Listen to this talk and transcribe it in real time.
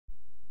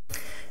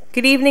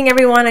Good evening,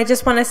 everyone. I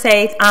just want to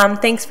say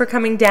thanks for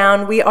coming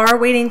down. We are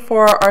waiting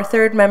for our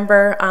third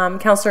member,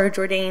 Councillor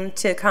Jourdain,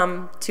 to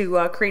come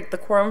to create the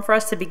quorum for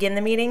us to begin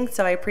the meeting,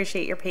 so I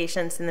appreciate your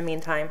patience in the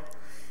meantime.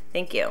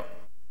 Thank you.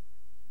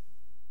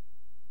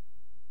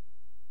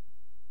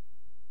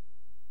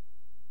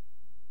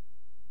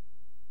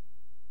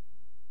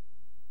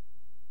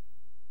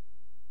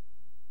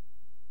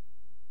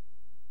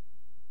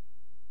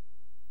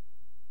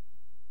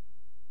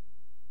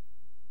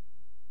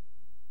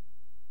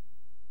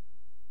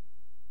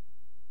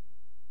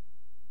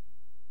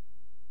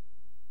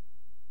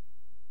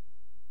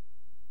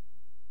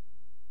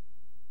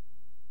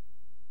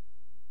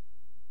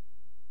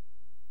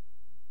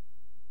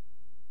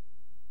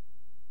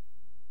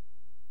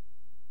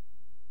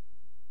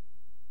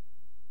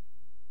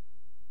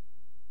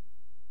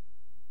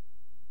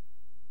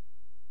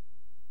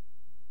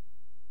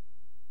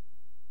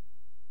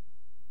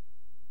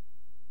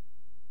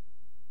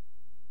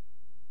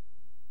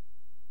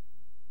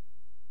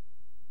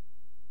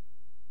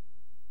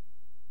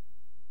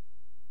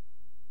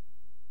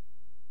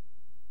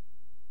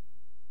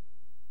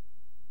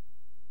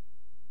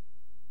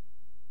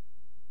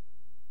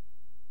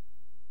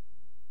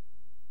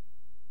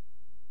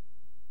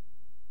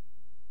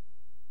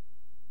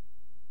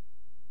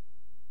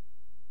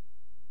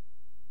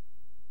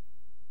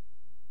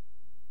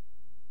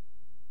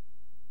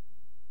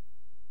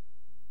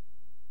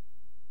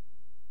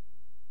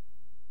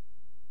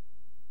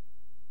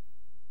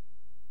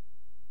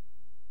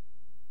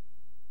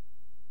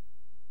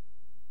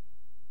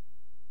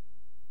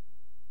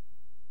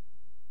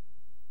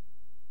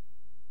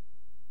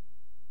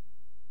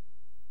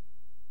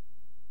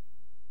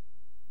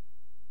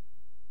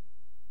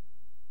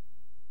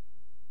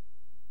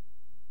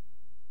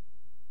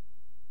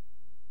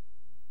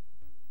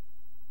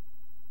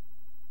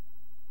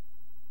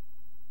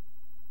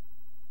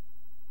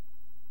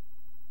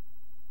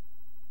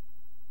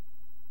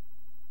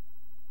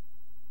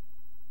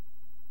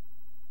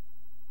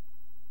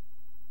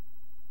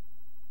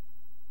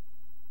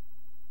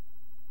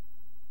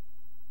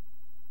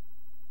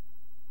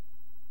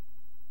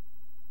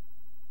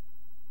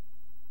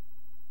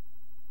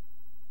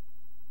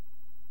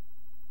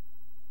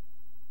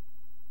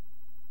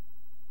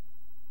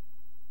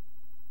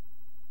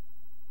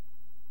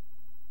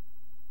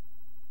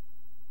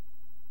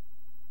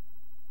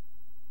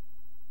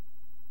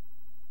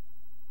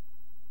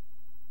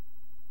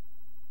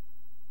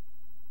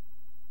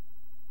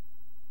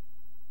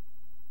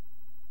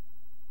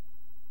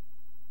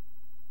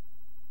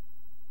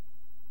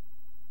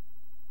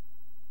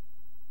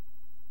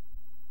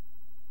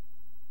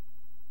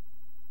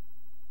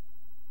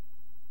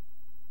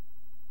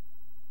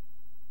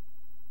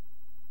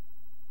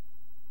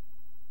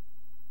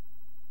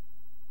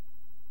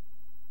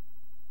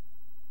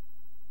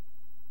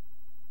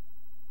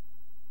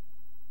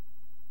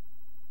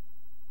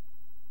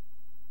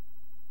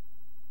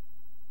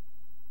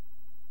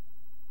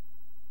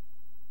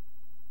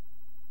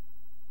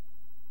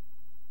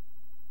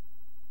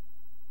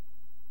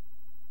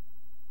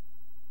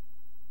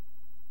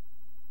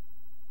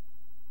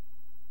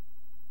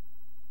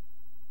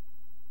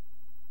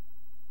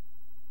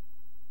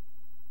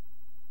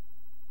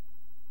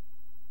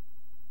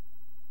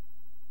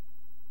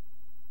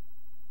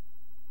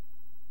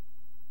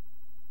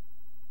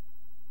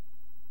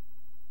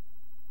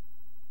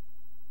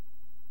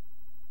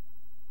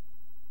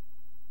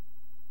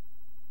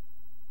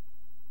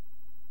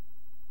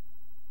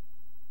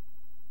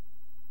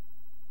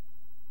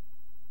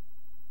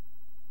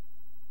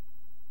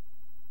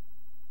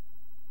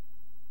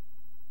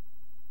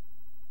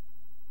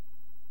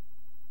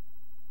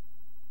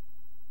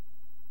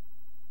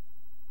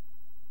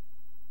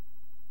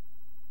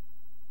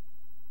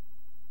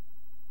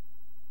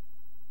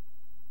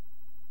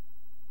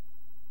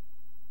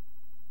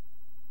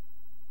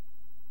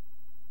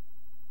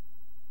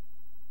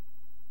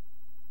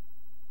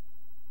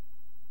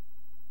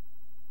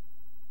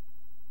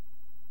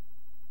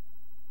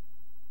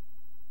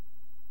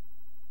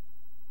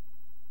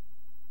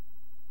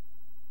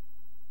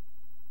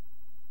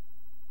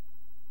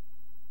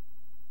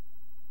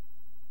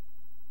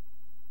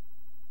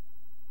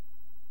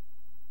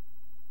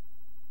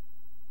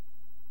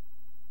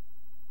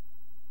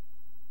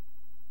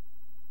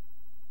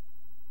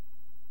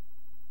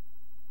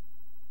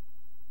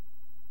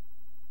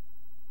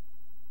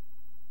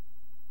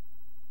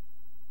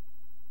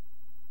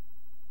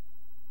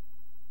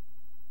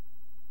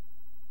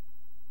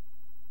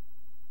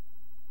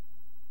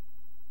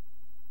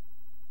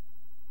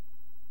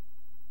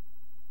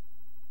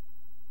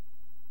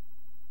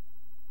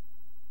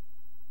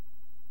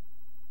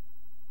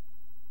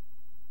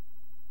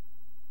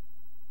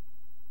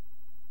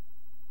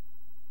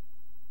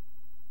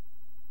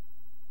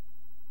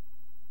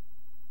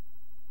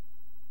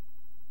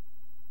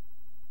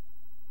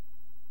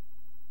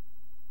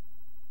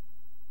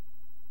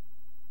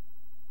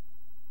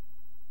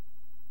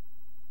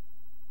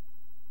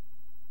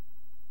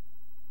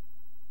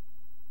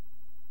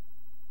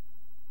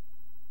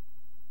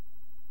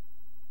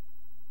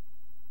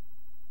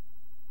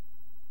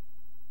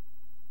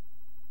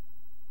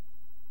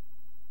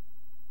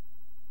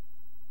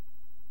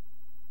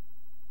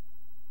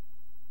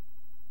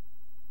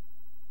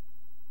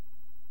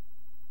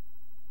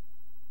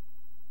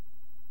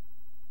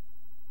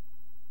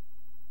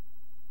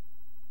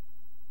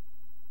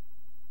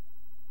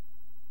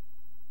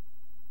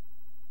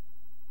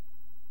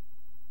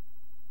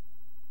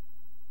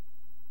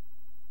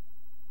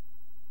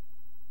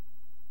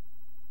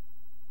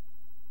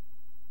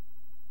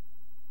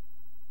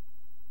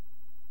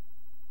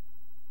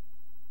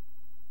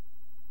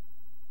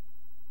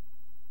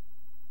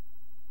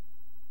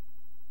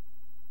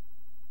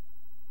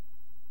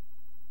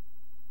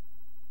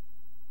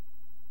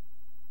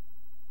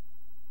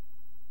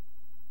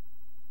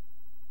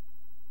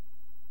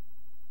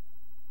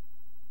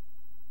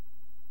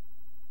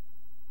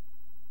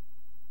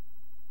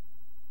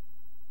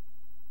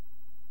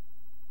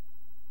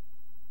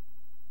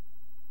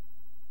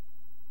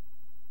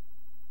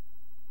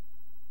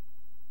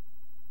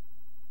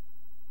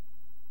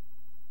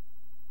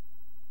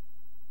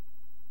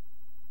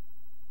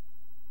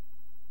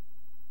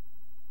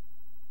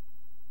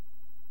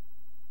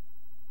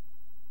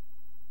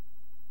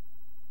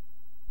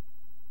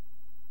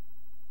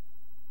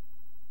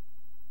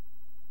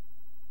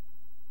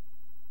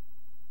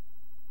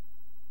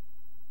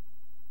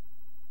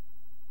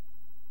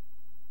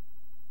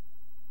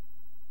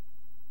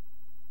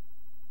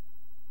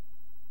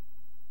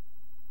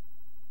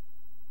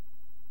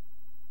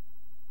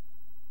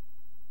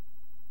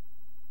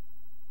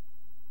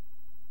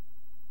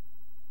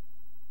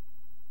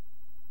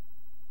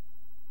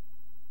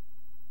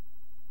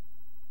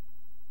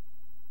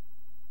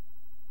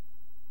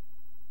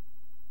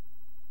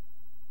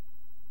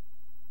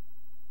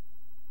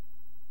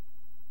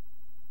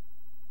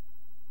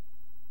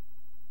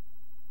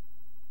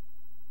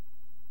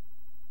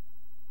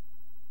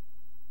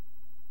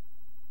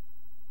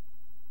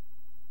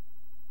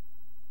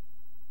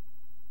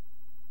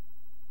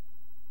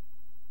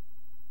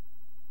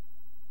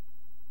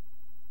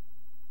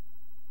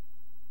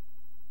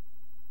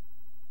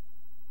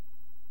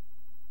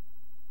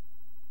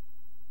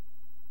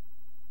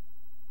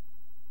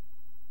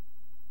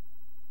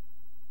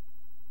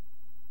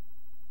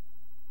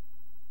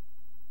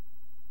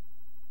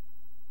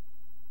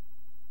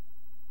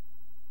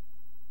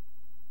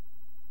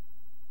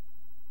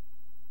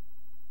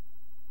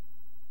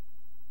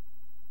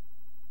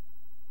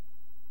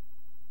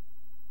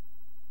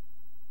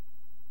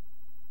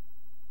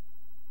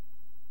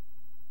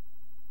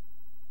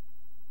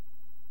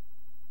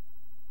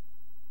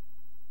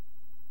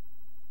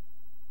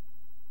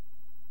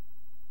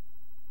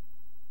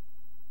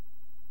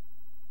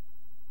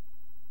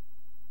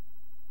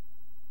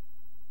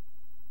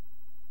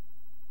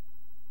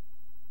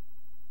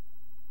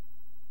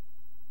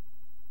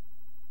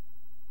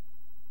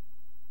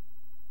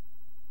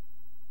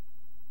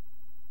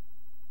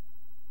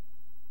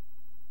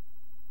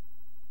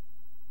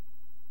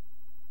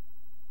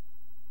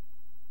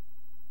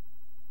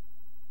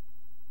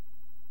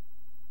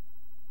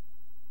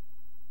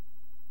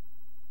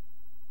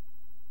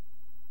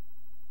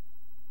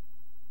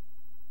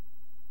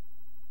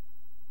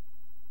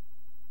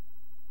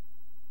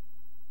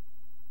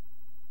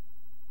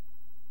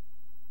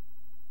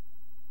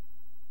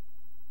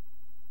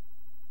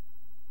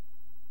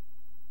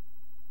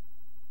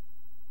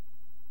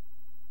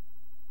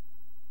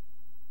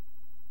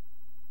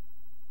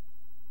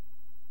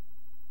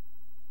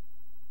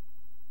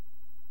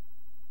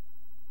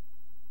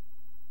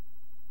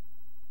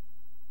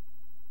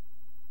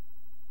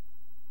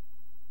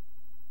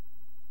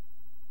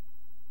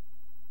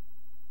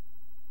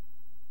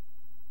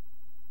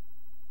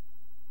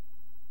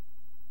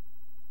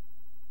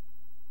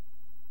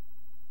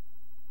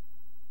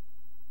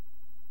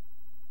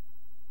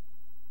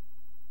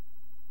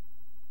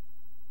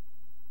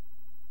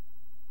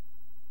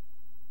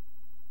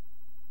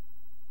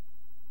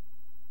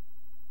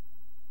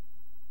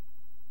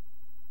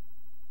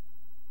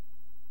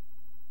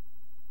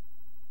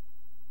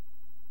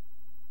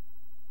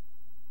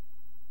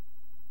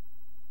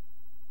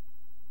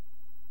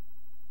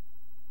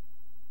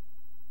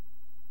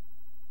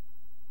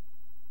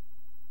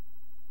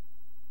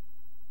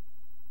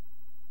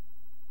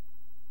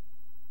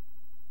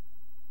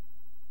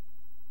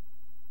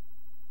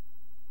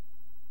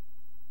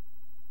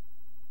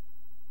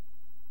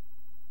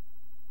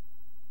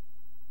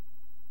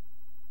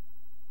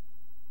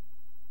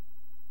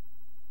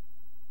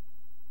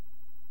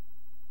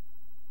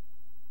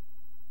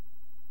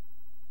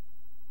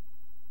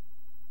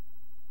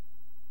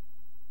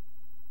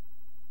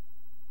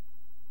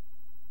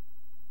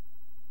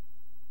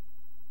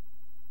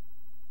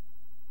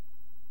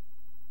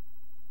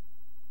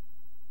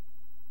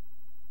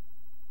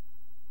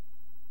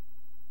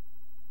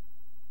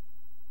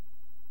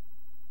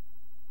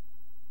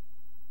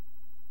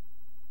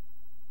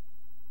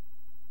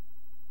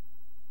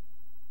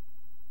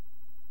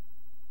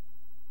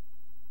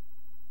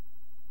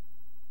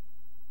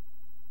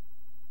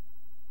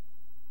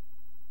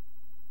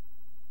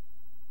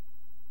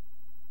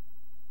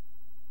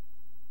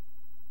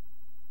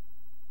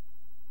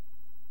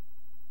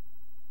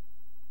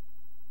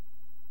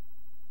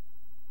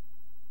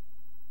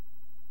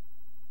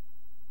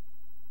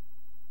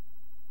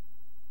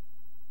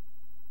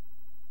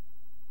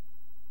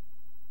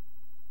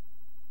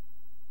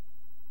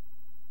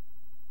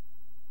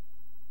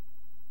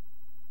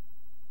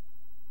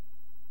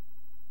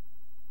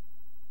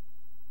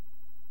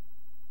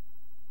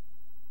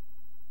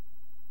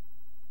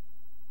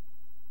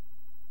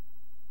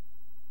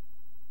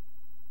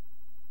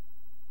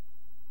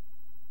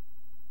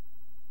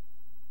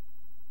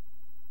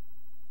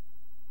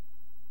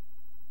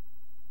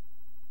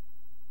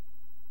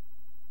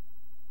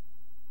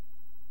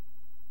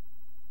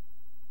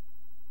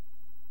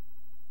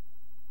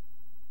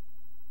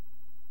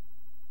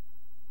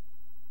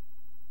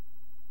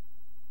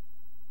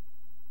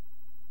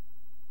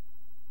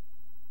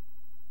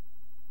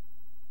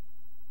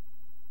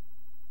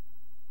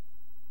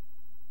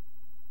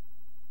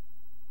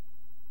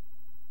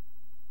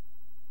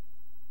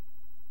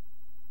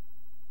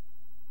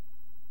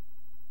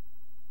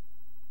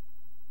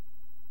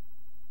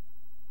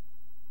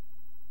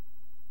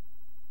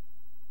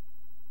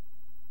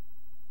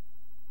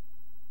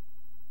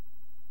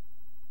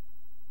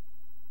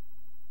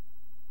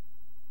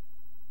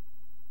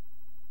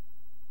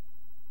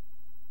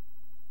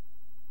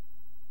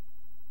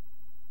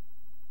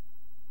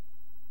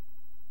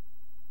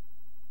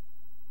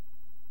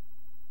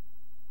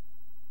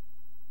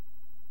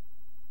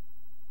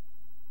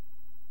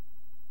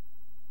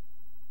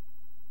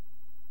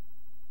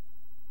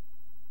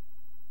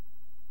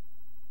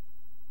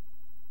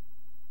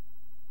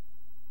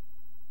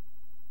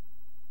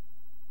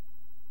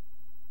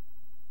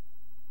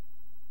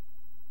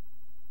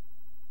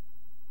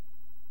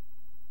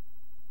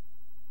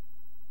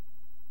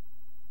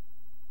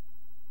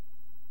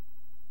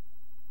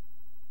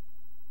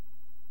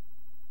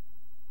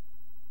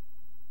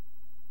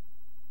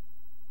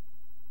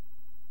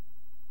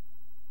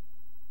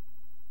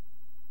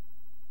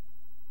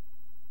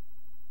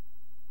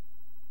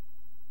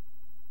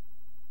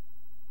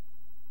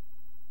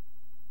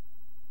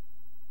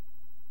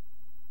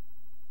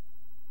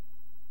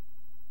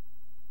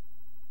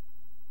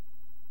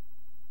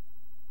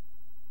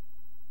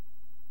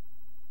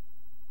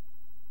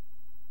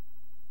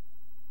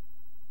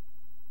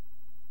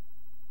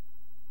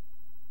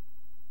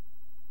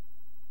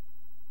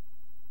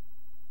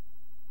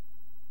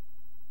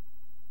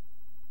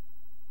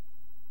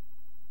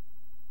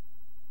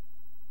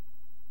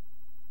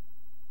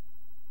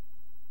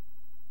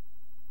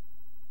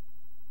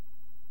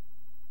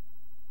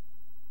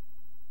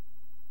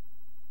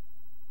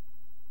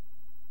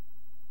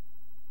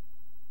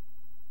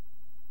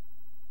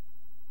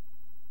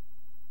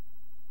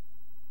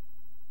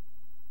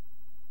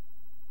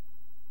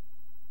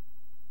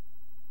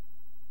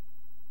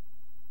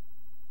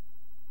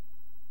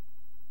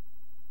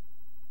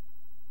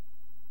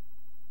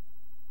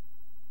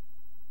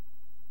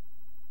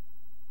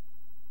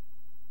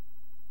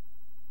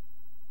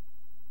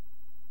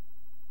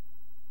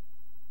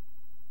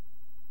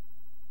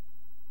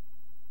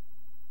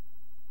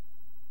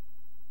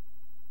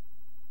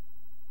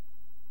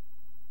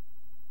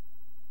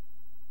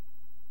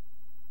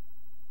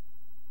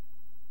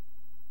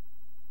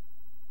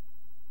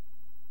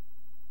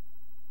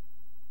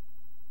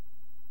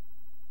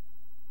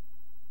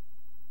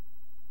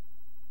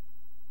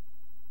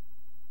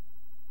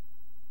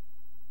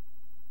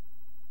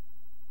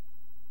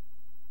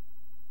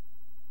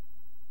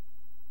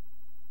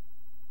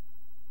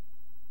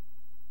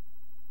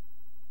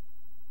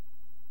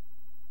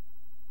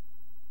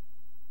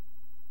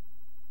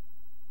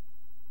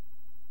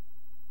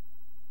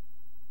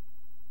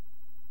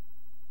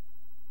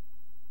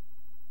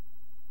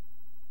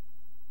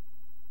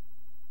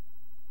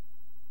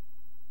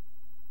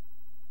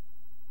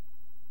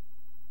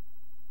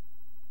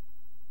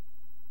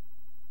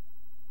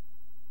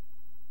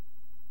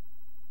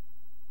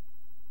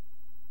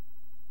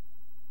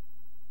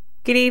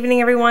 Good evening,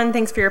 everyone.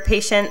 Thanks for your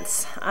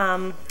patience.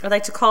 I'd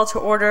like to call to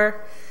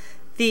order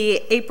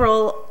the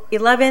April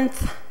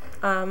 11th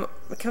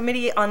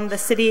committee on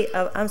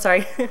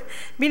the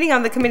meeting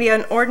on the Committee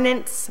on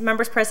Ordinance.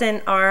 Members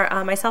present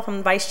are myself. I'm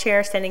the Vice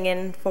Chair, standing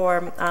in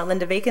for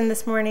Linda Bacon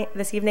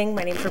this evening.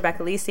 My name is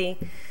Rebecca Lisi.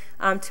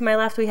 To my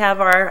left, we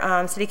have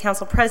our City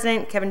Council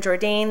President, Kevin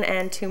Jourdain,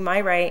 and to my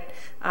right,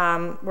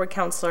 Ward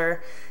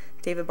Councilor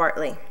David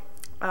Bartley.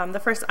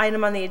 The first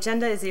item on the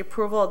agenda is the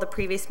approval of the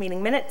previous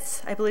meeting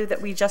minutes. I believe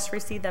that we just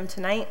received them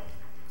tonight.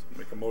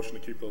 Make a motion to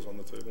keep those on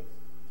the table.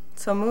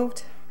 So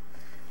moved.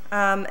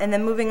 And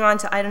then moving on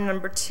to item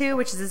number 2,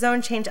 which is a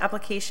zone change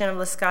application of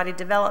Lascotti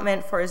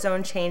Development for a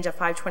zone change at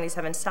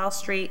 527 South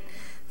Street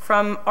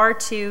from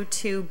R2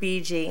 to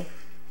BG.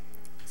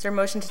 Is there a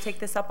motion to take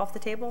this up off the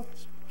table?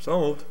 So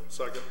moved.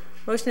 Second.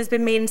 Motion has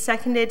been made and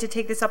seconded to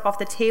take this up off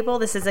the table.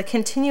 This is a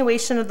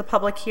continuation of the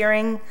public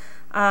hearing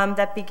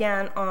that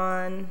began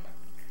on,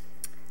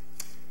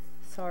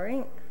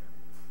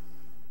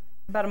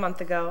 about a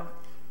month ago.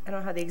 I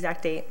don't have the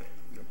exact date.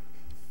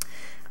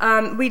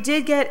 We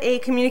did get a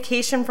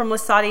communication from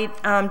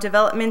Lascotti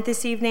Development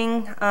this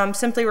evening,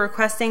 simply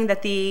requesting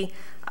that the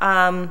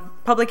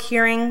public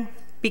hearing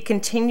be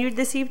continued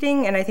this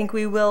evening, and I think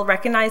we will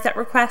recognize that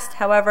request.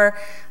 However,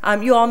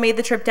 you all made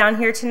the trip down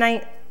here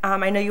tonight.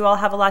 I know you all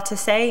have a lot to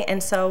say,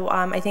 and so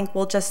I think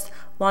we'll just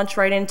launch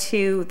right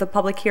into the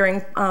public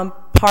hearing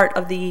part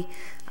of the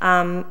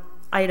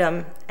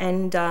item,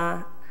 and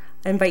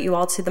I invite you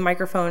all to the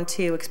microphone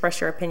to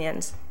express your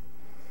opinions.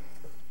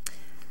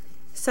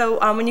 So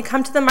when you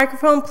come to the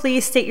microphone,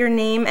 please state your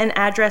name and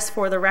address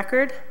for the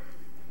record.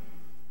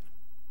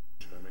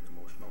 Should I make a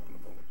motion to open the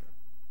public hearing?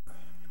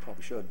 You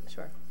probably should.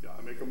 Sure. Yeah,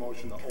 I make a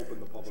motion to open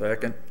the public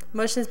Second. hearing.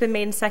 Motion has been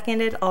made and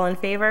seconded. All in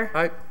favor?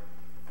 Aye.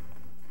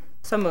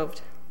 So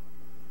moved.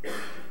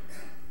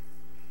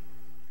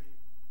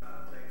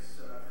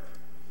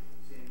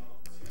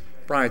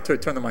 Brian,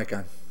 turn the mic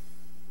on.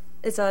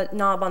 It's a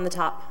knob on the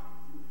top.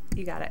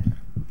 You got it.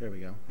 There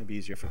we go. It'd be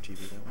easier for TV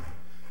that way.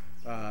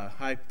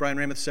 Hi, Brian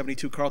Ramuth,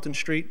 72 Carlton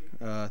Street.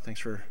 Thanks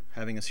for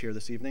having us here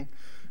this evening.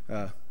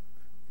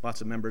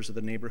 Lots of members of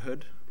the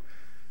neighborhood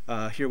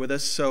here with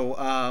us. So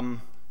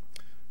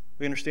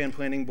we understand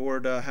Planning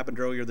Board happened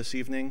earlier this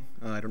evening.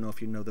 I don't know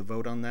if you know the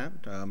vote on that.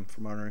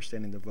 From our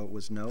understanding, the vote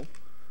was no.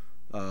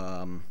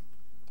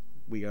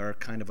 We are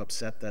kind of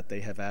upset that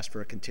they have asked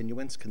for a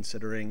continuance,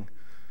 considering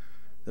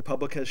the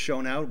public has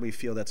shown out. We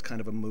feel that's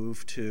kind of a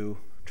move to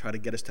try to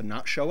get us to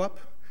not show up.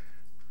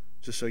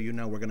 Just so you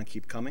know, we're going to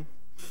keep coming.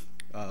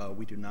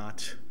 We do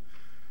not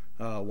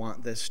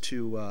want this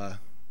to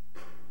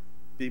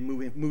be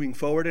moving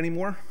forward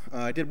anymore.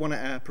 I did want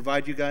to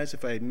provide you guys,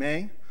 if I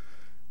may,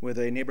 with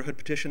a neighborhood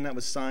petition that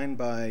was signed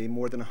by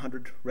more than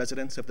 100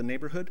 residents of the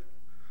neighborhood,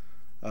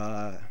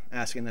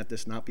 asking that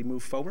this not be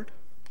moved forward.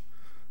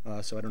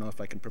 So I don't know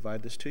if I can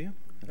provide this to you.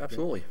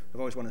 Absolutely. I've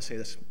always wanted to say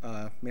this.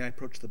 May I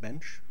approach the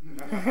bench?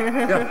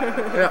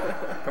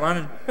 Yeah. Come on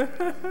in.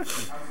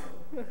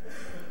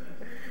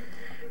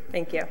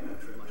 Thank you.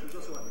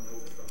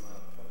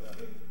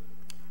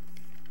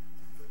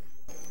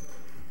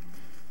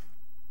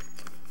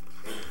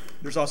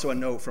 There's also a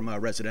note from a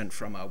resident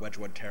from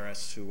Wedgewood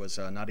Terrace who was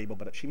not able,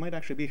 but she might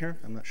actually be here.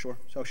 I'm not sure.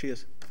 So she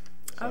is.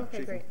 So Okay,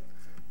 she great.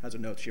 Has a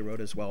note she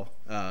wrote as well,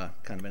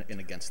 kind of in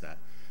against that.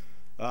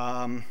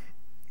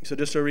 So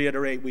just to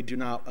reiterate, we do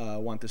not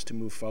want this to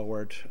move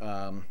forward.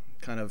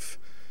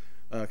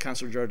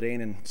 Councilor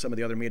Jourdain and some of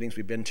the other meetings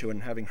we've been to,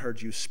 and having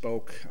heard you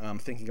spoke,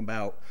 thinking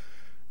about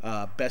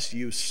best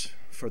use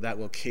for that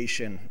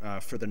location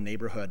for the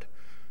neighborhood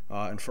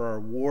and for our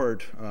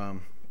ward.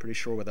 Pretty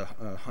sure with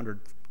 100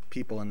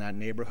 people in that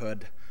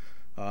neighborhood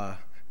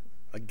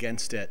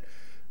against it,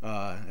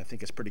 I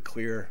think it's pretty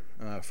clear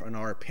in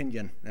our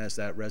opinion as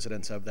that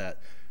residents of that,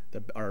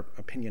 our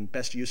opinion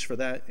best use for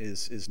that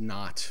is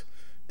not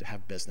to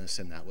have business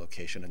in that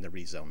location and to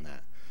rezone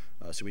that.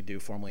 So we do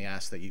formally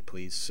ask that you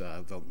please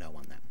vote no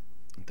on that.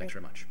 And thanks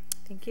very much.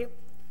 Thank you.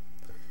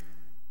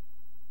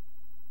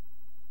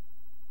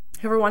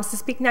 Whoever wants to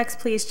speak next,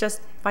 please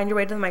just find your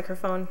way to the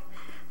microphone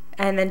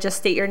and then just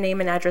state your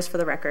name and address for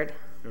the record.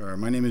 Sure.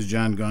 My name is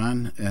John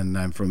Gahn, and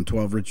I'm from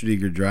 12 Richard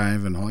Eager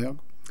Drive in Holyoke.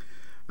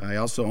 I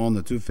also own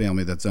the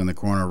two-family that's on the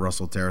corner of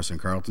Russell Terrace and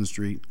Carlton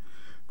Street.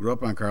 Grew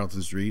up on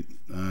Carlton Street.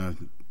 House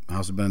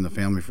has been in the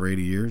family for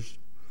 80 years.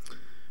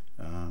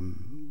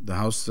 The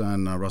house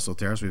on Russell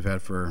Terrace we've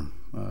had for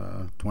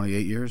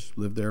 28 years,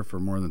 lived there for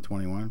more than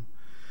 21.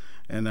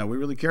 And we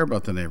really care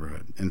about the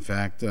neighborhood. In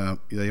fact,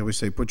 they always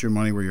say, put your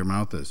money where your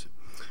mouth is.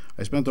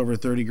 I spent over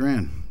 30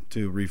 grand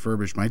to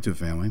refurbish my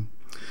two-family,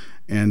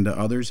 and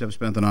others have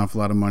spent an awful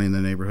lot of money in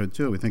the neighborhood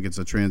too. We think it's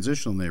a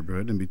transitional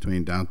neighborhood in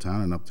between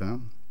downtown and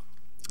uptown.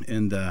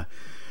 And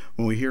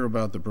when we hear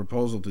about the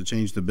proposal to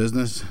change the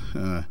business,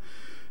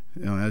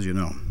 as you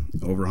know,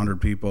 over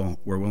 100 people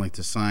were willing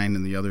to sign,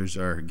 and the others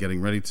are getting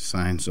ready to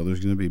sign, so there's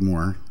going to be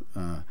more.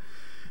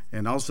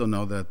 And also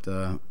know that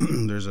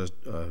there's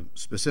a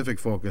specific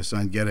focus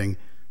on getting,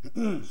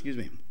 excuse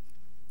me,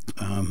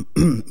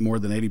 more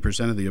than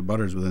 80% of the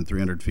abutters within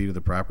 300 feet of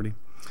the property.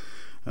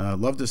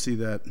 Love to see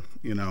that,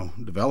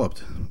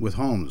 developed with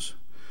homes.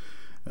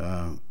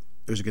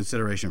 There's a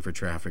consideration for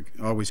traffic,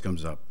 always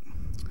comes up,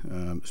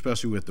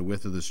 especially with the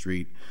width of the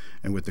street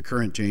and with the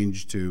current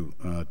change to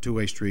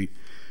two-way street.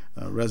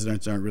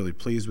 Residents aren't really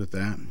pleased with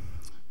that.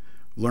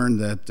 Learned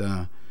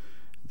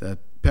that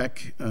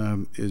Peck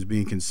is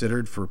being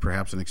considered for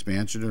perhaps an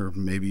expansion or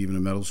maybe even a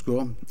middle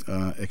school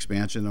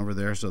expansion over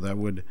there, so that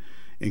would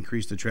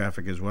increase the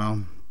traffic as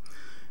well.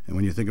 And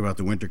when you think about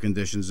the winter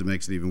conditions, it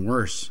makes it even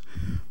worse.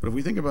 But if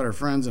we think about our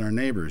friends and our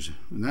neighbors,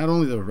 not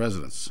only the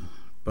residents,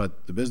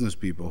 but the business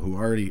people who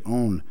already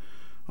own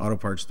auto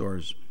parts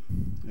stores,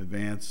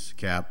 Advance,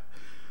 Cap,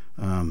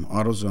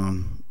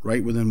 AutoZone,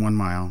 right within 1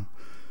 mile,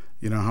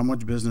 how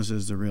much business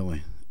is there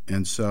really?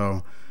 And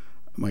so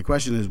my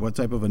question is, what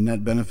type of a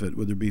net benefit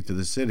would there be to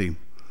the city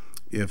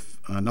if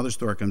another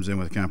store comes in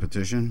with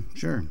competition?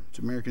 Sure, it's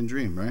American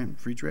dream, right?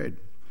 Free trade.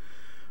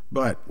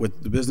 But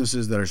with the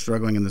businesses that are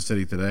struggling in the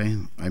city today,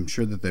 I'm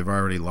sure that they've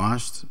already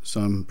lost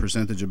some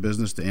percentage of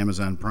business to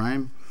Amazon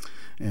Prime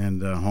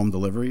and home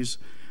deliveries.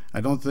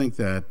 I don't think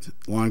that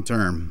long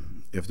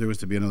term, if there was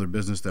to be another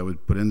business that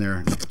would put in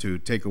there to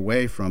take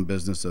away from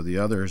business of the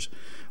others,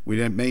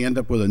 we may end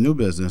up with a new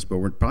business, but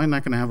we're probably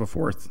not going to have a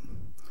fourth.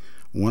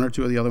 One or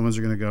two of the other ones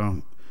are going to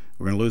go.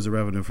 We're going to lose the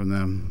revenue from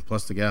them,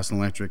 plus the gas and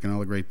electric and all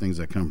the great things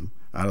that come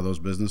out of those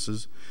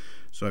businesses.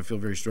 So I feel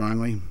very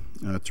strongly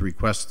to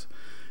request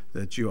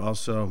that you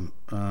also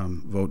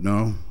vote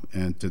no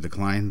and to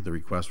decline the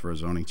request for a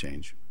zoning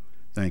change.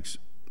 Thanks.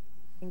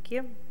 Thank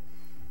you.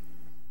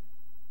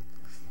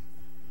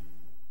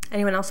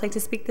 Anyone else like to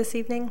speak this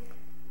evening?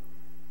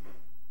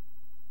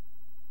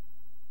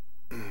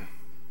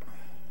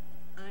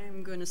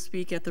 I'm going to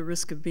speak at the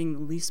risk of being the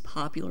least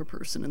popular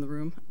person in the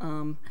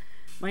room.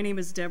 My name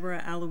is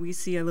Deborah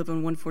Aloisi. I live on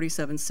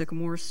 147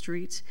 Sycamore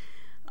Street,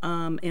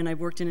 and I've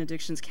worked in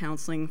addictions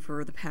counseling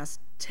for the past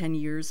 10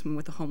 years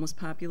with the homeless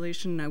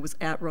population. I was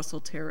at Russell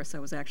Terrace. I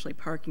was actually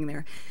parking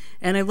there,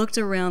 and I looked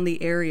around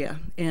the area,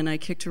 and I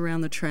kicked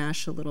around the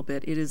trash a little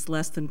bit. It is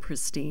less than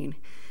pristine.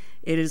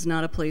 It is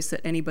not a place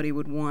that anybody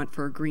would want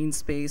for a green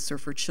space or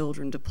for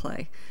children to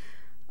play.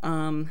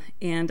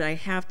 And I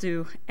have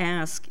to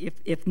ask,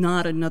 if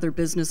not another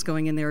business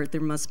going in there,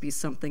 there must be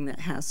something that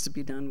has to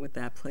be done with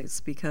that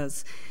place,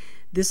 because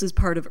this is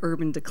part of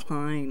urban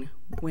decline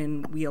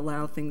when we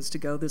allow things to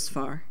go this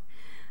far.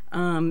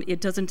 It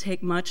doesn't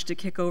take much to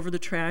kick over the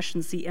trash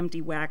and see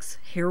empty wax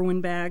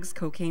heroin bags,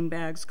 cocaine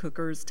bags,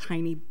 cookers,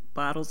 tiny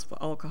bottles of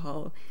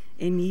alcohol,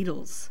 and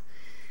needles.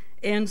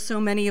 And so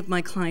many of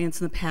my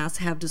clients in the past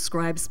have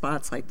described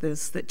spots like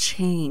this that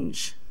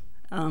change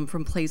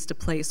from place to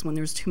place. When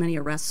there's too many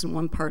arrests in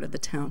one part of the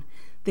town,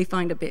 they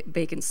find a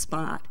vacant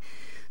spot.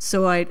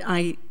 So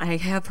I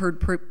have heard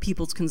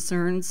people's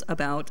concerns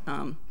about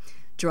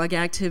drug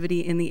activity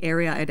in the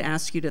area. I'd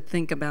ask you to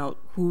think about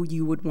who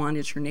you would want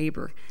as your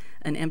neighbor,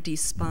 an empty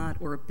spot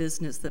or a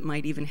business that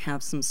might even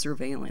have some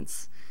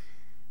surveillance.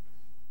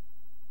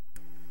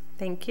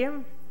 Thank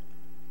you.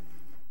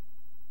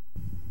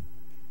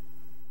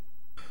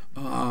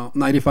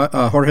 95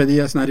 Jorge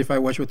Diaz,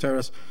 95 Westwood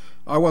Terrace.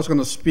 I was going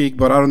to speak,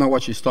 but I don't know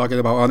what she's talking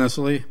about,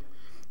 honestly.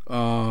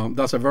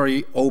 That's a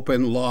very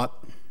open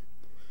lot.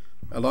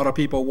 A lot of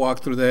people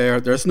walk through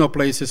there. There's no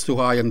places to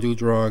hide and do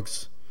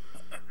drugs.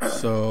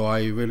 So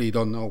I really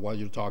don't know what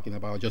you're talking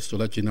about, just to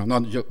let you know.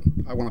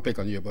 I want to pick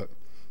on you, but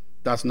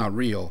that's not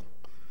real.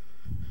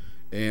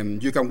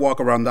 And you can walk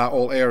around that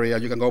whole area.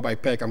 You can go by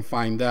Peck and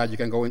find that. You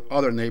can go in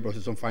other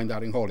neighborhoods and find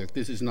that in Holyoke.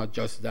 This is not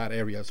just that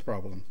area's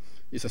problem.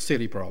 It's a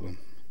city problem.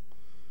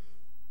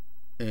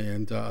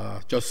 And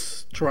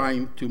just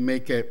trying to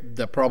make it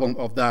the problem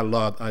of that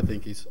lot, I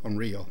think, is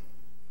unreal.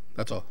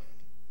 That's all.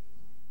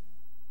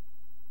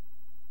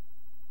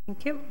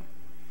 Thank you.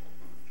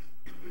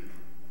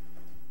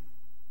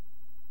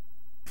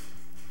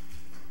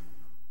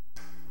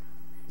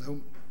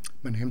 Hello,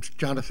 my name's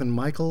Jonathan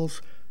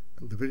Michaels.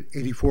 I live at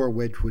 84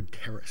 Wedgwood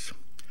Terrace.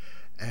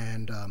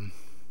 And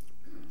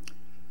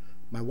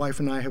my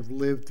wife and I have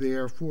lived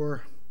there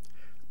for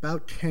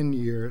about 10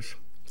 years.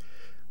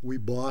 We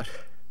bought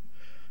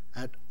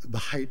at the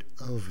height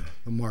of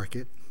the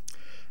market,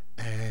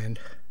 and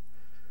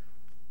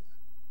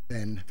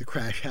then the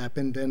crash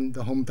happened and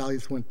the home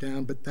values went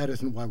down, but that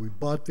isn't why we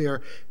bought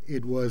there.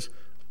 It was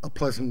a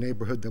pleasant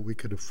neighborhood that we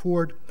could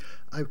afford.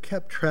 I've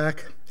kept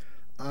track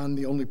on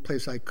the only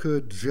place I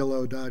could,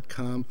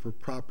 Zillow.com, for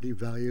property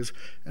values,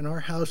 and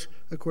our house,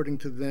 according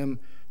to them,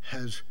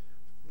 has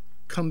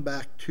come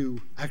back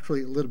to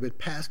actually a little bit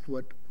past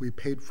what we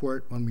paid for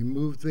it when we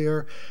moved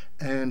there,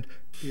 and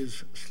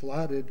is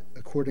slotted,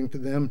 according to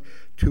them,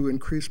 to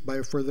increase by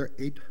a further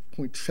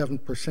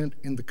 8.7%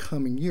 in the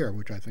coming year,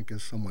 which I think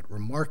is somewhat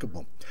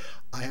remarkable.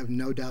 I have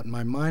no doubt in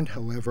my mind,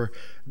 however,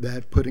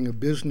 that putting a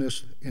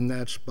business in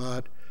that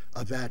spot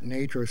of that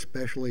nature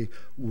especially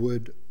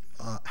would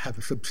have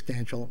a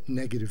substantial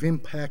negative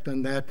impact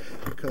on that,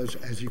 because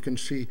as you can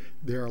see,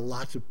 there are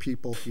lots of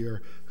people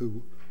here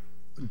who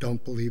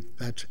don't believe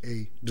that's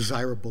a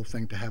desirable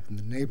thing to have in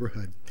the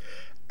neighborhood.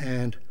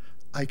 And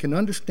I can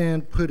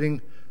understand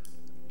putting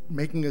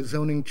making a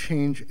zoning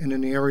change in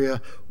an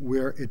area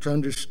where it's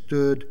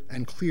understood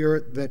and clear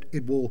that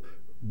it will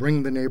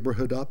bring the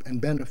neighborhood up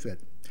and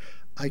benefit.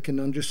 I can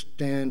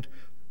understand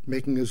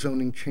making a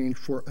zoning change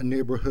for a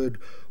neighborhood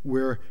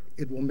where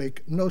it will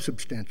make no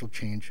substantial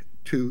change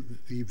to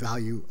the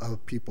value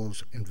of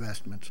people's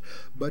investments.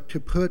 But to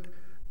put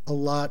a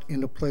lot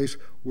in a place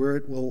where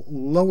it will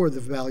lower the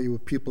value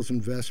of people's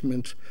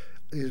investments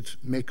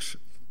makes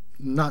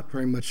not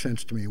very much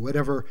sense to me.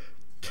 Whatever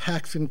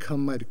tax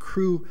income might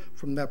accrue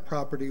from that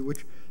property,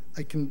 which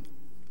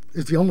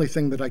is the only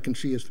thing that I can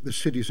see as the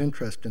city's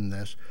interest in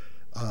this,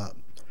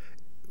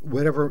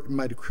 whatever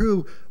might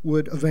accrue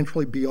would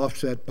eventually be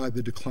offset by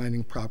the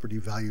declining property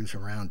values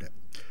around it.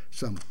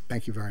 So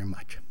thank you very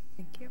much.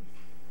 Thank you.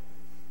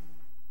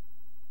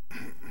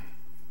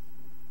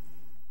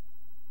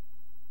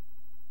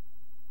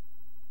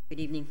 Good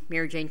evening,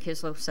 Mary Jane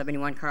Kislow,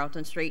 71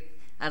 Carlton Street.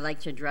 I'd like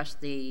to address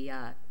the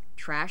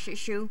trash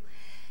issue.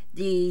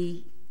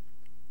 The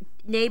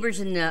neighbors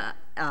and the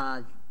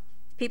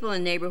people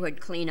in the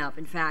neighborhood clean up.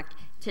 In fact,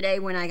 today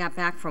when I got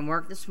back from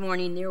work this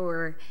morning, there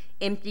were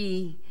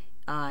empty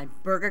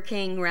Burger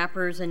King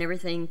wrappers and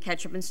everything,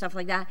 ketchup and stuff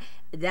like that.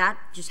 That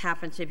just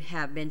happened to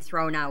have been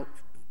thrown out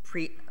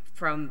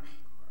from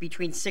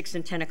between 6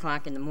 and 10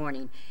 o'clock in the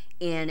morning.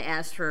 And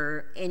as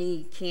for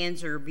any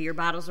cans or beer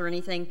bottles or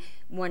anything,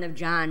 one of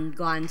John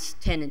Gaughan's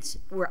tenants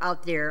were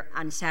out there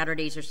on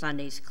Saturdays or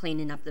Sundays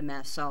cleaning up the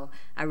mess. So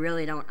I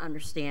really don't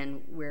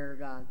understand where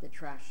the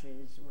trash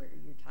is, where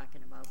you're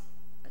talking about.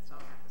 That's all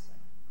I have to say.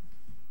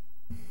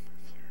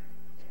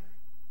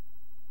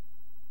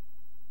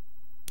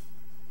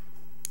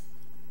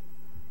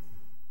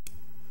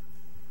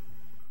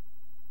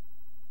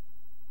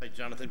 Hi,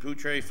 Jonathan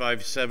Poutre,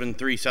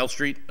 573 South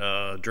Street,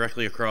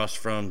 directly across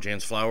from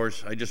Jan's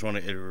Flowers. I just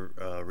want to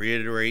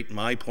reiterate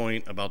my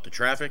point about the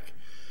traffic.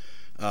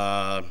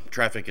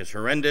 Traffic is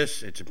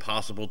horrendous. It's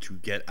impossible to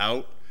get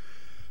out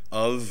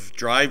of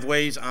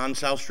driveways on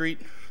South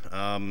Street.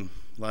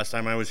 Last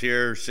time I was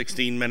here,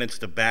 16 minutes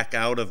to back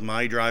out of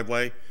my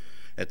driveway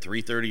at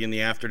 3:30 in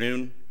the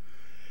afternoon.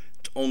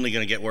 It's only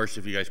going to get worse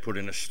if you guys put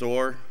in a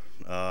store.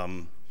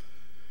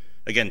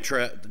 Again,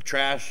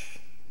 trash.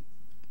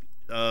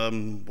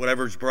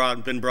 Whatever's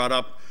been brought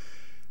up,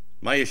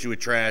 my issue with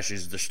trash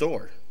is the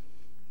store.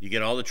 You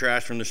get all the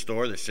trash from the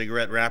store, the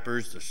cigarette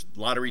wrappers,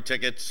 the lottery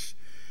tickets.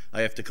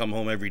 I have to come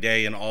home every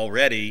day and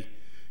already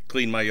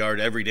clean my yard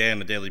every day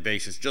on a daily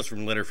basis just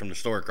from litter from the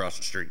store across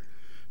the street.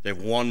 They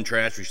have one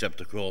trash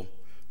receptacle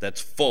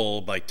that's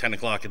full by 10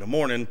 o'clock in the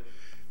morning.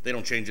 They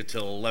don't change it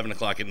till 11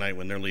 o'clock at night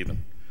when they're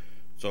leaving.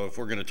 So if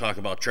we're going to talk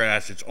about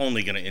trash, it's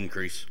only going to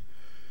increase.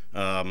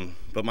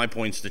 But my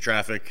point's the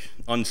traffic,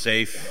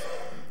 unsafe.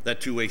 That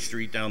two-way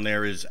street down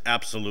there is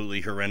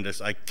absolutely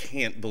horrendous. I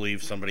can't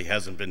believe somebody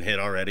hasn't been hit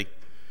already.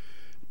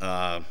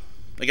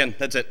 Again,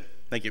 that's it.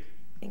 Thank you.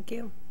 Thank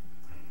you.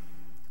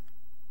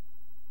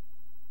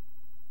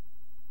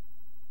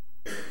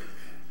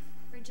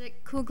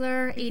 Bridget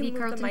Kugler, 80 You can move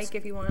Carlton. the mic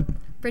if you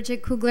want.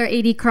 Bridget Kugler,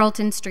 80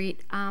 Carlton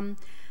Street. I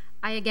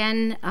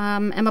again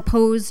am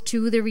opposed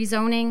to the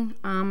rezoning.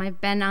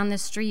 I've been on the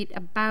street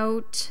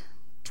about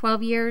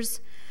 12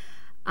 years.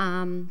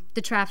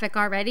 The traffic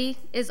already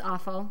is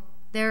awful.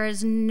 There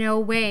is no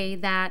way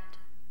that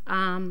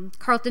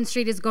Carlton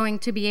Street is going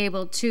to be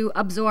able to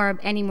absorb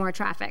any more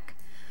traffic.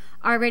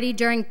 Already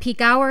during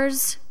peak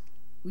hours,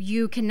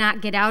 you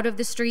cannot get out of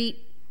the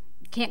street,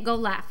 can't go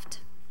left.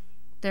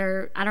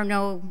 I don't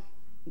know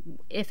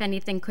if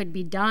anything could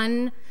be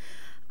done.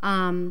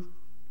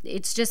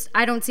 It's just,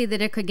 I don't see that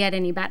it could get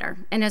any better.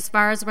 And as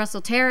far as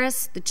Russell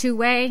Terrace, the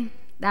two-way,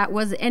 that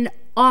was an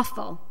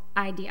awful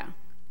idea.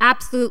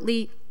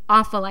 Absolutely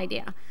awful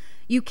idea.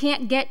 You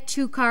can't get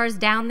two cars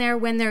down there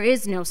when there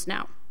is no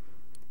snow.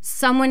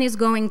 Someone is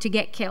going to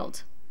get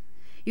killed.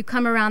 You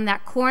come around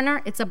that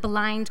corner, it's a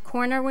blind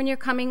corner when you're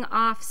coming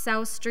off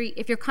South Street.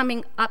 If you're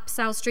coming up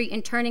South Street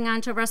and turning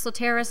onto Russell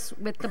Terrace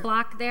with the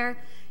block there,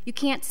 you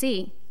can't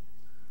see.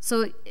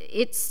 So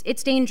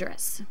it's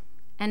dangerous.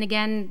 And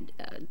again,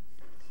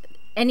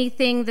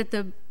 anything that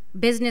the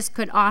business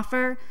could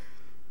offer,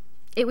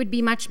 it would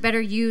be much better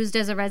used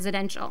as a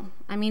residential.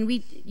 I mean,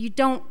 we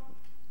don't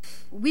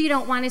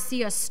want to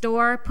see a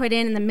store put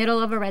in the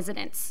middle of a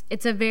residence.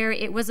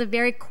 It was a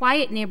very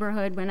quiet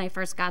neighborhood when I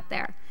first got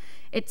there.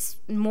 It's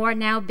more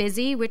now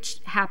busy,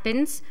 which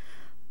happens,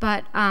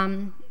 but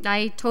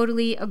I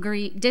totally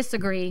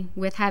disagree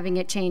with having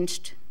it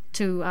changed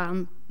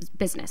to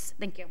business.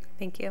 Thank you.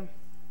 Thank you.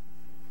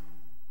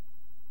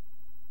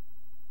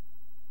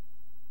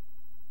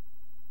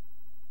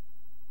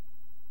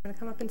 Want to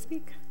come up and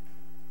speak?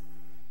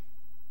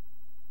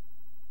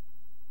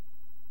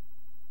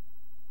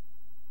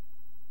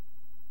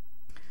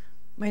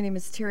 My name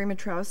is Terry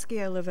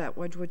Matrowski. I live at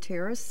Wedgwood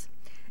Terrace.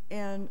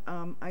 And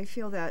I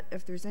feel that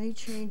if there's any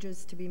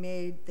changes to be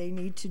made, they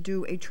need to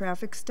do a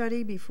traffic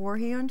study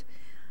beforehand.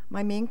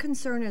 My main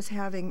concern is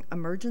having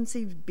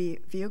emergency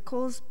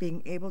vehicles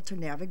being able to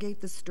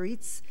navigate the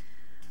streets.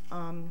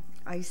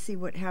 I see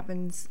what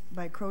happens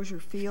by Crozier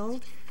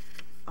Field,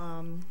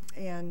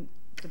 and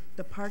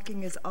the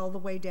parking is all the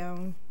way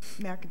down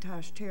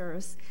McIntosh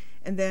Terrace,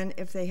 and then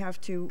if they have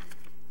to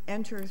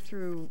enter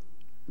through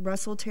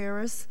Russell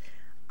Terrace,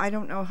 I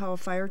don't know how a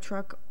fire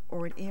truck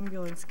or an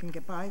ambulance can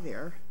get by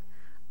there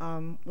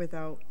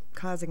without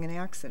causing an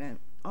accident.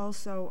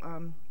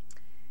 Also,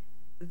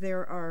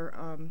 there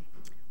are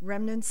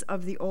remnants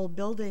of the old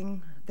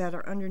building that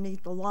are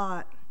underneath the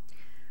lot,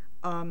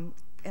 and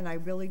I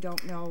really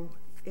don't know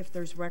if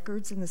there's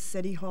records in the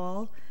city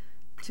hall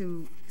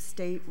to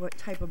state what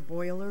type of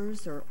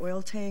boilers or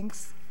oil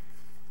tanks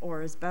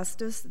or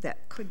asbestos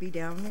that could be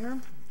down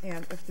there,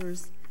 and if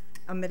there's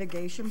a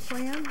mitigation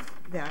plan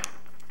that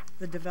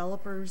the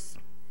developers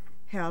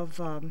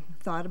have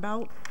thought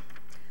about.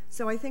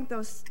 So I think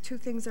those two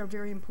things are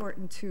very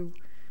important to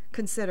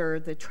consider: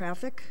 the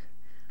traffic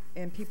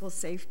and people's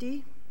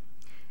safety,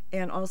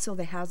 and also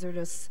the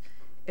hazardous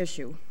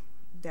issue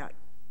that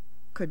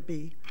could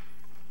be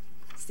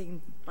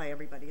seen by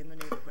everybody in the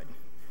neighborhood.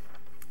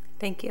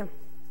 Thank you.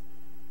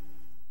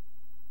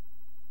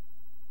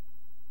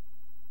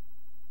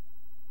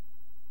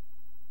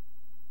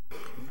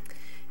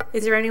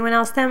 Is there anyone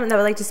else then that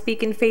would like to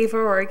speak in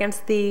favor or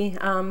against the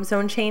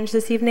zone change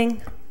this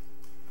evening?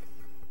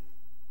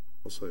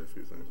 I'll say a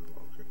few things as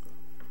well.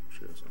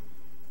 She has some.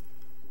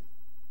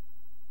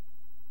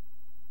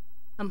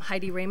 I'm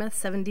Heidi Ramuth,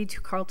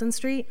 72 Carlton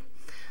Street.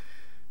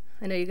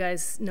 I know you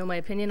guys know my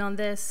opinion on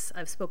this.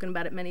 I've spoken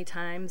about it many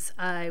times.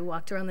 I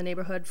walked around the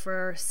neighborhood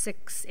for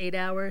 6-8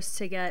 hours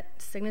to get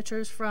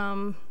signatures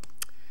from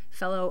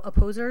fellow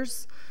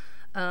opposers.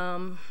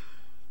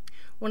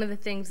 One of the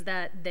things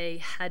that they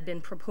had been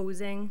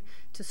proposing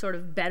to sort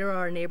of better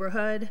our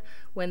neighborhood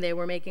when they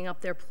were making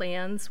up their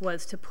plans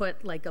was to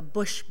put like a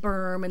bush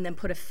berm and then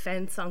put a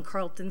fence on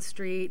Carlton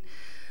Street.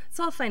 It's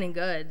all fine and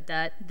good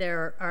that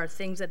there are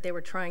things that they were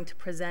trying to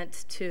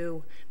present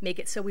to make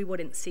it so we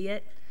wouldn't see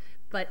it,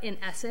 but in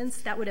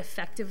essence, that would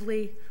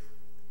effectively,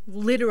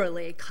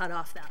 literally cut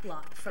off that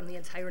lot from the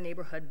entire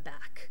neighborhood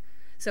back.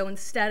 So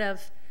instead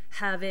of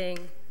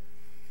having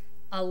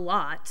a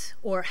lot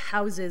or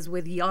houses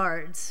with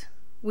yards,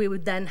 we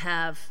would then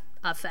have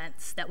a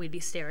fence that we'd be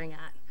staring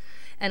at.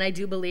 And I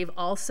do believe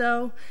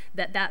also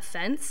that that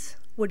fence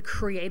would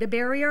create a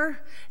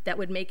barrier that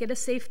would make it a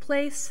safe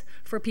place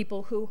for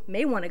people who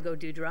may want to go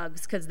do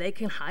drugs, because they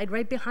can hide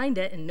right behind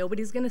it and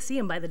nobody's going to see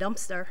them by the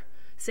dumpster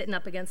sitting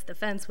up against the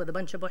fence with a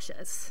bunch of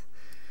bushes.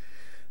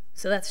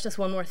 So that's just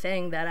one more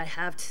thing that I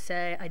have to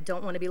say. I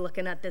don't want to be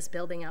looking at this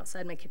building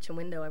outside my kitchen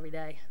window every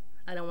day.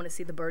 I don't want to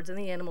see the birds and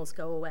the animals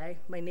go away.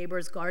 My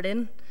neighbors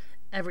garden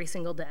every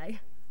single day.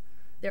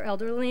 They're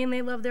elderly and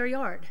they love their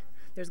yard.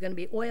 There's going to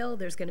be oil,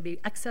 there's going to be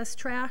excess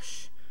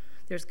trash,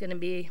 there's going to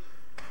be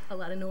a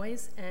lot of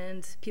noise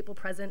and people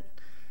present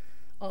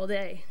all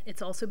day.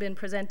 It's also been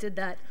presented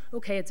that,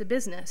 okay, it's a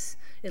business.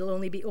 It'll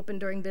only be open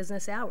during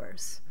business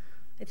hours.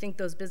 I think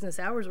those business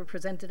hours were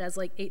presented as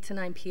like 8 to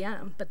 9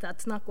 p.m., but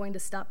that's not going to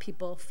stop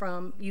people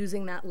from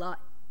using that lot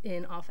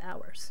in off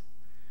hours.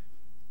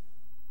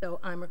 So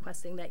I'm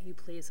requesting that you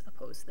please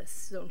oppose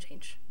this zone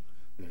change.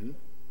 Mm-hmm.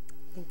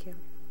 Thank you.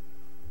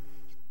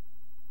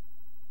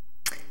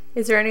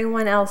 Is there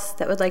anyone else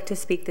that would like to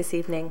speak this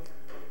evening?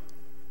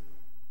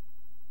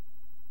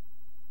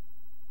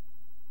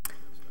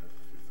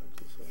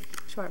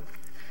 Sure.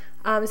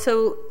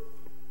 So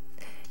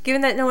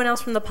given that no one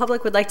else from the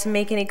public would like to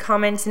make any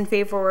comments in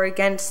favor or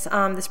against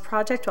this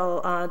project,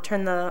 I'll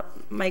turn the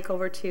mic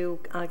over to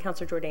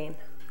Councilor Jourdain.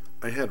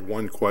 I had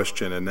one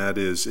question, and that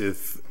is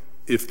if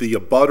the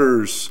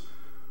abutters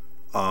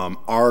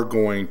are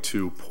going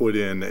to put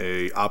in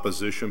a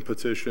opposition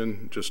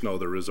petition, just know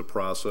there is a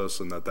process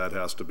and that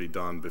has to be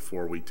done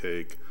before we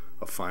take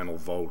a final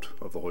vote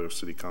of the Holyoke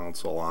City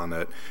Council on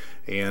it.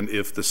 And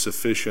if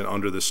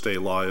under the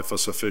state law, if a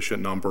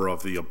sufficient number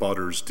of the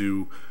abutters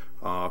do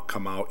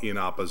come out in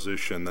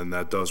opposition, then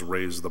that does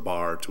raise the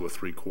bar to a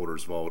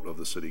 3/4 vote of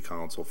the City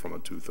Council from a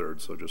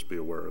 2/3. So just be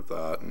aware of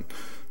that. And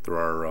there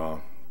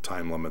are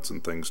time limits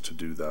and things to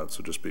do that,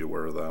 so just be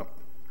aware of that.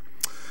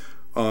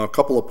 A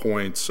couple of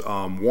points.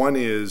 One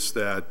is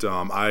that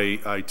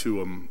I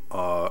too am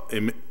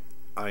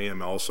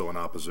also in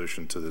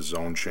opposition to the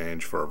zone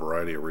change for a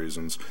variety of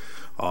reasons.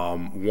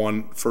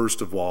 One,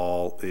 first of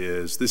all,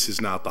 is this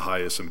is not the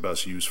highest and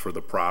best use for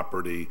the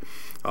property.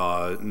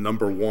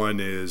 Number one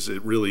is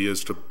it really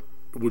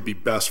would be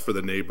best for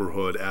the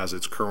neighborhood as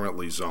it's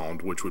currently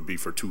zoned, which would be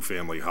for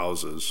 2-family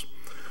houses.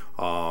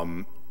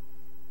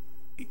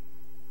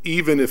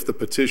 Even if the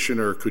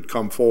petitioner could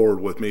come forward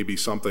with maybe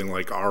something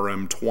like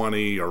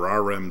RM20 or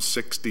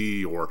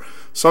RM60 or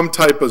some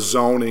type of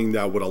zoning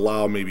that would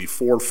allow maybe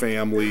 4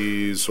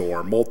 families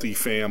or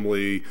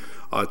multifamily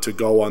to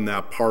go on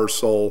that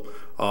parcel,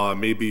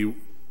 maybe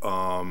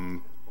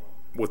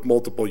with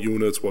multiple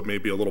units with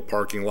maybe a little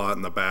parking lot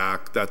in the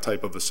back, that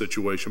type of a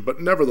situation.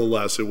 But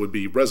nevertheless, it would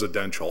be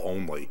residential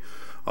only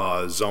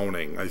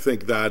zoning. I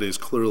think that is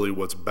clearly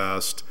what's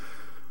best.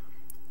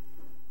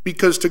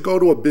 Because to go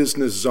to a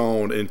business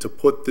zone and to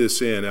put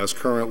this in as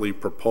currently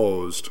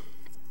proposed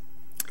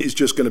is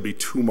just going to be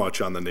too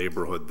much on the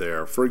neighborhood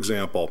there. For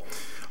example,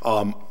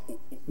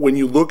 when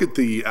you look at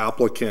the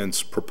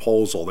applicant's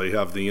proposal, they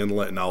have the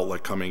inlet and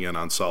outlet coming in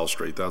on South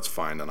Street. That's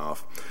fine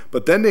enough.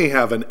 But then they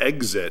have an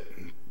exit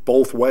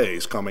both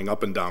ways coming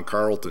up and down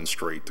Carlton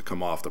Street to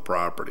come off the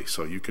property.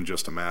 So you can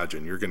just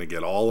imagine you're going to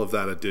get all of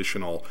that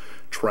additional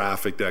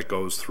traffic that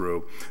goes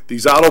through.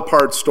 These auto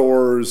parts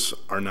stores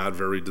are not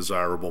very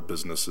desirable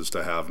businesses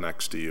to have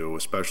next to you,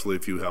 especially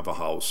if you have a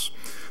house.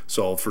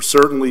 So for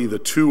certainly the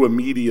two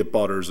immediate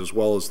butters, as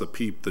well as the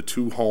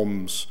two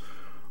homes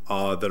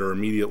that are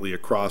immediately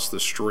across the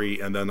street,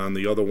 and then on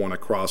the other one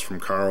across from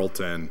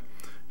Carlton,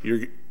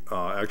 you're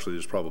actually,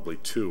 there's probably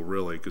two,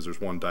 really, because there's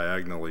one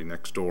diagonally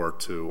next door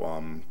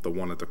to the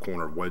one at the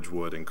corner of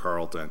Wedgwood and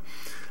Carlton.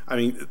 I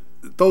mean,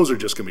 those are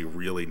just going to be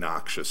really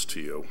noxious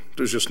to you.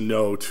 There's just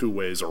no two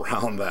ways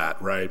around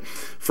that, right?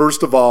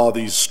 First of all,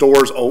 these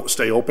stores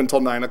stay open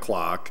till 9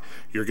 o'clock.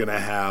 You're going to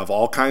have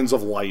all kinds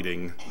of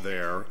lighting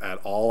there at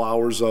all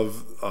hours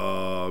of,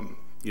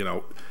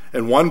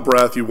 in one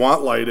breath, you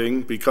want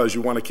lighting because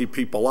you want to keep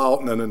people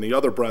out, and then in the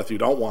other breath, you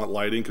don't want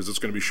lighting because it's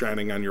going to be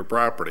shining on your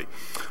property.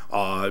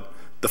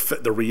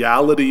 The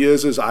reality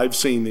is I've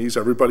seen these.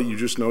 Everybody, you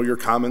just know your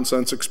common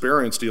sense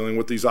experience dealing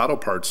with these auto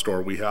parts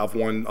store. We have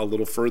one a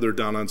little further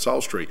down on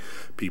South Street.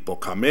 People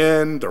come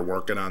in, they're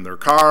working on their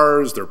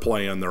cars, they're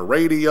playing their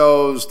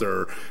radios,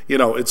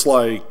 it's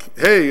like,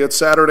 hey, it's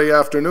Saturday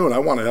afternoon. I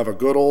want to have a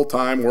good old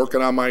time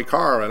working on my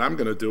car, and I'm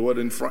going to do it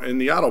in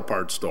the auto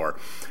parts store.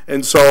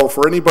 And so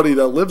for anybody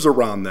that lives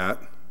around that,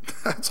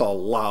 that's a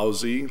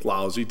lousy,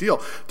 lousy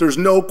deal. There's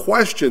no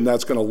question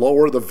that's going to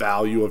lower the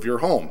value of your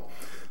home.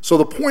 So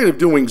the point of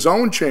doing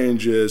zone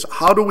change is,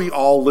 how do we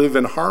all live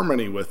in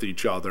harmony with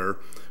each other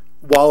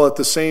while at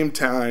the same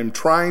time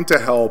trying to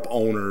help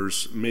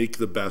owners make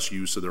the best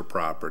use of their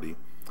property?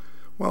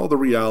 Well, the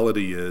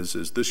reality is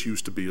this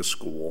used to be a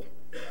school.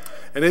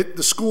 And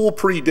the school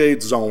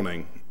predates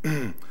zoning.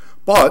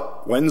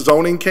 But when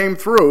zoning came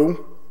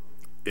through,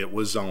 it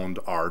was zoned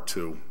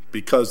R2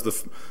 because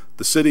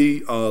the city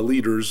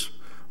leaders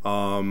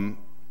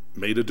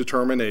made a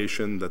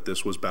determination that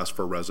this was best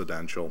for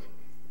residential.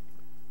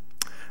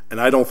 And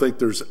I don't think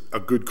there's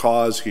a good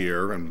cause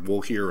here, and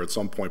we'll hear at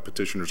some point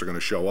petitioners are going to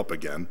show up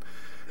again,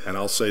 and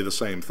I'll say the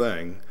same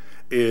thing,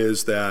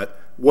 is that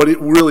what it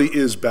really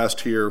is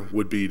best here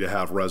would be to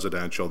have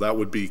residential. That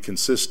would be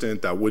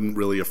consistent. That wouldn't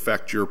really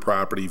affect your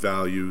property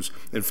values.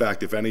 In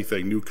fact, if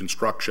anything, new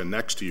construction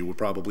next to you would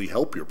probably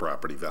help your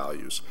property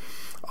values.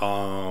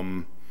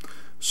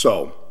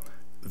 So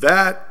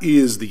that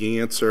is the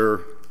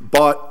answer,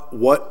 but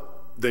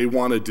what they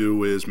want to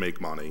do is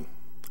make money.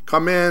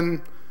 Come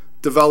in,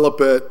 develop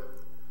it,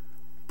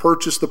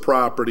 purchase the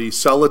property,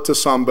 sell it to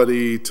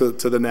somebody, to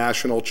the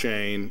national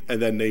chain,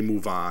 and then they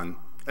move on.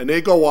 And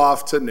they go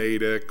off to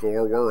Natick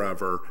or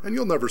wherever, and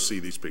you'll never see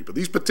these people.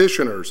 These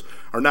petitioners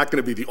are not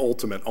going to be the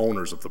ultimate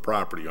owners of the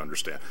property, you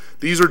understand.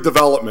 These are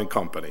development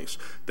companies.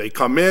 They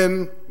come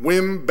in,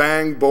 whim,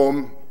 bang,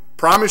 boom,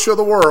 promise you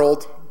the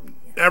world,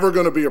 never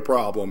going to be a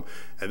problem.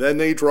 And then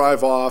they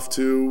drive off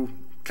to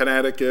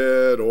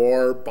Connecticut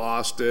or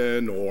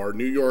Boston or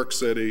New York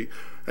City,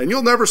 and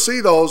you'll never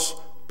see those,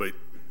 but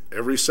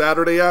every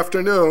Saturday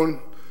afternoon,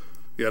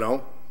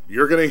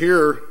 you're going to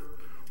hear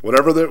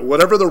whatever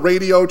the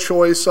radio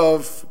choice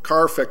of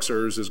car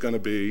fixers is going to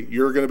be,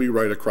 you're going to be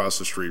right across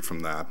the street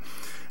from that.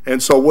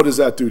 And so what does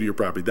that do to your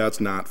property?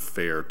 That's not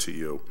fair to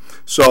you.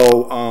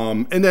 So,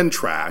 and then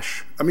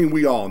trash. I mean,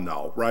 we all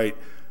know, right?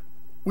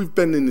 We've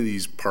been into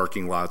these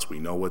parking lots. We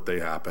know what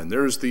they happen.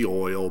 There's the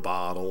oil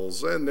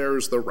bottles, and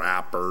there's the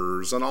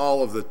wrappers, and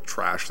all of the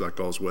trash that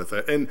goes with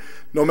it. And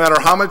no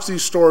matter how much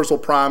these stores will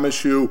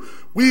promise you,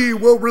 we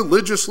will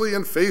religiously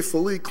and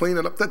faithfully clean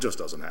it up, that just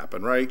doesn't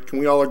happen, right? Can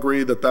we all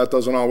agree that that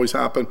doesn't always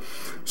happen?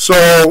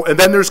 So, and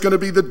then there's going to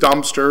be the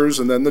dumpsters,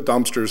 and then the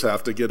dumpsters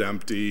have to get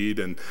emptied,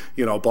 and,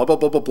 blah, blah,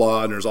 blah, blah,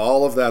 blah, and there's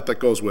all of that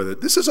goes with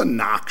it. This is a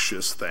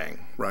noxious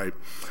thing, right?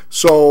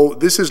 So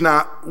this is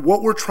not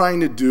what we're trying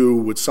to do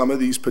with some of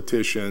these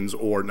petitions,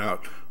 or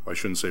not, I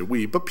shouldn't say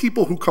we, but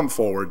people who come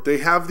forward. They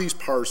have these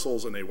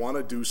parcels and they want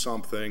to do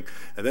something,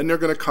 and then they're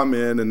going to come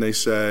in and they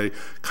say,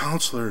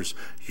 counselors,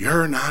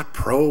 you're not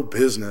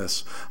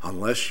pro-business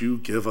unless you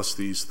give us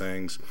these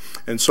things.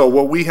 And so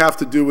what we have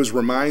to do is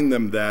remind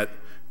them that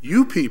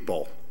you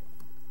people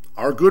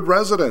are good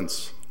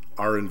residents,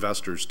 are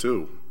investors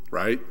too,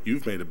 right?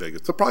 You've made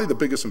it's probably the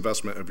biggest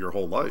investment of your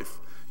whole life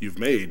you've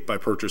made by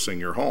purchasing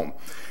your home.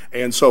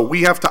 And so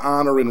we have to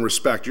honor and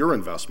respect your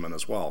investment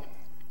as well.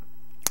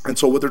 And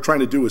so what they're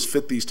trying to do is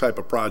fit these type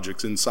of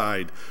projects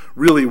inside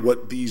really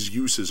what these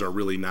uses are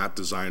really not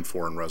designed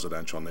for in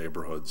residential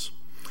neighborhoods.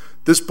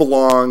 This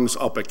belongs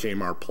up at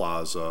Kmart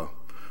Plaza,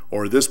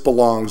 or this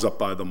belongs up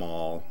by the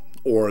mall,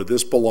 or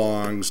this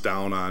belongs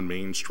down on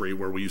Main Street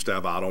where we used to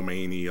have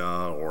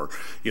Automania, or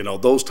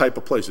those type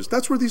of places.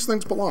 That's where these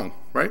things belong,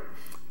 right?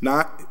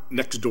 Not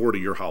next door to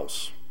your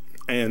house.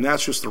 And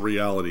that's just the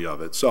reality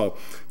of it. So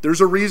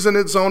there's a reason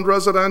it's zoned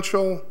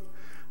residential.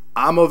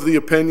 I'm of the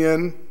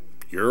opinion,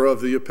 you're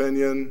of the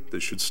opinion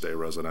this should stay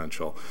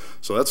residential.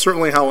 So that's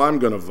certainly how I'm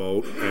going to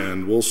vote,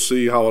 and we'll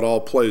see how it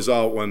all plays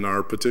out when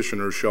our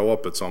petitioners show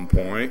up at some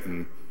point,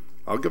 and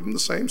I'll give them the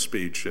same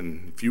speech.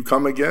 And if you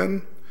come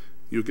again,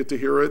 you get to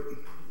hear it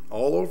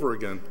all over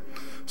again.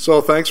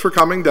 So thanks for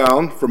coming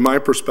down from my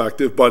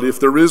perspective, but if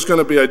there is going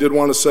to be, I did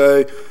want to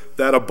say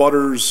that a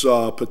butters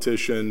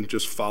petition,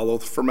 just follow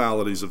the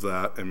formalities of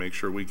that and make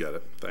sure we get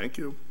it. Thank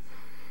you.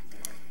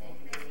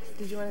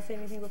 Did you want to say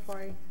anything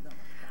before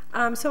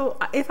I? So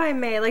if I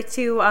may, I'd like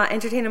to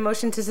entertain a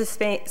motion to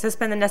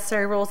suspend the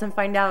necessary rules and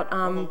find out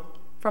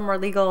from our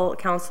legal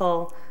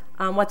counsel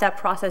what that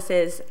process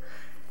is.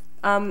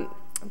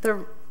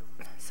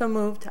 So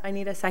moved. I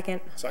need a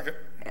second. Second.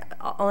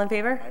 All in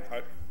favor?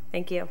 Aye.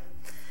 Thank you.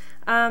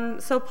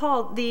 So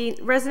Paul, the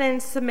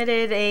residents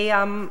submitted a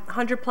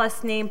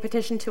 100+ name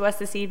petition to us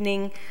this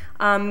evening.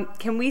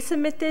 Can we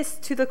submit this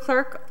to the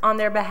clerk on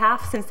their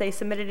behalf since they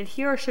submitted it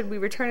here, or should we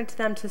return it to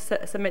them to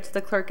submit to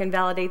the clerk and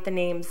validate the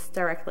names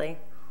directly?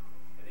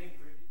 I think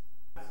previous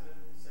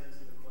sent to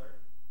the clerk.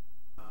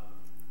 I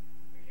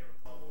can't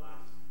recall the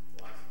last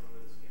one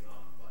that this came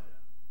up, but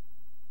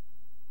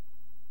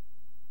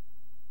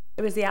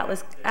It was the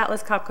Atlas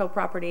Copco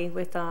property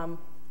with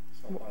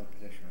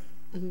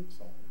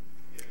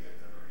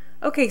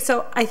Okay,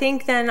 so I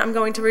think then I'm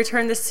going to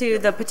return this to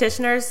the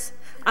petitioners.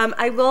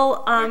 I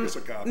will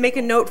make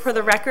a note for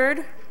the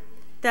record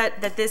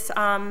that this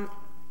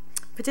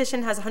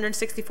petition has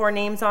 164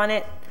 names on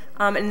it,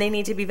 and they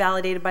need to be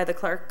validated by the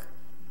clerk.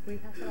 Will you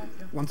pass it off?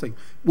 One thing.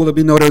 Will it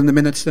be noted in the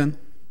minutes then?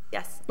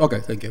 Yes.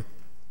 Okay, thank you.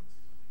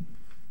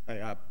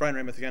 Hi, Brian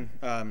Raymond again.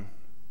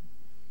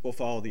 We'll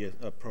follow the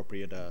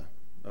appropriate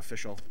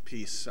official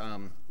piece.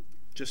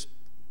 Just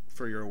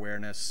for your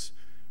awareness,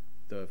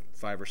 the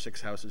 5 or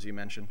 6 houses you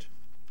mentioned,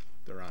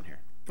 they're on here.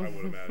 I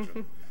would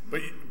imagine.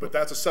 But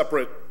that's a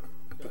separate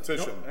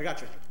petition. Nope, I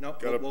got you.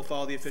 Nope, we'll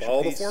follow the official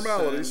follow piece. the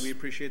formalities. We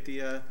appreciate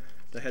the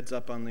heads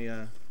up on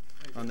the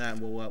on that.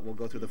 We'll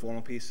go through the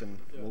formal piece and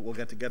we'll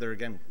get together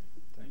again.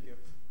 thank you.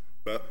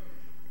 But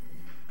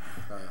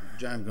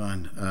John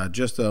Gahn,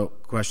 just a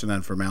question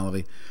on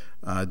formality.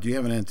 Do you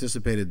have an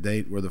anticipated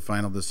date where the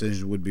final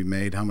decision would be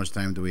made? How much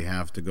time do we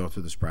have to go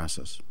through this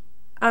process?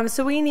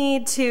 So we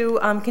need to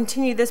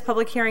continue this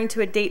public hearing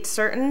to a date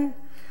certain.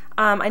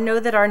 I know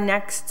that our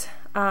next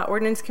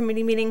Ordinance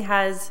Committee meeting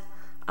has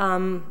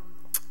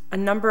a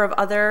number of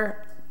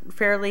other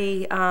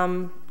fairly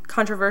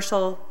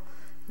controversial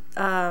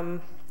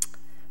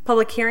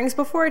public hearings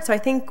before it, so I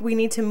think we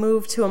need to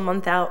move to a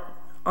month out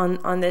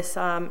on this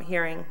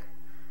hearing.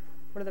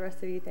 What do the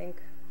rest of you think?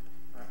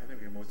 I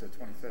think we can move to the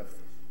 25th.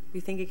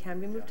 You think it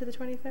can be moved to the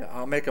 25th?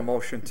 I'll make a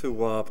motion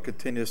to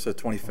continue this to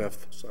the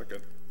 25th.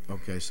 second.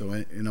 Okay, so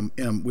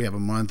we have a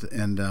month,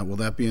 and will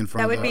that be in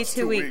front That of would be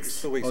 2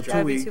 weeks. 2 weeks. Oh, That 2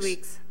 would be weeks. 2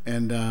 weeks.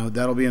 And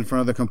that'll be in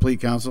front of the complete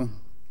council?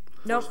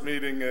 Nope. First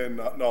meeting in,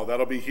 no,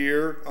 that'll be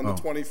here on the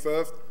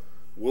 25th.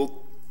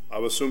 I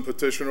would assume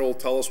petitioner will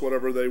tell us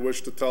whatever they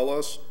wish to tell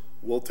us.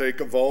 We'll take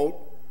a vote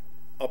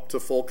up to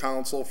full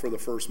council for the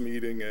first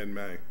meeting in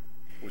May,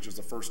 which is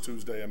the first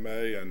Tuesday in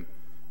May, and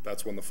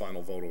that's when the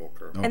final vote will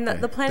occur. And Okay,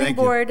 the planning thank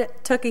you. board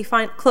took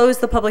closed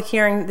the public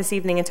hearing this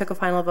evening and took a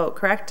final vote,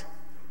 correct?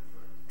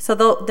 So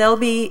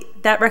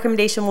that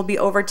recommendation will be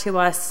over to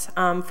us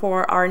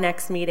for our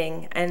next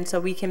meeting, and so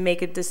we can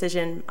make a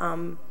decision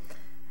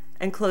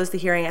and close the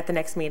hearing at the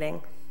next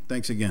meeting.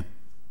 Thanks again.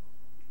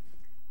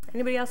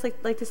 Anybody else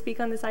like to speak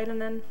on this item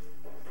then?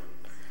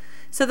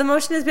 So the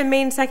motion has been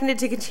made and seconded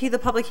to continue the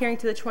public hearing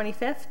to the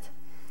 25th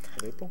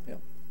Of April? Yeah.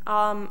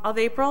 of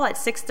April at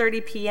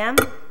 6:30 p.m.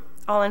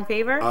 All in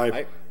favor?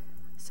 Aye.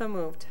 So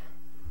moved.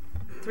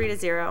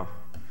 3-0.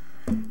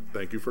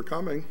 Thank you for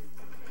coming.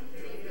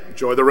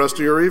 Enjoy the rest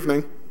of your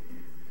evening.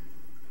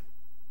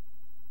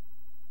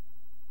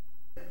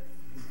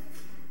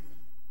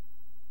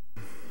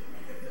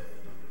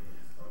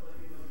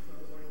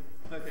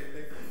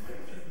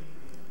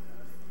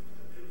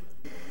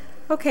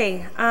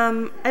 Okay,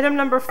 item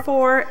number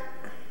 3.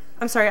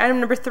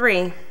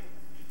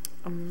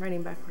 I'm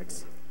writing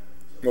backwards.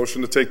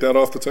 Motion to take that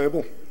off the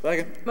table?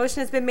 Second. Motion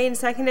has been made and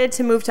seconded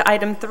to move to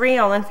item 3.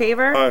 All in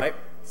favor? Aye.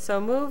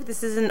 So moved.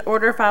 This is an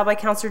order filed by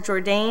Councilor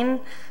Jourdain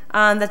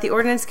that the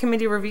Ordinance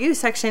Committee review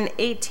Section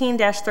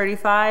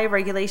 18-35,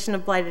 Regulation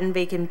of Blighted and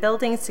Vacant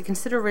Buildings, to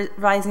consider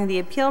revising the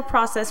appeal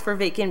process for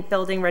vacant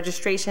building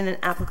registration and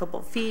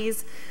applicable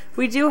fees.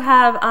 We do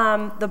have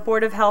the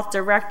Board of Health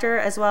Director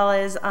as well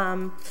as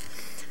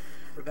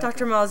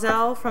Dr.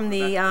 Mazel from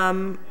the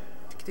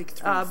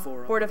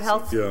Board of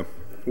Health. Yeah.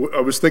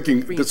 I was thinking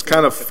this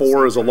kind of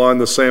 4 is along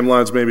the same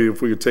lines. Maybe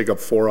if we could take up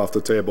 4 off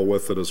the table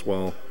with it as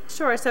well.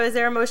 Sure. So is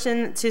there a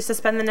motion to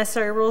suspend the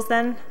necessary rules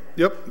then?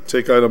 Yep.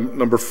 Take item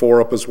number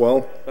 4 up as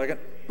well. Second.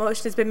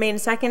 Motion has been made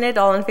and seconded.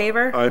 All in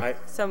favor? Aye.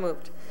 So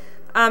moved.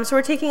 So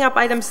we're taking up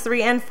items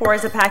 3 and 4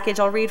 as a package.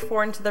 I'll read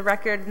 4 into the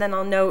record, and then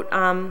I'll note.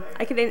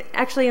 I could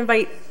actually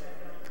invite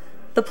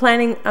the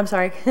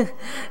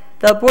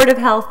the Board of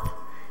Health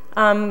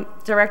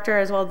Director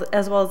as well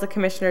as the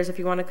commissioners if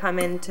you want to come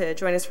in to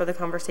join us for the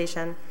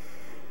conversation.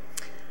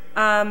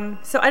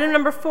 So item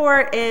number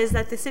 4 is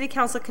that the City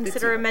Council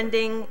consider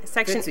amending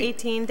Section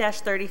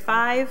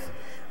 18-35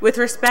 with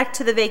respect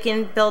to the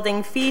vacant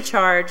building fee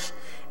charge,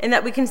 and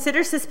that we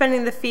consider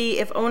suspending the fee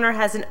if owner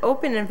has an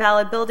open and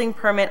valid building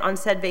permit on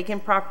said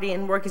vacant property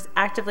and work is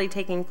actively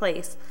taking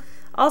place.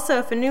 Also,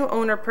 if a new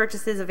owner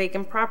purchases a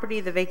vacant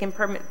property, the vacant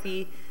permit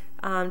fee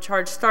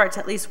charge starts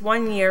at least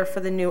 1 year for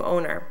the new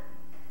owner.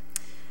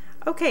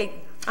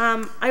 Okay,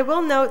 I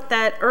will note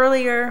that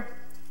earlier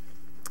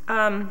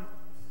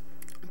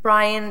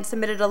Brian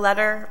submitted a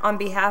letter on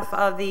behalf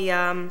of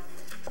the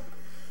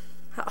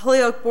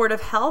Holyoke Board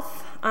of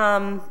Health.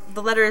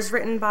 The letter is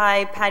written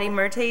by Patty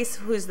Mertes,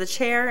 who's the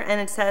chair, and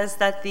it says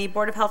that the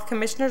Board of Health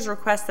Commissioners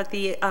request that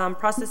the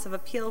process of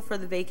appeal for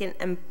the vacant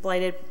and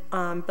blighted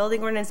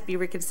building ordinance be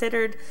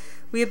reconsidered.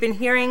 We have been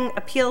hearing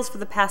appeals for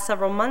the past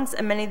several months,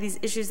 and many of these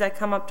issues that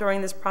come up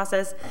during this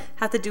process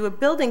have to do with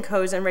building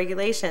codes and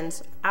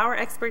regulations. Our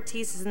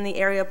expertise is in the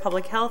area of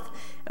public health,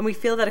 and we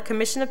feel that a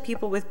commission of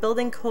people with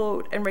building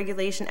code and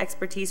regulation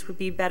expertise would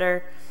be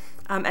better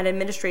at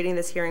administrating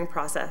this hearing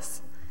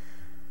process.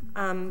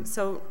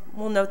 So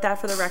we'll note that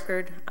for the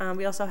record.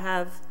 We also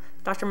have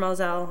Dr.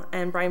 Moselle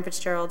and Brian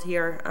Fitzgerald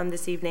here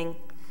this evening.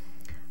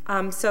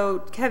 So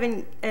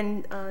Kevin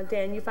and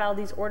Dan, you filed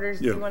these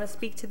orders. Yeah. Do you want to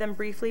speak to them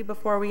briefly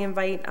before we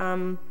invite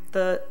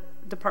the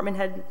department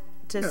head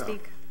to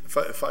speak?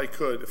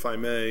 If I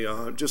may,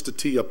 just to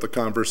tee up the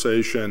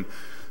conversation.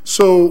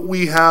 So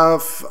we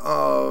have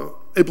a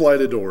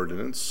blighted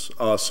ordinance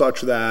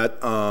such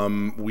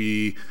that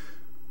we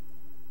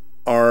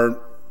are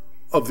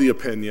of the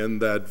opinion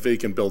that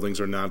vacant buildings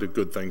are not a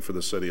good thing for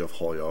the city of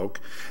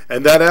Holyoke,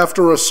 and that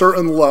after a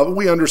certain level,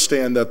 we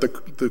understand that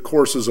the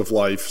courses of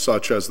life,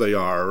 such as they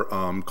are,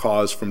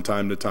 cause from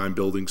time to time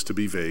buildings to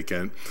be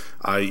vacant,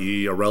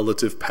 i.e. a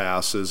relative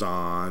passes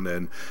on,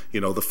 and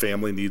the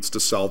family needs to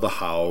sell the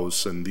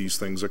house, and these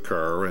things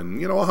occur,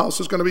 and a house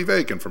is going to be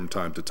vacant from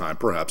time to time,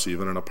 perhaps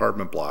even an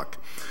apartment block.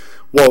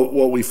 Well,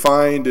 what we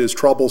find is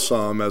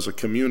troublesome as a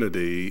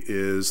community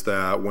is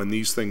that when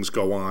these things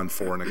go on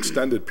for an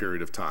extended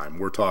period of time,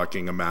 we're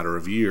talking a matter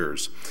of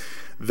years,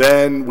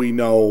 then we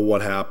know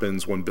what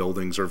happens when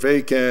buildings are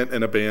vacant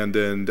and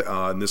abandoned,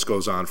 and this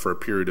goes on for a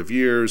period of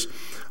years.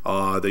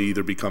 They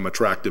either become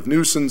attractive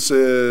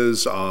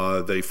nuisances,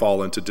 they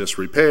fall into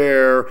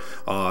disrepair,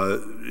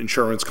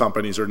 insurance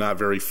companies are not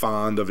very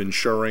fond of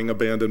insuring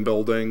abandoned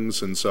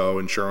buildings, and so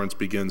insurance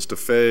begins to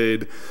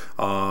fade,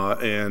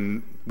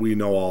 and we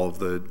know all of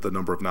the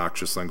number of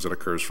noxious things that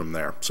occurs from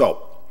there.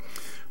 So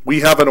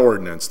we have an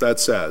ordinance that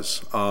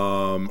says,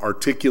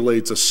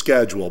 articulates a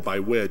schedule by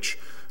which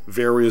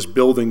various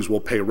buildings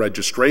will pay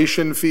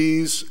registration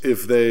fees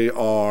if they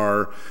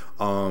are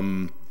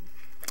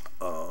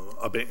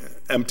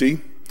empty,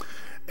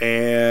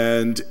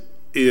 and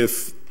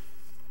if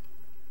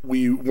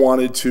we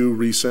wanted to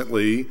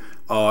recently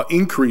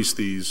increase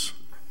these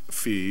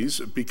fees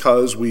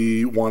because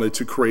we wanted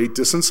to create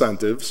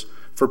disincentives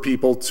for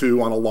people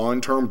to, on a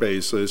long-term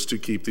basis, to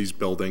keep these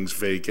buildings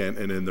vacant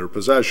and in their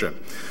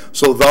possession.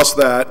 So thus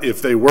that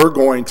if they were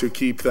going to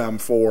keep them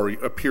for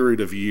a period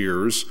of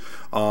years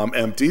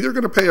empty, they're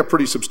going to pay a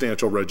pretty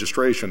substantial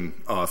registration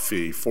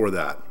fee for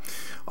that.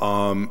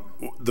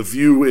 The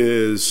view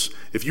is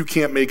if you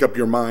can't make up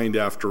your mind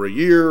after a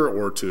year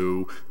or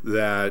two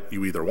that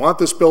you either want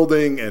this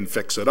building and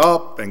fix it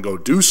up and go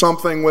do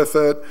something with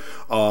it,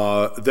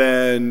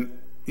 then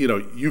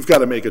you've got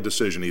to make a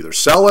decision. Either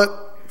sell it,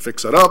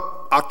 fix it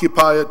up,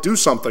 occupy it, do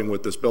something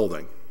with this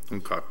building.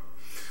 Okay.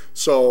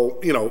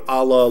 So,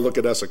 a la look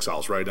at Essex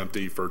House, right?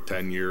 Empty for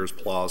 10 years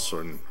plus,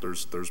 and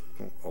there's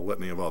a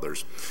litany of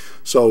others.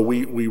 So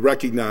we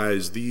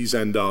recognize these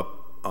end up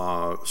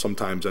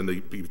sometimes end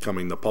up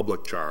becoming the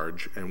public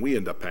charge, and we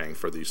end up paying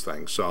for these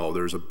things. So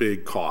there's a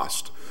big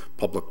cost,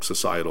 public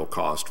societal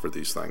cost for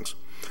these things.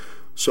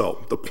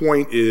 So the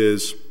point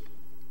is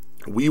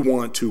we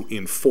want to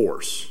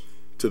enforce,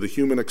 to the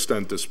human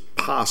extent as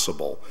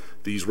possible,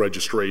 these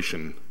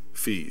registration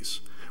fees.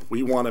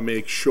 We want to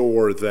make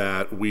sure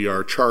that we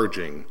are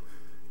charging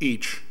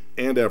each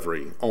and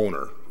every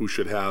owner who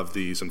should have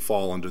these and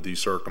fall under these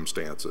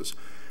circumstances.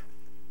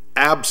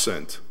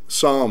 Absent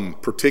some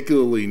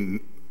particularly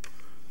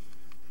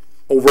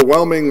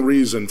overwhelming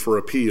reason for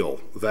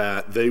appeal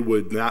that they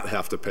would not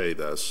have to pay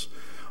this,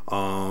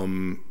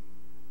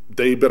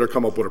 they better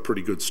come up with a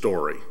pretty good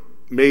story.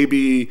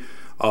 Maybe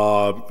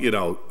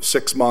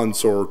 6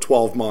 months or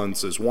 12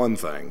 months is one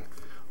thing,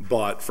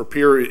 but for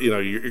period,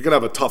 you're going to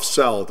have a tough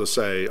sell to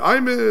say,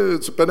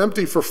 it's been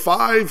empty for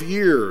 5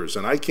 years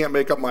and I can't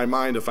make up my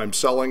mind if I'm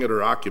selling it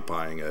or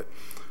occupying it.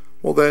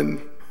 Well,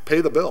 then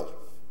pay the bill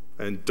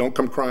and don't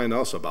come crying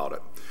to us about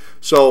it.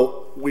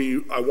 So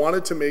I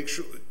wanted to make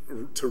sure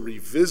to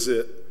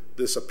revisit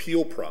this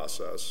appeal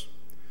process.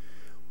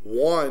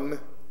 One,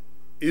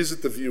 is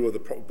it the view of the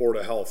Board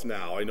of Health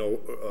now? I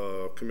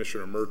know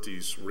Commissioner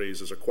Mertes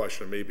raises a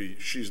question. Maybe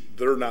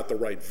they're not the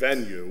right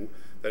venue,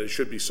 that it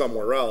should be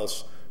somewhere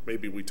else.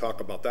 Maybe we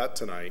talk about that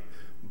tonight.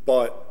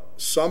 But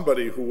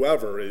somebody,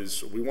 whoever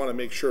is, we want to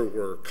make sure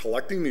we're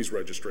collecting these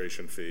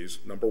registration fees,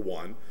 number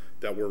one.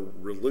 that we're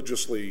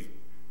religiously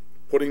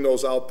putting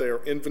those out there,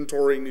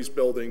 inventorying these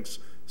buildings,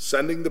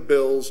 sending the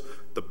bills.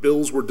 The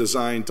bills were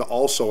designed to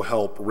also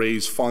help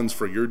raise funds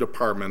for your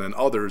department and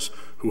others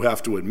who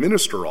have to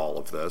administer all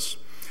of this.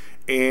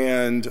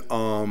 And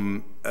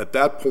at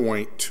that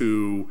point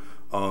to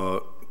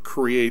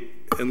create,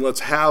 and let's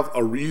have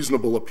a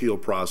reasonable appeal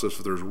process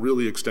if there's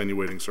really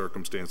extenuating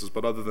circumstances.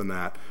 But other than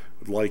that,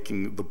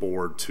 liking the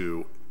board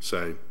to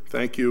say,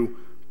 thank you,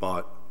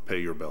 but pay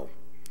your bill.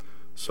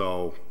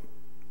 So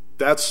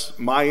that's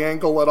my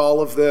angle at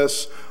all of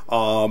this.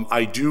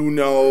 I do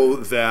know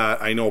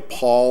that, I know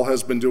Paul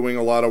has been doing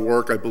a lot of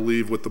work, I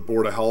believe, with the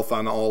Board of Health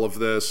on all of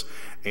this,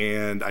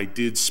 and I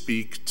did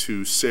speak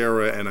to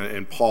Sarah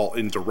and Paul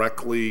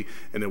indirectly,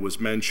 and it was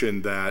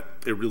mentioned that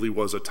it really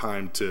was a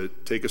time to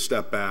take a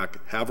step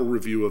back, have a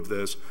review of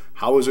this.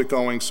 How is it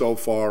going so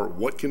far?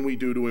 What can we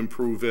do to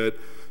improve it?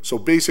 So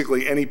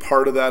basically, any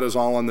part of that is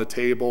all on the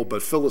table,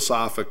 but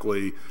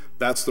philosophically,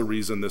 that's the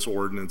reason this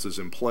ordinance is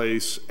in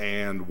place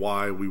and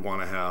why we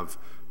want to have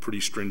pretty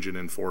stringent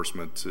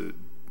enforcement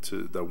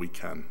that we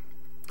can,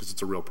 because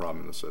it's a real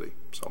problem in the city.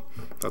 So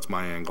that's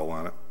my angle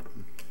on it.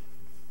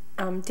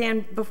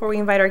 Dan, before we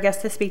invite our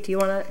guests to speak, do you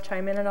want to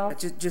chime in at all?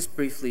 Just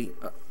briefly,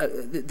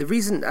 the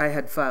reason I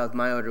had filed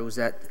my order was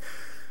that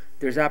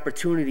there's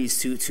opportunities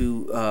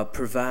to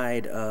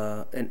provide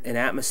an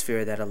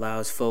atmosphere that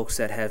allows folks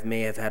that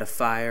may have had a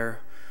fire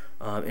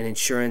and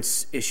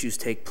insurance issues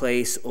take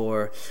place,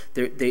 or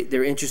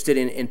they're interested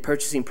in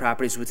purchasing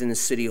properties within the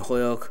city of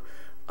Holyoke,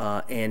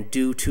 and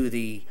due to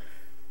the,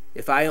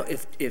 if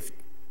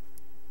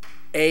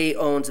A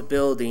owns a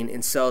building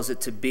and sells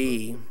it to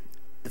B,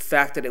 the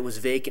fact that it was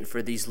vacant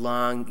for these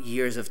long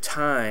years of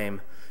time,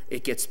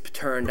 it gets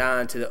turned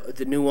on to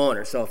the new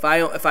owner. So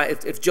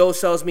if Joe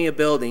sells me a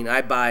building,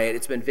 I buy it,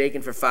 it's been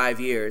vacant for 5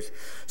 years,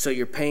 so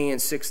you're paying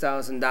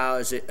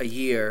 $6,000 a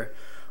year.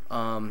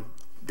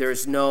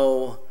 There's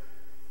no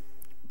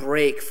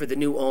break for the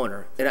new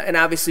owner, and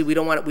obviously we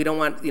don't want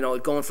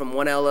going from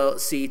one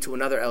LLC to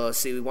another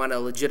LLC. We want a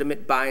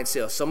legitimate buy and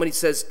sale. Somebody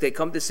says they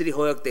come to City of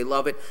Holyoke, they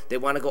love it, they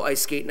want to go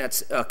ice skating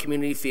at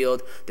community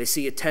field, they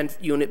see a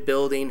 10-unit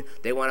building,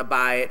 they want to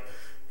buy it,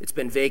 it's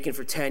been vacant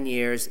for 10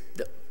 years,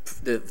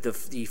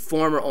 the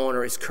former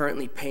owner is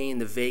currently paying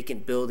the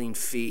vacant building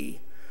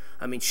fee.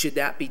 I mean, should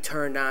that be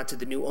turned on to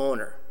the new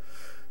owner?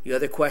 The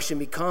other question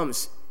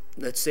becomes,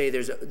 let's say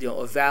there's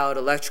a valid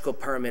electrical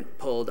permit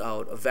pulled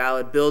out, a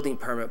valid building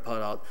permit pulled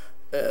out,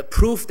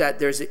 proof that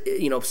there's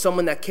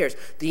someone that cares.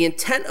 The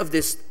intent of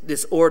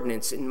this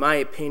ordinance, in my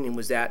opinion,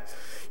 was that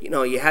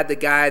you had the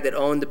guy that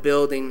owned the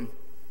building,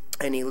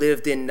 and he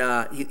lived in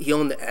he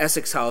owned the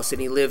Essex house, and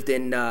he lived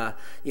in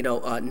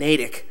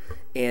Natick,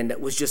 and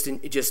was just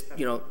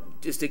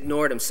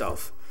ignored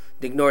himself.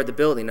 Ignored the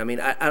building. I mean,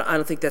 I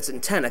don't think that's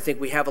intent. I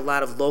think we have a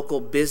lot of local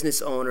business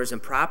owners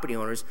and property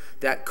owners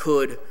that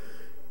could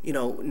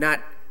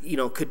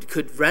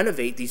could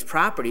renovate these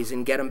properties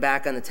and get them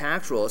back on the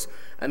tax rolls.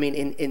 I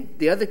mean, and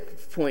the other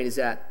point is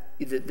that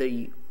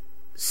the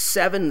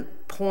 7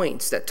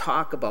 points that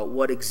talk about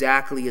what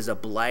exactly is a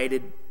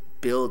blighted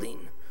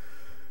building.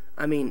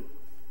 I mean,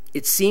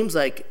 it seems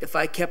like if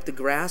I kept the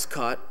grass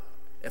cut,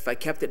 if I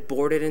kept it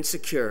boarded and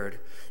secured,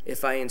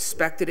 if I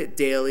inspected it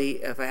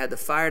daily, if I had the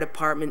fire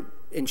department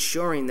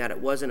ensuring that it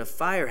wasn't a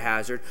fire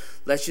hazard,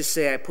 let's just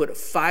say I put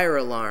fire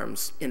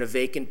alarms in a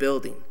vacant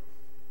building.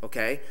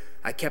 Okay,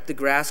 I kept the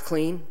grass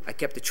clean, I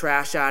kept the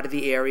trash out of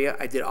the area,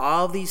 I did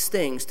all these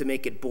things to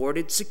make it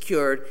boarded,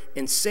 secured,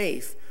 and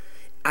safe.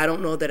 I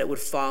don't know that it would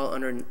fall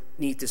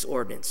underneath this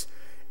ordinance.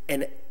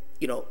 And,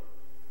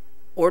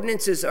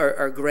 ordinances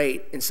are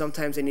great, and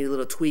sometimes they need a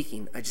little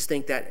tweaking. I just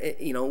think that,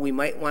 we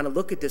might want to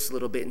look at this a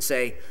little bit and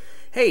say,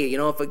 hey,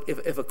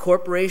 if a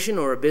corporation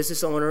or a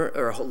business owner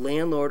or a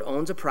landlord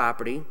owns a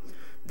property,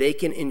 they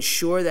can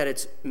ensure that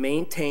it's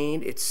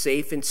maintained, it's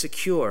safe and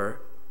secure,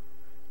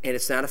 and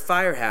it's not a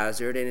fire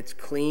hazard, and it's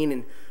clean,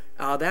 and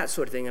all that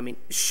sort of thing. I mean,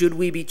 should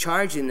we be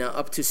charging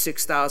up to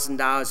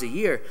 $6,000 a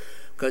year?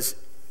 Because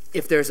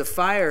if there's a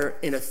fire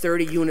in a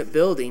 30-unit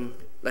building,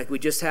 like we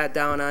just had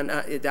down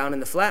in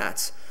the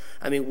flats,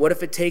 I mean, what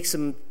if it takes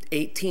them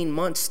 18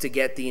 months to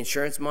get the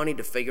insurance money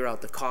to figure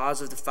out the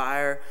cause of the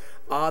fire?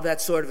 All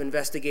that sort of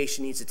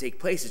investigation needs to take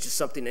place. It's just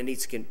something that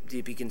needs to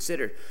be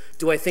considered.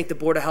 Do I think the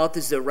Board of Health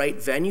is the right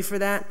venue for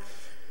that?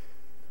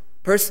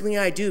 Personally,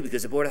 I do,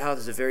 because the Board of Health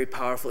is a very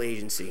powerful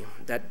agency.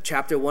 That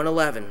Chapter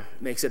 111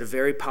 makes it a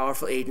very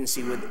powerful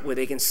agency where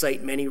they can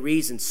cite many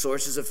reasons,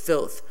 sources of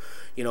filth.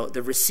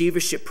 The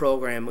receivership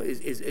program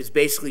is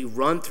basically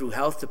run through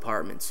health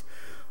departments.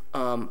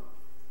 And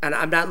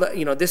I'm not,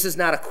 this is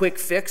not a quick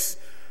fix.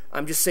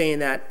 I'm just saying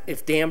that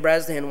if Dan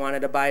Bresnahan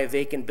wanted to buy a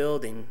vacant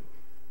building,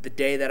 the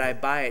day that I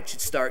buy it should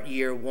start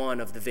year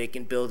 1 of the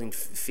vacant building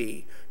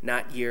fee,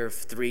 not year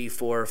 3,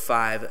 4,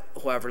 5,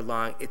 however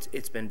long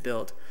it's been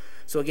built.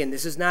 So again,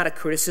 this is not a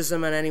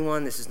criticism on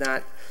anyone. This is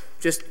not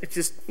it's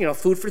just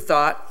food for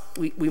thought.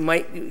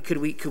 Could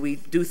we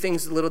do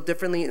things a little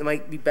differently? It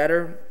might be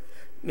better,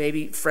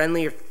 maybe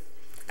friendlier.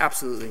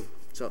 Absolutely.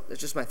 So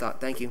that's just my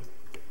thought. Thank you.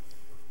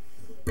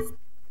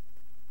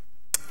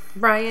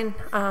 Brian,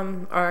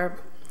 our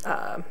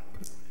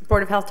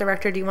Board of Health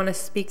Director, do you want to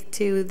speak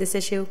to this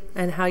issue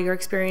and how you're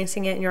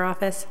experiencing it in your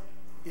office?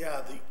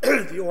 Yeah,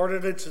 the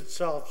ordinance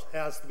itself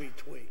has to be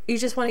tweaked. You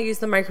just want to use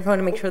the microphone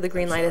to make sure the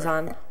green light is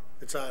on.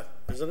 It's on,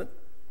 isn't it?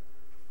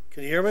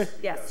 Can you hear me?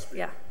 Yes,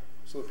 yeah.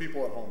 So the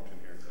people at home can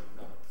hear.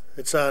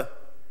 It's on.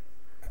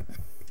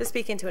 Just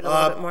speak into it a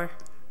little bit more.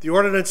 The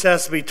ordinance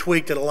has to be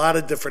tweaked in a lot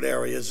of different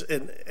areas,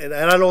 and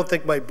I don't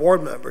think my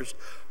board members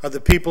are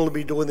the people to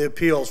be doing the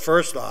appeals.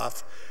 First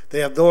off, they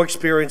have no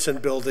experience in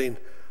building.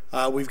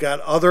 We've got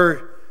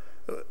other,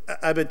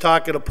 I've been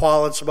talking to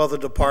Paul and some other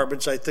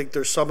departments. I think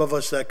there's some of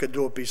us that could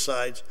do it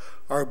besides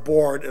our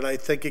board, and I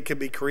think it can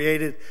be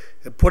created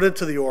and put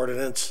into the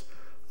ordinance.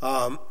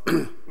 Who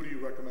do you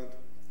recommend?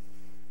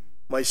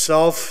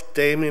 Myself,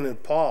 Damien,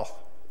 and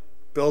Paul.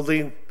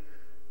 Building,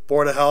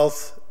 Board of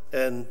Health,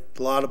 and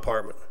the Law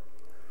Department.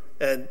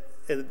 And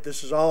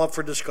this is all up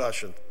for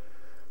discussion.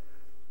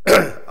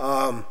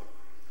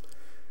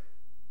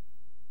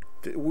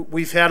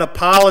 We've had a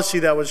policy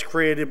that was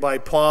created by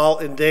Paul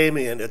and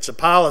Damien. It's a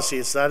policy,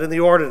 it's not in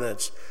the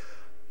ordinance,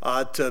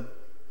 to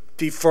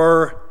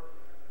defer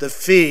the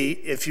fee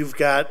if you've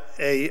got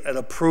an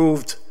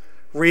approved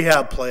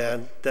rehab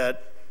plan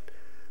that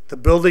the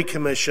building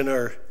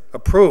commissioner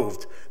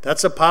approved.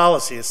 That's a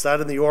policy, it's not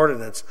in the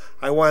ordinance.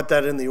 I want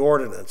that in the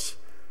ordinance.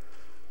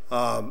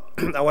 I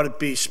want to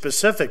be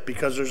specific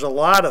because there's a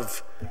lot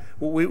of,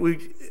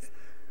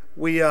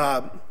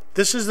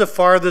 this is the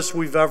farthest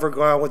we've ever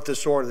gone with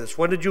this ordinance.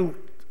 When did you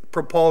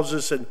propose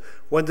this and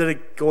when did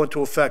it go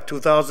into effect?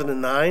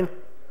 2009?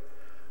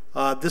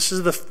 This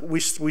is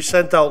we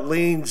sent out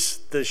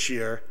liens this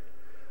year.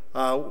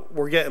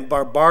 We're getting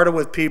bombarded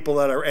with people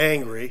that are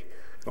angry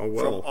from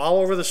all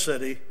over the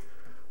city.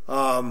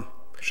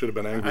 Should have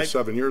been angry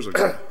 7 years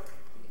ago.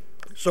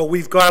 So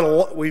we've come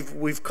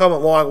a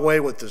long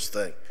way with this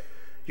thing.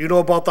 You know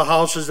about the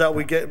houses that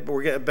we're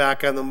getting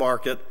back on the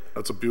market.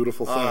 That's a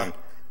beautiful thing.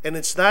 And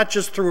it's not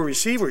just through a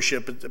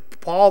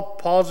receivership.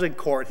 Paul's in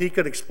court. He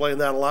could explain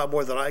that a lot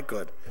more than I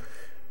could,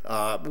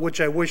 which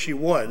I wish he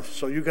would.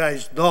 So you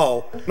guys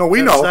know. No,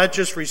 we know. It's not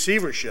just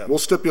receivership. We'll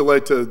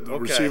stipulate to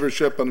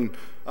receivership and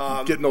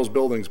getting those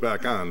buildings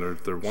back on.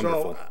 They're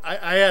wonderful. So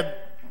I had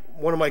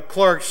one of my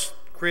clerks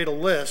create a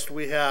list.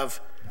 We have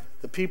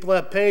the people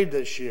that paid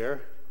this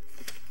year.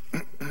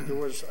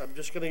 I'm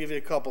just going to give you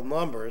a couple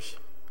numbers.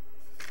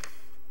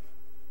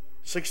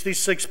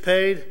 66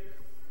 paid.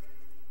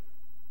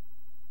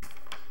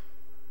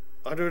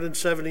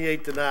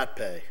 178 did not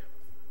pay.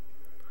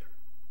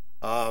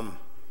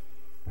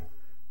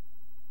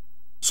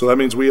 So that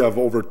means we have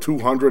over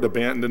 200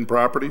 abandoned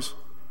properties?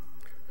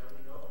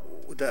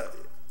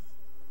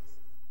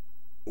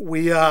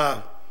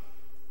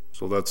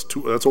 So that's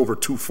over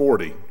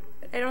 240.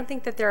 I don't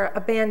think that they're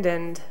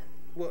abandoned.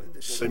 Well,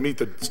 they meet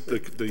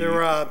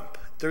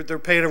they're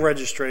paying a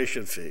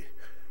registration fee.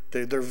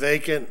 They're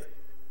vacant.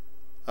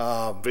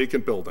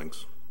 Vacant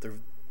buildings.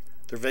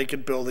 They're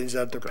vacant buildings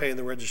that they're paying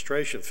the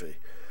registration fee.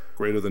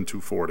 Greater than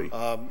 240.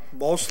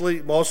 Most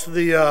of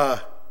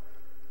the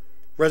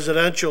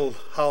residential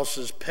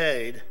houses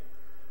paid.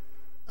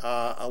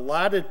 A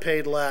lot had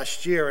paid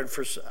last year, and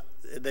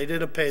they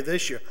didn't pay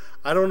this year.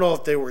 I don't know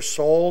if they were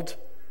sold.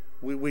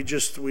 We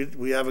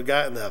haven't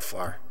gotten that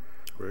far.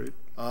 Right.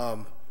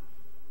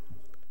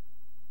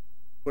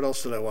 What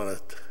else did I want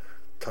to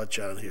touch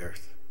on here?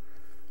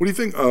 What do you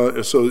think?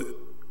 So,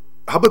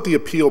 how about the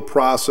appeal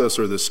process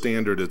or the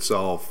standard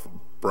itself,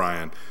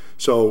 Brian?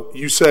 So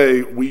you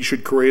say we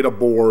should create a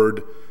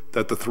board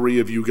that the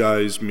three of you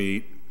guys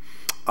meet,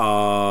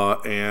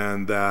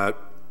 and that.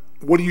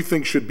 What do you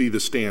think should be the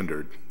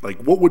standard?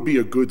 Like, what would be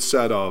a good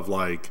set of,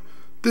 like,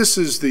 this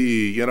is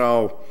the,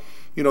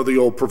 the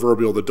old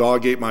proverbial, the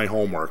dog ate my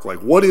homework. Like,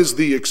 what is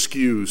the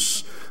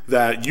excuse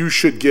that you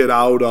should get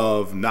out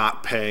of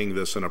not paying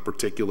this in a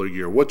particular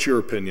year? What's your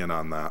opinion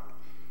on that?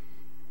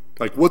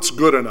 Like, what's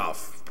good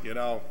enough?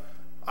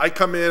 I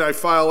come in, I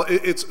file,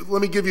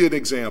 let me give you an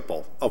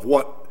example of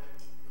what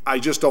I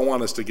just don't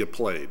want us to get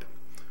played.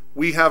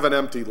 We have an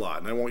empty lot,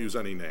 and I won't use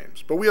any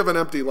names, but we have an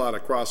empty lot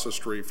across the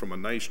street from a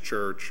nice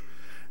church,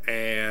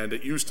 and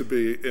it used to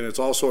be, and it's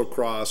also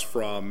across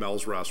from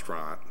Mel's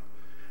Restaurant.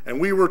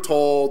 And we were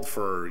told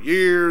for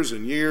years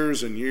and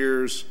years and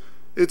years,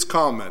 it's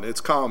coming,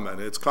 it's coming,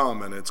 it's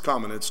coming, it's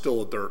coming. It's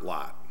still a dirt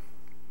lot,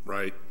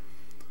 right?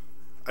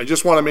 I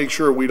just want to make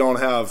sure we don't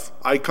have,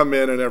 I come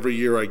in and every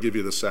year I give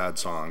you the sad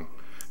song.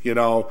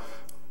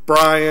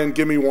 Brian,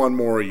 give me one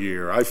more a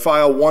year. I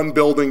file one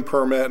building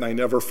permit and I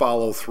never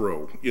follow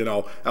through.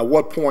 At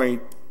what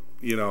point,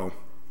 And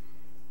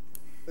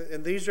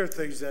these are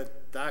things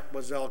that Doc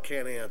Mazzell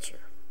can't answer.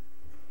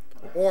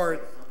 Or,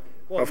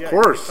 well, of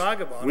course, talk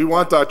about we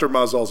want Dr.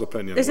 Mazzell's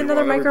opinion. There's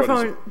another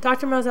microphone.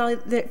 Dr.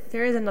 Mazzell,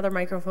 there is another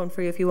microphone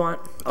for you if you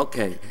want.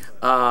 Okay.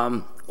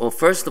 Well,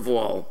 first of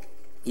all,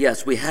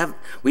 yes,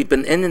 we've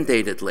been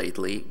inundated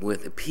lately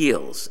with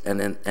appeals,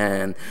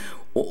 and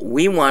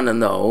We want to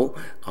know,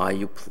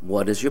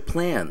 what is your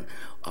plan?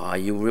 Are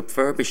you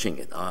refurbishing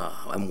it?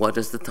 And what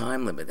is the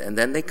time limit? And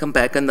then they come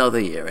back another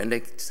year and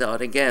they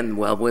start again.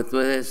 Well, with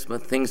this,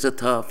 but things are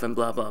tough and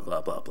blah, blah,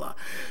 blah, blah, blah.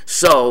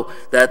 So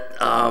that,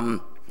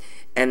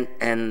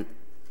 and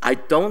I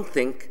don't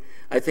think,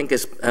 I think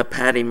as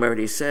Patty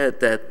Murdy said,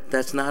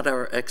 that's not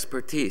our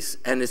expertise.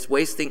 And it's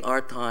wasting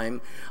our time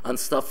on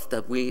stuff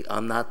that we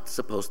are not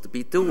supposed to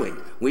be doing.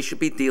 We should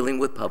be dealing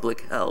with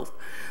public health,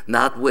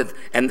 not with,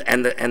 and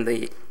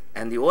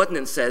the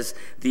ordinance says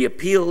the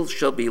appeal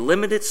shall be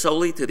limited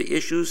solely to the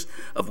issues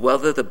of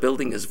whether the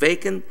building is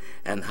vacant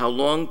and how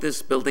long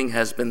this building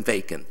has been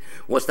vacant.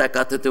 What's that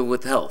got to do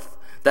with health?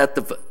 That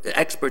the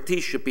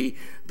expertise should be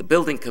the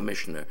building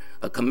commissioner,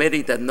 a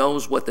committee that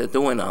knows what they're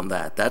doing on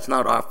that. That's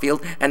not our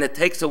field, and it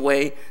takes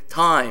away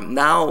time.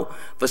 Now,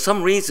 for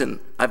some reason,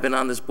 I've been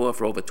on this board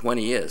for over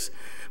 20 years.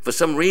 For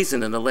some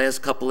reason, in the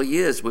last couple of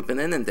years, we've been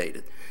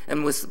inundated.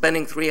 And we're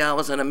spending 3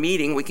 hours in a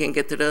meeting, we can't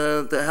get to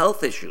the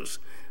health issues.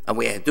 And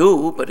we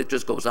do, but it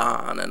just goes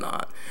on.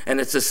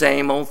 And it's the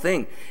same old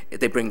thing.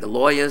 They bring the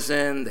lawyers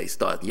in, they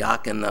start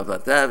yakking,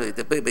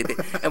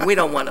 and we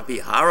don't want to be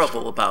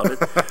horrible about it.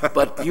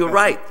 But you're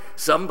right.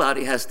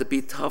 Somebody has to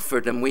be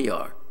tougher than we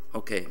are.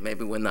 Okay,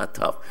 maybe we're not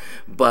tough.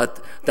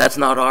 But that's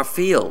not our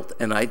field.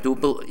 And I do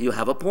believe you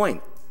have a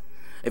point.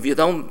 If you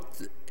don't,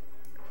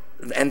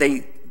 and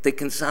they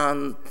can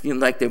sound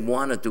like they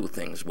want to do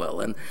things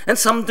well, and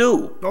some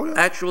do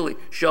actually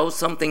show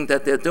something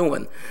that they're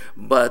doing.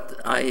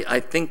 But I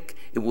think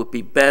it would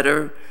be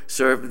better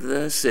served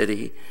the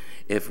city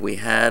if we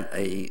had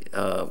a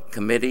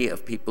committee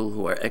of people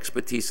who are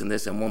expertise in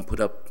this and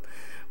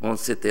won't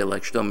sit there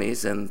like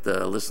stummies and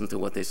listen to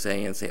what they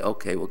say and say,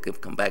 okay, we'll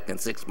come back in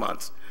 6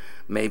 months.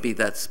 Maybe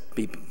that's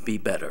be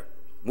better.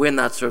 We're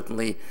not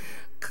certainly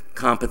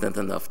competent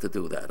enough to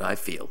do that, I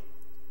feel.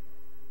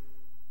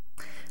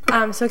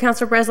 So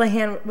Councilor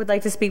Bresnahan would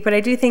like to speak, but I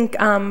do think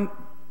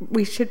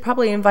we should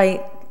probably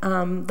invite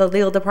the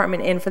legal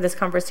department in for this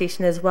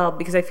conversation as well,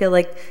 because I feel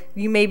like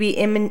you may be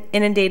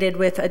inundated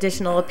with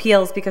additional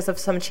appeals because of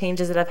some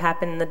changes that have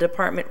happened in the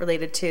department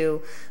related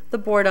to the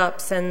board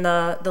ups and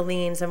the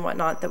liens and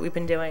whatnot that we've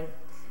been doing.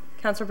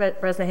 Councilor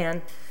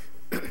Bresnahan.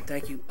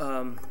 Thank you.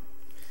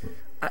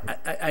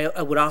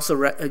 I would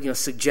also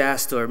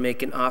suggest or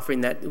make an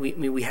offering that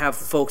we have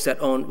folks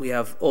that own, we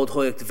have Old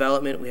Holyoke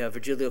Development, we have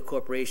Virgilio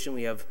Corporation,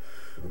 we have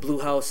Blue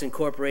House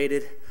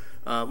Incorporated.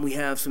 We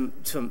have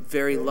some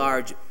very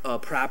large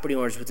property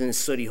owners within the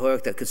city of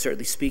Holyoke that could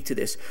certainly speak to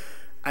this.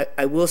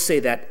 I will say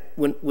that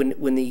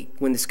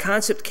when this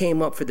concept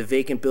came up for the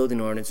vacant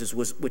building ordinances,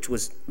 which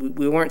was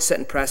we weren't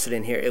setting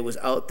precedent here, it was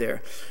out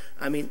there.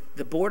 I mean,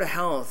 the Board of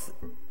Health,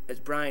 as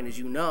Brian, as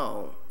you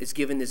know, is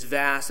given this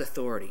vast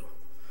authority,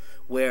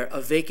 where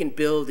a vacant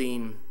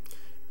building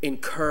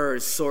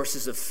incurs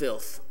sources of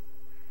filth,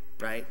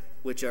 right?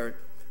 Which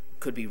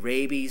could be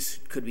rabies,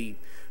 could be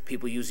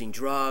people using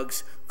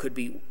drugs, could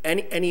be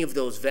any of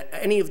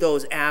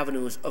those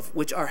avenues of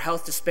which are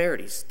health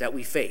disparities that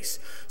we face.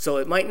 So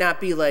it might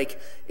not be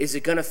like, is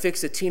it going to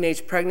fix the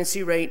teenage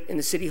pregnancy rate in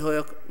the city of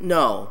Holyoke?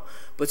 No,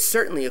 but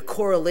certainly a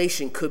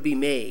correlation could be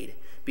made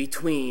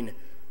between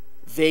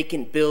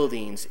vacant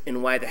buildings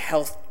and why the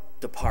health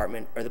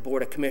department or the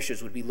Board of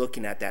Commissioners would be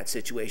looking at that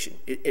situation.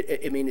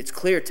 I mean, it's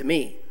clear to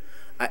me.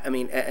 I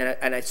mean,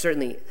 and I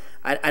certainly,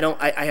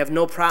 I have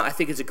no problem. I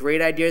think it's a great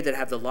idea that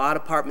have the law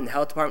department, the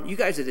health department. You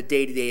guys are the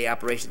day-to-day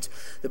operations.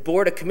 The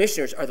Board of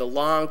Commissioners are the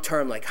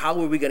long-term, like, how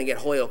are we going to get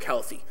Holyoke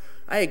healthy?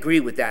 I agree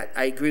with that.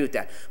 I agree with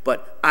that.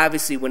 But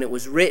obviously, when it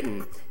was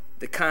written,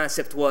 the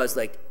concept was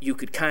like you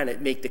could kind of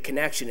make the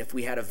connection if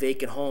we had a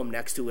vacant home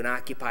next to an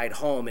occupied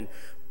home, and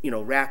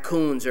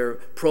raccoons are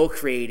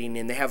procreating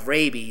and they have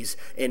rabies,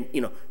 and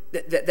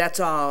that's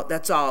all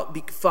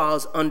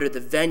falls under the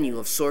venue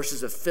of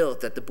sources of filth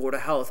that the Board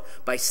of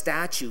Health by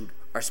statute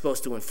are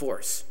supposed to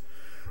enforce.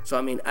 So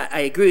I mean,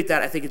 I agree with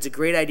that. I think it's a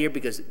great idea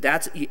because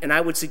and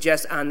I would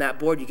suggest on that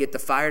board you get the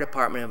fire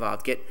department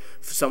involved, get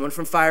someone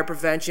from fire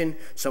prevention,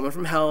 someone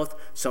from health,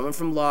 someone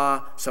from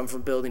law, someone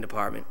from building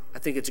department. I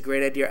think it's a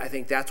great idea. I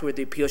think that's where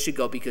the appeal should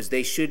go, because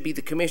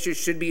the commissioners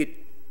should be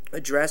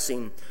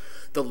addressing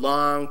the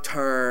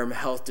long-term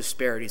health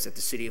disparities that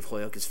the city of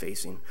Holyoke is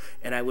facing.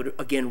 And I would,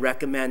 again,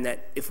 recommend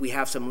that if we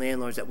have some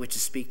landlords that wish to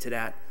speak to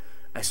that,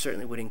 I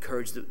certainly would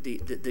encourage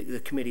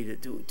the committee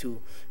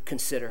to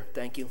consider.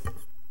 Thank you.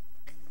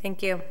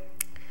 Thank you.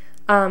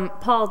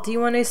 Paul, do you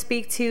want to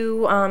speak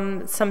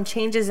to some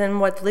changes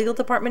in what the legal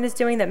department is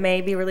doing that may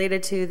be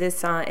related to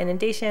this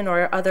inundation,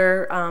 or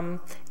other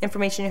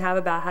information you have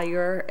about how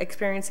you're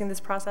experiencing this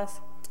process?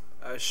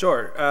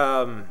 Sure.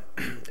 And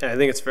I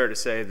think it's fair to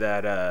say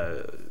that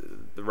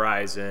the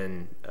rise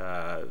in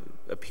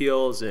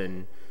appeals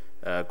and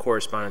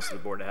correspondence to the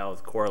Board of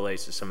Health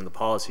correlates to some of the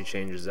policy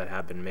changes that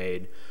have been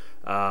made.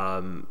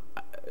 I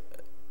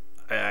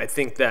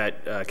think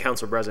that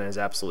Councilor Bresnahan is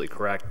absolutely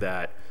correct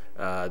that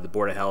the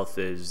Board of Health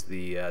is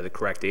the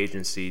correct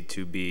agency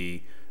to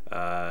be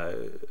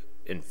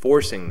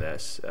enforcing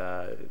this.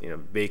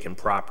 Vacant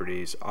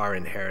properties are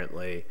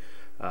inherently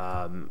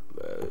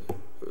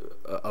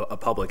a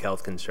public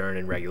health concern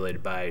and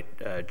regulated by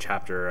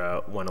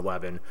Chapter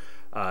 111.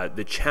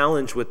 The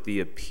challenge with the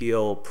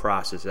appeal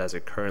process as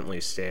it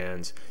currently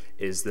stands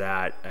is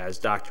that, as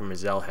Dr.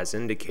 Mazzell has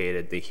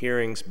indicated, the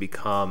hearings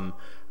become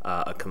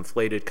a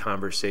conflated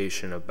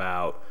conversation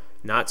about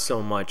not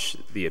so much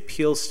the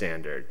appeal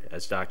standard,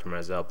 as Dr.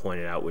 Mazzell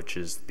pointed out, which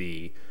is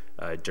the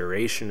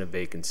duration of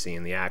vacancy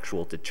and the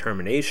actual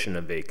determination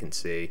of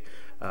vacancy,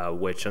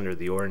 which under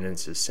the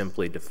ordinance is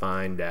simply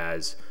defined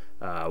as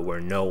where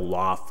no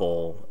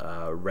lawful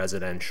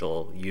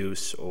residential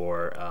use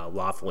or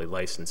lawfully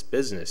licensed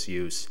business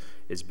use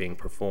is being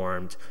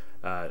performed.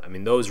 I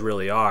mean, those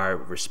really are,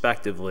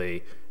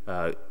 respectively,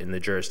 in the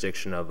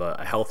jurisdiction of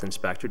a health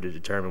inspector to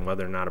determine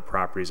whether or not a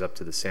property is up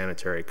to the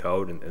sanitary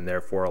code and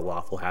therefore a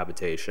lawful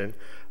habitation,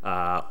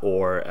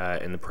 or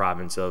in the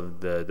province of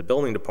the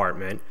building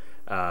department,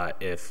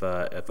 if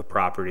a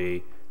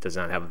property does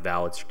not have a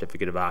valid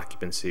certificate of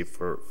occupancy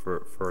for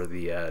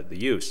the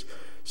use.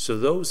 So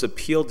those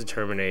appeal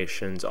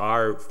determinations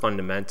are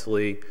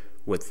fundamentally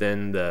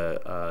within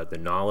the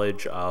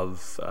knowledge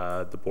of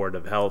the Board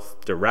of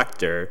Health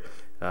director,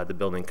 the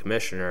building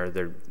commissioner,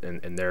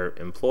 and their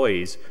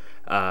employees.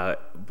 But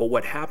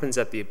what happens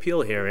at the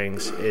appeal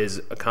hearings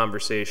is a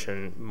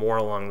conversation more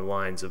along the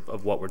lines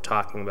of what we're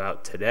talking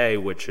about today,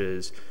 which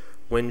is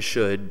when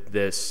should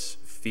this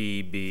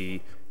fee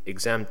be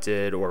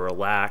exempted or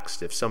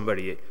relaxed if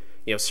somebody,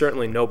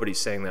 certainly nobody's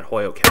saying that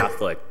Holyoke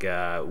Catholic,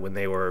 when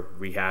they were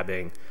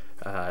rehabbing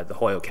the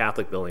Holyoke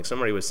Catholic building,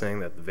 somebody was saying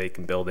that the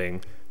vacant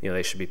building,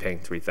 they should be paying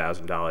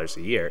 $3,000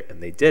 a year,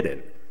 and they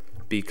didn't.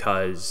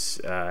 Because,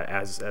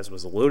 as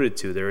was alluded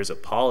to, there is a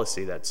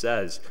policy that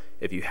says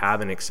if you have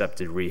an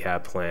accepted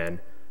rehab plan,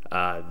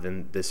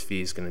 then this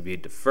fee is going to be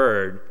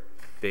deferred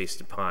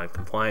based upon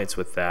compliance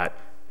with that.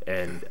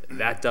 And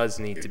that does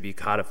need to be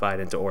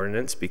codified into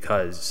ordinance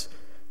because,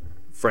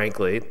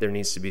 frankly, there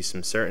needs to be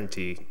some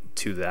certainty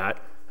to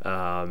that.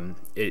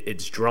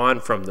 It's drawn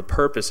from the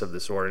purpose of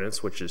this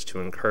ordinance, which is to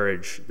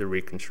encourage the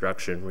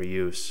reconstruction,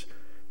 reuse,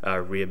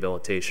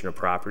 rehabilitation of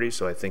property.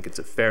 So I think it's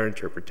a fair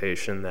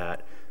interpretation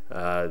that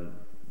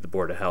the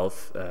Board of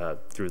Health,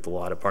 through the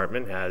Law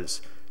Department,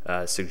 has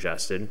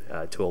suggested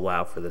to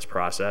allow for this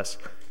process.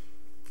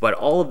 But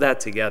all of that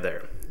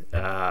together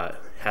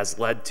has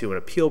led to an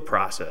appeal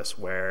process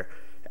where,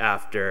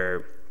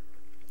 after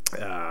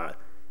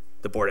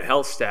the Board of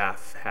Health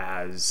staff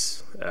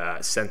has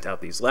sent out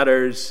these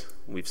letters,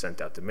 we've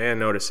sent out demand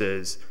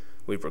notices,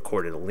 we've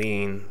recorded a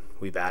lien,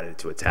 we've added it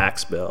to a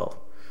tax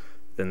bill,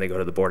 then they go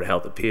to the Board of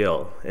Health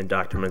appeal, and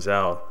Dr.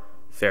 Mazzell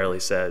fairly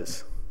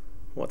says,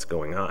 what's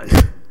going on?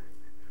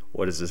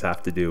 What does this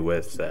have to do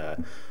with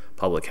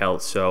public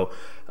health? So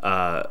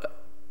I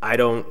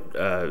don't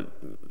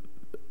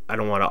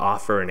want to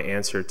offer an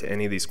answer to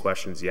any of these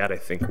questions yet. I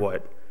think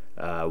what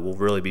will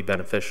really be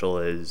beneficial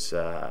is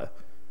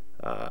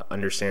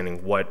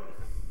understanding what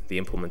the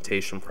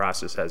implementation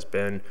process has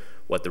been,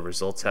 what the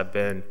results have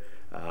been,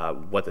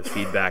 what the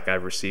feedback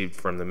I've received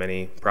from the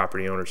many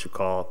property owners who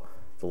call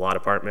the Law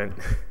Department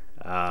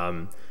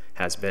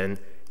has been,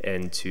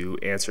 and to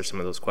answer some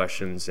of those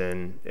questions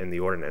in the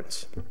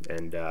ordinance.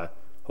 And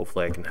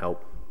hopefully I can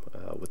help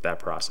with that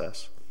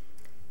process.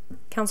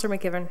 Councilor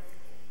McGivern.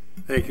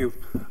 Thank you.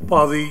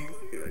 Paul,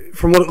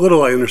 from what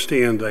little I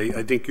understand,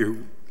 I think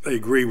I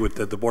agree with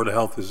that the Board of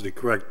Health is the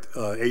correct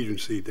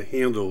agency to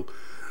handle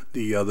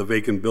the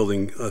vacant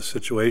building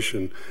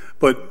situation.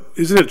 But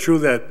isn't it true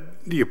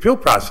that the appeal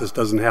process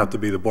doesn't have to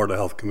be the Board of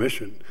Health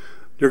Commission?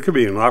 There could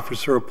be an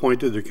officer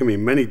appointed. There can be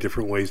many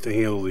different ways to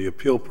handle the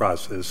appeal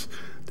process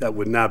that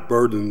would not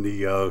burden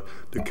the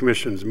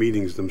commission's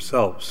meetings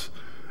themselves.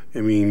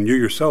 I mean, you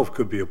yourself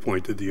could be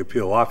appointed the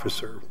appeal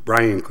officer.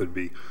 Brian could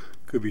be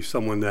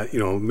someone that,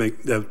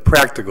 make the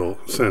practical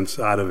sense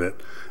out of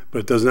it, but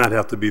it does not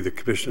have to be the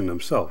commission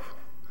themselves.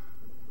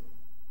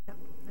 Yeah,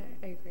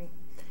 I agree.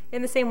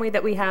 In the same way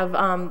that we have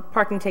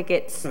parking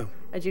tickets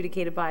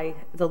adjudicated by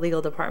the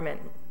legal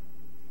department.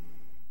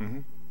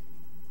 Mm-hmm.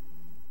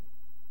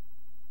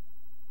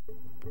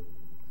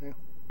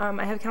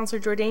 I have Councilor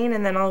Jordan,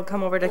 and then I'll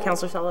come over to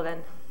Councilor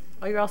Sullivan.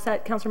 Oh, you're all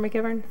set, Councilor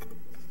McGivern?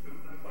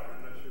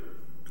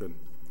 Good.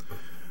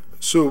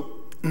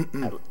 So,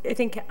 I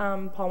think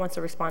Paul wants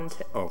to respond.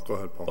 Oh, go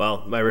ahead, Paul.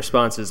 Well, my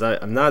response is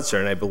I'm not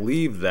certain. I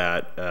believe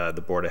that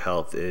the Board of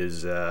Health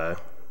is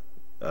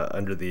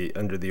under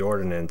the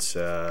ordinance.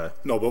 No,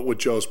 but what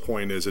Joe's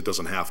point is, it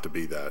doesn't have to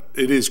be that.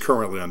 It is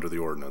currently under the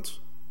ordinance.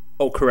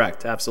 Oh,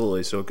 correct.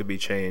 Absolutely. So it could be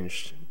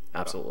changed.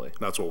 Absolutely. Yeah,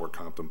 that's what we're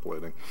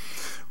contemplating.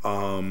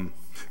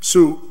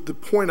 So the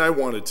point I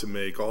wanted to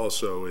make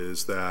also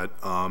is that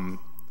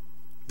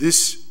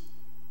this,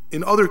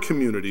 in other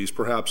communities,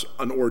 perhaps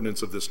an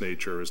ordinance of this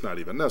nature is not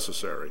even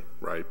necessary,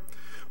 right?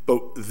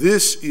 But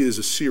this is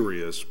a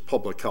serious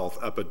public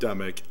health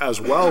epidemic,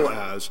 as well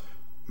as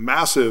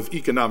massive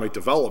economic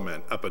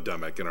development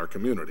epidemic in our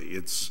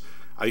community.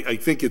 I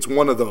think it's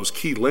one of those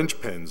key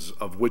linchpins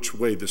of which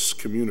way this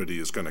community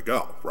is going to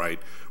go, right?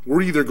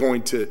 We're either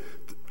going to,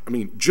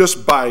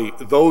 just by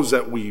those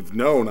that we've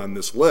known on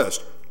this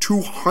list,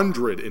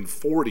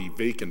 240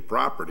 vacant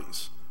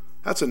properties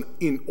That's an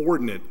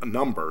inordinate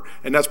number,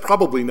 and that's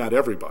probably not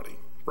everybody,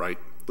 right?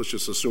 Let's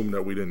just assume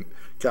that we didn't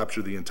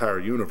capture the entire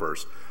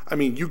universe. I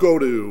mean, you go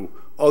to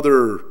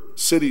other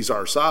cities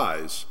our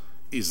size,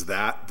 is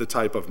that the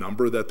type of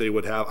number that they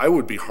would have? I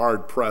would be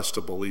hard-pressed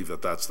to believe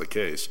that that's the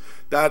case.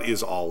 That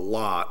is a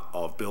lot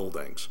of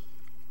buildings.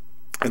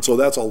 And so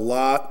that's a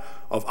lot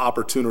of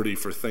opportunity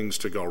for things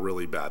to go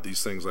really bad.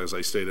 These things, as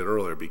I stated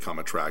earlier, become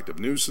attractive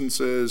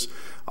nuisances.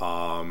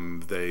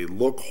 They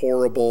look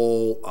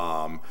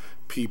horrible.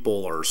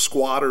 People are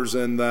squatters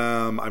in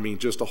them. I mean,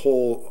 just a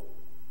whole,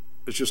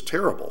 it's just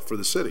terrible for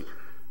the city.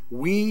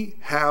 We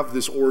have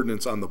this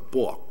ordinance on the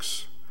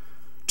books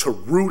to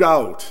root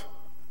out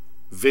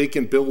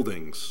vacant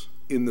buildings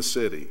in the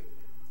city.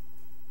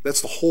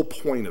 That's the whole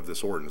point of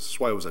this ordinance. That's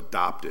why it was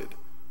adopted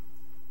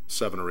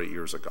 7 or 8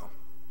 years ago.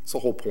 That's the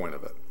whole point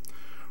of it.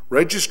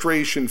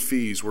 Registration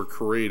fees were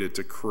created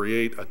to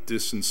create a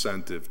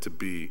disincentive to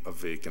be a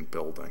vacant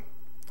building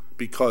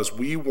because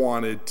we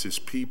wanted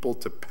people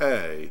to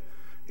pay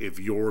if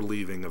you're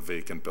leaving a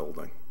vacant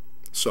building.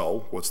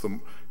 So what's the,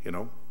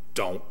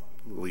 don't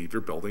leave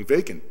your building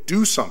vacant.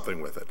 Do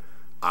something with it.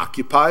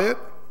 Occupy it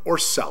or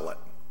sell it.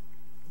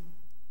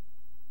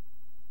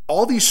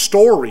 All these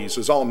stories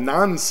is all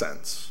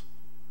nonsense.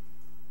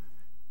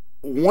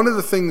 One of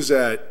the things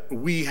that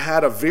we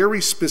had a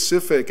very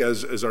specific,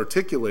 as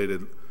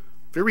articulated,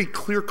 very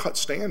clear-cut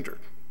standard.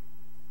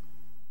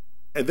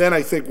 And then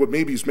I think what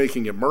maybe is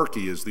making it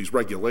murky is these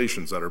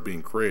regulations that are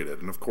being created.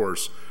 And of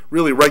course,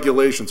 really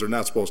regulations are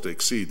not supposed to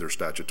exceed their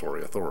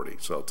statutory authority.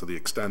 So to the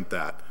extent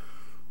that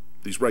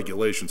these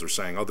regulations are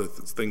saying other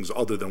things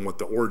other than what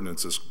the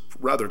ordinance's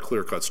rather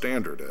clear-cut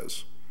standard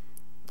is,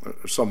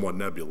 are somewhat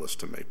nebulous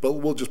to me. But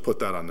we'll just put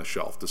that on the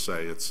shelf to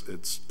say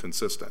it's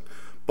consistent.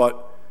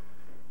 But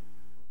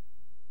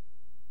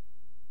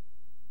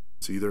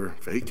it's either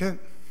vacant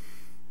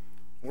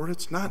or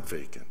it's not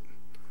vacant,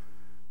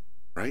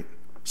 right?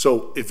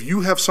 So if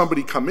you have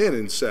somebody come in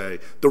and say,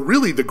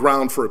 the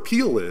ground for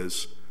appeal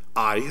is,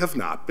 I have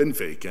not been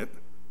vacant,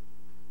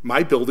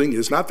 my building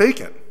is not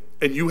vacant,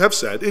 and you have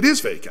said it is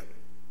vacant,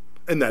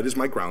 and that is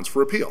my grounds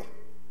for appeal.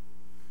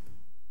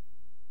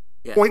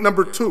 Yeah. Point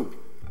number 2,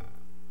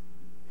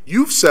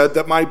 you've said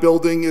that my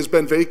building has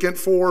been vacant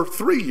for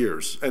 3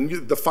 years,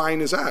 and the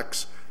fine is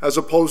X, as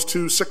opposed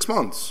to 6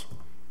 months.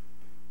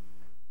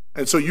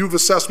 And so you've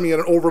assessed me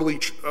an overly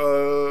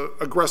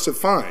aggressive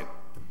fine.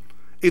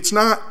 It's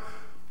not,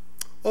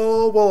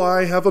 oh, well,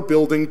 I have a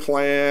building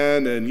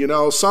plan,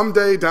 and,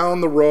 someday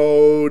down the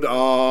road,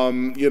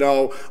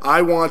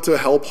 I want to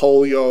help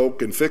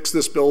Holyoke and fix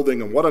this building,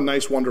 and what a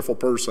nice, wonderful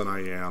person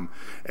I am.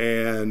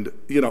 And,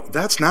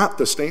 that's not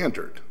the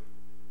standard.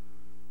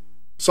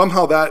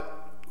 Somehow that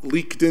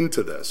leaked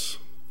into this.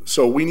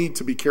 So we need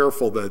to be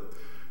careful that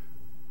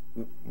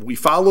we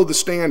follow the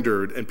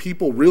standard, and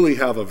people really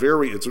have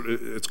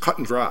it's cut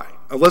and dry.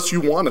 Unless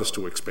you want us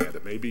to expand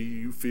it. Maybe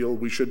you feel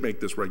we should make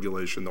this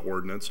regulation the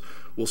ordinance.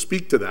 We'll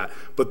speak to that.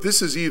 But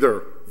this is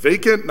either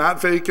vacant,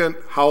 not vacant,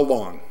 how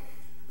long?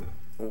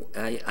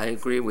 I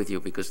agree with you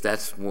because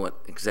that's what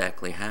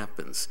exactly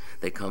happens.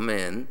 They come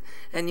in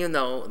and,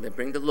 they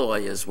bring the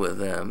lawyers with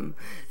them.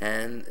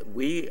 And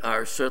we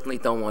certainly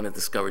don't want to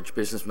discourage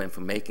businessmen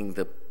from making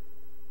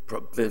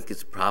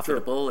it's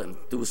profitable and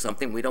do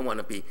something. We don't want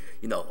to be,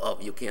 oh,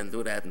 you can't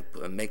do that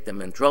and make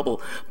them in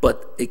trouble.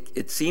 But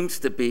it seems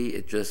to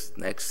be just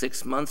next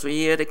 6 months or a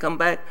year they come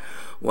back.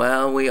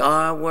 Well, we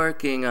are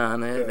working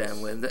on it.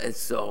 Yes. And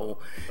so,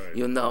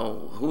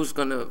 right. Who's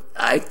going to,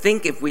 I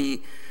think if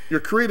we... You're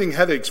creating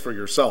headaches for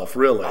yourself,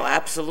 really. Oh,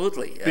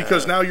 absolutely.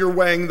 Because now you're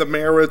weighing the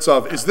merits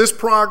of, is this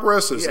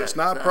progress? Is this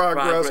not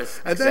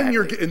progress? And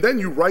exactly. then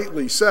you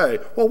rightly say,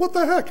 well, what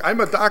the heck?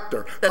 I'm a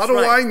doctor. That's How do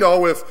right. I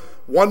know if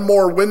one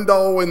more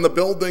window in the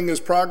building is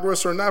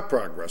progress or not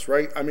progress,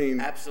 right? I mean,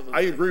 absolutely.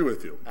 I agree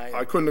with you.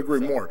 I couldn't agree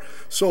more.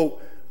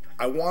 So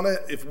I want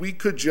to, if we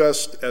could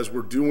just, as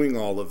we're doing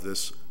all of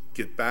this,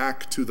 get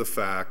back to the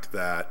fact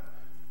that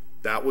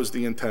that was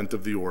the intent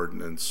of the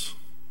ordinance.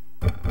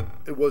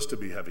 It was to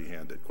be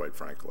heavy-handed, quite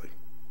frankly.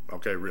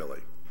 Okay,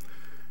 really.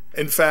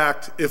 In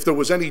fact, if there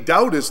was any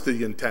doubt as to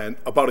the intent,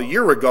 about a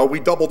year ago, we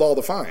doubled all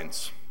the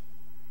fines.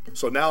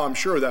 So now I'm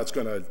sure that's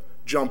going to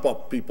jump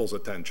up people's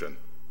attention,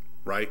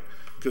 right?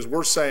 Because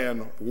we're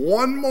saying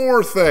one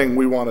more thing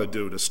we want to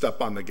do to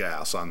step on the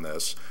gas on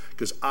this,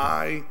 because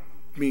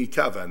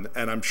Kevin,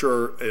 and I'm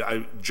sure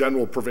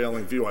general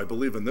prevailing view I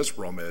believe in this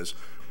room is,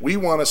 we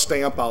want to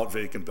stamp out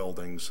vacant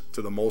buildings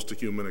to the most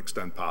human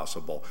extent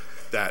possible.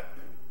 That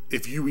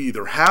if you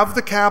either have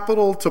the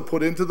capital to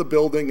put into the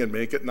building and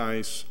make it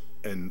nice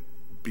and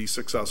be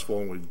successful,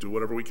 and we do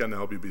whatever we can to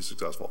help you be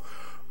successful.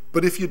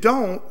 But if you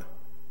don't,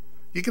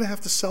 you're going to have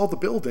to sell the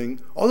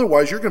building.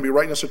 Otherwise, you're going to be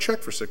writing us a check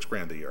for $6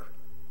 grand a year.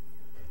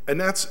 And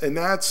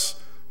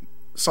that's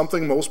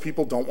something most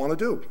people don't want to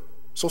do.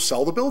 So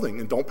sell the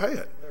building and don't pay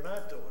it. They're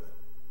not doing it.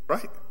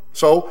 Right.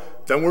 So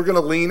then we're going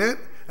to lien it,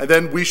 and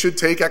then we should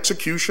take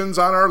executions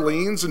on our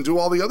liens and do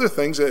all the other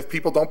things if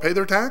people don't pay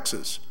their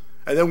taxes.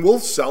 And then we'll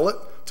sell it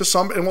to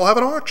some, and we'll have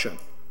an auction.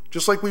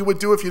 just like we would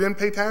do if you didn't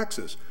pay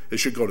taxes. It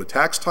should go to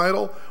tax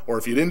title, or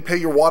if you didn't pay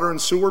your water and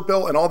sewer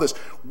bill and all this.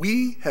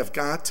 We have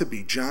got to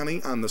be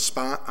Johnny on the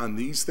spot on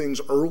these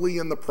things early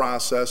in the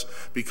process,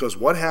 because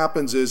what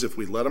happens is if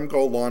we let them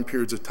go long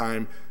periods of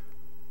time,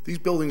 these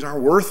buildings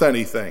aren't worth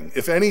anything.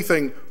 If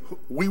anything,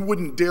 we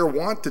wouldn't dare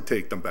want to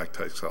take them back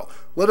to Essex House.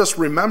 Let us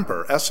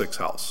remember Essex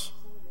House,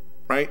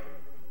 right?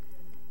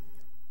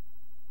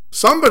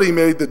 Somebody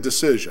made the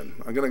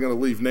decision, I'm going to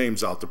leave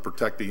names out to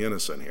protect the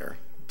innocent here,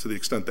 to the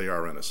extent they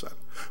are innocent.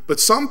 But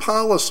some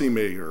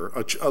policymaker,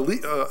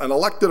 an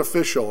elected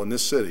official in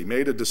this city,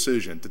 made a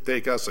decision to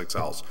take Essex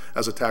House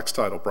as a tax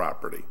title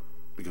property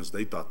because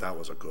they thought that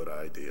was a good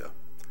idea.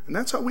 And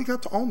that's how we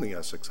got to own the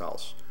Essex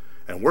House.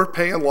 And we're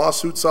paying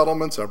lawsuit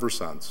settlements ever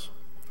since.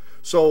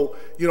 So,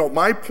 you know,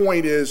 my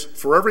point is,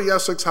 for every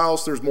Essex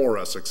House, there's more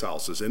Essex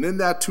Houses. And in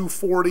that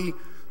 240,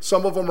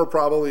 some of them are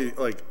probably,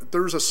 like,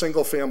 there's a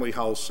single family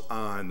house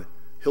on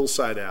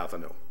Hillside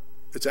Avenue.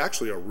 It's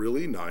actually a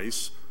really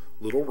nice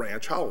little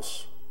ranch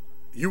house.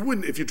 You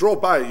wouldn't, if you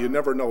drove by it, you'd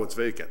never know it's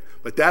vacant.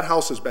 But that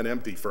house has been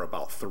empty for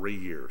about 3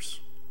 years.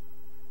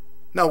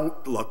 Now,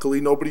 luckily,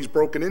 nobody's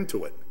broken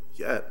into it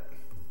yet,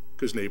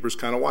 because neighbors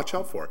kind of watch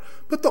out for it.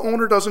 But the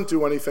owner doesn't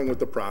do anything with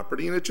the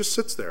property, and it just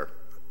sits there.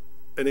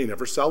 And they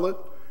never sell it,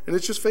 and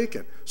it's just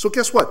vacant. So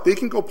guess what? They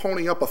can go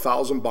pony up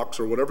 $1,000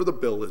 or whatever the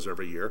bill is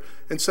every year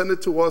and send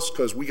it to us,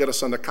 because we got to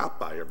send a cop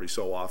by every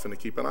so often to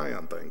keep an eye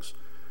on things.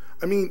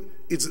 I mean,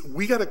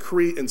 we got to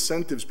create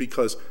incentives,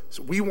 because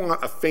we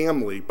want a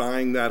family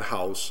buying that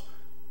house,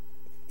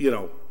 you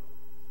know.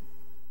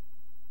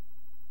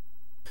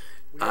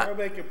 We are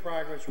making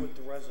progress with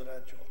the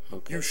residential.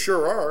 Okay. You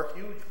sure are.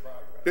 Huge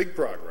progress. Big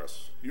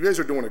progress. You guys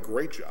are doing a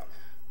great job.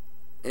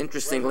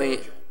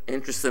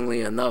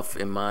 Interestingly enough,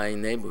 in my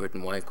neighborhood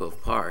in White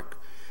Grove Park,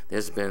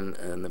 there's been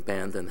an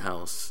abandoned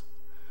house.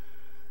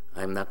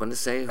 I'm not going to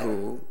say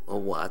who or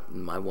what.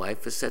 And my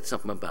wife has said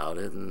something about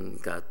it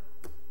and got,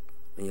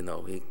 you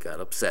know, he got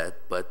upset.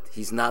 But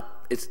he's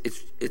not.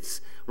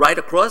 It's right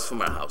across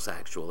from our house,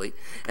 actually,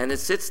 and it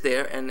sits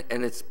there, and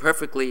it's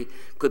perfectly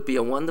could be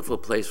a wonderful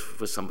place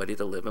for somebody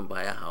to live and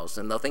buy a house,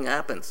 and nothing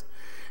happens.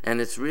 And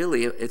it's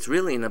really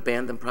an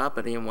abandoned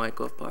property in White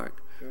Grove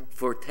Park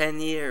for 10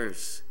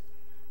 years.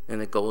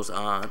 And it goes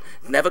on.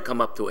 It's never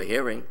come up to a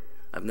hearing.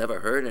 I've never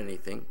heard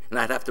anything. And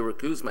I'd have to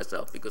recuse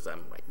myself because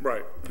I'm like...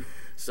 Right.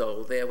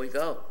 So there we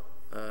go.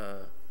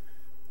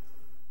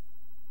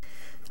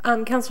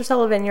 Councilor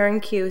Sullivan, you're in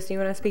queue. Do you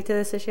want to speak to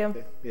this issue?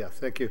 Yeah,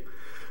 thank you.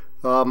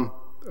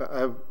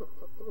 I've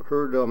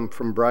heard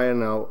from Brian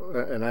now,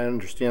 and I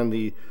understand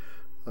the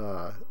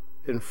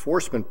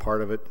enforcement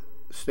part of it,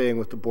 staying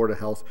with the Board of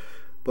Health.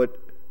 But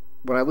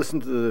when I listen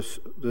to the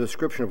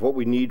description of what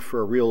we need for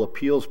a real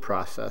appeals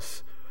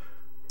process,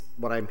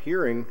 what I'm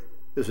hearing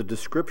is a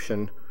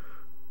description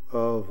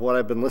of what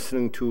I've been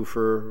listening to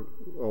for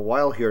a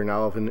while here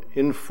now, of an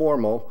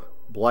informal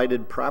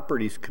blighted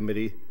properties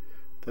committee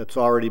that's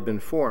already been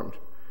formed.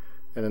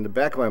 And in the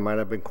back of my mind,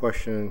 I've been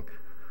questioning,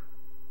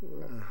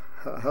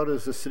 how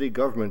does the city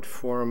government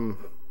form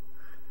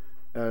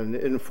an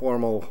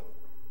informal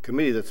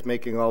committee that's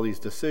making all these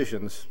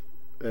decisions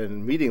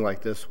and meeting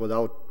like this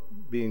without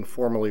being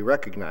formally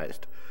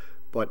recognized?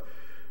 But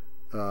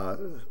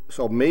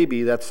so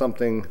maybe that's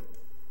something,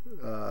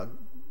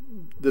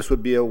 this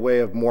would be a way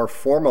of more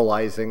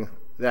formalizing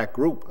that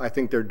group. I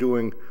think they're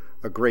doing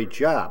a great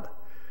job,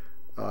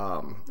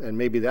 and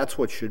maybe that's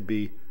what should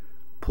be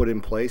put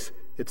in place.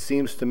 It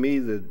seems to me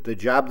that the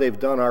job they've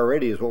done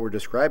already is what we're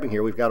describing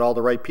here. We've got all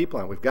the right people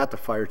on it. We've got the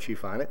fire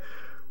chief on it.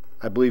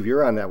 I believe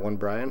you're on that one,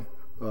 Brian.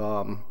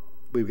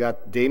 We've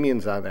got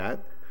Damien's on that.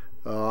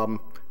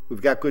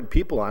 We've got good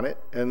people on it,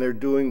 and they're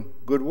doing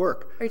good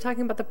work. Are you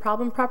talking about the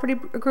problem property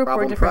group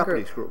or a different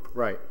properties group?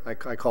 Right.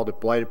 I called it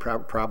blighted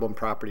problem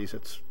properties.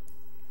 It's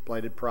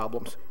blighted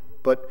problems.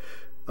 But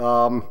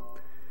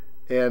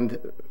and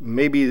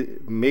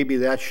maybe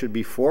that should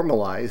be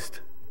formalized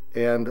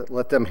and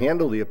let them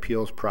handle the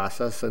appeals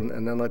process, and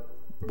then let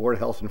Board of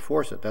Health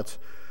enforce it. That's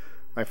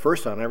my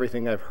first on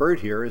everything I've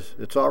heard here is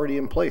it's already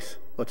in place.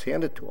 Let's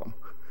hand it to them.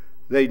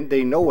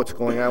 They know what's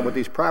going on with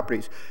these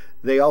properties.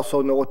 They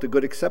also know what the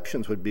good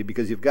exceptions would be,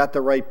 because you've got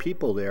the right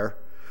people there.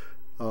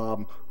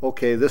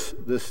 Okay, this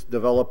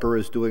developer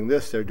is doing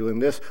this, they're doing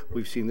this,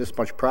 we've seen this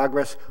much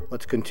progress,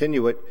 let's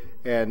continue it,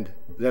 and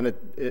then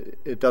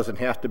it doesn't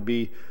have to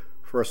be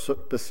for a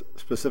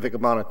specific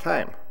amount of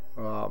time.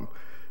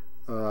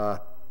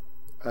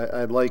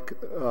 I'd like,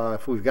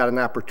 if we've got an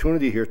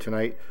opportunity here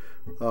tonight,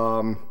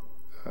 you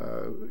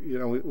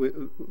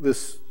know,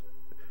 this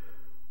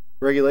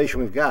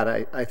regulation we've got,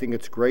 I think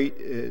it's great.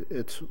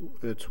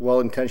 It's well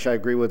intentioned. I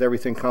agree with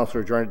everything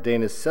Councilor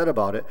Jordan has said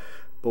about it.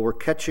 But we're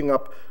catching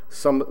up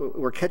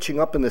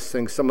in this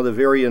thing some of the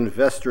very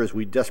investors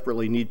we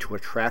desperately need to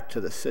attract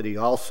to the city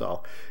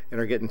also, and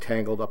are getting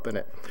tangled up in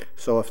it.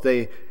 So if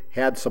they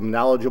had some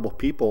knowledgeable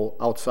people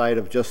outside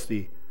of just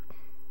the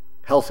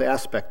health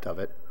aspect of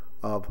it,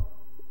 of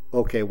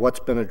okay, what's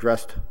been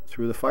addressed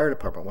through the fire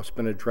department, what's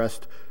been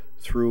addressed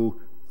through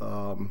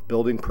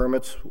building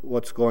permits,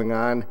 what's going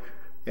on,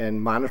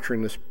 and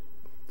monitoring this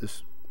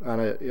this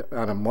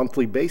on a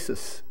monthly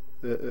basis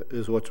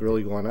is what's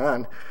really going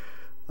on.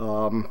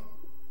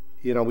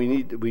 You know,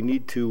 we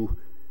need to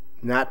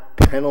not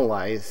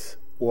penalize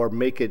or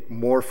make it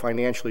more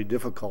financially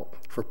difficult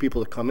for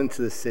people to come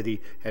into the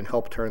city and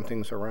help turn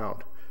things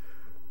around.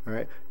 All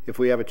right. If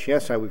we have a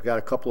chance tonight, we've got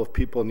a couple of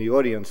people in the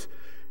audience.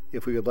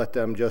 If we could let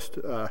them just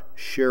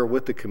share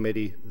with the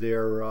committee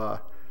their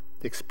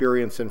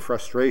experience and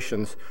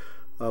frustrations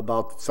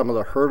about some of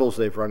the hurdles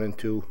they've run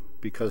into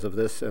because of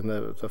this and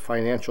the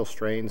financial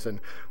strains, and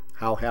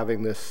how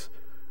having this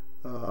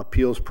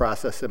appeals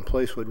process in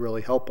place would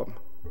really help them.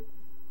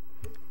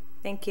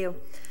 Thank you.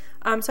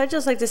 So I'd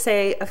just like to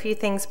say a few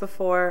things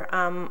before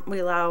we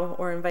allow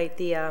or invite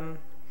the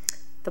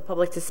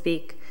public to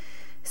speak.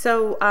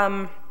 So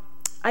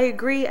I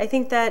agree. I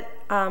think that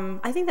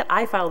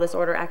I filed this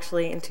order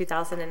actually in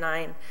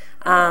 2009,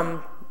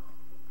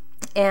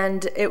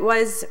 and it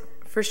was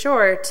for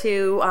sure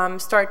to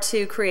start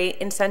to create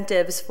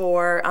incentives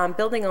for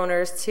building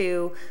owners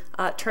to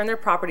turn their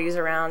properties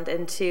around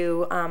and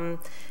to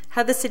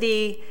have the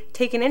city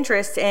take an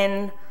interest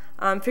in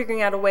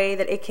figuring out a way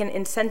that it can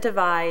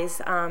incentivize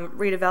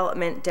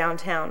redevelopment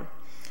downtown.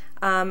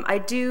 I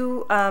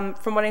do,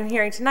 from what I'm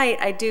hearing tonight,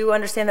 I do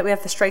understand that we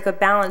have to strike a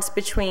balance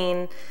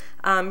between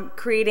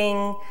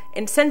creating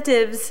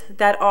incentives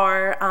that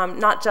are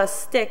not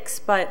just sticks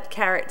but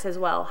carrots as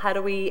well. How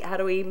do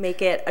we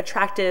make it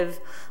attractive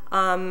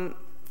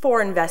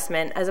for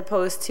investment as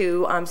opposed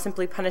to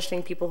simply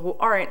punishing people who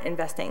aren't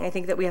investing? I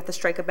think that we have to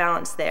strike a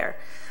balance there.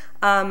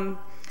 And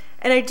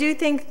I do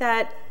think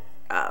that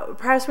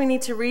perhaps we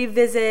need to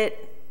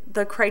revisit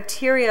the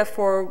criteria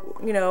for,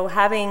 you know,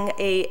 having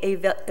a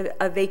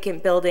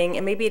vacant building,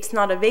 and maybe it's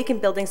not a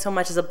vacant building so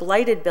much as a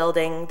blighted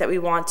building that we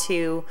want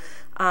to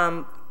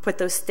put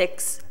those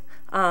sticks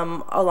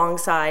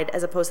alongside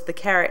as opposed to the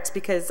carrots,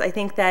 because I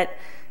think that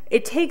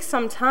it takes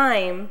some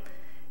time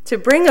to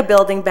bring a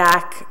building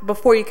back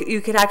before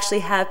you could actually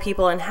have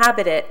people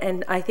inhabit it.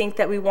 And I think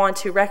that we want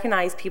to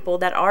recognize people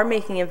that are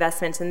making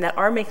investments and that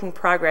are making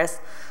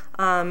progress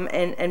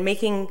and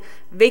making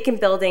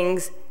vacant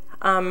buildings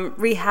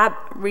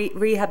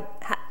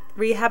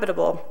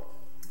rehabitable.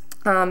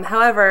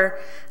 However,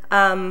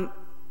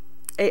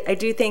 I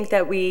do think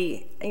that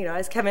we, you know,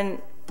 as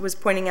Kevin was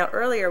pointing out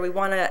earlier, we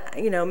want to,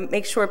 you know,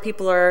 make sure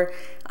people are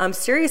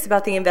serious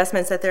about the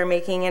investments that they're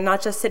making and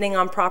not just sitting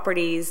on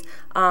properties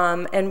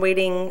and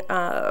waiting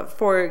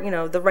for, you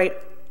know, the right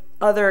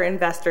other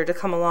investor to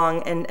come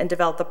along and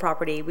develop the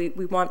property.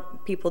 We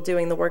want people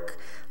doing the work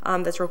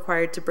that's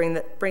required to bring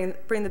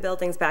the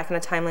buildings back in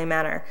a timely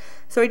manner.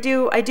 So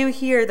I do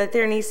hear that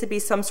there needs to be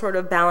some sort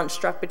of balance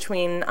struck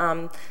between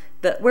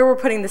where we're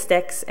putting the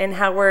sticks and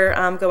how we're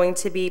going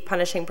to be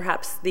punishing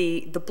perhaps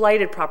the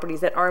blighted properties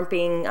that aren't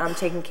being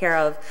taken care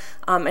of,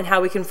 and how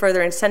we can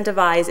further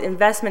incentivize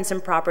investments in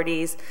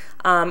properties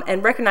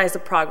and recognize the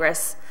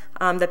progress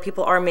that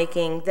people are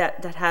making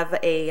that have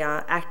a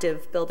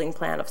active building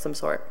plan of some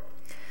sort.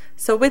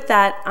 So with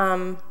that,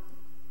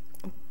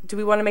 do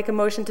we want to make a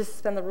motion to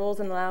suspend the rules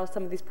and allow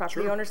some of these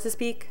property owners to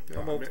speak?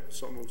 So moved,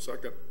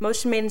 second.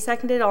 Motion made and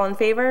seconded. All in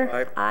favor?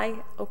 Aye. Aye.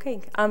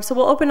 Okay. So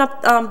we'll open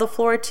up the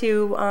floor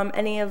to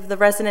any of the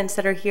residents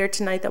that are here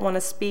tonight that want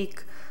to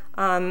speak,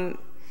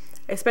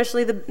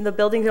 especially the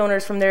building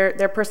owners from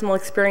their personal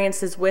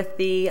experiences with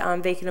the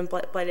vacant and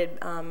blighted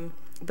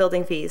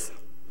building fees.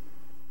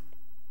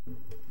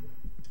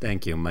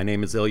 Thank you. My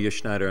name is Ilya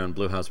Schneider on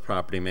Blue House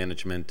Property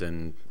Management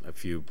and a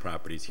few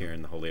properties here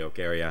in the Holyoke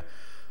area.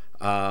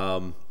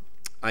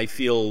 I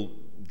feel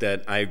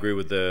that I agree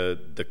with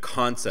the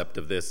concept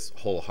of this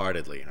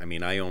wholeheartedly. I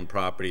mean, I own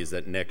properties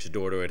that next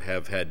door to it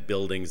have had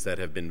buildings that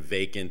have been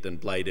vacant and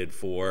blighted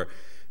for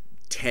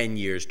 10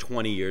 years,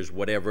 20 years,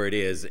 whatever it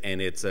is, and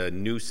it's a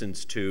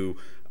nuisance to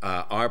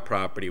our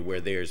property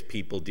where there's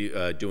people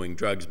doing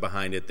drugs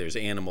behind it, there's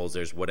animals,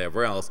 there's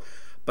whatever else.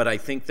 But I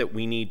think that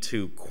we need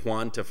to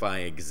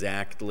quantify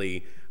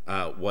exactly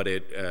what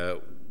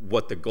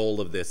the goal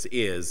of this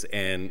is,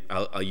 and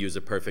I'll use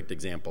a perfect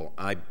example.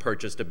 I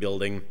purchased a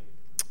building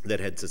that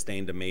had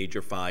sustained a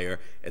major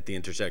fire at the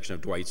intersection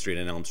of Dwight Street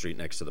and Elm Street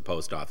next to the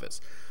post office.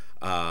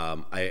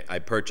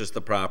 I purchased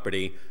the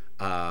property.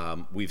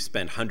 We've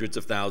spent hundreds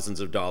of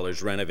thousands of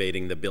dollars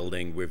renovating the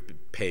building. We've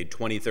paid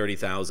 $20,000,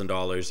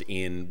 $30,000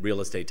 in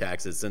real estate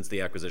taxes since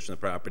the acquisition of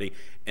the property,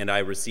 and I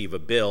receive a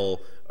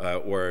bill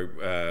or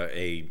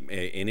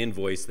an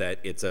invoice that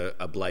it's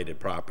a blighted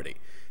property.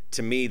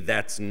 To me,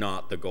 that's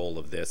not the goal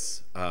of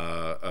this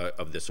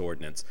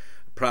ordinance.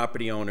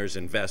 Property owners,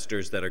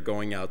 investors that are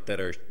going out,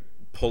 that are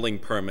pulling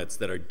permits,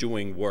 that are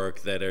doing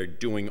work, that are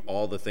doing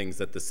all the things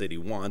that the city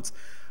wants,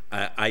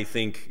 I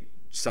think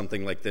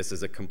something like this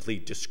is a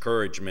complete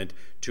discouragement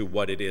to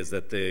what it is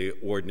that the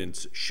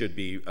ordinance should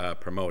be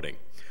promoting.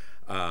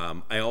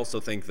 I also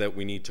think that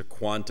we need to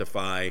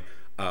quantify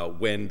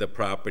when the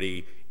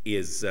property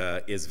is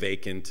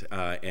vacant,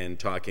 and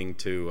talking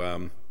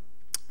to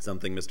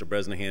something Mr.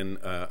 Bresnahan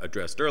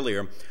addressed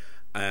earlier,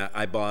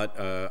 I bought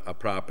a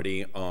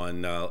property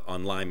on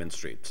Lyman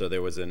Street. So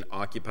there was an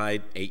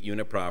occupied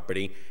 8-unit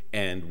property,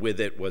 and with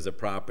it was a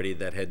property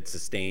that had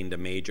sustained a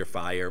major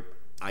fire.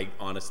 I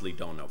honestly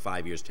don't know,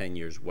 5 years, 10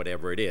 years,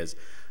 whatever it is.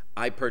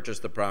 I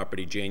purchased the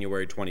property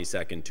January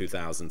 22nd,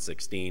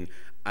 2016.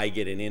 I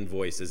get an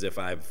invoice as if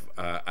I've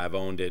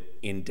owned it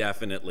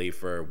indefinitely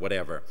for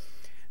whatever.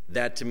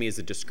 That to me is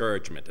a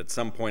discouragement. At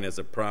some point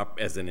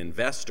as an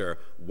investor,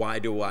 why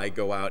do I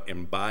go out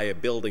and buy a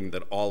building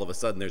that all of a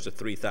sudden there's a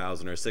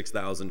 $3,000 or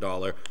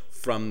 $6,000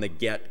 from the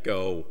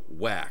get-go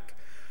whack?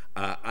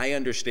 I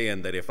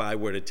understand that if I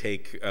were to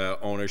take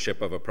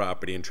ownership of a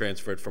property and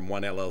transfer it from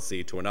one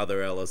LLC to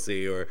another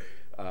LLC, or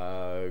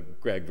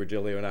Greg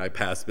Virgilio and I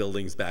pass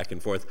buildings back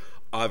and forth,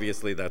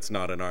 obviously that's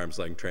not an arm's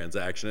length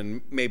transaction,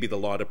 and maybe the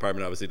law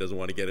department obviously doesn't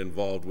want to get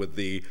involved with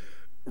the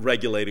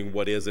regulating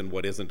what is and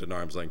what isn't an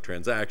arm's length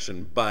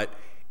transaction. But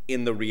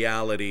in the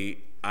reality,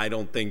 I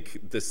don't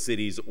think the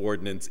city's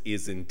ordinance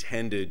is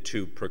intended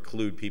to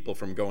preclude people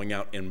from going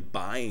out and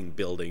buying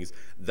buildings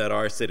that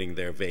are sitting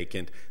there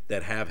vacant,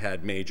 that have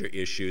had major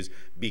issues,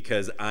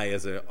 because I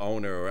as an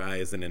owner or I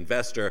as an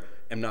investor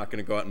am not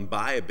going to go out and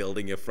buy a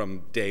building if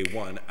from day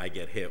one I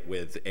get hit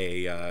with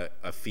a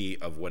fee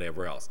of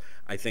whatever else.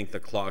 I think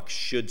the clock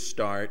should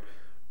start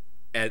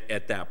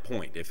at that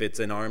point. If it's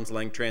an arm's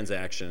length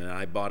transaction and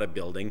I bought a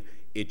building,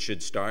 it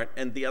should start.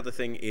 And the other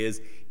thing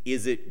is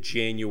it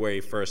January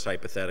 1st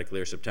hypothetically,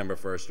 or September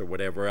 1st, or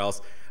whatever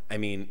else? I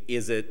mean,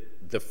 is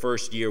it the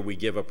first year we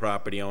give a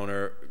property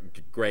owner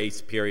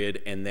grace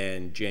period, and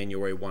then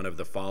January 1 of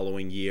the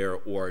following year,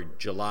 or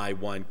July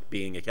 1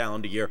 being a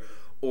calendar year,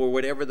 or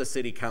whatever the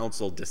city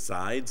council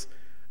decides?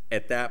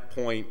 At that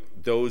point,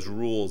 those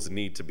rules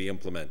need to be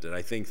implemented.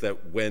 I think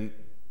that when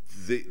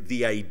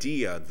the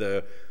idea,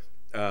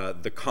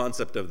 the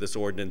concept of this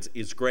ordinance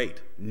is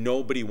great.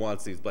 Nobody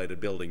wants these blighted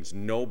buildings.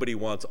 Nobody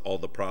wants all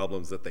the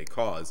problems that they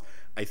cause.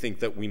 I think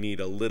that we need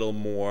a little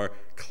more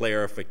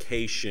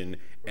clarification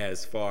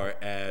as far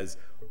as,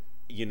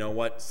 you know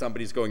what,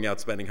 somebody's going out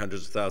spending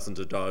hundreds of thousands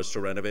of dollars to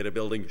renovate a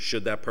building.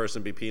 Should that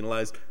person be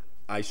penalized?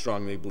 I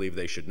strongly believe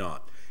they should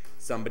not.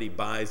 Somebody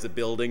buys a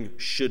building.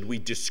 Should we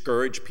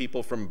discourage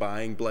people from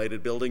buying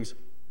blighted buildings?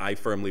 I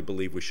firmly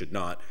believe we should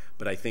not,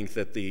 but I think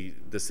that the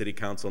city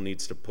council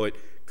needs to put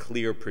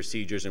clear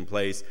procedures in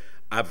place.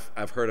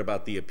 I've heard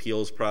about the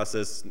appeals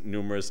process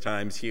numerous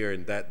times here,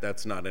 and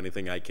that's not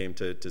anything I came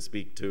to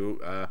speak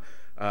to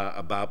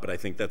about, but I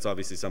think that's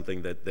obviously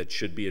something that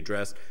should be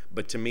addressed.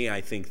 But to me,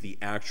 I think the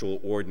actual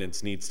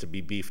ordinance needs to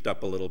be beefed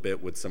up a little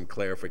bit with some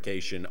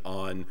clarification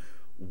on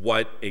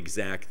what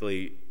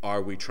exactly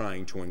are we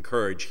trying to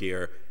encourage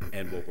here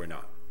and what we're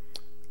not.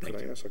 Can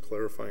I ask a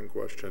clarifying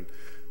question?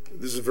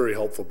 This is very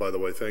helpful, by the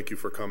way. Thank you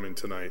for coming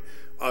tonight.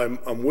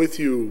 I'm with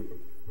you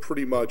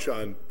pretty much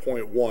on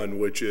point one,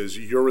 which is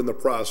you're in the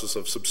process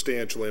of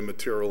substantially and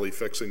materially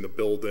fixing the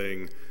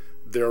building.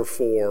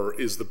 Therefore,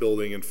 is the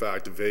building in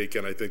fact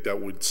vacant? I think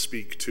that would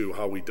speak to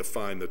how we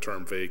define the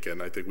term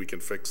vacant. I think we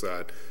can fix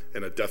that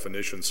in a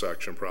definition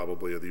section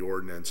probably of the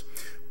ordinance.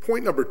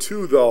 Point number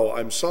two, though,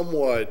 I'm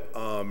somewhat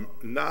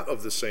not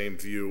of the same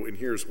view, and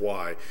here's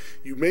why.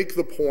 You make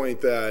the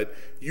point that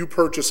you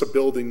purchase a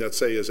building that,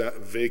 say, is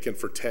vacant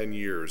for 10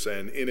 years,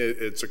 and in it,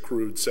 it's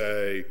accrued,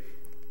 say,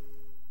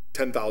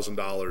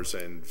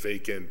 $10,000 in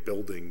vacant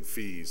building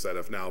fees that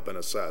have now been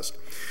assessed.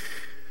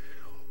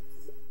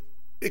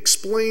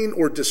 Explain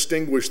or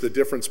distinguish the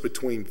difference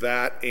between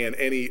that and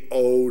any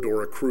owed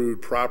or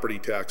accrued property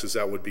taxes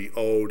that would be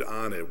owed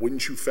on it.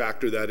 Wouldn't you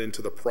factor that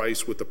into the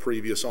price with the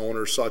previous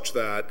owner, such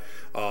that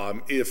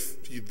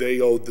if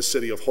they owed the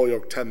city of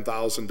Holyoke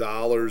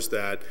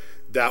 $10,000,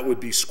 that would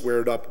be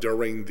squared up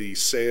during the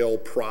sale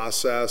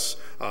process?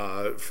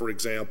 For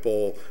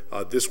example,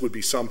 this would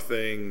be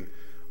something,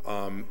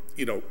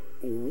 you know,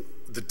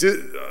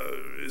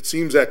 it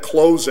seems at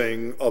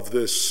closing of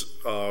this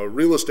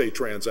real estate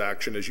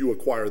transaction, as you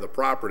acquire the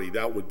property,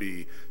 that would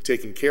be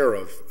taken care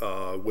of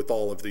with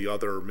all of the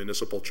other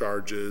municipal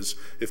charges.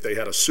 If they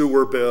had a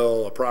sewer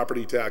bill, a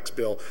property tax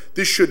bill,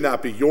 this should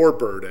not be your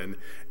burden.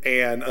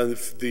 And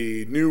if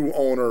the new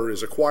owner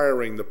is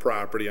acquiring the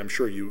property, I'm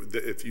sure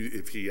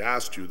if he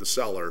asked you, the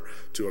seller,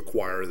 to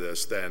acquire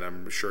this, then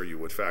I'm sure you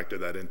would factor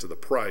that into the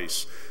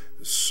price.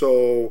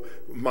 So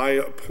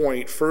my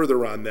point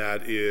further on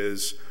that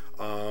is,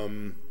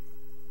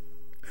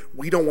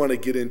 we don't want to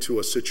get into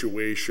a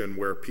situation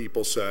where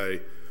people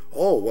say,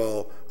 oh,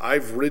 well,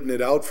 I've ridden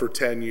it out for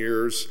 10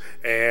 years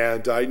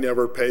and I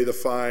never pay the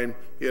fine,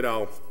 you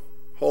know,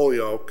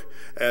 Holyoke,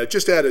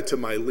 just add it to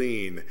my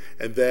lien.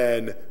 And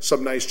then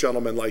some nice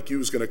gentleman like you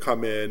is going to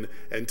come in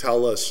and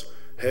tell us,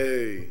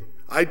 hey,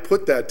 I'd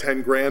put that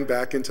 10 grand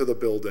back into the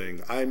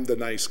building. I'm the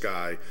nice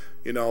guy.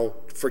 You know,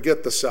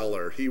 forget the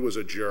seller. He was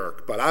a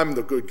jerk, but I'm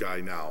the good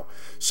guy now.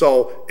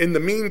 So in the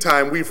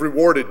meantime, we've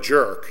rewarded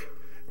jerk.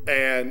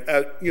 And,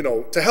 you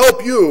know, to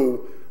help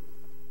you,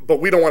 but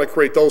we don't want to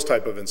create those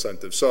type of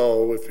incentives.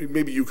 So if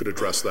maybe you could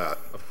address that.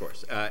 Of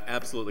course.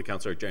 Absolutely,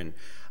 Councilor Jordan.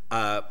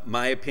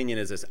 My opinion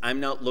is this. I'm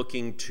not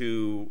looking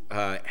to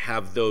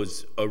have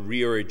those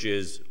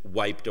arrearages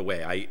wiped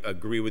away. I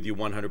agree with you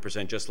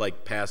 100%, just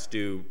like past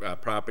due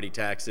property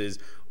taxes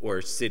or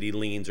city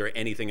liens or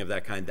anything of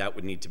that kind, that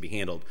would need to be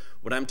handled.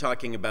 What I'm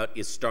talking about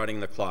is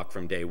starting the clock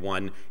from day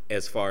one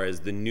as far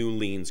as the new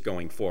liens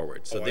going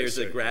forward. So there's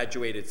a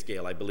graduated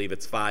scale. I believe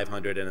it's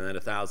 500 and then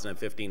 1,000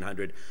 and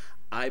 1,500.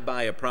 I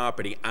buy a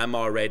property, I'm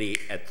already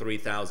at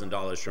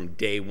 $3,000 from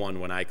day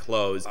one when I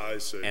close. I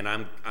see. And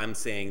I'm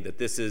saying that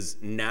this is,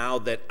 now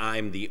that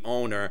I'm the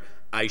owner,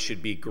 I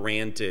should be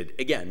granted,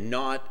 again,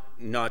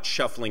 not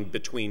shuffling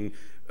between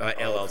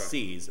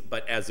LLCs,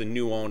 but as a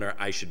new owner,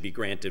 I should be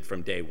granted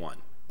from day one.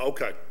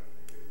 Okay.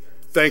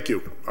 Thank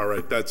you. All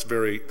right, that's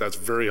very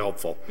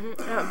helpful.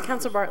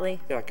 Councilor Bartley.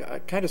 Yeah,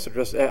 can I just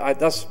address, I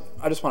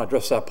just want to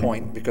address that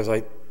point because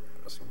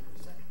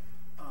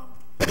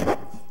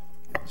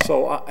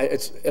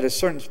it's at a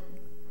certain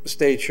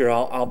stage here,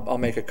 I'll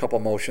make a couple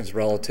motions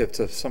relative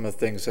to some of the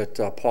things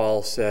that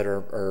Paul said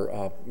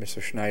or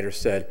Mr. Schneider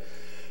said.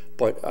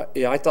 But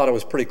yeah, I thought it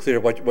was pretty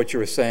clear what you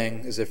were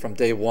saying is that from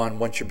day one,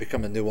 once you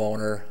become a new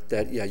owner,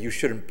 that yeah, you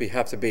shouldn't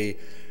have to be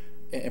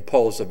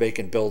imposed a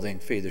vacant building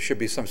fee. There should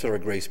be some sort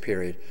of grace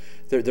period.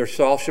 There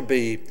all should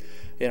be,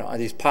 you know,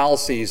 these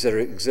policies that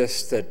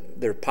exist, that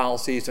they're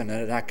policies and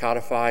they're not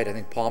codified. I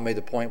think Paul made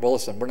the point, well,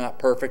 listen, we're not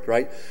perfect,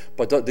 right?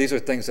 But these are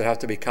things that have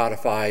to be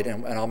codified,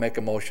 and I'll make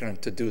a motion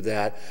to do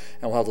that,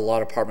 and we'll have the law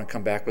department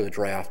come back with a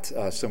draft,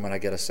 assuming I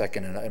get a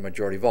second and a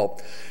majority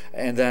vote.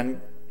 And then,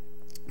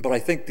 but I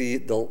think the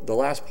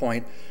last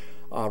point,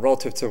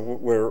 relative to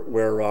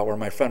where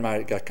my friend might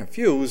have got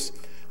confused,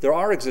 there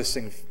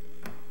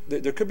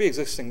could be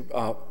existing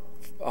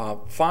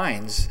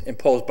fines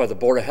imposed by the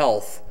Board of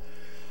Health.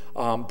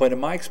 But in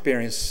my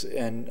experience,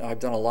 and I've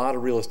done a lot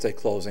of real estate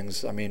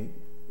closings, I mean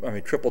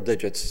triple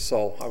digits,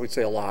 so I would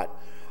say a lot.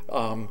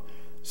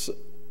 So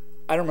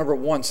I don't remember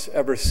once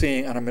ever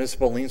seeing on a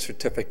municipal lien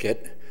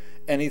certificate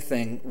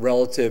anything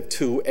relative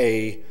to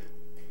a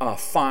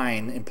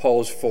fine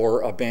imposed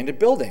for abandoned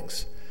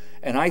buildings.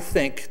 And I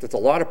think that the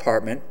law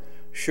department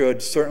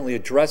should certainly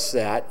address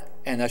that,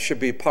 and that should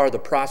be part of the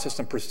process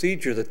and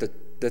procedure that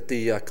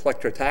the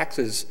collector of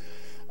taxes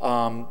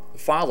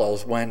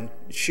follows when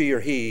she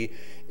or he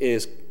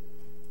is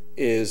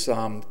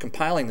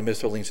compiling the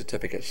municipal lien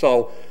certificate.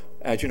 So,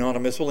 as you know, on a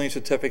municipal lien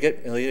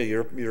certificate,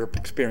 you're an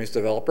experienced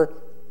developer.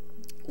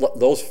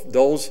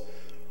 Those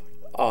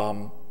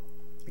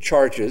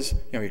charges, you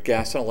know, your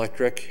gas and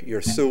electric,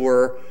 your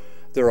sewer,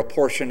 they're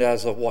apportioned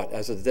as of what?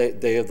 As of the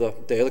day of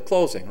the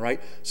closing,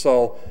 right?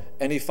 So,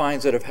 any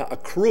fines that have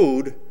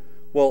accrued,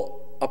 well,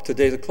 up to the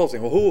day of the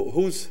closing. Well,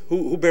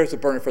 who bears the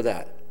burden for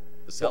that?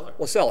 The seller.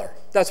 Well, seller.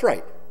 That's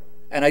right.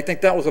 And I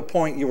think that was a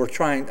point you were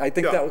trying. I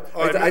think that.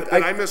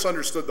 I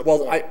misunderstood the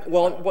point.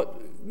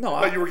 No.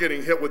 I thought you were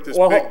getting hit with this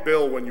big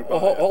bill when you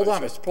bought it. Hold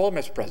on,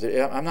 Mr.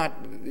 President. I'm not.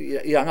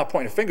 Yeah, I'm not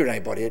pointing a finger at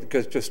anybody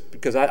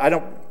because I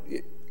don't.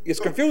 It's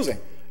confusing.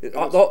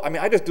 Although, I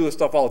mean, I just do this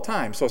stuff all the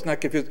time, so it's not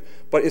confusing.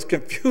 But it's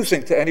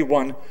confusing to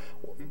anyone.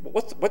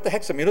 What the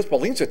heck's a municipal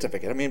lien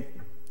certificate? I mean,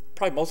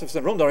 probably most of us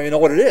in the room don't even know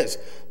what it is.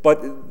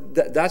 But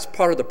that's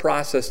part of the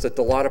process that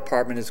the law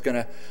department is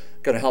going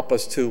to help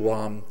us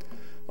to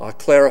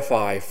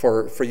clarify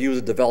for you,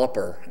 the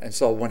developer. And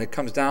so when it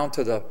comes down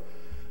to the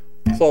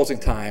closing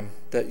time,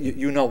 that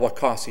you know what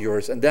costs are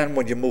yours. And then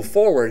when you move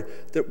forward,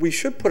 that we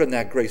should put in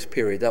that grace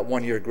period, that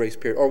 1 year grace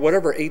period, or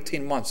whatever,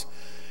 18 months.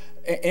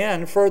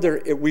 And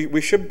further,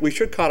 we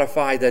should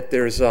codify that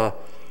there's a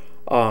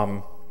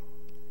you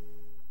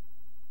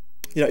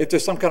know, if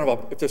there's some kind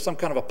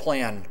of a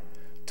plan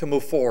to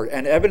move forward,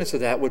 and evidence of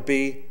that would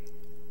be,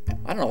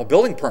 I don't know, a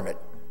building permit.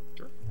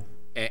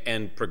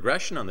 And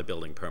progression on the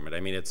building permit.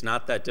 I mean, it's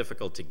not that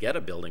difficult to get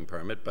a building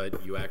permit,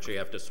 but you actually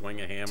have to swing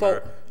a hammer.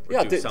 So,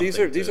 yeah,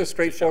 these are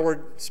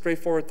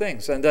straightforward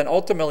things. And then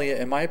ultimately,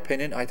 in my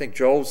opinion, I think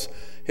Joe's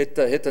hit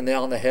the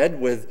nail on the head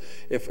with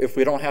if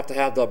we don't have to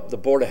have the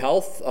Board of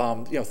Health,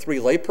 you know, 3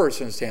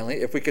 laypersons handling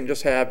it. If we can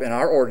just have in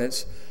our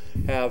ordinance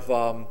have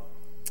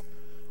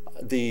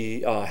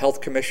the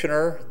health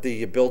commissioner,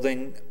 the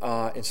building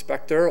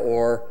inspector,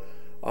 or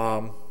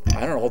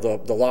I don't know,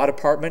 the law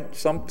department,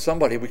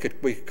 somebody, we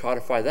could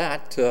codify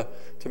that to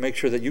make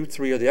sure that you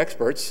 3 are the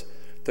experts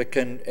that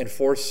can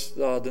enforce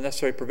the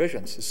necessary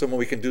provisions, assuming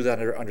we can do that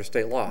under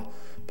state law,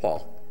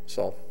 Paul.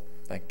 So,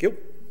 thank you.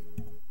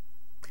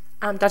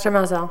 Dr.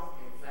 Mazel.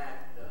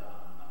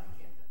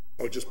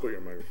 Oh, just put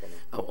your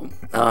microphone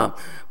on.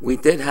 We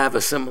did have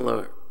a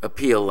similar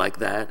appeal like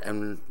that,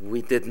 and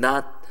we did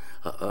not.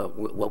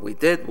 What we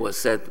did was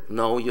said,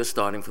 no, you're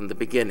starting from the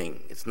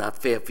beginning. It's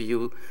not fair for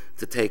you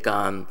to take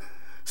on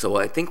So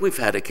I think we've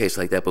had a case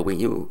like that, but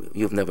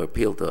you've never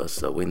appealed to us,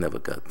 so we never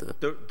got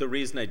The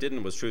reason I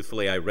didn't was,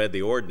 truthfully, I read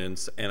the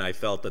ordinance, and I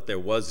felt that there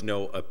was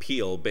no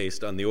appeal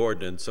based on the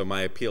ordinance, so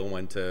my appeal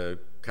went to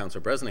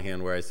Councilor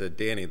Bresnahan, where I said,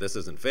 Danny, this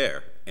isn't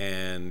fair.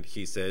 And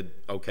he said,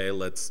 okay,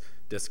 let's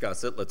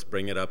discuss it, let's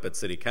bring it up at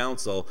City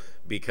Council,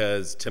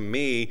 because to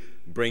me,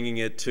 bringing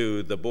it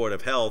to the Board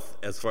of Health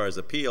as far as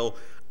appeal,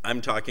 I'm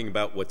talking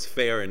about what's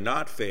fair and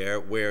not fair,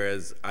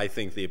 whereas I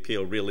think the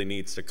appeal really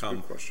needs to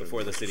come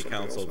before the City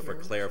Council for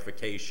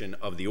clarification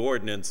of the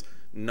ordinance,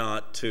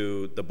 not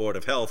to the Board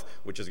of Health,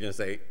 which is going to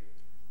say,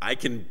 I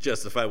can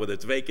justify whether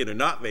it's vacant or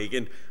not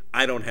vacant.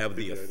 I don't have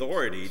the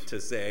authority to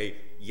say,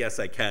 yes,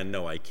 I can,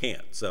 no, I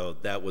can't. So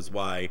that was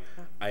why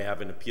I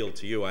haven't appealed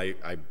to you.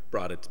 I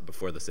brought it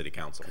before the City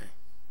Council.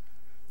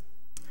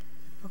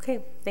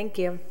 Okay, thank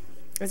you.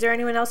 Is there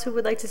anyone else who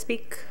would like to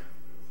speak?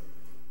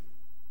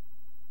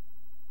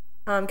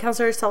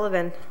 Councilor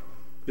Sullivan.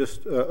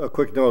 Just a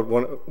quick note,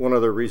 one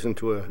other reason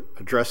to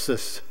address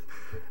this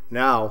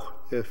now.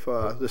 If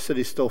the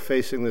city's still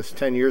facing this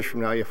 10 years from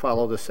now, you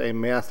follow the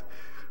same math.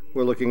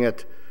 We're looking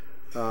at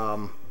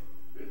a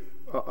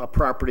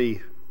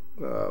property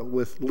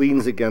with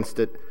liens against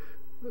it,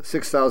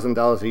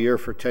 $6,000 a year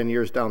for 10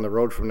 years down the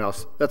road from now.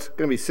 That's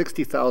going to be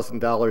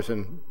 $60,000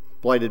 in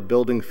blighted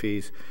building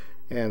fees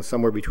and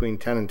somewhere between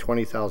 $10,000 and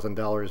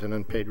 $20,000 in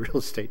unpaid real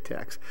estate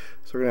tax.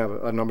 So we're going to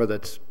have a number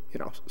that's, you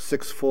know,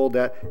 sixfold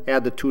that.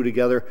 Add the two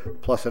together,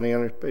 plus any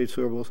unpaid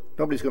sewer bills.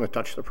 Nobody's going to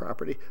touch the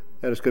property.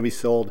 And it's going to be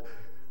sold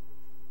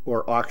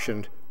or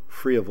auctioned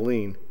free of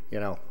lien, you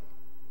know,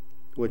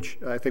 which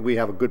I think we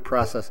have a good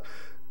process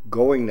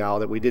going now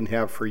that we didn't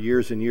have for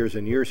years and years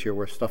and years here,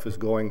 where stuff is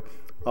going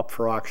up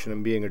for auction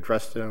and being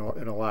addressed in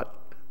a lot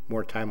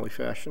more timely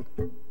fashion.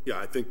 Yeah,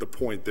 I think the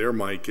point there,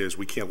 Mike, is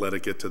we can't let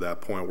it get to that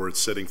point where it's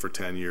sitting for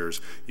 10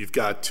 years. You've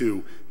got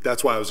to,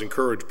 that's why I was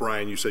encouraged,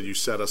 Brian, you said you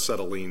set a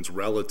set of liens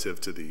relative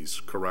to these,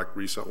 correct,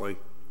 recently?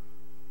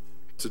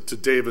 To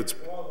David's.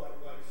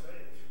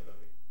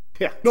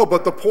 Yeah. No,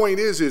 but the point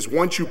is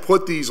once you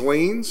put these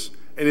liens,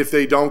 and if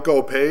they don't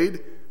go paid,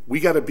 we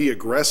got to be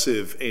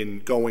aggressive in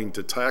going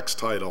to tax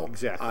title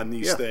on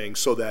these things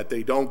so that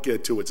they don't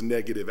get to its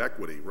negative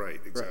equity.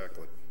 Right,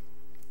 exactly. Right.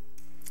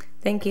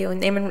 Thank you.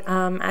 Name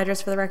and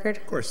address for the record.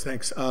 Of course,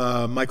 thanks.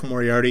 Michael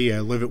Moriarty. I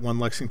live at 1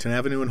 Lexington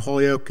Avenue in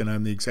Holyoke, and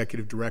I'm the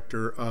executive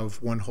director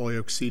of 1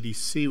 Holyoke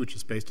CDC, which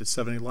is based at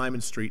 70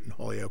 Lyman Street in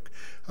Holyoke,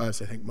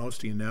 as I think most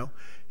of you know.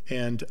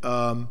 And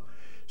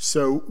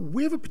so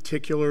we have a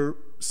particular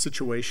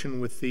situation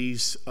with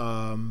these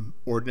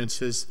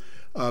ordinances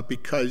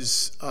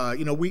because,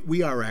 you know,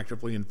 we are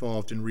actively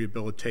involved in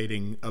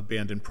rehabilitating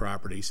abandoned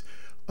properties.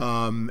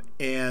 And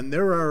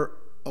there are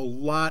a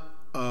lot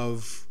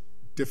of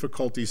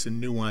difficulties and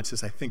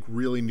nuances I think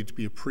really need to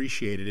be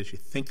appreciated as you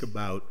think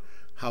about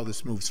how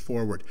this moves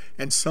forward.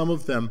 And some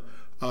of them,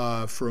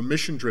 for a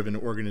mission-driven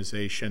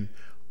organization,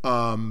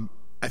 I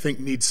think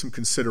need some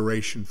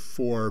consideration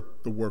for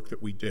the work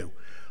that we do.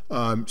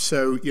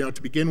 So, you know,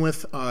 to begin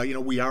with, you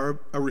know, we are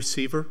a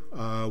receiver.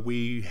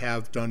 We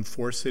have done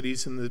 4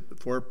 cities in the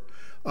 4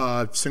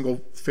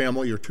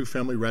 single-family or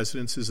 2-family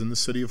residences in the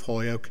city of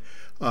Holyoke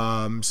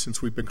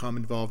since we've become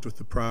involved with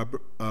the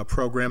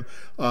program.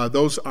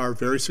 Those are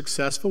very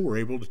successful. We're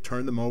able to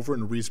turn them over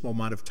in a reasonable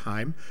amount of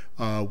time.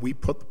 We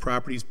put the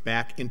properties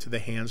back into the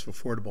hands of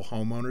affordable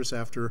homeowners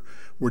after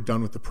we're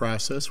done with the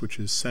process, which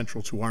is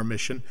central to our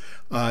mission.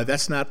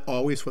 That's not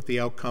always what the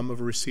outcome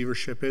of a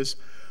receivership is.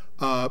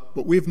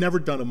 But we've never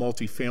done a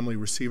multifamily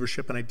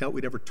receivership, and I doubt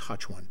we'd ever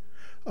touch one.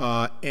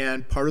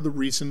 And part of the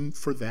reason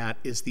for that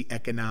is the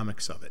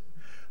economics of it.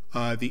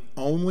 The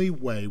only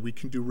way we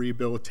can do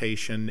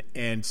rehabilitation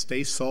and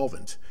stay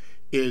solvent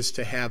is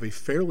to have a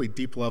fairly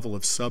deep level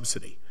of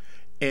subsidy.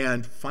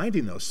 And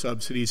finding those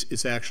subsidies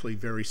is actually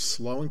very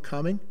slow in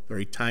coming,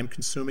 very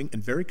time-consuming,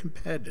 and very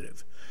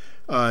competitive.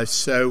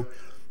 So,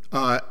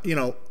 you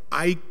know,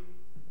 I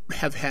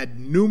have had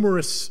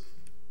numerous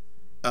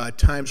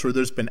times where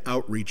there's been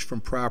outreach from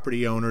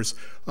property owners,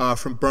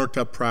 from burnt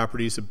up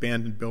properties,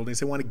 abandoned buildings.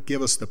 They want to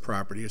give us the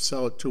property or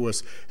sell it to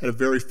us at a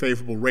very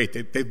favorable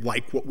rate. They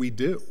like what we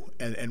do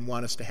and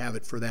want us to have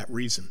it for that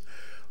reason.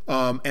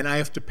 And I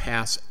have to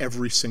pass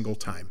every single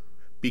time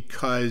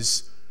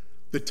because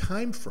the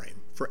time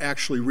frame for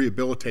actually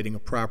rehabilitating a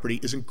property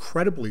is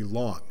incredibly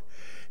long.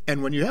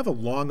 And when you have a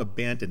long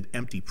abandoned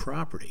empty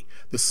property,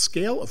 the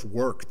scale of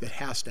work that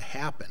has to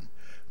happen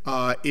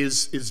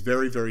is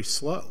very, very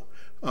slow.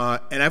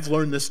 And I've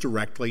learned this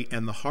directly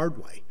and the hard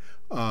way.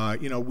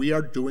 You know, we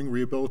are doing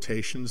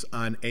rehabilitations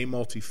on a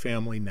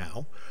multifamily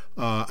now.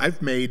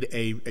 I've made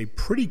a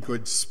pretty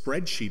good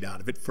spreadsheet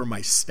out of it for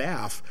my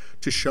staff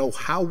to show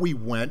how we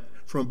went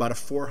from about a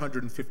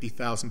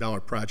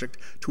 $450,000 project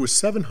to a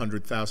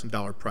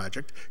 $700,000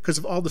 project because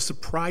of all the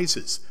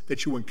surprises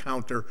that you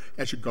encounter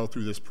as you go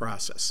through this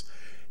process.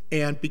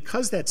 And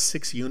because that's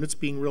 6 units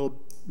being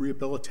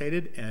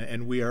rehabilitated,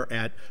 and we are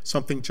at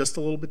something just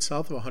a little bit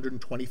south of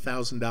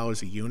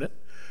 $120,000 a unit,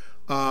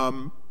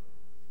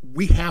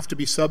 we have to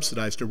be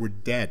subsidized or we're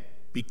dead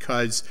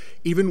because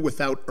even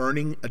without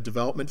earning a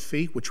development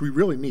fee, which we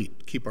really need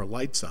to keep our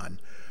lights on,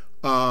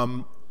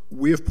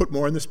 we have put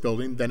more in this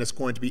building than it's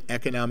going to be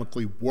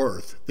economically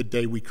worth the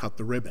day we cut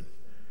the ribbon.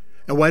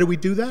 And why do we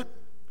do that?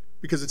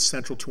 Because it's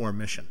central to our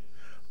mission.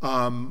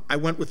 I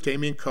went with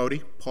Damian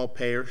Cody, Paul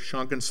Payer,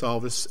 Sean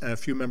Gonsalves, and a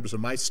few members of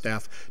my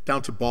staff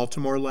down to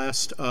Baltimore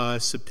last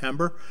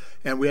September,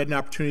 and we had an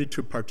opportunity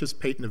to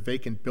participate in a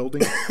vacant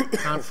building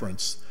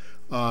conference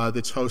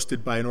that's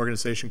hosted by an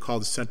organization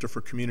called the Center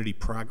for Community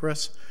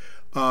Progress.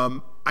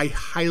 I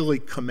highly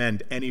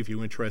commend any of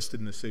you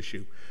interested in this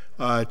issue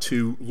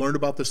to learn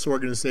about this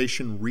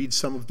organization, read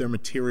some of their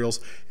materials,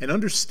 and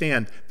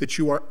understand that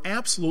you are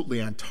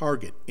absolutely on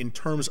target in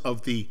terms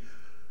of the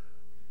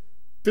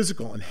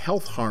physical and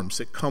health harms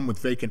that come with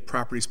vacant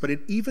properties, but it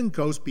even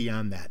goes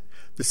beyond that.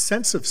 The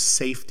sense of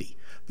safety,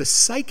 the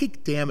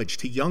psychic damage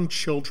to young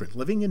children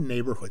living in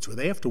neighborhoods where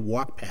they have to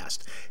walk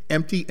past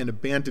empty and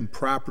abandoned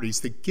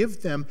properties that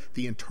give them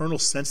the internal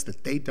sense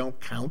that they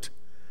don't count.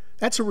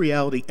 That's a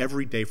reality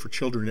every day for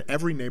children in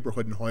every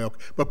neighborhood in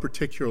Holyoke, but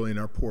particularly in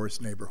our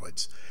poorest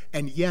neighborhoods.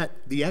 And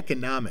yet, the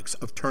economics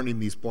of turning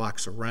these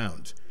blocks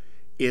around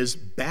is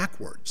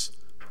backwards.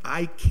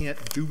 I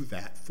can't do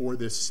that for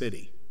this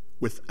city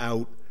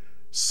without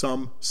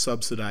some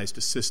subsidized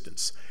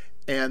assistance.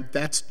 And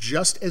that's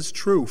just as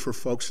true for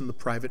folks in the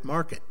private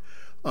market.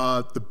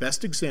 The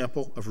best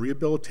example of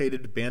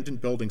rehabilitated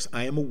abandoned buildings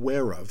I am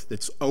aware of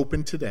that's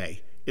open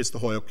today is the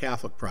Holyoke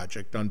Catholic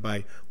Project done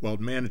by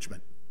Weld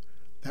Management.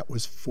 That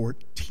was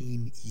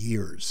 14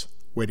 years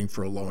waiting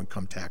for a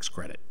low-income tax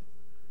credit.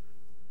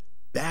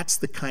 That's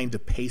the kind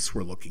of pace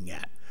we're looking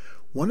at.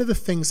 One of the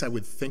things I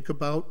would think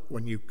about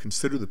when you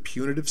consider the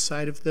punitive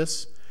side of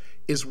this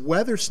is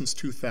whether since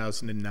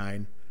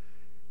 2009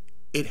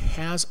 it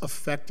has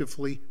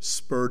effectively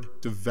spurred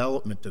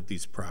development of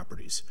these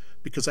properties,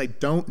 because I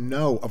don't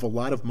know of a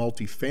lot of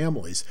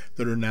multifamilies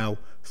that are now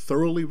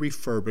thoroughly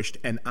refurbished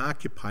and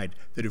occupied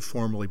that have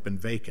formerly been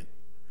vacant.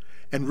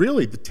 And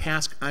really the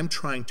task I'm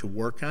trying to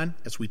work on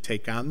as we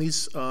take on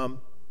these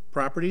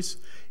properties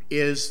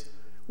is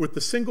with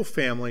the single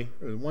family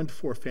or the 1 to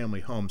 4 family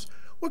homes,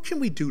 what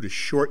can we do to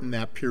shorten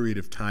that period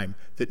of time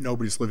that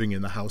nobody's living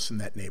in the house in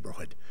that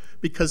neighborhood?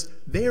 Because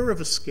they're of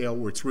a scale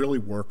where it's really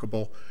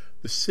workable.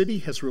 The city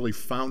has really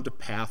found a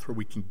path where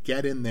we can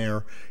get in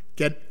there,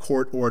 get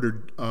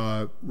court-ordered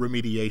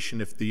remediation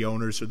if the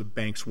owners or the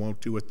banks won't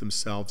do it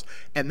themselves.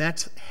 And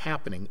that's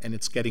happening, and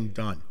it's getting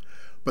done.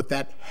 But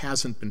that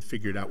hasn't been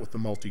figured out with the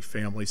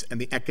multifamilies. And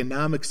the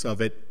economics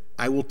of it,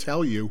 I will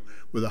tell you,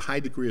 with a high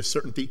degree of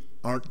certainty,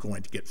 aren't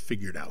going to get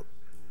figured out.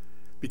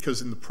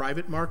 Because in the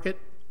private market,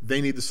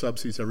 they need the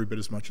subsidies every bit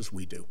as much as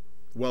we do.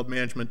 Weld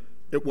Management,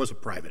 it was a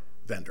private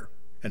vendor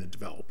and a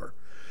developer.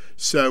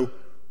 So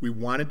we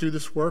want to do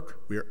this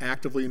work. We are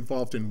actively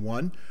involved in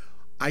one.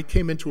 I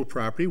came into a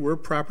property. We're a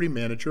property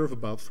manager of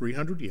about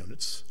 300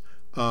 units.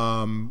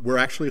 We're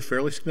actually a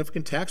fairly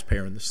significant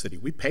taxpayer in the city.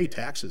 We pay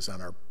taxes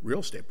on our real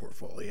estate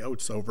portfolio.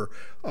 It's over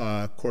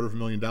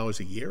 $250,000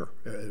 a year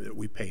that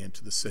we pay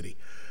into the city.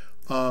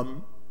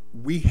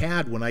 We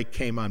had, when I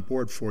came on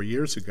board 4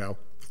 years ago,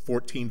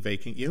 14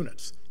 vacant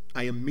units.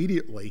 I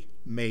immediately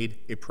made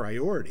a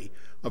priority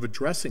of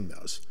addressing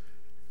those.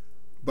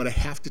 But I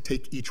have to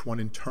take each one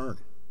in turn.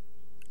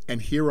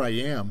 And here I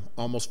am,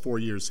 almost 4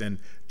 years in,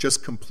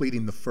 just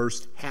completing the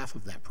first half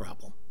of that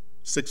problem.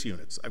 6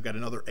 units. I've got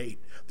another 8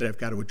 that I've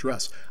got to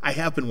address. I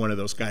have been one of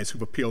those guys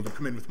who've appealed and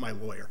come in with my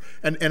lawyer.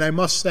 And I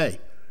must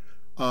say,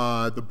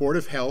 the Board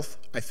of Health,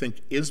 I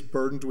think, is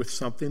burdened with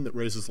something that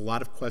raises a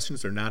lot of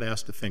questions they're not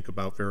asked to think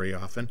about very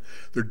often.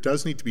 There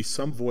does need to be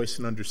some voice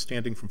and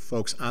understanding from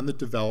folks on the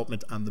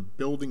development, on the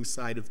building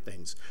side of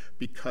things,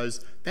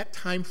 because that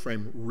time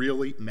frame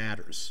really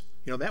matters.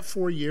 You know, that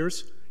 4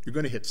 years, you're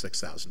going to hit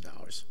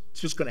 $6,000. It's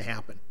just going to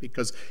happen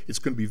because it's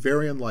going to be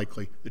very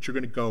unlikely that you're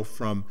going to go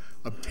from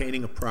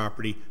obtaining a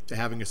property to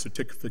having a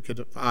certificate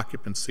of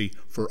occupancy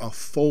for a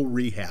full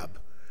rehab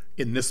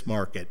in this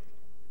market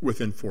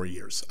within 4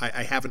 years.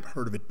 I haven't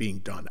heard of it being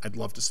done. I'd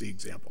love to see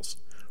examples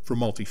for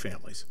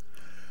multifamilies.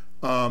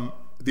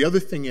 The other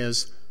thing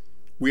is,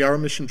 we are a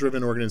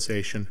mission-driven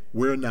organization.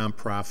 We're a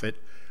nonprofit.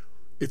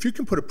 If you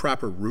can put a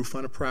proper roof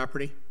on a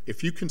property,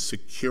 if you can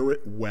secure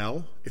it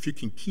well, if you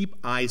can keep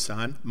eyes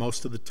on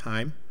most of the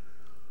time,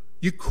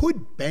 you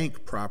could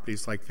bank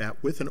properties like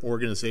that with an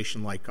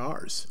organization like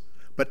ours.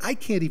 But I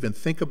can't even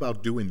think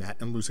about doing that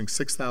and losing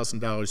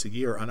 $6,000 a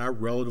year on our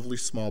relatively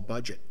small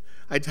budget.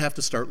 I'd have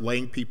to start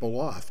laying people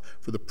off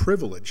for the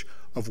privilege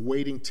of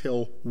waiting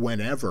till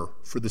whenever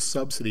for the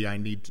subsidy I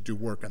need to do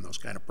work on those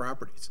kind of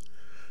properties.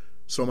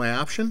 So my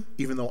option,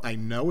 even though I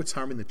know it's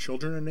harming the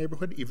children in our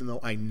neighborhood, even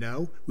though I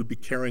know we'd be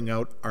carrying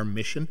out our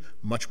mission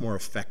much more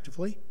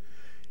effectively,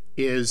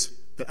 is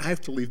that I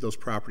have to leave those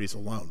properties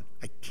alone.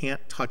 I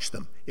can't touch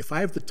them. If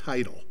I have the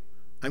title,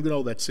 I'm going to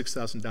owe that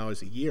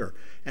 $6,000 a year.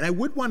 And I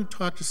would want to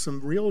talk to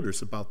some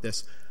realtors about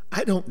this.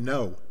 I don't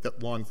know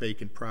that long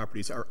vacant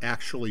properties are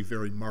actually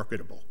very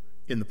marketable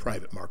in the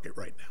private market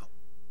right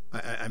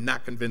now. I'm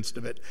not convinced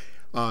of it.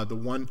 The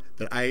one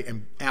that I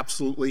am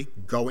absolutely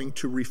going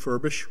to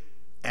refurbish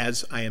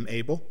as I am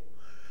able.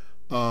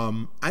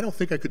 I don't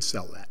think I could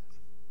sell that.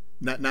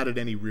 Not at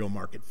any real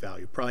market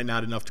value. Probably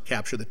not enough to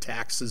capture the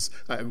taxes.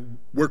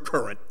 We're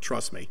current,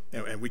 trust me,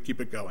 and we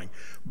keep it going.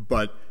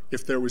 But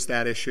if there was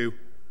that issue,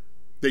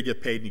 they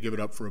get paid and you give it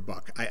up for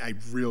 $1. I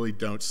really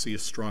don't see a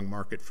strong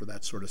market for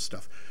that sort of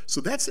stuff.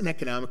 So that's an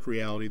economic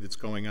reality that's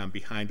going on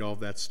behind all of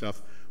that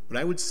stuff. But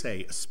I would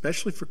say,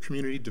 especially for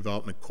community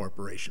development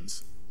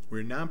corporations,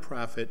 we're a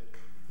nonprofit,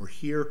 we're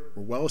here,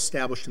 we're well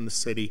established in the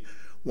city.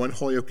 One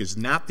Holyoke is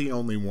not the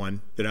only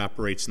one that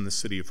operates in the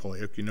city of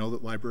Holyoke. You know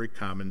that Library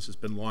Commons has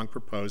been long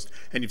proposed,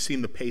 and you've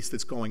seen the pace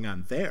that's going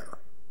on there.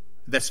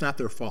 That's not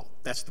their fault.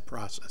 That's the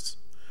process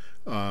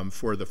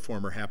for the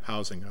former HAP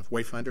housing of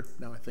Wayfinder,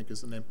 now I think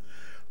is the name.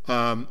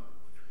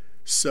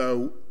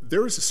 So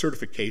there is a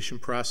certification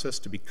process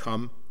to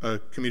become a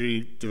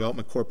community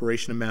development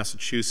corporation in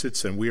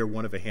Massachusetts, and we are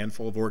one of a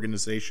handful of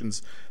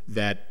organizations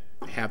that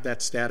have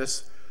that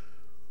status.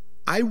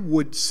 I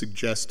would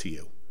suggest to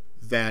you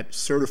that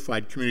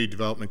certified community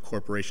development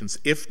corporations,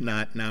 if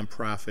not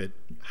nonprofit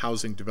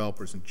housing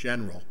developers in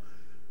general,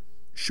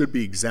 should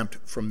be exempt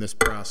from this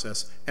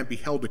process and be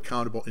held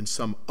accountable in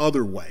some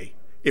other way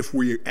if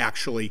we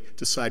actually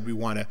decide we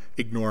want to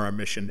ignore our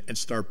mission and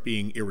start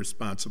being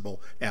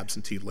irresponsible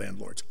absentee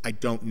landlords. I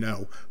don't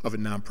know of a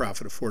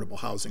nonprofit affordable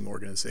housing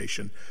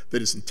organization that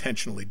is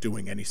intentionally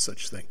doing any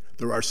such thing.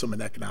 There are some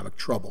in economic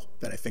trouble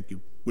that I think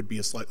would be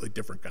a slightly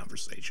different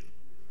conversation.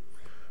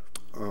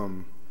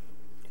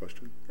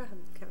 Question? Go ahead,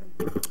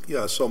 Kevin.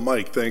 Yeah, so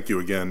Mike, thank you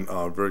again,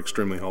 very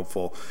extremely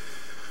helpful.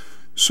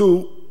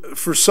 So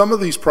for some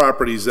of these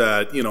properties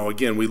that, you know,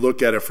 again, we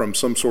look at it from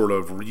some sort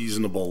of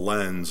reasonable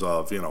lens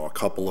of, you know, a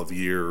couple of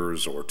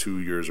years or 2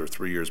 years or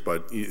 3 years,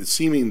 but it's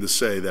seeming to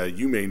say that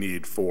you may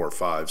need 4,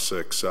 5,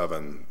 6,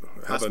 7.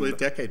 Possibly a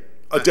decade.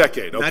 A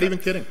decade, okay. Not even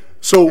kidding.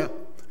 So, yeah.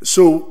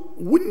 So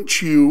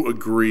wouldn't you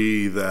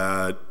agree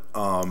that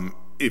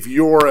if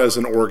you're as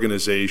an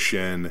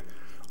organization,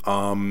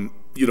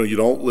 you know, you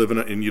don't live in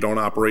and you don't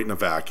operate in a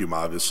vacuum,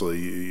 obviously.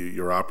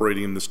 You're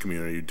operating in this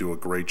community. You do a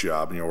great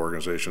job, and your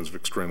organization is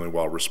extremely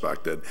well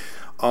respected.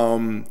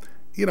 You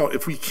know,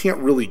 if we can't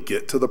really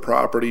get to the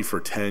property for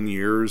 10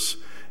 years,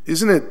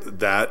 isn't it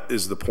that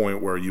is the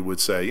point where you would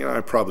say, you know,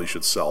 I probably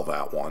should sell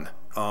that one,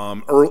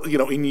 or, you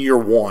know, in year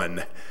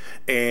one,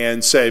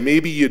 and say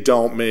maybe you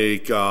don't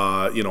make, you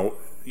know,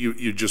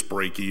 you just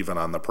break even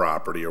on the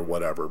property or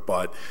whatever.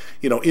 But,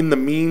 you know, in the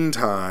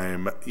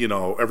meantime, you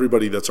know,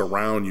 everybody that's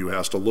around you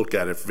has to look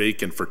at it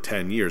vacant for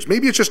 10 years.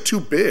 Maybe it's just too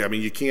big. I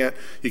mean, you can't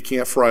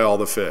fry all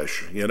the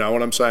fish. You know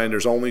what I'm saying?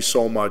 There's only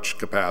so much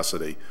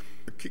capacity.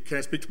 Can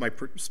I speak to my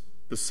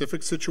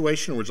specific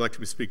situation, or would you like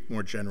to speak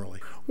more generally?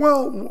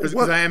 Well,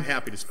 because I am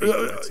happy to speak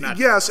to it. It's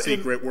not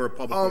secret. We're a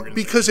public organization.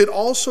 Because it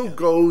also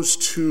goes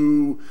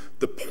to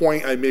the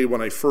point I made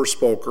when I first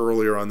spoke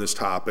earlier on this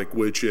topic,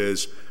 which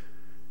is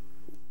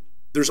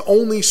there's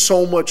only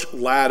so much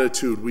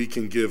latitude we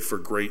can give for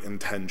great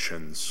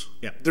intentions.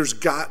 Yeah. There's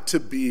got to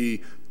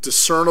be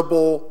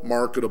discernible,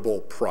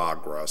 marketable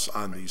progress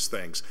on these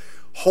things.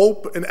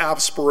 Hope and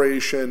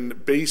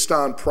aspiration based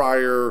on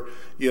prior,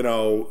 you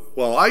know,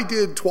 well, I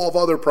did 12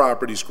 other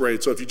properties,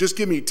 great, so if you just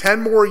give me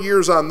 10 more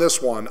years on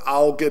this one,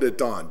 I'll get it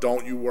done,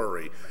 don't you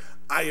worry.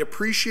 I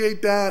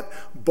appreciate that,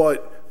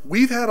 but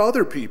we've had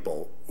other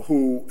people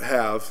who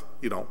have,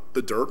 you know,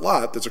 the dirt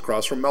lot that's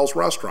across from Mel's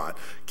Restaurant,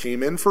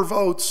 came in for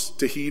votes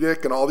to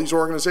HEDIC and all these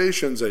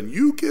organizations, and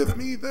you give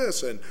me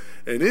this, and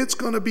it's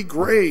going to be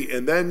great.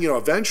 And then, you know,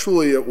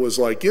 eventually it was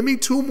like, give me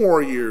 2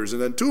 more years,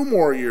 and then 2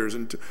 more years,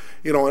 and,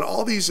 you know, and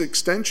all these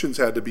extensions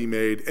had to be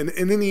made. And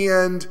in the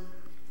end,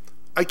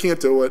 I can't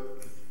do it,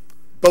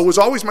 but it was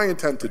always my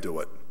intent to do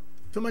it.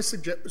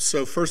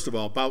 So first of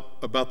all,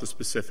 about the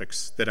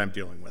specifics that I'm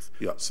dealing with.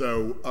 Yeah.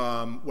 So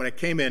when I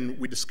came in,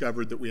 we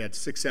discovered that we had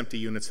 6 empty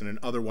units in an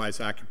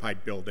otherwise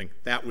occupied building.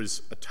 That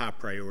was a top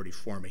priority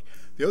for me.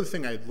 The other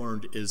thing I had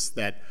learned is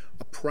that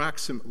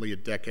approximately a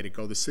decade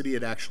ago, the city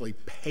had actually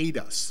paid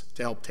us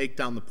to help take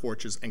down the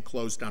porches and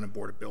close down and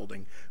board a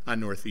building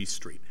on Northeast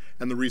Street.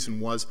 And the reason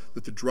was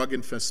that the drug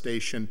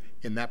infestation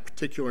in that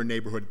particular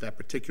neighborhood at that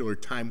particular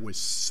time was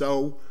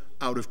so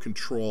out of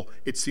control,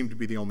 it seemed to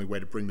be the only way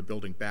to bring the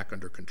building back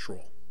under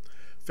control.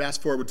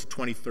 Fast forward to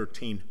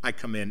 2013, I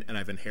come in and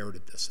I've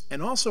inherited this,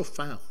 and also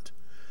found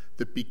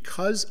that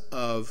because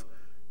of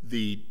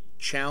the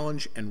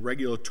challenge and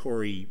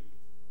regulatory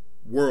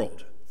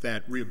world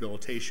that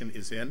rehabilitation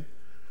is in,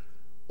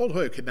 Old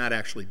Holyoke had not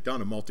actually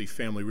done a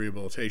multifamily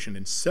rehabilitation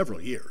in several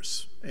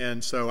years.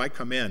 And so I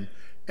come in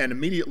and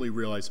immediately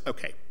realize,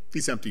 okay,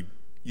 these empty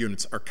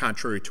units are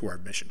contrary to our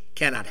mission,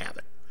 cannot have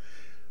it.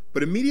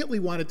 But immediately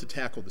wanted to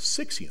tackle the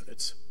 6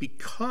 units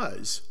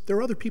because there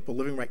are other people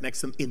living right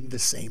next to them in the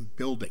same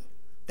building.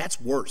 That's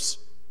worse.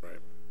 Right.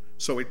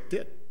 So it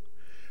did.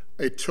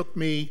 It took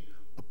me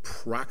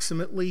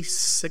approximately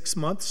 6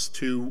 months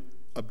to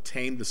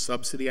obtain the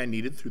subsidy I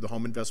needed through the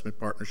Home Investment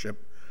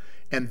Partnership,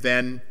 and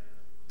then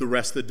the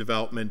rest of the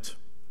development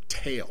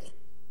tail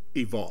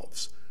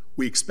evolves.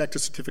 We expect a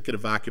certificate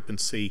of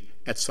occupancy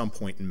at some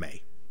point in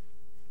May.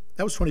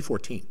 That was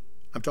 2014.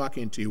 I'm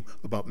talking to you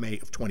about May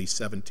of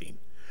 2017.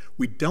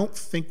 We don't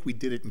think we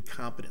did it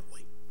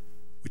incompetently.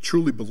 We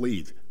truly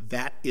believe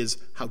that is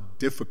how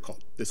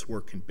difficult this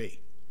work can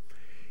be.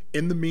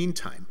 In the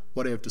meantime,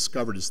 what I have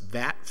discovered is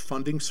that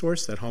funding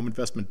source, that home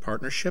investment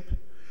partnership,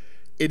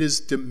 it is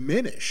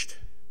diminished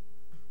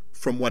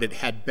from what it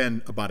had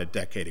been about a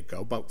decade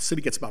ago. The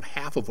city gets about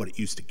half of what it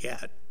used to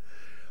get.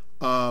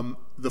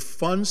 The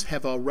funds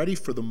have already,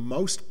 for the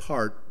most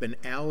part, been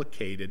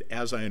allocated,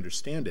 as I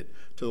understand it,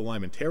 to the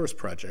Lyman Terrace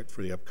project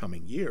for the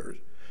upcoming years.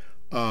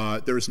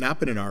 There has not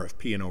been an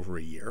RFP in over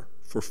a year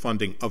for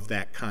funding of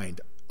that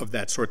kind, of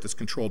that sort that's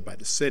controlled by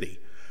the city.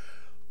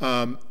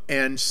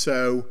 And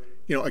so,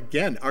 you know,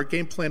 again, our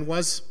game plan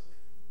was,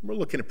 we're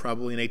looking at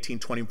probably an 18,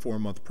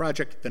 24-month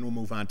project, then we'll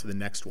move on to the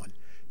next one.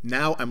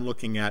 Now I'm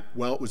looking at,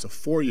 well, it was a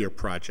 4-year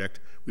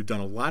project. We've done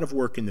a lot of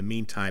work in the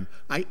meantime.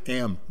 I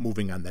am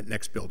moving on that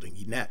next building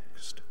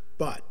next.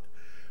 But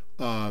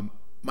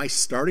my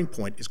starting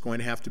point is going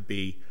to have to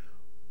be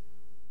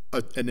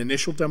an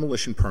initial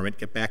demolition permit,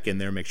 get back in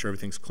there, make sure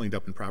everything's cleaned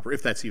up and proper,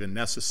 if that's even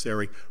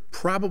necessary.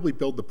 Probably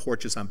build the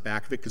porches on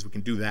back of it, because we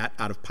can do that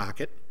out of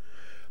pocket.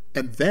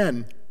 And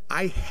then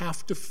I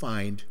have to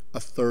find a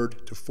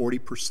third to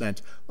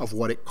 40% of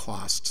what it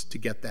costs to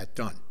get that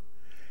done.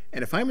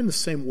 And if I'm in the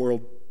same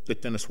world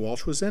that Dennis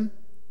Walsh was in,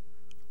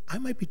 I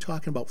might be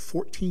talking about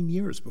 14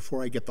 years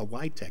before I get the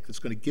LIHTC that's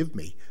going to give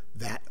me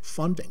that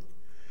funding.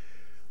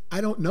 I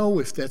don't know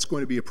if that's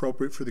going to be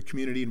appropriate for the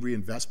community and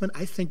reinvestment.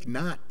 I think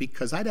not,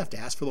 because I'd have to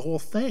ask for the whole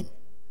thing.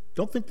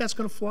 Don't think that's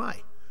going to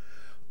fly.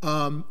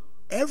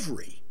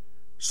 Every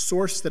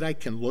source that I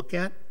can look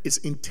at is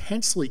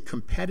intensely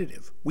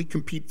competitive. We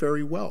compete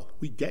very well.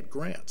 We get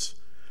grants.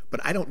 But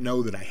I don't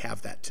know that I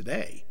have that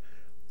today.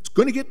 It's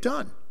going to get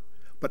done.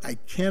 But I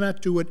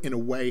cannot do it in a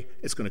way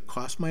it's going to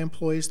cost my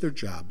employees their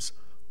jobs,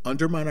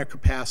 undermine our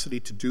capacity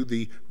to do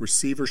the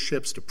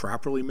receiverships, to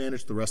properly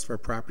manage the rest of our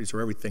properties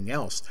or everything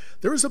else.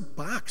 There is a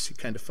box you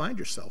kind of find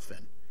yourself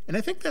in. And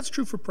I think that's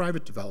true for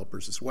private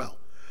developers as well.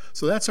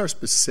 So that's our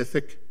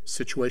specific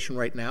situation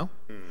right now.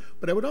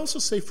 But I would also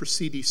say for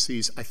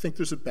CDCs, I think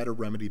there's a better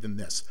remedy than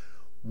this.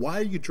 Why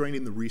are you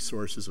draining the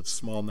resources of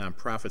small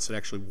nonprofits that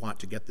actually want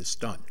to get this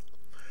done?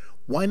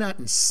 Why not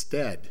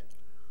instead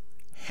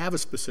have a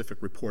specific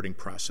reporting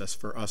process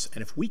for us,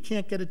 and if we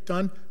can't get it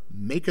done,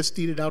 make us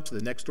deed it out to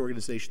the next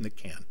organization that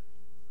can.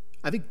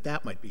 I think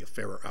that might be a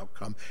fairer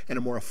outcome and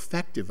a more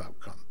effective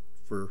outcome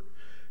for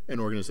an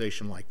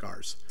organization like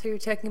ours. So you're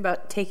talking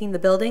about taking the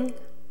building?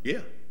 Yeah.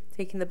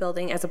 Taking the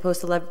building as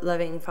opposed to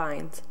levying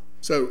fines?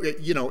 So,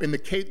 you know, in the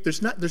case, there's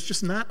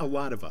just not a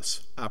lot of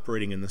us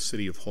operating in the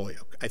city of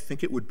Holyoke. I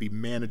think it would be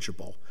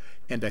manageable.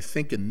 And I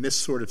think in this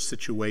sort of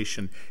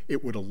situation,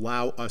 it would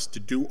allow us to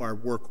do our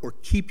work or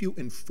keep you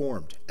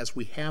informed as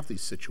we have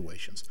these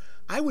situations.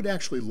 I would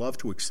actually love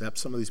to accept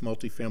some of these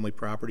multifamily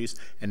properties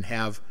and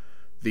have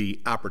the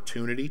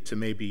opportunity to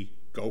maybe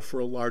go for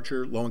a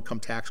larger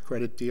low-income tax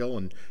credit deal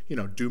and, you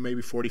know, do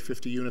maybe 40,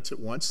 50 units at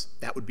once.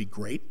 That would be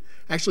great.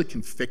 I actually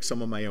can fix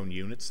some of my own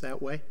units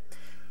that way.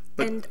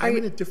 But I'm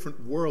in a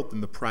different world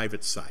than the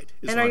private side.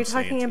 And are you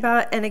talking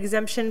about an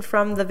exemption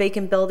from the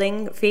vacant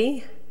building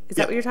fee? Is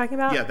that what you're talking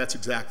about? Yeah, that's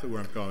exactly where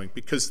I'm going,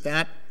 because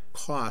that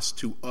cost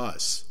to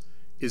us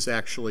is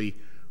actually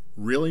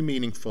really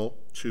meaningful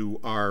to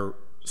our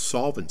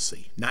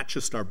solvency, not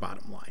just our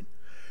bottom line,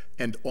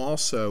 and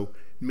also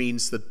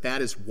means that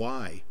that is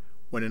why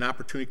when an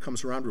opportunity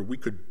comes around where we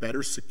could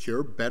better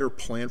secure, better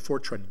plan for,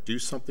 try to do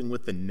something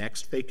with the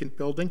next vacant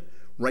building,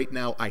 right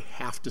now I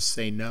have to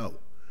say no.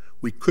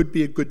 We could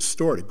be a good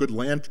store, a good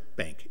land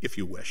bank, if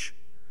you wish,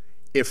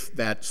 if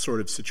that sort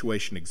of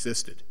situation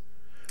existed.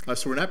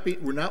 So we're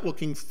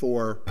looking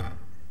for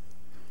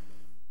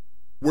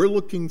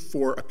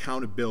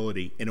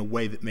accountability in a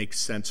way that makes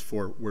sense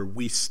for where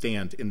we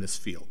stand in this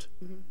field,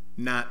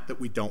 not that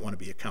we don't want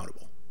to be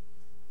accountable.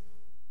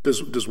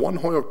 Does One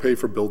Holyoke pay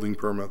for building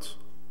permits?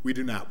 We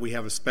do not. We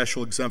have a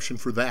special exemption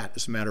for that.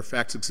 As a matter of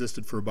fact, it's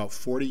existed for about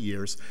 40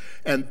 years.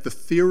 And the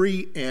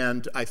theory,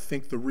 and I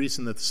think the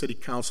reason that the City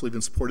Council even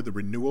supported the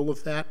renewal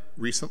of that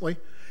recently,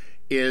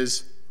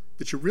 is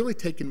that you're really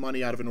taking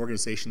money out of an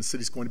organization the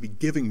city's going to be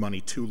giving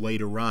money to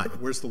later on.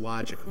 Where's the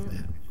logic of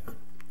that?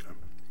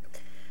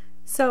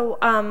 So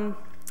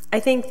I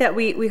think that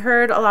we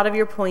heard a lot of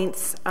your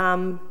points.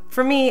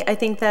 For me, I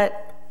think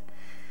that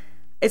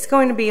it's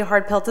going to be a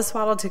hard pill to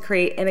swallow to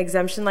create an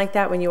exemption like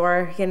that when you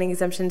are getting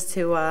exemptions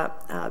to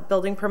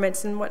building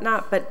permits and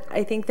whatnot. But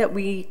I think that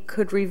we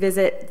could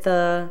revisit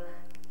the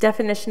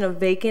definition of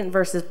vacant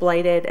versus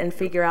blighted and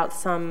figure out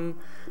some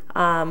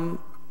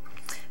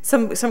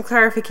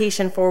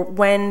clarification for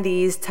when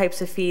these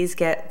types of fees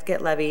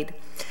get levied.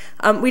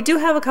 We do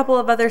have a couple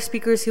of other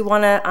speakers who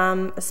want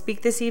to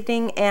speak this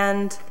evening,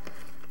 and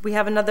we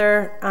have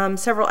another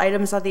several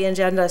items on the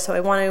agenda, so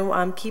I want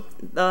to keep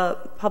the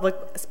public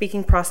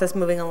speaking process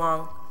moving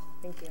along.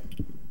 Thank you.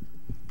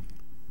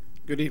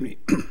 Good evening.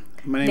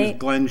 My name is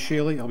Glenn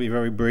Shealy. I'll be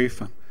very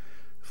brief.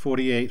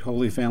 48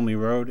 Holy Family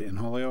Road in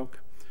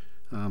Holyoke.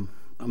 I'm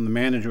the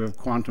manager of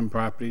Quantum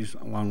Properties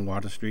along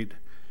Water Street.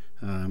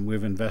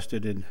 We've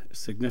invested in a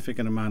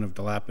significant amount of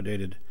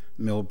dilapidated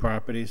mill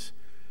properties,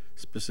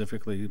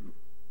 specifically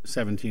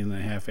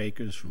 17.5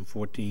 acres from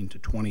 14 to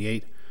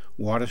 28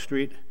 Water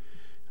Street.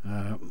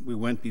 We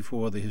went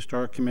before the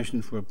Historic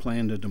Commission for a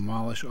plan to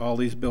demolish all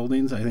these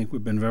buildings. I think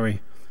we've been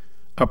very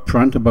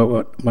upfront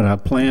about what our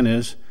plan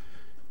is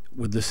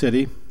with the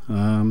city.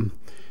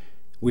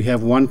 We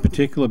have one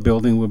particular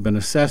building we've been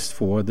assessed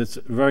for that's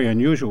very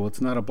unusual.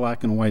 It's not a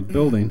black and white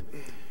building.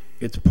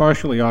 It's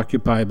partially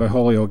occupied by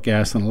Holyoke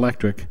Gas and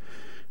Electric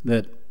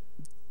that,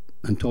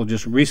 until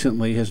just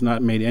recently, has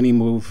not made any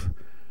move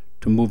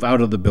to move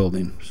out of the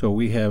building. So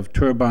we have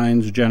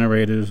turbines,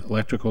 generators,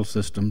 electrical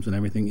systems, and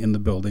everything in the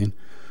building.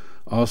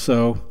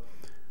 Also,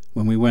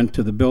 when we went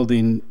to the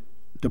building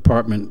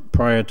department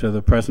prior to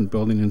the present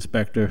building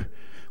inspector,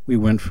 we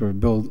went for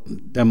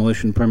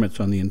demolition permits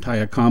on the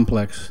entire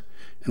complex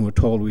and were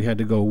told we had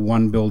to go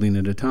one building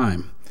at a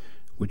time,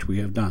 which we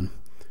have done.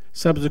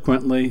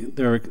 Subsequently,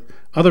 there are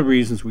other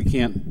reasons we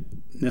can't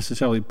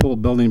necessarily pull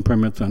building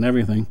permits on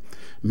everything.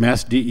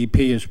 Mass DEP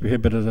has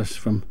prohibited us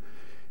from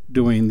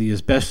doing the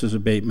asbestos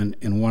abatement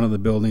in one of the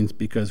buildings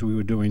because we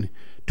were doing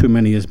too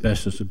many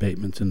asbestos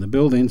abatements in the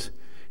buildings,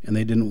 and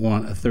they didn't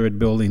want a third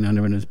building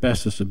under an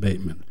asbestos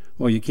abatement.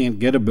 Well, you can't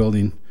get a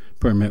building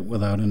permit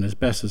without an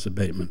asbestos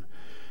abatement.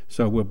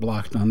 So we're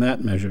blocked on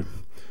that measure.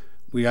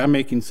 We are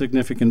making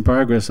significant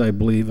progress, I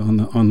believe,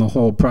 on the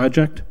whole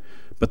project,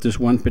 but this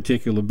one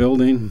particular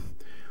building,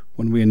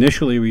 when we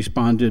initially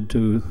responded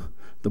to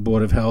the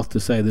Board of Health to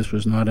say this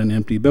was not an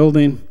empty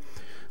building,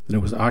 that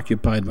it was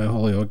occupied by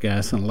Holyoke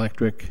Gas and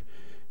Electric,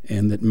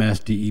 and that Mass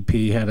DEP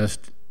had us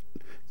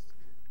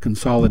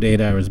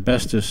consolidate our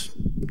asbestos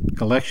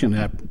collection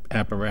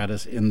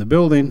apparatus in the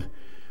building,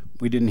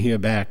 we didn't hear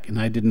back, and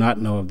I did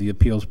not know of the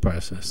appeals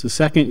process. The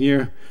second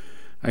year,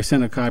 I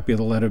sent a copy of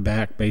the letter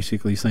back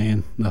basically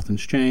saying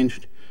nothing's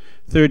changed.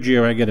 Third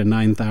year, I get a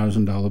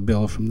 $9,000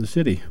 bill from the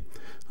city.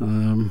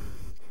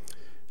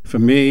 For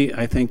me,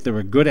 I think there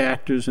are good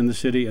actors in the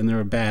city and there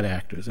are bad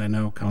actors. I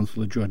know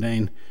Councilor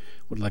Jourdain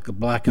would like a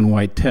black and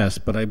white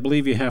test, but I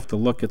believe you have to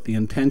look at the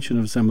intention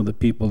of some of the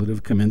people that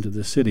have come into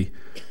the city.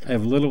 I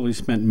have literally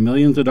spent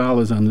millions of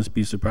dollars on this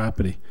piece of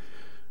property.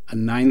 A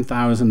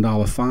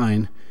 $9,000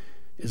 fine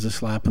is a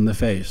slap in the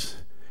face.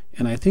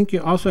 And I think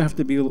you also have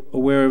to be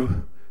aware of,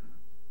 a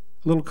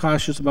little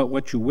cautious about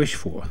what you wish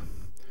for,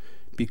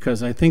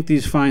 because I think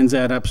these fines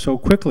add up so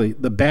quickly,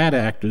 the bad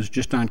actors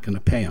just aren't going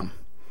to pay them.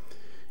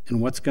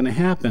 And what's going to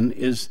happen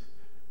is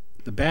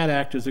the bad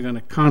actors are going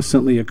to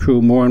constantly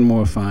accrue more and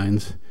more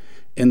fines,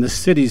 and the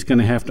city's going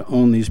to have to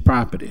own these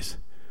properties.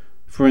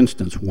 For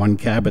instance, 1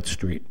 Cabot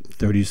Street,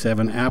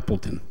 37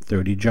 Appleton,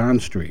 30 John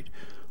Street,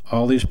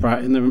 all these,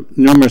 and there are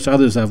numerous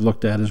others I've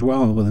looked at as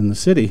well within the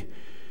city.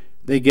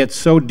 They get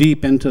so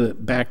deep into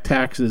back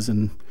taxes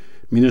and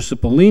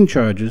municipal lien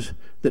charges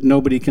that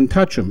nobody can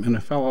touch them. And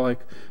a fellow like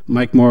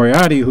Mike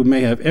Moriarty, who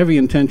may have every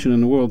intention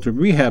in the world to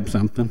rehab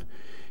something,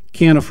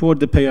 can't afford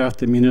to pay off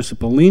the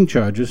municipal lien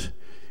charges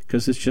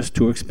because it's just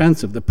too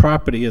expensive. The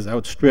property has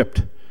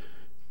outstripped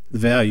the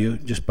value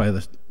just by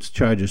the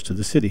charges to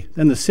the city.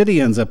 Then the city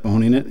ends up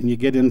owning it, and you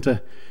get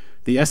into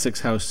the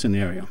Essex House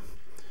scenario.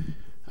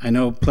 I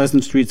know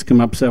Pleasant Street's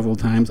come up several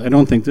times. I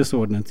don't think this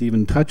ordinance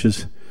even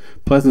touches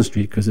Pleasant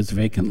Street because it's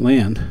vacant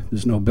land.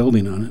 There's no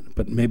building on it,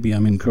 but maybe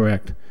I'm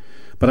incorrect.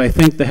 But I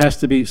think there has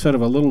to be sort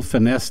of a little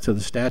finesse to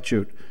the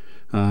statute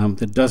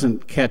that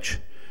doesn't catch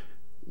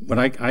what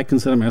I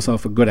consider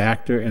myself a good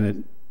actor,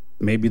 and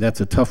maybe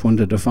that's a tough one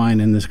to define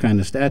in this kind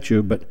of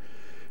statute, but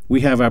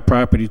we have our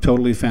property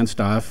totally fenced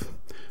off.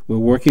 We're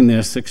working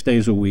there 6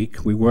 days a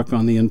week. We work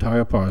on the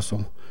entire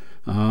parcel.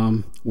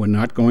 We're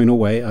not going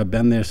away. I've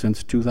been there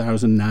since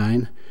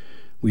 2009.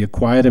 We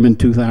acquired them in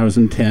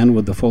 2010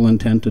 with the full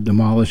intent to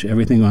demolish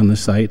everything on the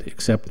site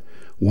except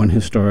one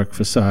historic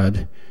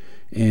facade.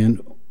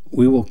 And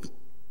we will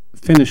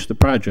finish the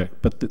project,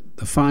 but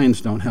the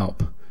fines don't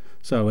help.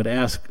 So I would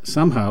ask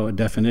somehow a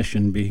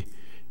definition be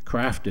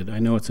crafted. I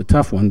know it's a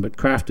tough one, but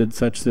crafted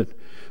such that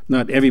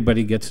not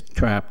everybody gets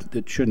trapped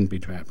that shouldn't be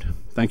trapped.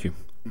 Thank you.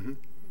 Mm-hmm.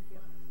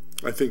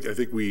 I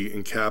think we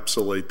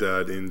encapsulate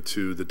that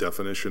into the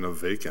definition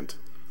of vacant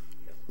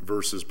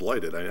versus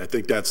blighted. I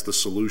think that's the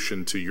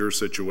solution to your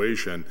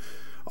situation.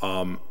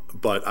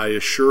 But I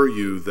assure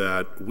you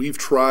that we've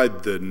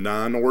tried the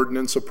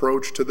non-ordinance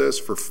approach to this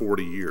for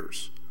 40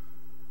 years.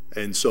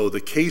 And so the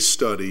case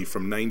study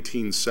from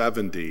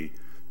 1970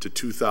 to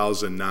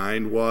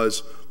 2009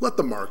 was, let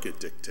the market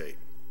dictate.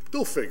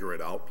 They'll figure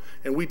it out.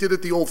 And we did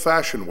it the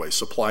old-fashioned way,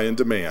 supply and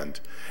demand.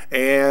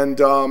 And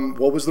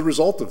what was the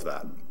result of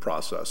that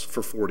process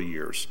for 40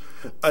 years?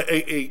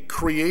 A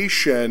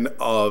creation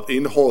of,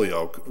 in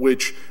Holyoke,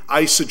 which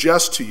I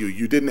suggest to you,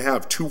 you didn't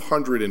have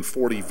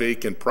 240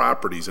 vacant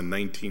properties in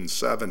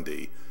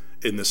 1970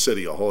 in the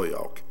city of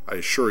Holyoke. I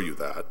assure you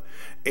that.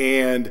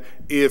 And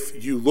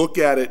if you look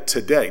at it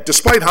today,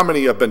 despite how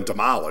many have been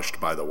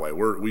demolished, by the way,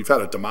 we've had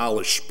a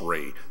demolish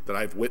spree that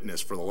I've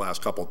witnessed for the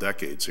last couple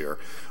decades here.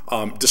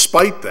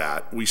 Despite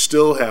that, we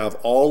still have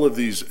all of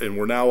these, and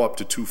we're now up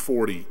to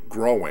 240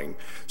 growing.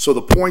 So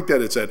the point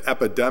that it's at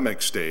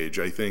epidemic stage,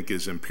 I think,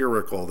 is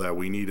empirical, that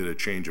we needed a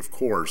change of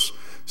course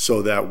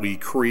so that we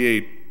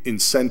create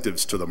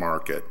incentives to the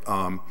market.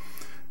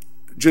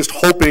 Just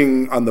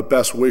hoping on the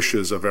best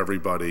wishes of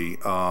everybody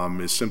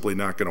is simply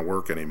not going to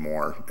work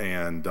anymore.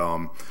 And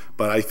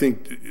but I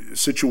think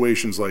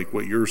situations like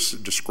what you're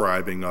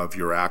describing, of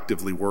you're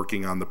actively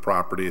working on the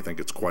property, I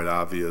think it's quite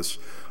obvious.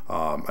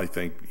 I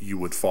think you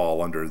would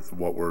fall under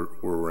what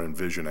we're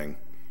envisioning.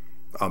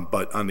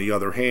 But on the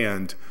other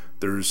hand,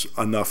 there's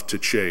enough to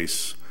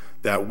chase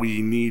that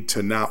we need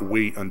to not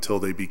wait until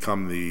they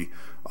become the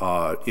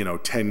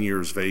 10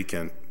 years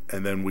vacant,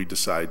 and then we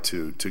decide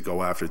to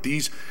go after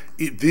these.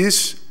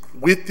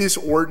 With this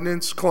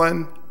ordinance,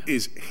 Glenn,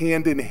 is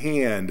hand in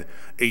hand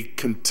a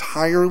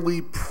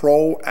entirely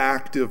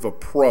proactive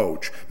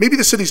approach. Maybe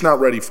the city's not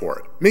ready for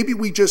it. Maybe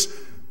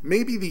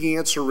the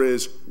answer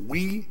is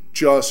we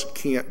just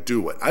can't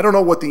do it. I don't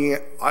know what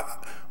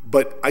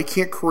but I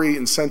can't create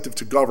incentive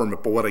to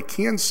government. But what I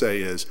can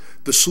say is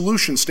the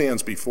solution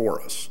stands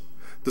before us.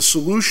 The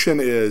solution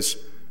is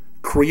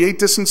create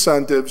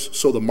disincentives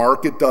so the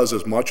market does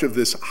as much of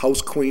this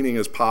house cleaning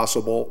as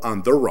possible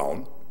on their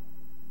own.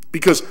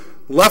 Because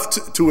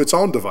left to its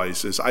own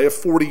devices, I have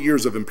 40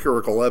 years of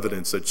empirical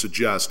evidence that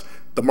suggest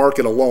the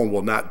market alone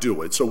will not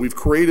do it. So we've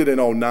created an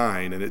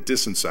 09 and a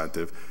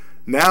disincentive.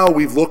 Now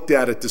we've looked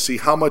at it to see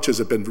how much has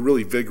it been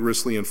really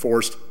vigorously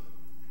enforced.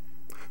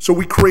 So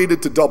we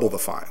created to double the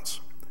fines.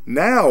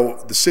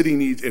 Now the city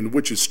needs, and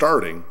which is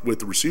starting with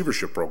the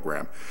receivership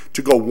program,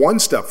 to go one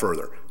step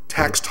further.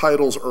 Tax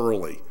titles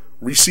early.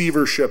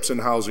 Receiverships in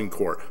housing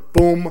court.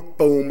 Boom,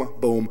 boom,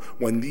 boom.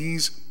 When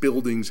these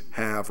buildings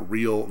have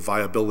real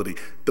viability.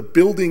 The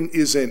building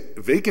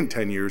isn't vacant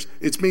 10 years,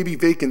 it's maybe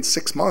vacant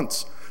 6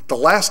 months. The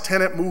last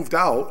tenant moved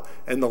out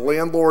and the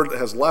landlord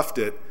has left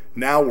it.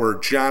 Now we're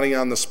Johnny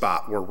on the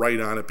spot. We're right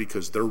on it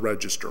because they're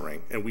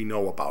registering and we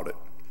know about it.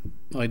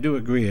 I do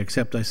agree,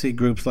 except I see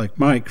groups like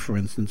Mike, for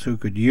instance, who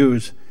could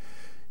use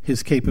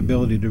his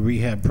capability to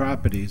rehab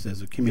properties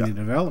as a community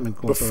development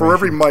corporation. But for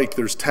every Mike,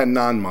 there's 10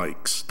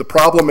 non-Mikes. The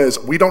problem is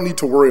we don't need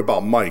to worry about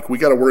Mike. We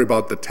got to worry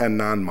about the 10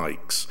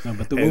 non-Mikes. No,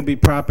 but there will be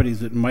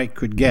properties that Mike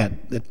could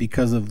get that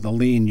because of the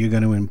lien you're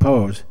going to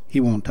impose, he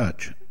won't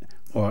touch.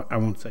 Or I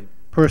won't say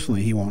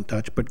personally he won't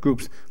touch, but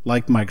groups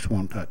like Mike's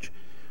won't touch.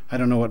 I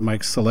don't know what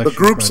Mike's selection. The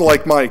groups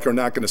like Mike are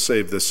not going to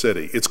save this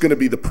city. It's going to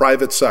be the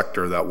private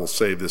sector that will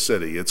save the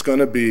city. It's going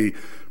to be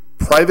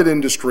private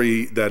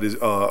industry that is,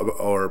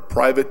 or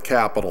private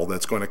capital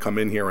that's going to come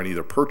in here and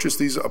either purchase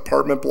these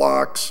apartment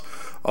blocks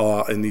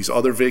and these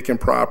other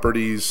vacant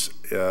properties.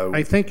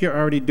 I think you're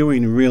already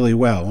doing really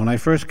well. When I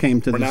first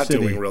came to the city, we're not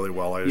doing really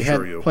well, I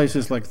assure you. You had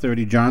places like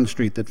 30 John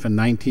Street that for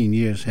 19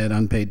 years had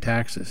unpaid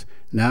taxes.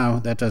 Now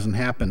that doesn't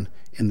happen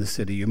in the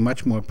city. You're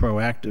much more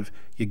proactive.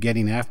 You're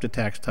getting after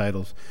tax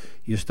titles.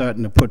 You're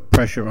starting to put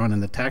pressure on in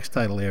the tax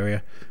title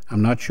area.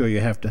 I'm not sure you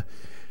have to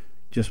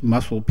just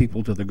muscle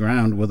people to the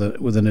ground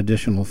with an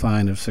additional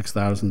fine of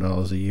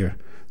 $6,000 a year.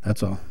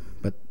 That's all.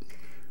 But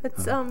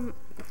let's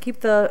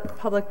keep the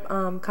public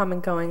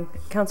comment going.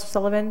 Councilor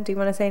Sullivan, do you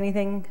want to say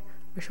anything,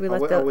 or should we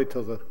I'll wait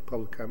till the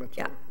public comments.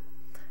 Yeah.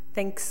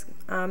 Thanks.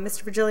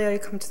 Mr. Virgilio, you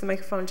come to the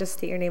microphone. Just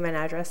state your name and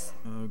address.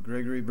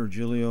 Gregory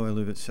Virgilio. I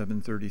live at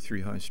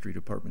 733 High Street,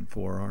 apartment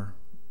 4R.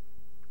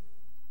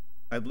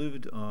 I've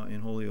lived in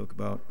Holyoke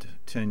about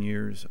 10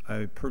 years.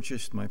 I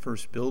purchased my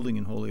first building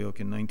in Holyoke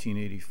in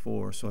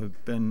 1984, so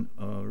I've been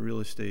a real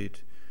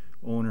estate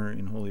owner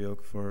in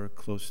Holyoke for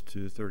close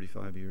to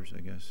 35 years,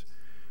 I guess.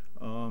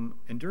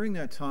 And during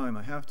that time,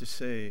 I have to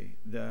say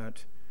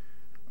that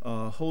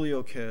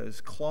Holyoke has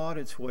clawed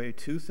its way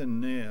tooth and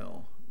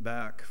nail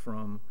back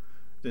from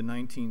the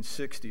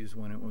 1960s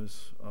when it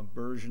was a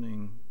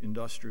burgeoning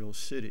industrial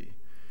city.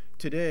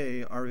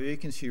 Today, our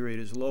vacancy rate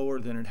is lower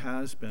than it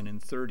has been in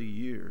 30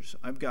 years.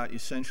 I've got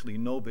essentially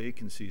no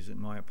vacancies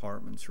in my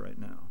apartments right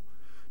now.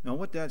 Now,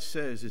 what that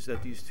says is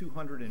that these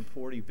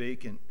 240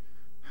 vacant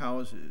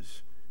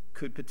houses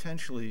could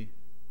potentially,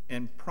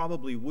 and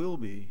probably will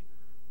be,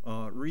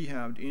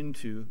 rehabbed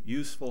into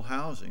useful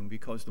housing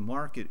because the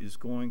market is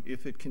going,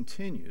 if it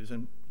continues,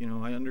 and you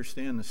know, I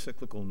understand the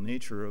cyclical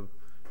nature of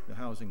the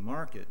housing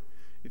market.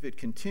 If it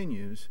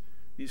continues,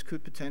 these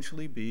could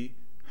potentially be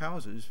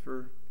houses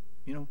for,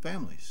 you know,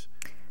 families.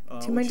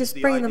 Do you mind just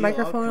bringing the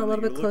microphone a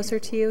little bit closer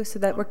to you so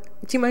that we're,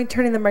 do you mind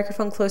turning the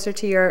microphone closer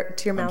to your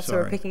mouth so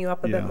we're picking you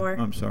up a bit more?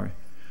 I'm sorry.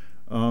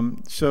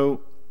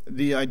 So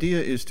the idea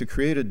is to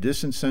create a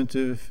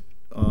disincentive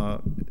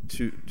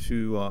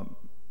to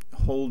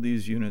hold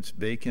these units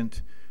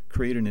vacant,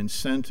 create an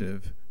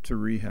incentive to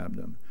rehab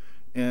them.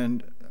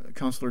 And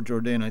Councilor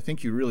Jourdain, I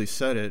think you really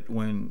said it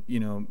when, you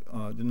know,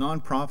 the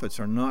nonprofits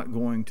are not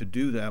going to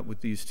do that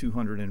with these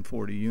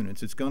 240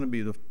 units. It's going to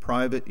be the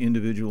private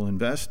individual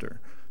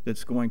investor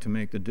that's going to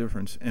make the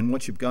difference. And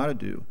what you've got to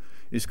do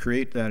is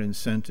create that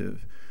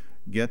incentive,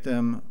 get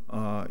them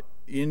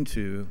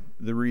into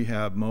the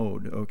rehab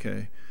mode,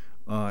 okay,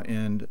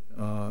 and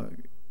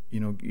you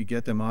know, you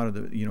get them out of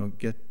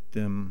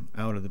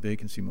the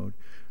vacancy mode.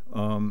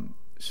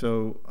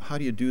 So how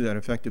do you do that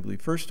effectively?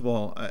 First of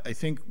all, I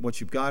think what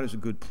you've got is a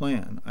good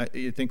plan. I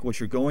think what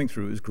you're going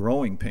through is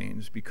growing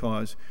pains,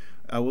 because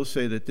I will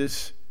say that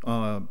this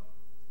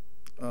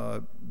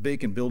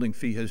vacant building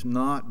fee has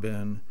not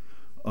been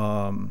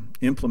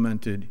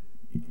implemented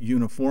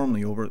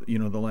uniformly over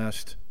the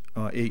last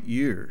 8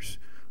 years.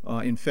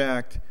 In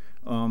fact,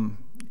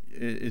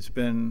 it's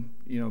been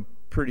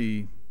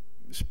pretty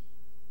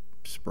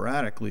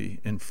sporadically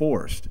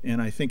enforced,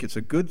 and I think it's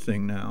a good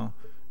thing now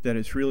that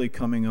it's really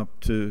coming up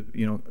to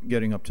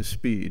getting up to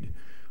speed.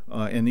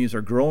 And these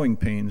are growing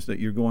pains that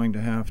you're going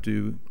to have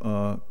to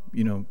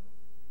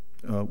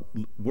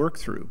work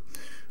through.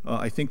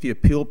 I think the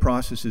appeal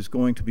process is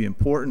going to be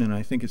important, and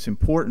I think it's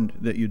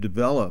important that you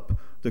develop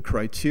the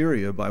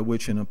criteria by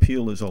which an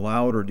appeal is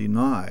allowed or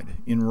denied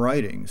in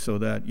writing, so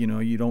that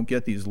you don't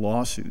get these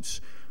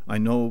lawsuits. I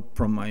know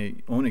from my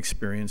own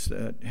experience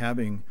that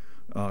having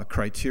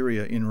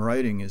criteria in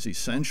writing is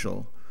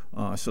essential,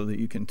 so that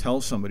you can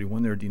tell somebody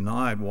when they're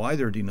denied, why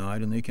they're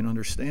denied, and they can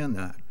understand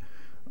that.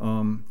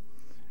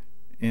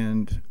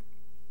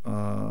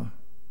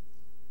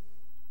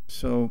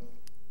 So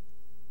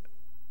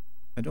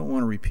I don't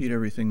want to repeat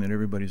everything that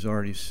everybody's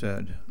already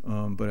said,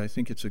 but I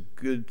think it's a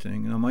good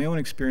thing. Now, my own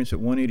experience at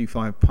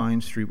 185 Pine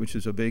Street, which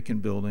is a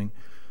vacant building,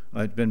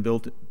 it's been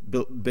built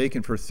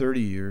vacant for 30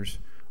 years.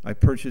 I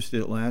purchased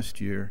it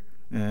last year,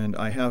 and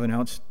I have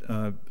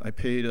I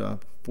paid a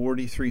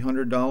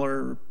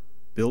 $4,300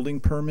 building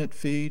permit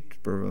fee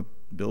for a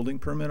building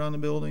permit on the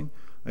building.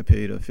 I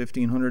paid a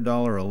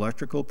 $1,500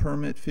 electrical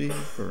permit fee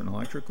for an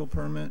electrical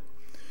permit,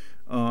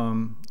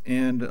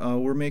 and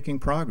we're making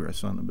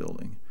progress on the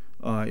building.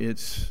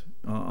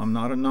 I'm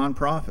not a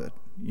nonprofit.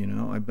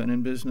 I've been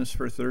in business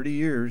for 30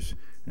 years,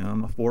 and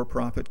I'm a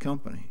for-profit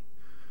company.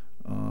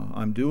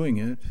 I'm doing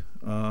it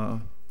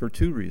for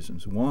two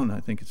reasons. One, I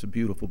think it's a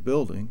beautiful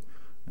building,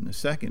 and the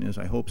second is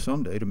I hope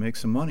someday to make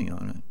some money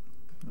on it.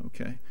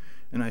 Okay,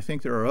 and I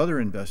think there are other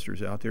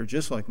investors out there,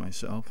 just like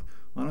myself,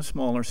 on a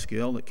smaller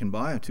scale that can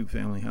buy a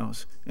two-family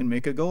house and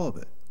make a go of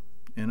it.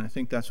 And I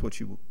think that's what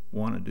you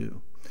want to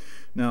do.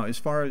 Now, as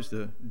far as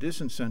the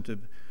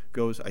disincentive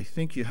goes, I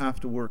think you have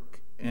to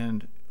work,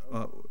 and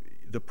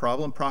the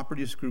problem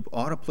properties group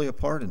ought to play a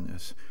part in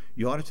this.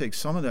 You ought to take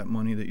some of that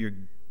money that you're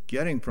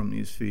getting from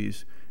these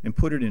fees and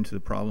put it into the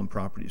problem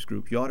properties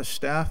group. You ought to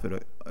staff it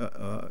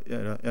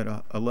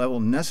at a level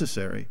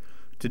necessary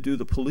to do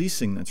the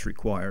policing that's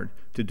required,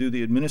 to do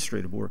the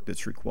administrative work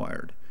that's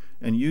required,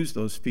 and use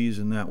those fees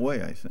in that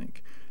way, I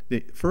think.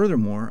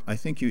 Furthermore, I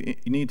think you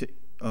need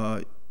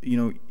to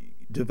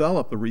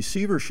develop a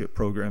receivership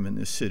program in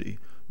this city.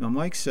 Now,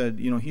 Mike said,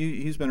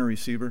 he's been a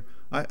receiver.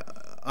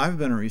 I've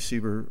been a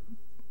receiver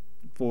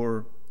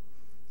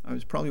I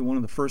was probably one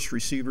of the first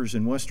receivers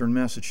in Western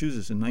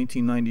Massachusetts in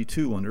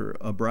 1992 under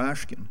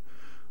Abrashkin,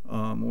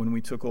 when we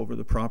took over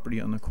the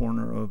property on the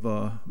corner of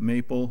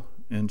Maple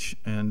and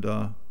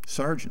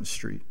Sargent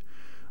Street.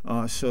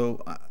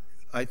 So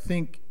I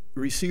think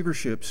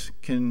receiverships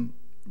can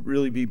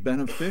really be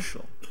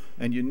beneficial,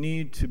 and you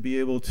need to be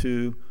able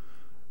to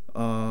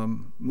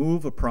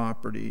move a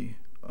property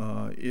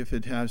if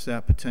it has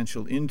that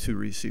potential into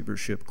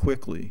receivership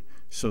quickly,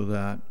 so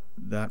that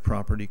that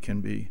property can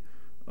be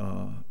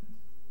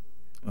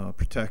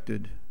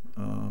protected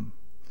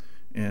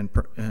and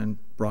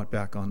brought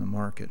back on the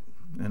market.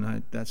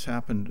 And that's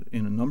happened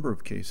in a number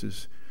of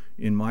cases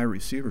in my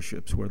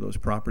receiverships where those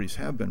properties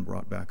have been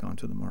brought back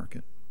onto the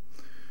market.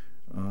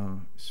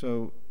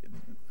 So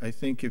I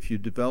think if you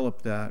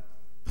develop that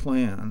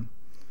plan,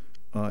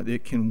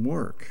 it can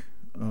work.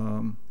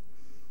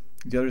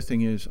 The other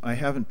thing is, I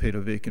haven't paid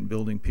a vacant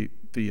building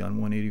fee on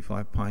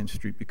 185 Pine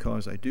Street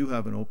because I do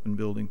have an open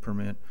building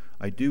permit.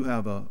 I do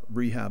have a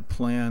rehab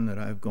plan that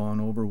I've gone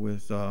over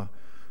with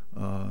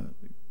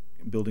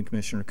Building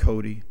Commissioner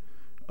Cody.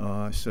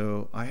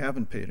 So I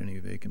haven't paid any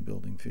vacant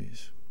building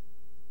fees.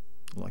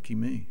 Lucky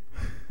me.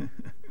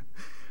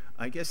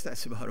 I guess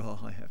that's about all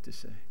I have to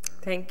say.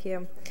 Thank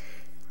you.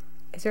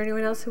 Is there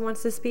anyone else who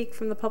wants to speak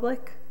from the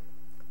public?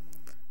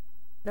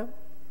 No?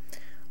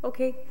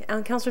 Okay,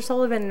 Councillor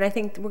Sullivan, and I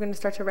think we're going to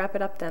start to wrap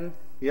it up then.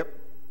 Yep.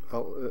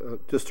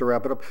 Just to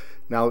wrap it up,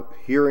 now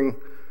hearing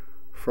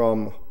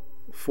from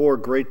 4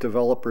 great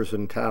developers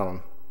in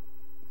town,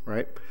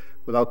 right,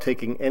 without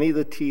taking any of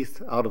the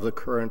teeth out of the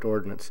current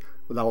ordinance,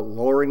 without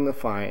lowering the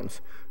fines,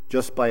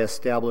 just by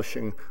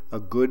establishing a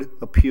good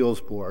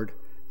appeals board,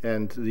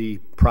 and the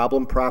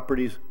problem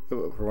properties,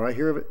 from what I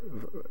hear of it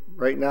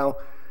right now,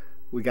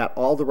 we got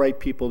all the right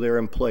people there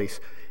in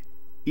place.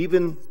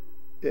 Even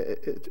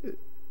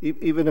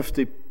if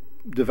the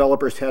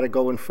developers had to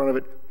go in front of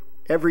it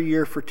every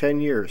year for 10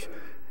 years,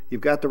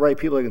 you've got the right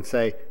people that can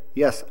say,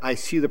 yes, I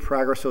see the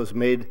progress that was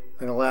made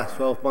in the last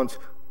 12 months.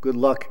 Good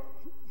luck.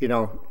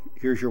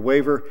 Here's your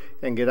waiver,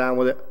 and get on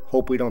with it.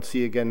 Hope we don't see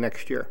you again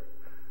next year.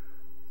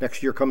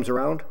 Next year comes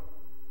around,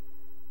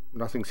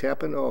 nothing's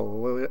happened.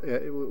 Oh,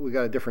 we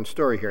got a different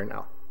story here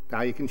now.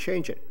 Now you can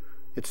change it.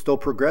 It's still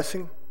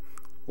progressing,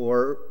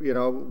 or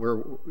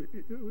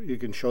you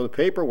can show the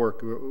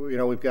paperwork.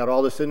 We've got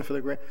all this in for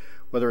the grant,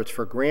 whether it's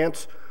for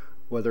grants,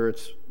 whether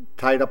it's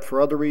tied up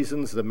for other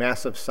reasons, the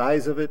massive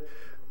size of it,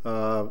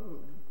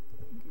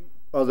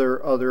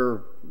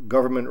 other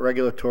government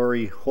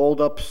regulatory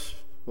holdups,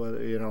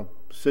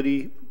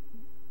 city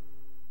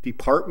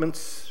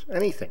departments,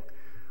 anything.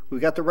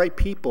 We've got the right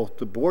people.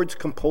 The board's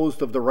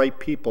composed of the right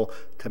people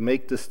to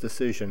make this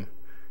decision,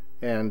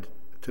 and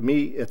to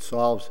me, it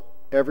solves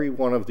every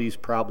one of these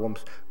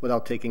problems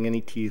without taking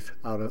any teeth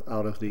out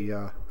of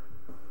the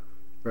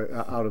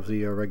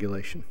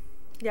regulation.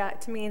 Yeah,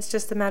 to me, it's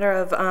just a matter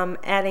of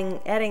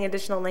adding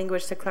additional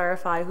language to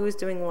clarify who's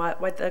doing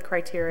what the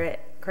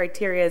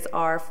criterias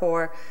are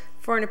for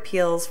an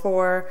appeals,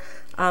 for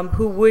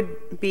who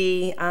would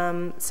be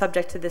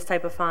subject to this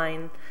type of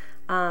fine.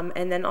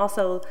 And then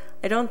also,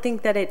 I don't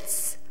think that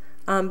it's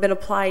been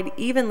applied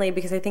evenly,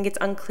 because I think it's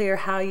unclear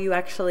how you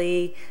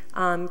actually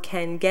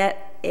can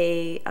get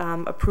a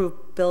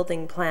approved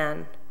building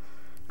plan.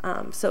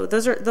 So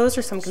those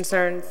are some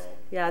concerns,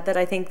 that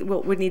I think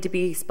would need to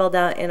be spelled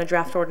out in a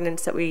draft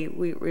ordinance that we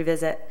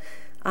revisit.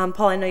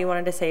 Paul, I know you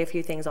wanted to say a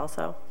few things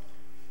also.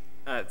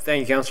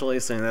 Thank you, Councilor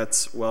Leisling.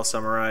 That's well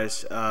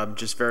summarized.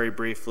 Just very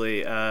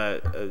briefly,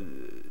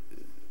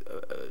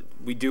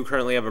 we do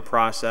currently have a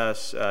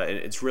process, and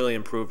it's really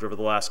improved over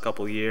the last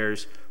couple of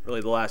years,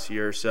 really the last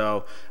year or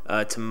so,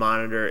 to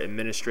monitor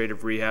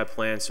administrative rehab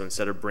plans. So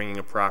instead of bringing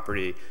a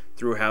property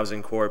through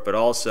housing court, but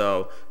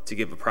also to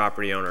give a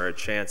property owner a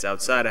chance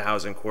outside of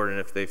housing court, and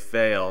if they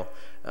fail,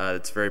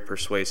 it's very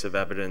persuasive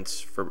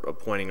evidence for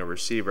appointing a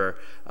receiver.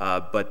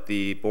 But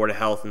the Board of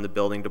Health and the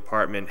Building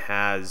Department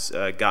has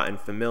gotten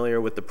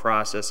familiar with the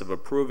process of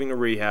approving a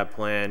rehab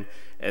plan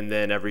and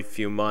then every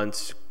few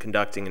months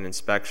conducting an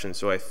inspection.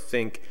 So I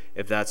think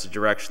if that's the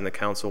direction the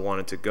council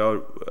wanted to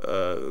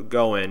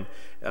go in,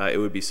 it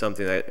would be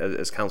something that,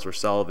 as Councilor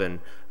Sullivan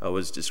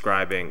was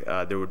describing,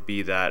 there would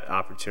be that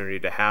opportunity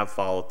to have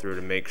follow through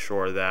to make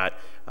sure that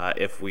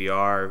if we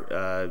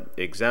are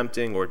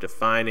exempting or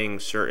defining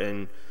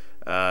certain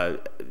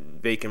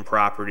vacant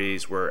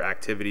properties where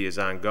activity is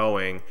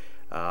ongoing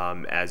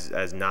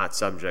as not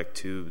subject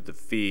to the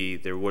fee,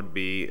 there would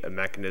be a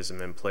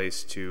mechanism in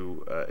place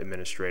to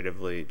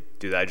administratively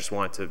do that. I just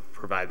wanted to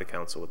provide the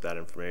council with that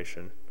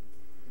information.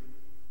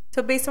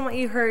 So based on what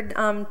you heard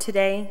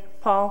today,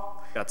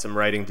 Paul? Got some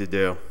writing to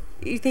do.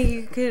 You think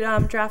you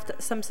could draft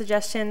some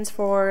suggestions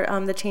for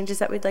the changes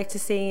that we'd like to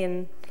see,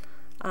 and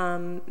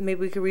maybe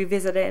we could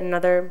revisit it in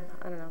another,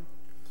 I don't know,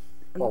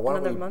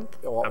 another month?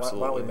 Why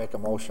don't we make a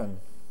motion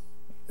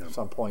at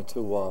some point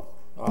to,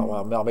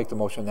 I'll make the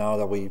motion now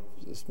that we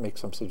just make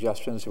some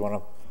suggestions. You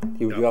want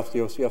to, you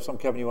have some,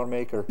 Kevin, you want to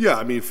make? Or? Yeah,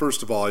 I mean,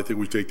 first of all, I think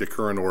we take the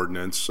current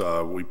ordinance,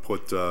 we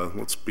put,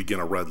 let's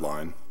begin a red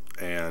line.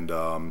 And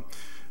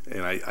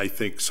I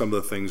think some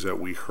of the things that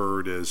we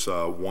heard is,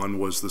 one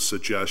was the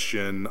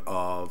suggestion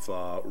of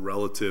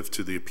relative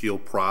to the appeal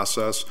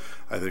process.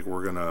 I think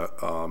we're going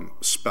to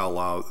spell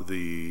out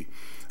the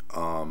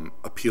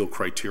appeal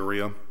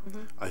criteria.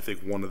 Mm-hmm. I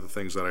think one of the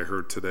things that I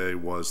heard today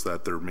was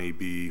that there may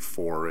be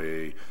for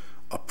a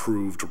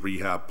approved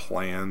rehab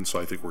plan. So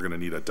I think we're going to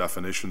need a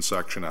definition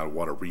section on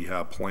what a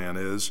rehab plan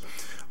is.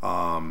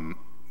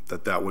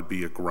 That would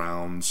be a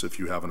grounds if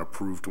you have an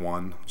approved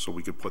one. So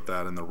we could put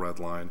that in the red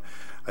line.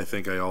 I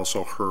think I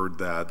also heard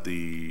that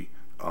the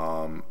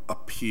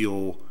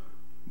appeal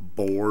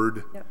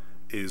board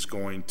is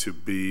going to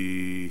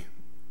be,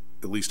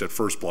 at least at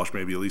first blush,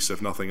 maybe at least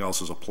if nothing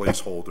else, as a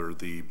placeholder,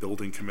 the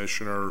building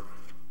commissioner,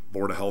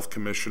 Board of Health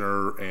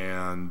commissioner,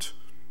 and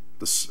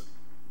the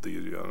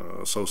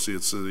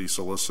associate city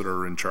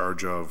solicitor in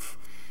charge of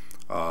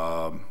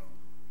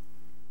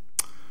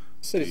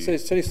city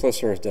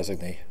solicitor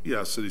designee.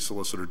 Yeah, city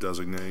solicitor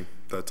designee,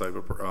 that type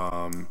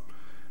of,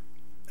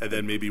 and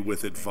then maybe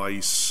with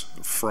advice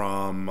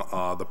from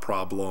the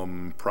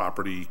problem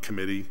property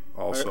committee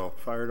also.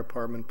 Fire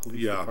department,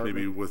 police department. Yeah,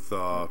 maybe with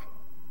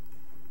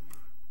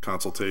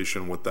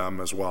consultation with them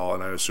as well,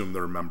 and I assume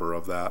they're a member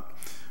of that.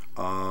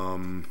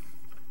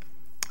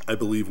 I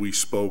believe we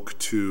spoke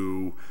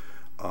to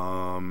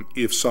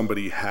if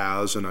somebody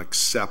has an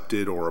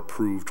accepted or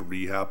approved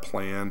rehab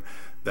plan,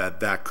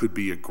 that could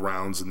be a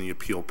grounds in the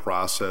appeal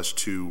process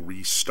to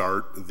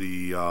restart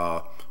the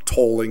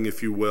tolling,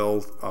 if you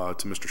will,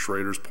 to Mr.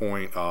 Schrader's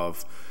point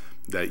of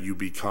that you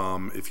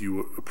become, if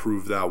you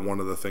approve that, one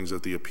of the things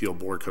that the appeal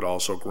board could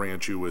also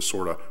grant you is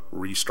sort of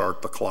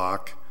restart the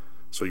clock.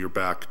 So you're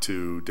back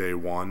to day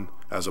one,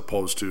 as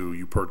opposed to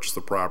you purchase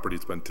the property,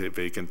 it's been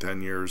vacant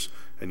 10 years,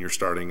 and you're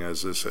starting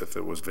as if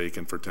it was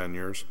vacant for 10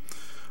 years.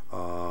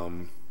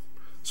 So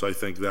I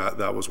think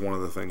that was one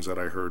of the things that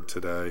I heard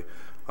today.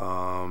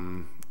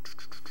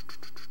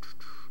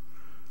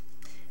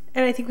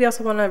 And I think we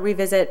also want to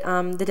revisit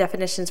the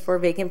definitions for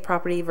vacant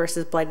property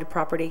versus blighted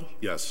property.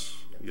 Yes,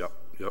 yep,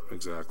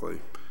 exactly.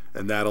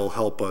 And that'll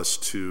help us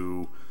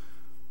to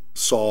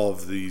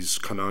solve these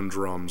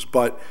conundrums.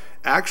 But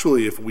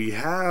actually, if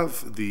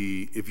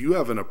you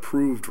have an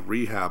approved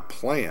rehab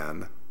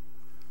plan,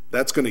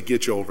 that's going to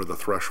get you over the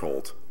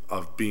threshold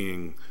of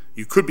being,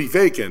 you could be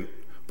vacant,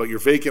 but you're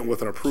vacant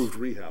with an approved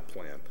rehab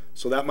plan.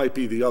 So that might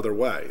be the other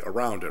way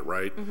around it,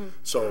 right? Mm-hmm.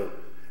 So,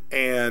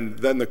 and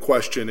then the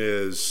question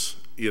is,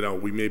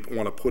 we may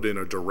want to put in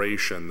a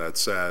duration that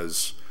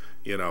says,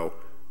 the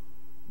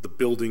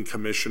building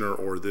commissioner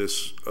or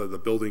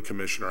the building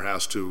commissioner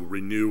has to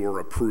renew or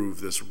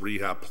approve this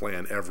rehab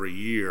plan every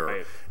year.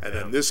 Right. And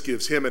then this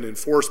gives him an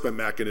enforcement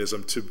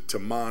mechanism to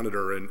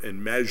monitor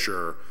and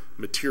measure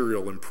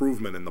material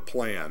improvement in the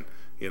plan.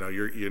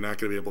 You're not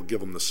going to be able to give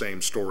them the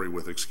same story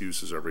with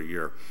excuses every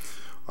year.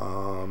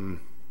 And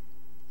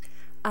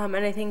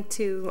I think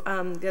to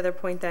the other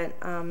point that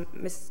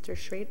Mr.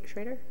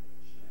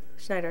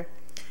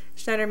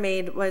 Schneider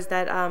made was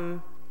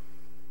that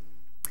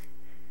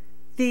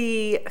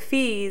the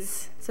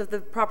fees, so if the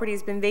property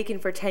has been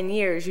vacant for 10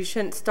 years, you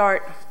shouldn't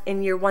start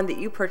in year 1 that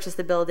you purchased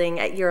the building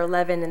at year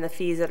 11 and the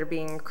fees that are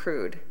being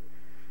accrued.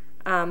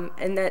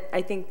 And that,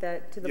 I think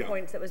that to the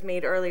points that was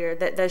made earlier,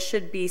 that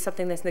should be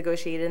something that's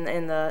negotiated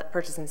in the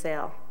purchase and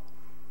sale.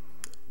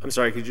 I'm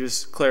sorry, could you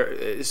just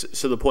clarify?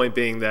 So the point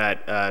being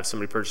that if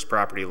somebody purchased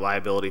property,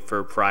 liability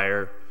for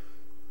prior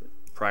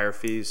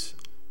fees?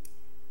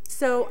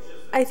 So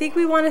I think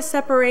we want to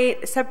separate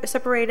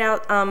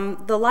out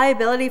the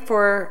liability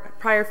for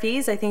prior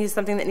fees. I think is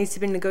something that needs to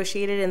be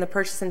negotiated in the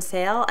purchase and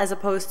sale, as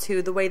opposed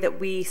to the way that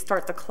we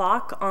start the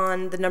clock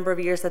on the number of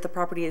years that the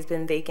property has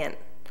been vacant.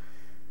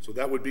 So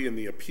that would be in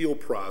the appeal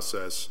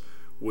process,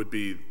 would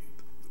be,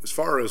 as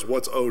far as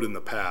what's owed in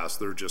the past,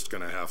 they're just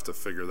going to have to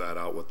figure that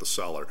out with the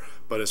seller.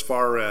 But as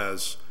far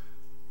as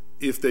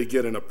if they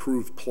get an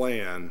approved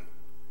plan,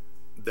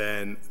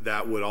 then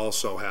that would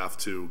also have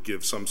to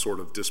give some sort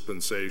of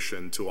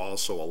dispensation to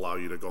also allow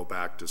you to go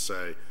back to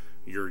say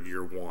you're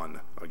year 1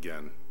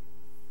 again.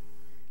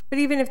 But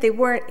even if they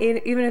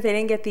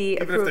didn't get the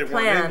approved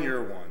plan, weren't in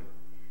year 1.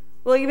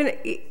 Well,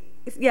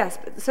 yes.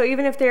 So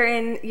even if they're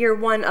in year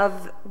 1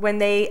 of when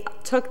they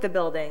took the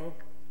building,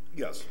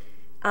 yes,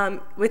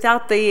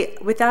 without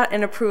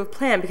an approved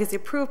plan, because the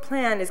approved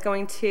plan is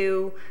going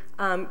to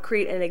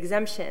create an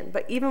exemption.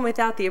 But even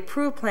without the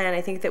approved plan,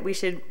 I think that we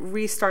should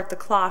restart the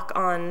clock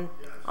on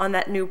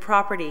that new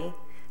property,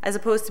 as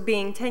opposed to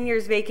being 10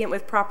 years vacant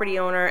with property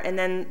owner, and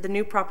then the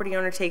new property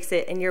owner takes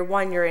it in year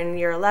 1, you're in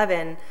year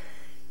 11.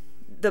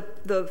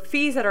 The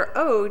fees that are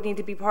owed need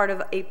to be part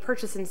of a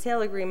purchase and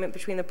sale agreement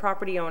between the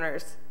property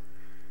owners,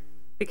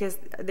 because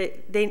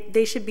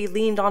they should be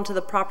leaned onto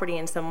the property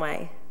in some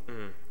way,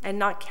 and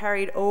not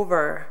carried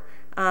over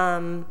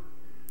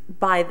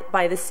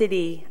by the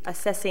city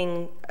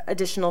assessing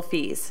additional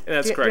fees. And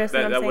that's correct.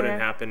 That wouldn't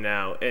happen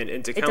now.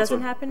 And to council, it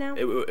doesn't happen now?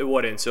 It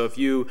wouldn't. So if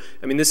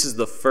this is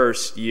the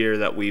first year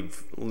that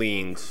we've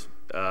leaned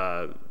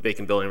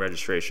vacant building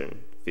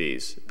registration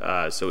fees.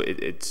 So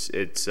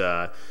it's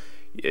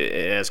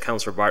as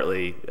Councilor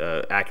Bartley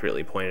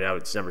accurately pointed out,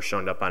 it's never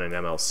shown up on an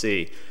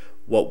MLC.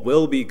 What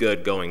will be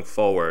good going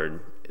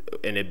forward,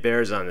 and it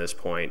bears on this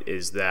point,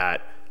 is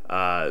that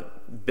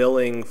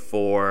billing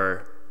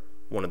for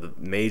one of the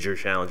major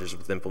challenges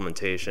with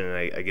implementation,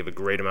 and I give a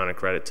great amount of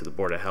credit to the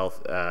Board of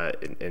Health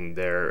in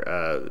their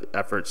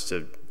efforts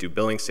to do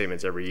billing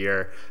statements every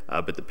year,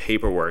 but the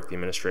paperwork, the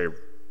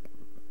administrative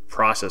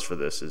process for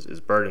this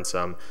is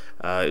burdensome.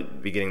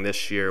 Beginning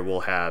this year, we'll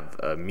have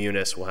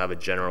Munis, we'll have a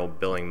general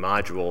billing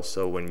module,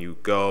 so when you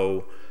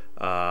go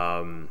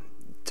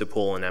to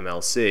pull an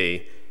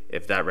MLC,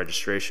 if that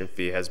registration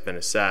fee has been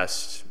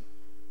assessed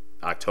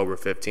October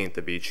 15th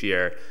of each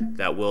year,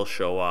 that will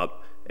show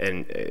up.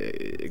 And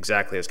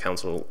exactly as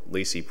Council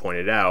Lisi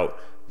pointed out,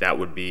 that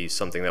would be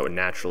something that would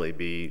naturally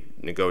be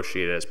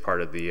negotiated as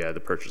part of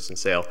the purchase and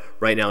sale.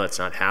 Right now, that's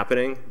not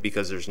happening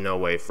because there's no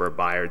way for a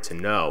buyer to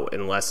know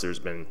unless there's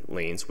been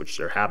liens, which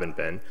there haven't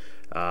been.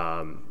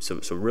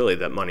 So really,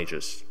 that money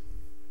just.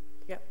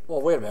 Yeah.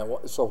 Well, wait a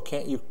minute. So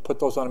can't you put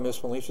those on a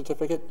municipal lien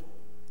certificate?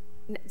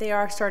 They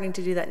are starting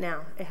to do that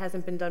now. It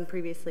hasn't been done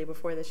previously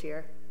before this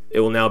year. It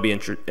will now be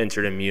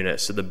entered in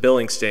Munis. So the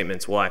billing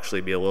statements will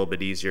actually be a little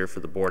bit easier for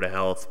the Board of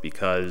Health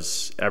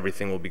because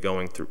everything will be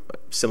going through,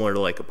 similar to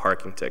like a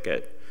parking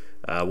ticket.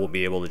 We'll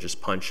be able to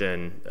just punch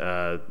in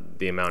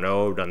the amount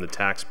owed on the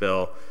tax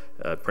bill,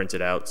 print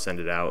it out, send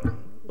it out,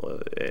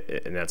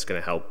 and that's going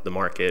to help the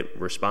market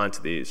respond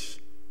to these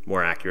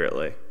more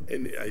accurately.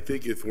 And I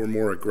think if we're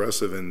more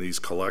aggressive in these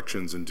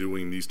collections and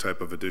doing these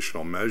type of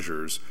additional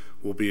measures,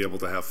 we'll be able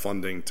to have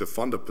funding to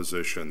fund a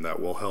position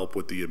that will help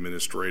with the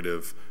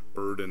administrative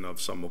burden of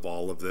some of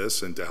all of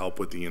this and to help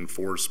with the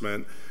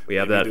enforcement. We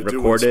have that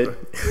recorded.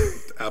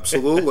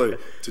 Absolutely.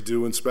 To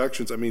do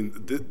inspections. I mean,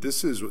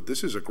 this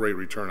is a great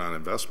return on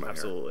investment.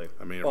 Absolutely. Here.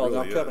 I mean, it well,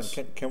 really now,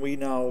 Kevin, can we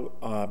now,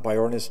 by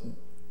ordinance,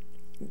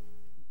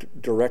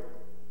 direct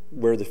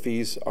where the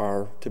fees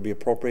are to be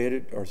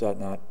appropriated, or is that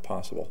not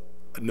possible?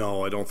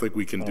 No, I don't think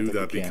we can do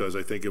that because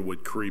I think it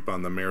would creep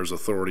on the mayor's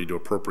authority to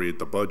appropriate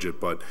the budget.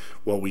 But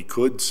what we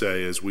could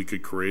say is we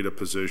could create a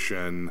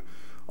position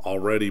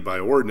already by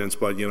ordinance,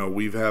 but, you know,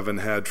 we haven't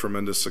had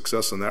tremendous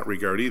success in that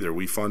regard either.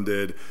 We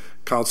funded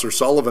Councilor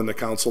Sullivan, the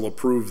council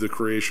approved the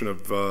creation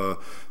of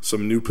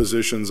some new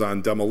positions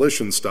on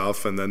demolition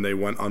stuff, and then they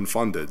went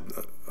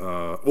unfunded.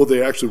 Well,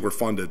 they actually were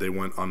funded, they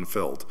went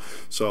unfilled.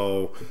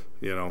 So,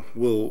 you know,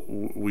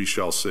 we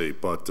shall see.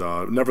 But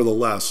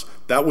nevertheless,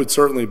 that would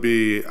certainly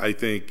be, I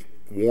think,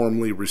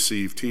 warmly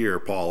received here.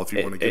 Paul, if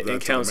you want to give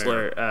that to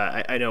Councilor, the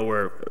mayor. I know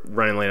we're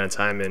running late on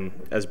time, and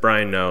as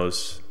Brian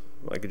knows,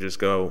 I could just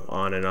go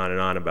on and on and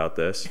on about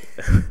this.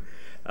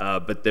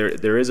 But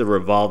there is a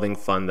revolving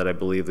fund that I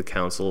believe the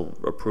council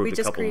approved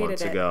a couple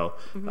months ago,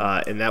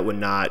 and that would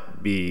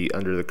not be,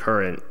 under the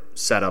current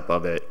setup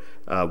of it,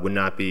 would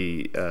not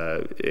be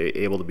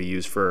able to be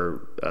used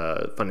for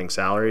funding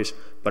salaries.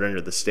 But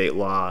under the state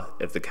law,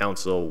 if the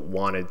council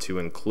wanted to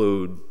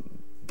include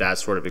that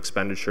sort of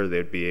expenditure,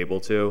 they'd be able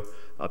to,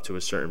 up to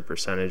a certain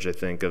percentage, I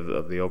think,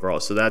 of the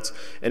overall. So that's,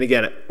 and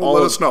again, well,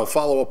 let us know.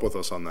 Follow up with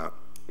us on that.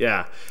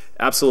 Yeah,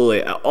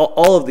 absolutely.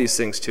 All of these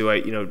things too.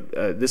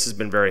 This has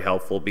been very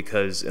helpful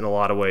because in a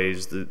lot of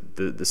ways,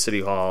 the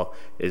city hall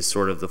is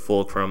sort of the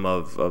fulcrum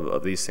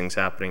of these things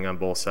happening on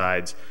both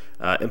sides.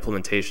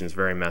 Implementation is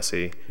very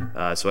messy,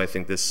 so I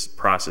think this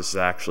process is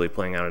actually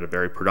playing out in a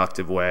very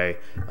productive way.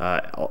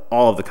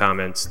 All of the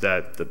comments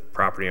that the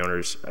property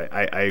owners,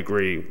 I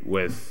agree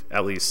with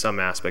at least some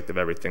aspect of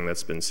everything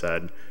that's been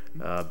said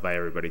by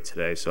everybody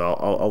today. So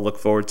I'll look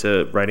forward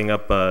to writing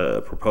up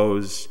a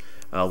proposed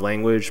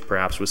language,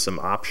 perhaps with some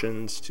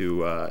options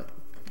to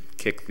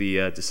kick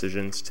the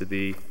decisions to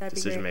the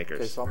decision makers.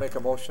 Okay, so I'll make a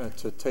motion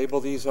to table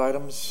these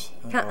items.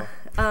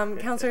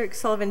 Councilor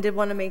Sullivan did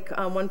want to make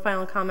one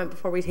final comment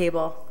before we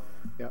table.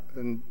 Yeah,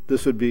 and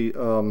this would be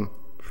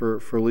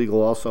for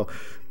legal also.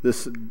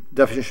 This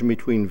definition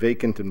between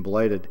vacant and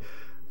blighted,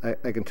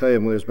 I can tell you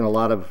there's been a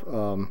lot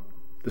of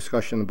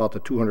discussion about the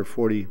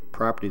 240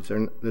 properties.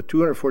 The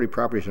 240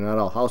 properties are not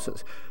all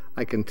houses.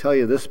 I can tell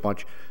you this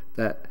much,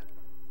 that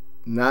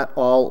not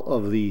all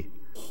of the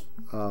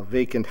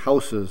vacant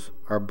houses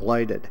are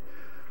blighted.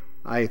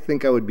 I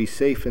think I would be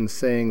safe in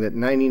saying that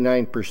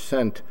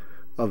 99%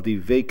 of the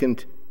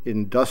vacant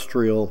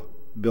industrial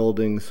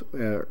buildings,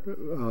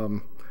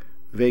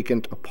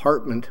 vacant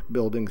apartment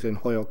buildings in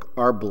Holyoke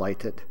are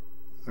blighted.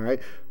 All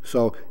right,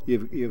 so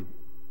you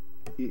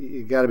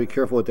got to be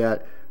careful with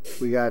that.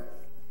 We got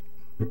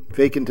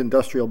vacant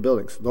industrial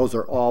buildings; those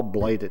are all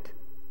blighted.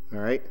 All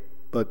right,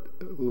 but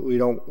we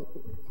got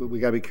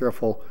to be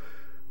careful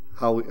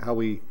how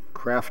we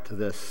craft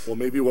this. Well,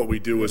 maybe what we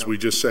do is we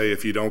just say,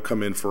 if you don't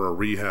come in for a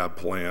rehab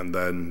plan,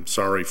 then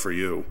sorry for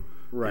you.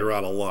 Right. You're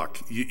out of luck.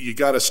 You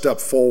got to step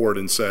forward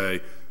and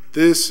say,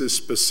 this is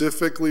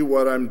specifically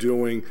what I'm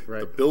doing.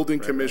 Right. The building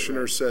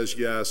commissioner says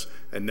yes,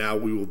 and now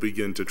we will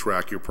begin to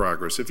track your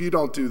progress. If you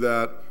don't do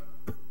that,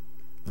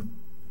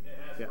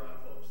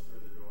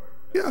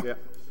 yeah,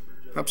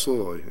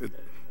 absolutely.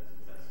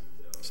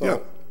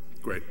 So,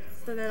 great.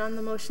 So then on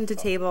the motion to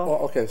table.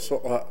 Oh, okay,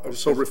 so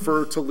so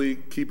refer to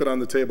keep it on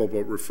the table,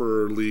 but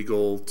refer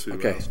legal to,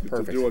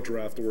 to do a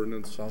draft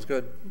ordinance. Sounds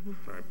good.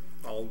 All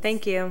right.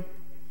 Thank you.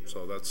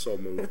 So that's so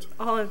moved.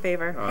 All in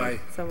favor? Aye.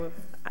 So moved.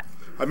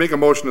 I make a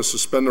motion to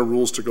suspend the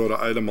rules to go to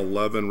item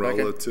 11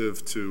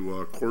 relative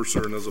to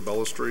Corsair and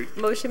Isabella Street.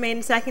 Motion made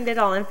and seconded.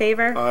 All in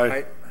favor?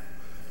 Aye.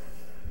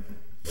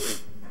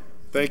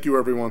 Thank you,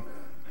 everyone.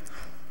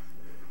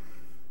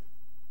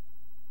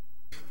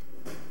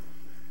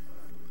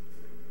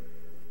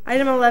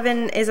 Item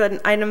 11 is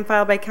an item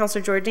filed by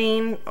Councilor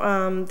Jordan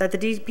that the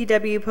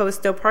DPW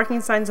post no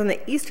parking signs on the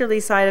easterly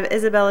side of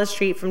Isabella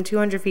Street from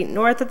 200 feet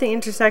north of the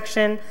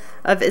intersection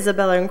of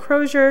Isabella and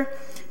Crozier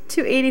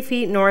to 80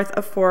 feet north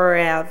of 4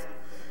 Ave.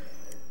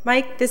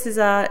 Mike, this is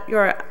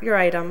your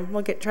item.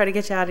 We'll try to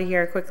get you out of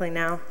here quickly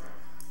now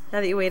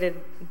that you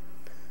waited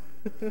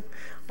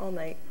all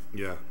night.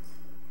 Yeah.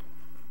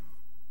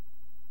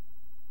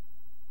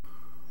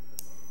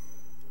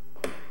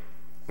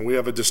 And we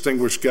have a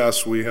distinguished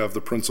guest. We have the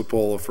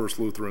principal of First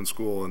Lutheran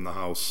School in the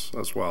house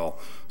as well.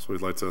 So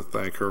we'd like to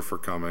thank her for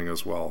coming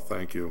as well.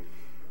 Thank you.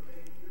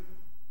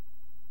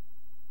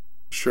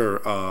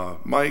 Sure.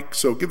 Mike,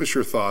 so give us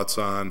your thoughts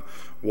on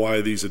why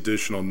these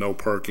additional no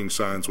parking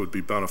signs would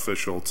be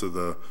beneficial to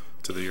the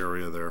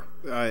area there.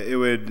 It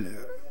would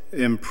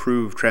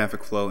improve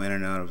traffic flow in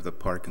and out of the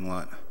parking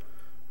lot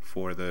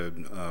for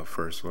the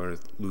First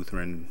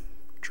Lutheran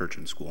Church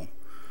and School.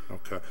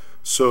 Okay.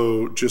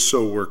 So just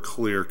so we're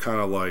clear, kind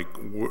of like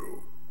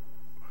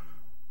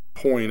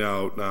point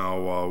out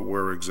now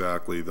where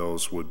exactly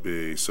those would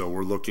be. So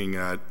we're looking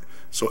at,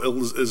 so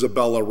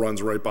Isabella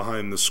runs right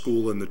behind the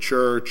school and the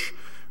church.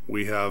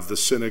 We have the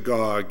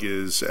synagogue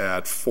is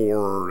at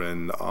 4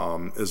 and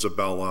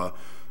Isabella.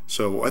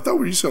 So I thought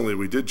recently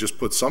we did just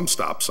put some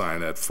stop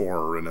sign at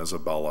 4 in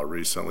Isabella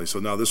recently. So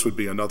now this would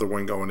be another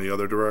one going the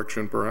other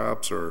direction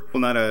perhaps, or?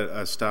 Well, not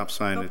a stop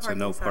sign, it's a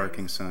no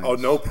parking sign. Oh,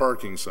 no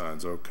parking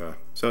signs, okay.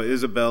 So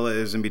Isabella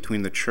is in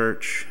between the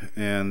church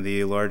and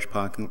the large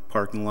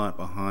parking lot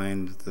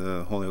behind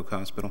the Holyoke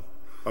Hospital.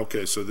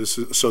 Okay, so this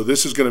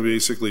is going to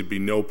basically be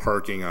no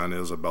parking on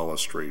Isabella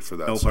Street for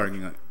that. No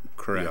parking on,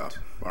 Correct.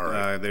 Yeah. All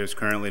right. There's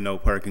currently no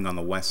parking on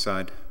the west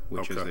side,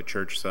 which is Okay. the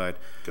church side.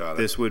 Got it.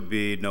 This would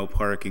be no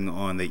parking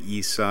on the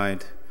east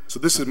side. So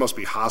must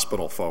be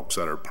hospital folks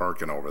that are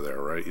parking over there,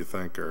 right, you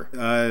think, or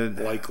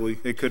likely?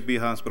 It could be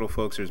hospital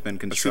folks. There's been I see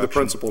construction. the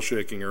principal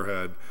shaking her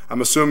head. I'm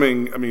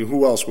assuming,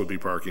 who else would be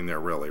parking there,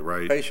 really,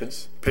 right?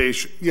 Patients.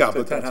 Yeah,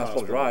 but 10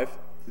 Hospital Drive.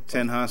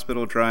 10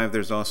 Hospital Drive,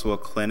 there's also a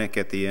clinic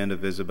at the end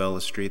of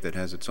Isabella Street that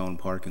has its own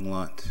parking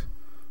lot.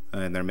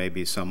 And there may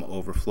be some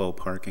overflow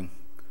parking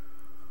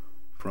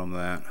from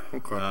that.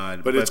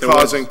 Okay. But it's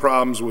causing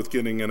problems with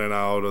getting in and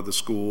out of the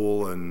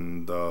school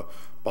and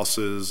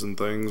buses and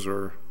things,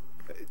 or?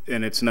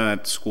 And it's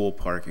not school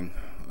parking.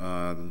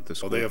 The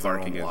school they have their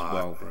parking own is lot,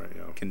 well right,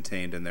 yeah.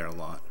 contained in their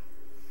lot.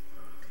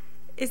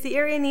 Is the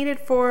area needed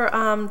for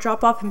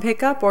drop-off and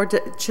pickup, or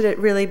should it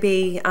really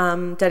be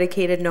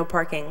dedicated no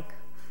parking?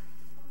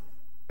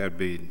 That'd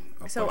be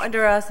a So question.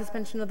 under a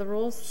suspension of the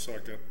rules?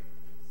 Second.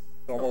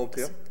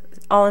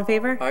 All in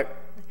favor? Aye.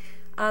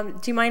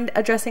 Do you mind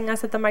addressing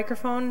us at the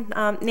microphone?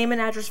 Name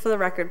and address for the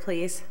record,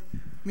 please.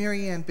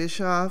 Mary Ann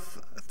Bischoff,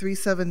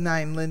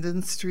 379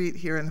 Linden Street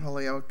here in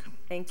Holyoke.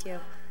 Thank you.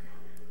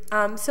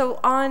 So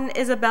on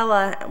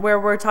Isabella, where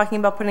we're talking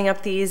about putting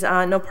up these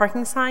no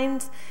parking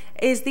signs,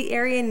 is the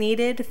area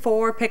needed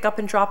for pickup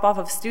and drop off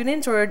of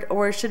students,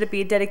 or should it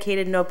be a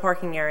dedicated no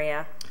parking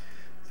area?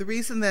 The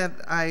reason that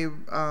I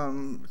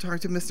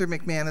talked to Mr.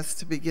 McManus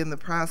to begin the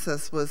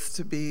process was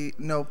to be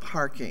no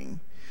parking.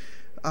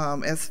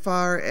 As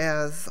far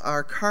as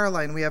our car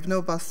line, we have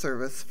no bus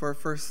service for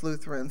First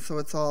Lutheran, so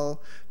it's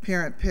all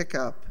parent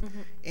pickup,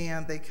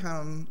 and they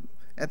come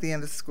at the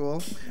end of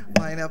school,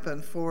 line up,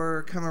 and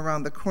come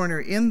around the corner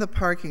in the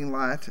parking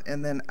lot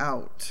and then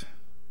out.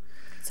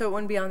 So it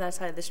wouldn't be on that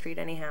side of the street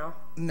anyhow?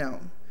 No.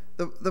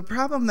 The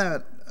problem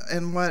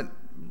and what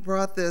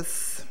brought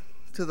this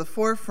to the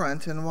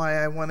forefront and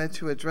why I wanted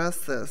to address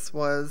this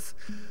was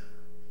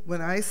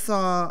when I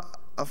saw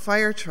a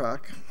fire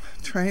truck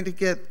trying to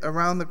get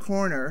around the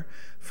corner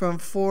from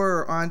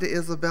 4 onto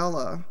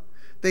Isabella.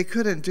 They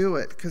couldn't do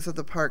it because of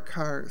the parked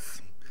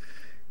cars.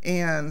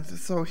 And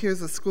so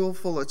here's a school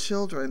full of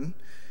children,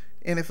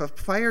 and if a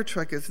fire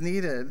truck is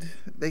needed,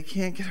 they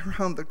can't get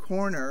around the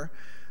corner.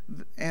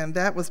 And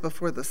that was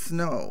before the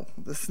snow.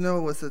 The snow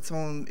was its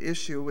own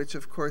issue, which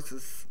of course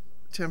is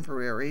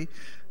temporary,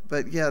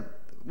 but yet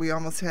we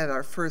almost had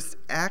our first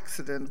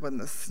accident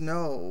when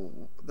after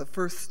the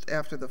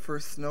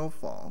first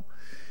snowfall.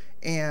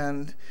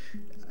 And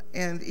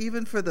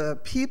even for the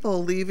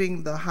people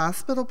leaving the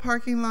hospital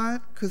parking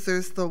lot, because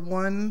there's the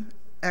one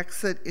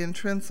exit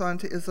entrance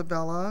onto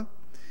Isabella,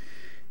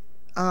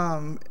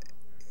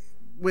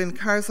 when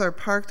cars are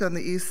parked on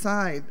the east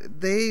side,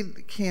 they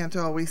can't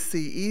always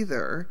see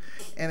either,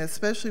 and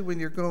especially when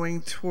you're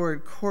going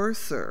toward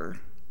Corser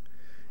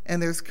and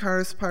there's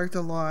cars parked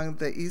along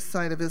the east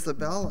side of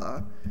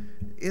Isabella,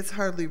 it's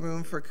hardly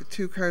room for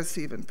 2 cars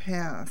to even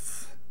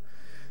pass.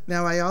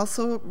 Now, I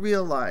also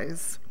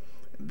realize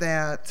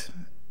that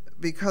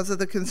because of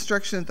the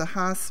construction at the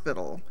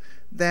hospital,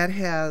 that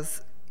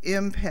has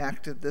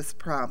impacted this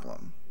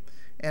problem.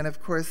 And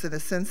of course, in a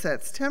sense,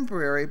 that's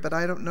temporary, but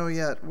I don't know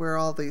yet where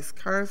all these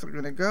cars are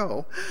going to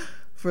go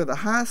for the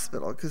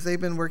hospital, because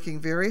they've been working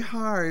very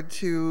hard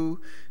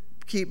to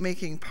keep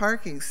making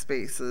parking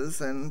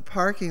spaces and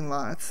parking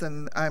lots,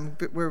 and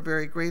we're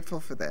very grateful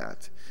for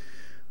that.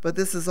 But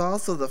this is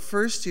also the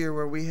first year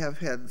where we have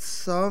had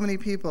so many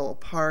people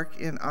park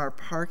in our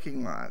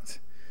parking lot.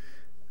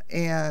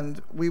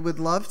 And we would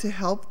love to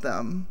help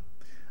them,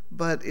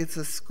 but it's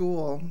a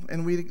school,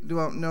 and we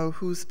don't know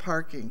who's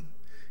parking.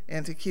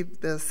 And to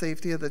keep the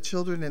safety of the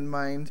children in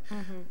mind,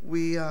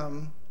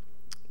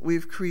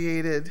 we've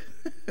created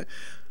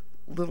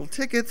little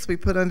tickets we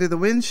put under the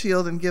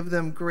windshield and give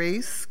them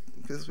grace,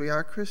 because we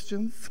are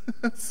Christians.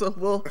 So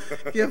we'll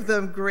give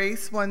them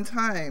grace one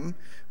time,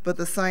 but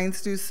the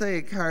signs do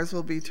say cars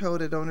will be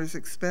towed at owner's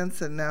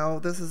expense. And now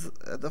this is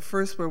the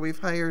first where we've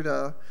hired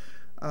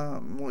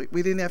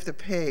we didn't have to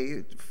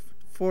pay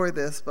for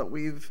this, but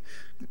we've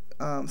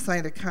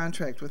signed a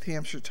contract with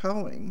Hampshire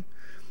Towing,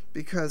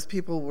 because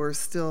people were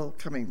still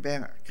coming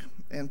back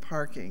and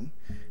parking,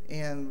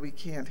 and we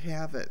can't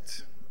have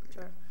it.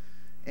 Sure.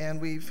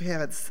 And we've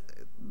had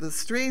the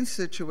strange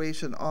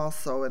situation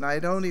also, and I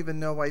don't even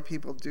know why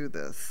people do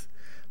this.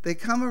 They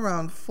come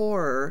around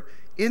 4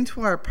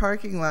 into our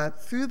parking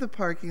lot, through the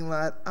parking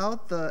lot,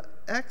 out the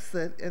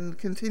exit, and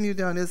continue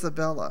down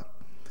Isabella.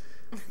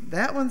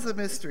 That one's a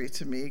mystery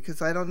to me,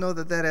 because I don't know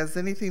that that has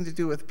anything to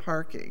do with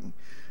parking,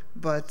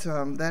 but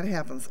that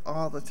happens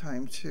all the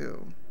time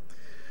too.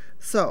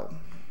 So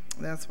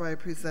that's why I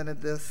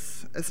presented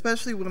this,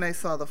 especially when I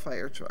saw the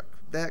fire truck.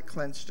 That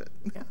clenched it.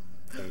 Yeah.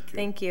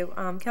 Thank you.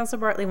 Councilor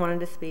Bartley wanted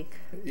to speak.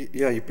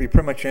 Yeah, you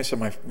pretty much answered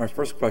my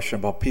first question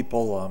about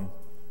people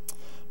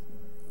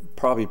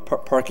probably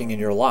parking in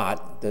your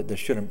lot that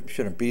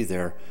shouldn't be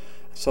there.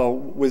 So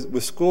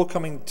with school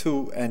coming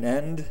to an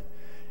end,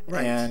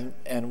 right,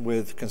 and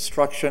with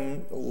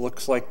construction,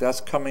 looks like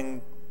that's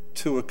coming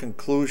to a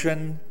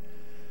conclusion.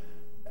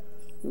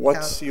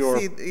 What's your...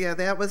 See, yeah,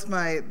 that was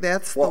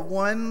that's the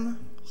one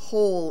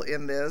hole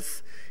in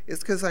this is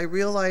because I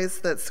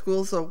realized that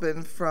school's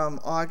open from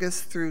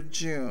August through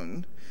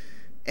June,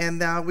 and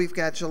now we've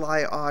got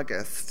July,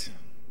 August.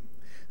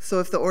 So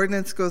if the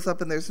ordinance goes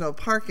up and there's no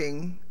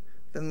parking,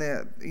 then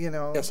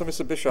Yeah, so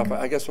Mr. Bishop,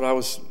 I guess what I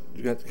was,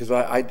 because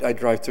I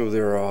drive through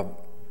there,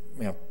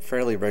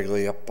 fairly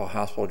regularly up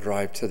Hospital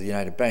Drive to the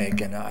United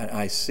Bank, and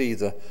I see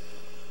the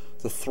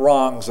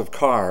throngs of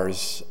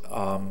cars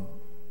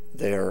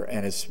there,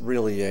 and it's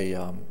really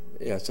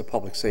it's a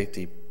public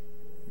safety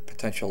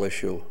potential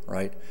issue,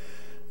 right?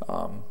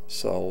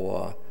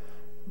 So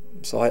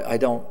I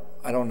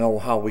don't know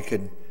how we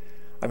could.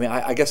 I mean,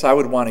 I guess I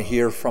would want to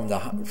hear from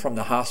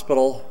the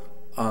hospital.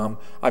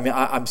 I mean,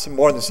 I'm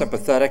more than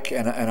sympathetic,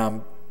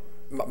 and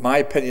my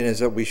opinion is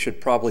that we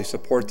should probably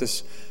support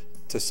this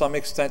to some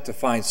extent, to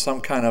find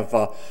some kind of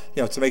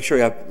to make sure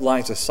you have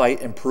lines of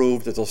sight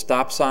improved at those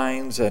stop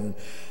signs and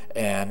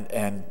at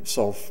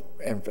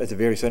the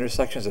various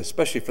intersections,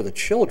 especially for the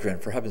children,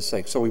 for heaven's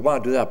sake. So we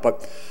want to do that,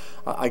 but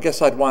I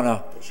guess I'd want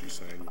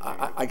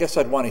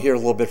to hear a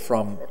little bit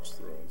from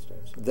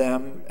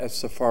them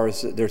as far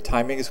as their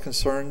timing is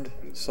concerned.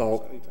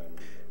 So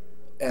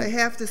I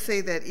have to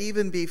say that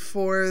even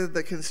before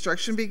the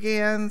construction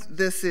began,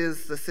 this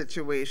is the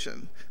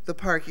situation. The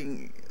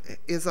parking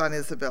is on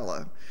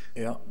Isabella.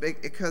 Yeah.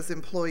 Because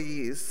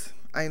employees,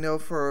 I know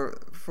for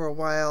a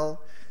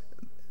while,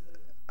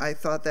 I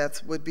thought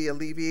that would be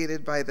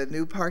alleviated by the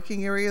new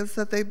parking areas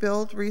that they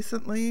built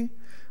recently,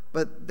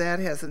 but that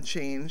hasn't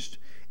changed.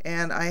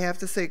 And I have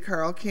to say,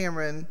 Carl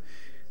Cameron,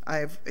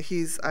 I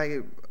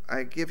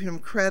give him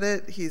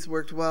credit. He's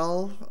worked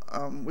well.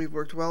 We've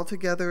worked well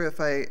together.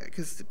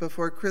 Because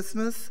before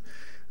Christmas,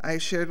 I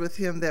shared with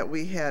him that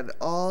we had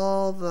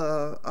all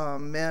the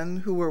men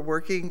who were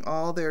working,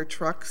 all their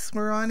trucks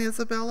were on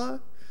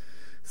Isabella.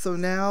 So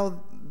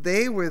now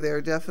they were there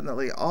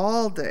definitely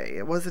all day.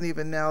 It wasn't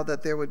even now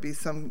that there would be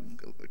some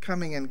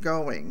coming and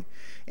going.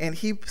 And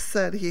he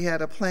said he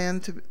had a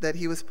plan that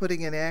he was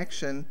putting in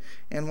action,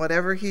 and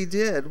whatever he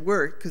did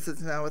worked, because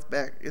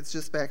it's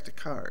just back to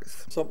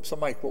cars. So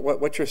Mike,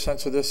 what's your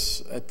sense of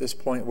this at this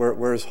point?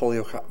 Where is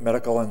Holyoke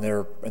Medical in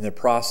their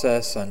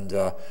process, and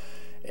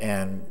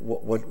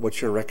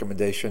what's your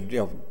recommendation?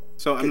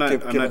 So I'm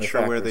not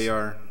sure where they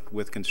are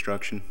with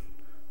construction.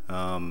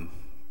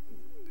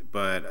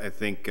 But I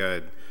think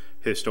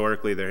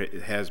historically there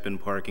has been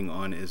parking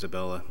on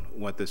Isabella.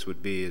 What this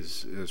would be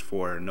is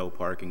for no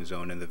parking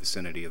zone in the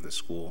vicinity of the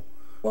school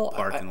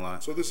parking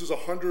lot. So this is a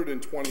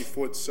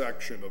 120-foot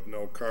section of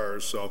no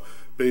cars. So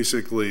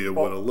basically, it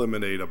would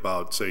eliminate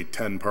about, say,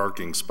 10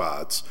 parking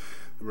spots.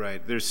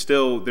 Right. There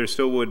still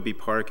would be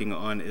parking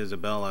on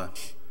Isabella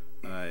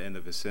in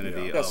the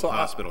vicinity of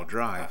Hospital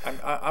Drive.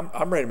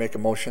 I'm ready to make a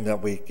motion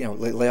that we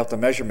lay out the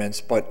measurements,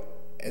 but.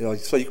 So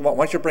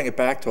once you bring it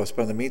back to us,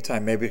 but in the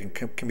meantime, maybe we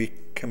can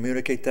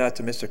communicate that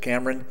to Mr.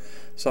 Cameron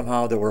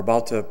somehow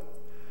that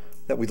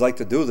that we'd like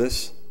to do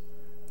this.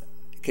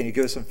 Can you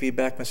give us some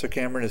feedback, Mr.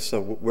 Cameron, as to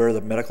where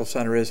the medical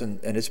center is in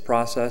its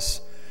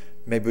process?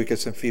 Maybe we get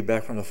some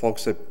feedback from the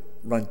folks that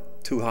run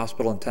 2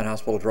 Hospital and 10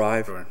 Hospital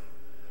Drive. Sure.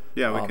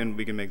 Yeah,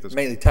 we can make those.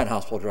 Mainly 10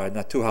 Hospital Drive,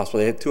 not 2 Hospital.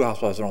 They have 2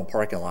 hospitals their own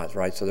parking lots,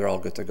 right? So they're all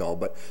good to go.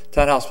 But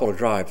 10 Hospital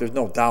Drive, there's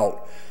no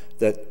doubt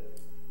that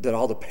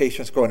all the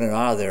patients going in and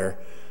out of there.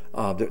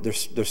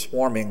 They're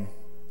swarming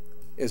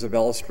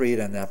Isabella Street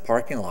and that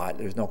parking lot.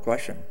 There's no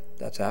question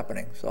that's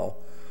happening. So,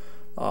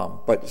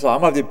 so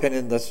I'm of the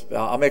opinion that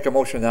I'll make a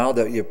motion now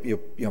that you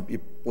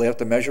lay out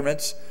the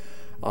measurements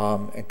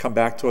and come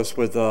back to us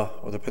with a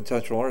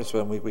potential order, so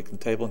then we can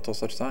table until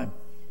such time.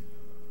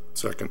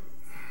 Second.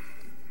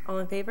 All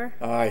in favor?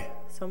 Aye.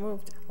 So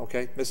moved.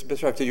 Okay, Mr.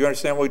 Bishop, do you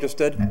understand what we just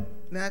did?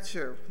 Not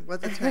sure.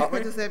 What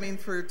does that mean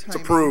for timing? It's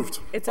approved.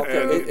 It's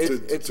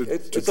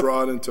approved. To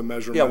draw it into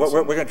measurements. Yeah,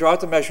 we're going to draw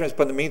out the measurements,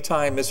 but in the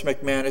meantime, Ms.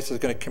 McManus is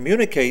going to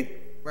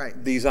communicate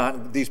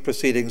these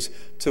proceedings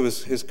to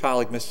his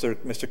colleague,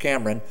 Mr.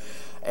 Cameron,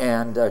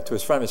 and to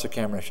his friend, Mr.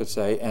 Cameron, I should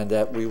say, and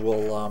that we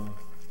will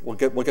we'll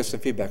get some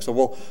feedback.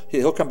 So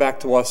he'll come back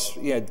to us.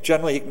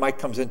 Generally, Mike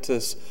comes into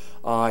this.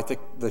 I think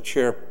the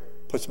chair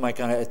puts Mike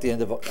on it at the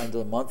end of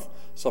the month.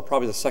 So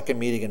probably the second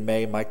meeting in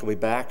May, Mike will be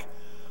back.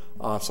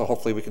 So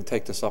hopefully we can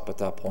take this up at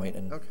that point,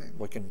 and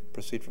we can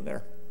proceed from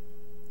there.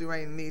 Do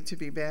I need to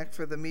be back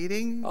for the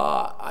meeting?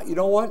 You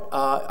know what?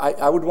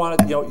 I would want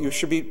to. You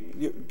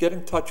should get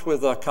in touch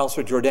with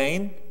Councilor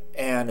Jourdain,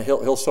 and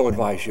he'll so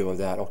advise you of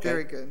that. Okay.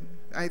 Very good.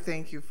 I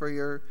thank you for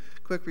your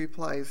quick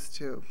replies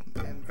too.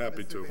 And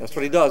happy to. That's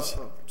what he does.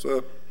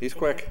 So he's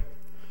quick.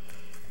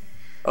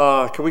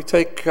 Can we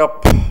take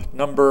up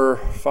number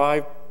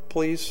 5,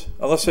 please?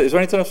 Is there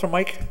anything else from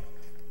Mike?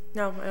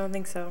 No, I don't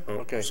think so.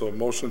 Okay. So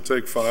motion to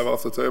take 5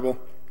 off the table.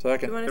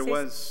 Second. There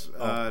was.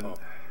 Thank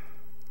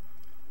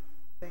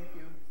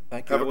you.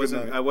 Thank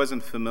you. I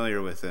wasn't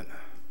familiar with it.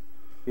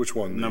 Which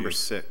one? Number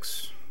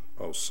 6.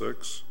 Oh,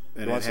 6.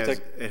 And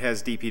it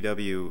has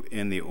DPW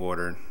in the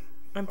order.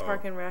 And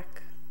Park and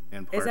Rec.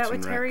 And Is that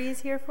what Terry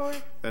is here for?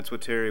 That's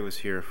what Terry was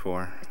here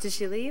for. Did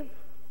she leave?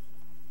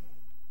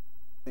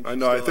 I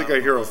know, I think I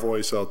hear a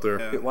voice out there.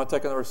 Want to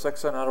take number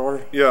 6 on out of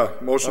order? Yeah,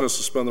 motion to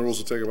suspend the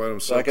rules to take up item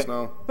 6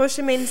 now.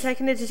 Motion made and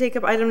seconded to take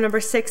up item number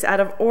 6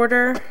 out of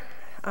order.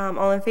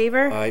 All in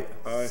favor? Aye.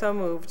 Aye. So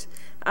moved.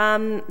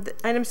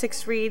 Item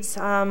 6 reads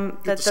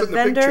that the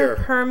vendor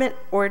permit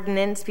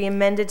ordinance be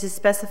amended to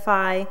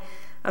specifically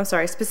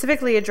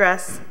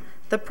address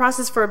the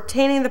process for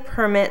obtaining the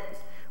permit,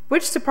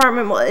 which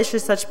department will issue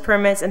such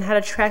permits, and how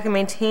to track and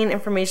maintain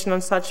information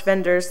on such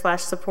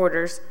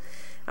vendors/supporters.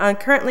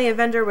 Currently, a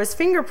vendor was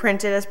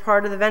fingerprinted as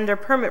part of the vendor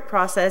permit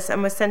process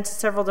and was sent to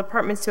several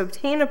departments to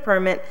obtain a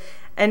permit,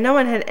 and no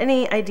one had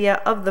any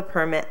idea of the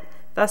permit,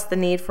 thus the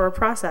need for a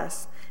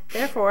process.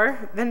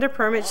 Therefore, vendor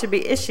permits should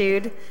be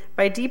issued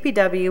by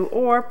DPW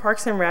or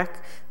Parks and Rec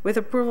with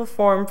approval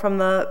form from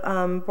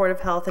the Board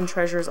of Health and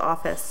Treasurer's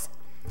Office.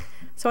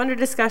 So under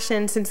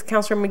discussion, since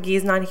Councilor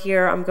McGee's not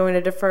here, I'm going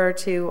to defer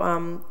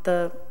to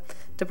the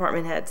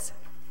department heads.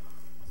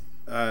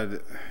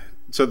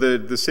 So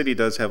the city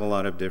does have a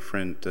lot of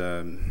different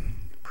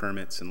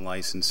permits and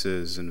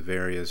licenses and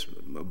various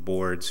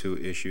boards who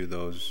issue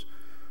those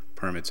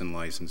permits and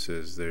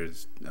licenses.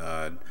 There's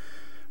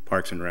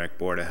Parks and Rec,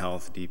 Board of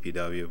Health,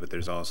 DPW, but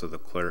there's also the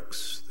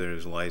clerks,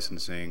 there's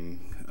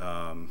licensing.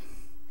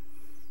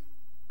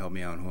 Help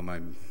me out, who am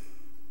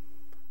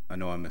I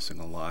know I'm missing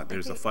a lot.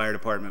 There's the fire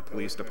department,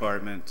 police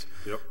department,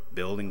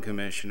 building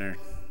commissioner.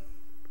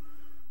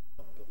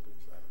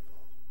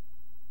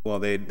 Well,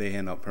 they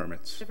hand out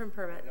permits. Different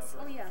permits.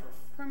 Oh, yeah.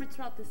 Permits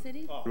throughout the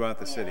city? Throughout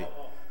the city.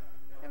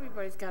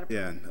 Everybody's got a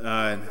permit.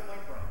 Yeah.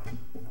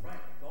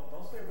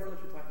 Don't say a word that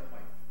you're talking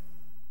about.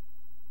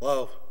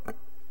 Hello.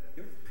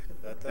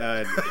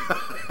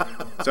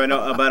 So I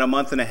know about a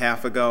month and a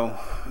half ago,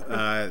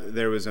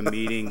 there was a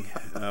meeting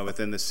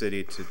within the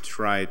city to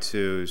try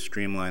to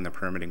streamline the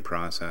permitting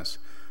process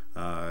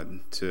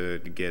to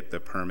get the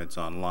permits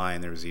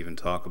online. There was even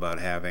talk about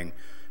having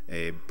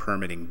a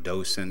permitting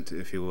docent,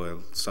 if you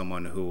will,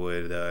 someone who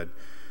would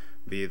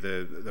be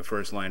the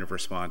first line of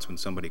response when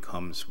somebody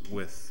comes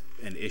with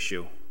an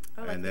issue.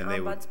 Oh, like and then the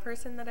ombuds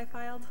person that I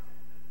filed?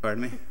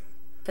 Pardon me?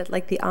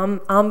 Like the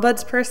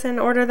ombuds person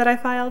order that I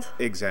filed?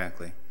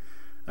 Exactly.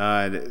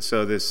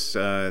 So this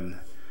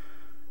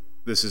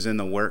is in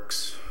the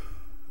works.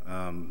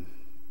 I'm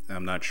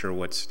not sure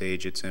what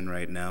stage it's in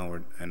right now.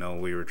 I know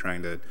we were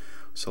trying to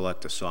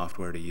select a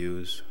software to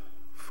use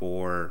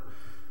for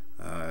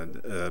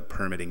a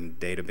permitting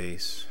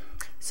database.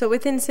 So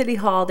within City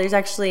Hall, there's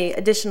actually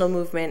additional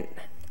movement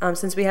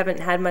since we haven't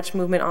had much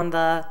movement on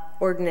the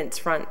ordinance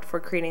front for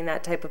creating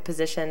that type of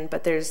position,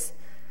 but there's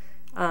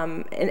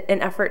an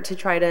effort to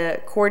try to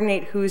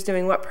coordinate who's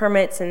doing what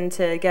permits and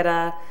to get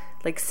a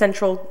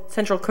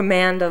central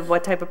command of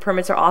what type of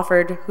permits are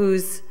offered,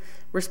 who's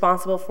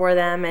responsible for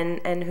them,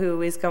 and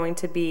who is going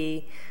to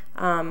be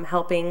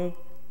helping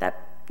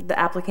the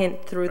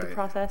applicant through the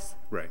process.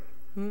 Right.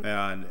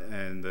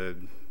 And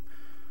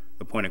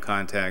the point of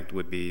contact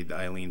would be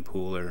Eileen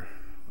Pooler.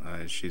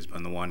 She's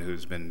been the one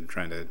who's been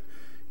trying to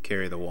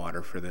carry the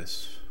water for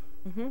this.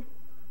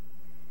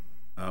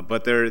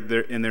 But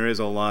there is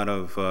a lot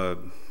of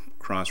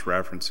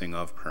cross-referencing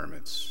of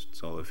permits.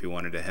 So if you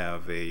wanted to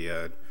have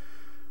a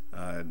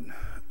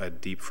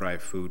deep fry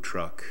food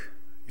truck,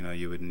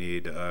 you would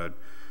need a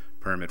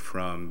permit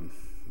from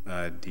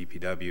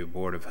DPW,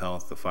 Board of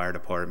Health, the fire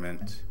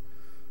department,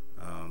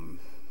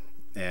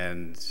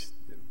 and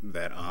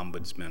that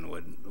ombudsman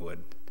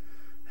would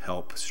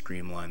help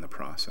streamline the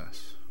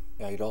process.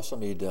 Yeah, you'd also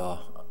need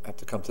have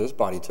to come to this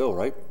body too,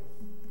 right?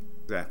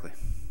 Exactly.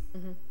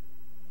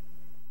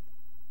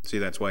 See,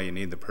 that's why you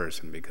need the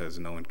person, because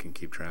no one can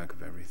keep track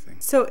of everything.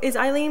 So is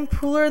Eileen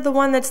Pooler the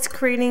one that's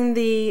creating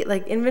the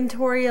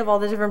inventory of all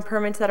the different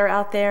permits that are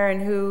out there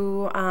and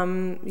who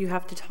you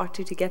have to talk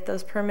to get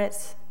those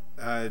permits?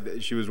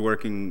 She was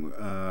working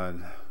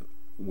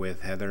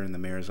with Heather in the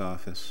mayor's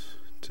office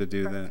to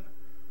do that.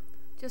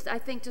 I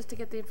think just to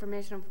get the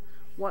information of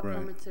what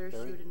permits are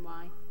issued and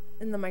why.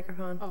 In the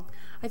microphone. Oh,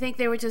 I think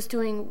they were just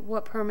doing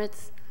what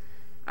permits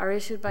are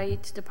issued by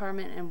each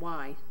department and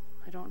why.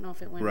 I don't know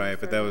if it went right,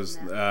 but that was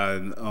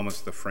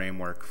almost the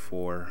framework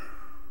for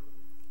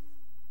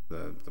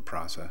the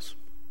process.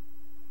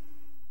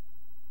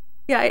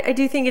 Yeah, I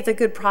do think it's a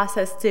good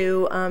process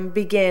to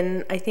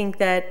begin. I think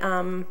that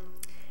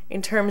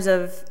in terms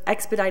of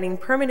expediting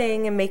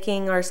permitting and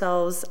making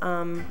ourselves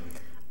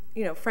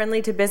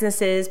friendly to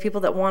businesses,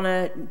 people that want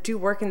to do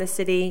work in the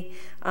city,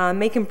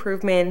 make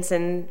improvements,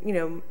 and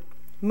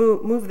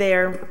move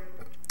their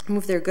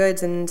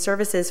goods and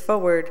services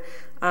forward.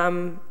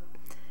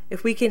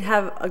 If we can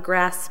have a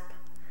grasp,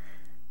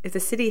 if the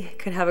city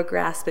could have a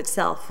grasp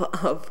itself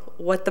of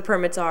what the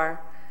permits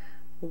are,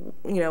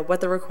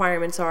 what the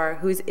requirements are,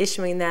 who's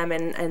issuing them,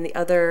 and the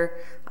other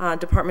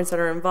departments that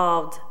are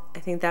involved, I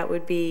think that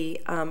would be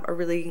a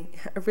really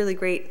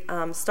great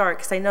start.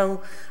 Because I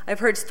know I've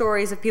heard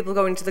stories of people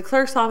going to the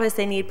clerk's office,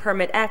 they need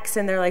permit X,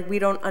 and they're like, we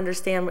don't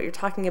understand what you're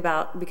talking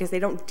about because they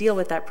don't deal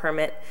with that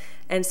permit.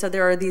 And so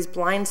there are these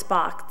blind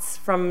spots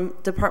from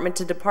department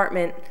to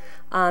department,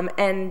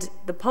 and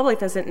the public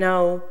doesn't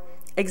know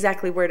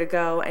exactly where to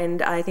go.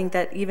 And I think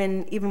that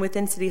even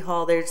within City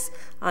Hall, there's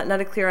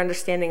not a clear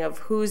understanding of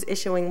who's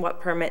issuing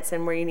what permits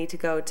and where you need to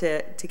go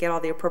to get all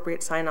the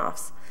appropriate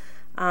sign-offs.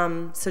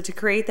 So to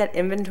create that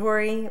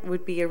inventory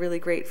would be a really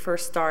great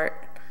first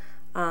start.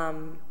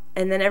 And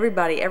then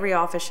every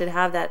office should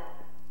have that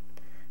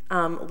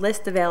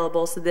list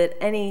available so that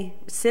any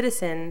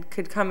citizen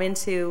could come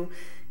into,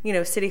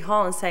 City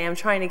Hall and say, I'm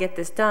trying to get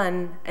this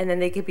done, and then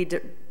they could be,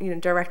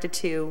 directed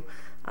to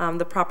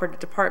the proper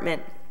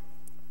department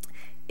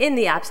in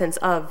the absence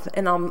of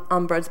an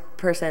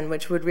ombudsperson,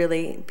 which would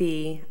really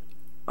be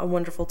a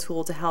wonderful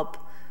tool to help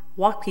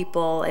walk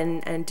people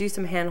and do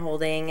some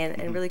hand-holding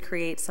and really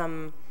create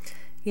some,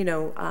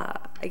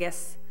 I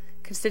guess,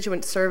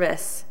 constituent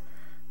service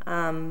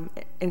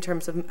in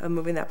terms of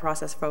moving that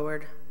process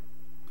forward.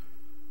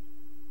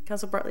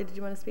 Councilor Bartley, did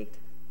you want to speak?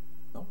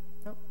 No.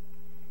 No.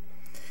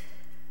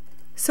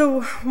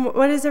 So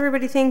what does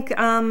everybody think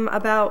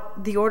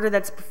about the order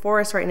that's before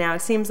us right now?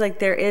 It seems like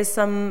there is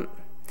some,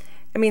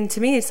 to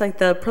me, it's like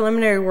the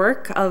preliminary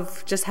work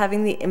of just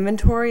having the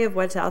inventory of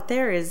what's out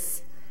there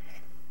it's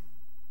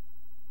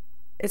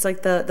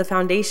like the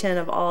foundation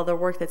of all the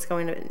work that's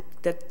going to,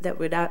 that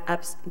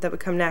would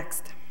come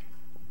next.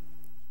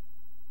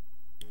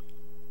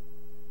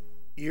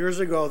 Years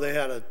ago, they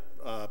had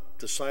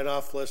the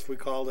sign-off list, we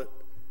called it,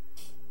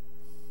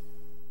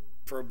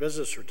 for a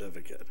business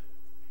certificate,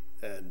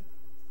 and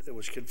it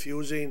was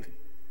confusing,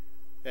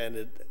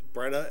 and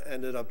Brenna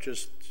ended up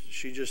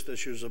she just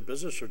issues a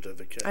business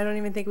certificate. I don't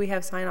even think we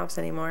have sign-offs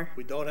anymore.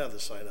 We don't have the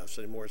sign-offs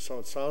anymore, so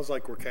it sounds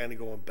like we're kind of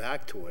going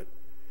back to it,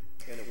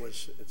 and it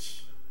was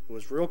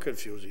real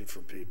confusing for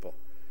people.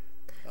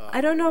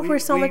 I don't know if we're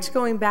so much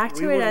going back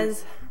to it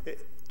as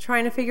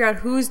trying to figure out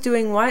who's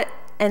doing what,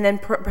 and then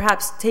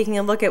perhaps taking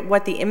a look at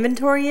what the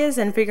inventory is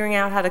and figuring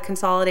out how to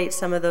consolidate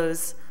some of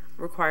those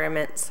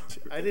requirements.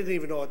 I didn't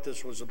even know what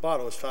this was about.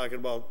 I was talking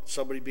about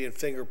somebody being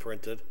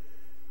fingerprinted.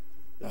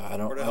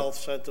 Board of Health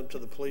sent them to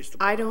the police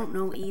department. I don't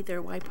know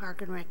either why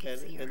Park and Rec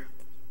is here.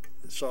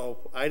 And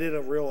so I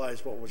didn't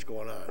realize what was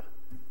going on.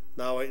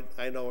 Now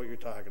I know what you're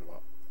talking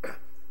about.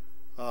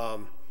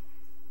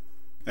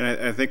 And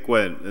I think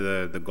what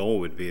the goal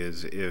would be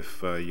is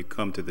if you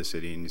come to the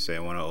city and you say, I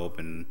want to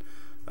open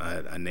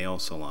a nail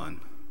salon,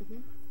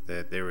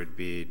 that there would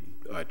be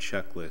a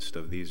checklist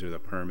of these are the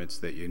permits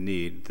that you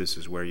need. This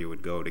is where you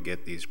would go to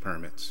get these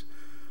permits.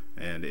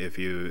 And if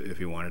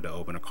you wanted to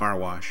open a car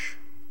wash,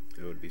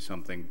 it would be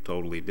something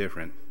totally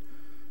different.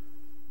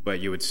 But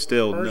you would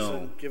still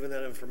know. Giving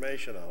that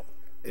information out.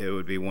 It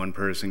would be one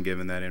person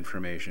giving that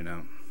information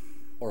out.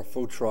 Or a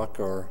food truck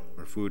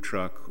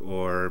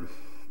or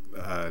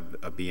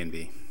a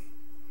B&B.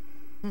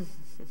 No.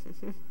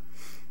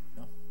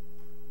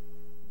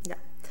 Yeah.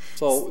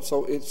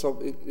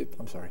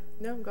 I'm sorry.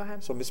 No, go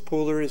ahead. So Ms.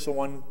 Pooler is the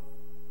one.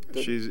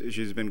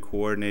 She's been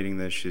coordinating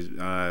this. She's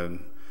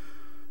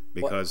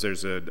because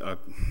there's a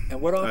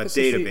and what office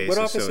database. What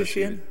office is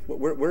she in?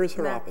 Where is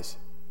her office?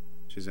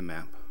 She's in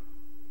MAP.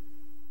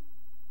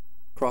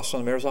 Across from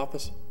the mayor's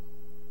office.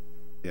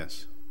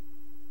 Yes.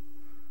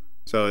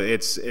 So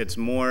it's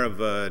more of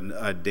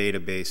a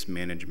database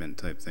management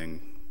type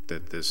thing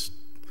that this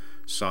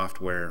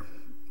software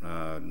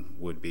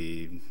would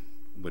be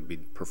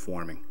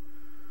performing.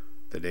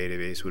 The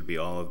database would be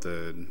all of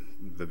the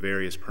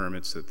various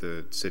permits that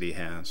the city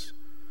has,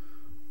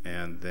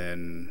 and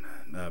then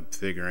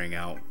figuring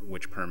out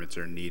which permits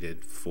are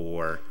needed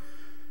for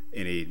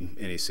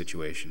any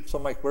situation. So,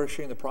 Mike, where is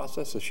she in the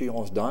process? Is she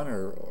almost done,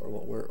 or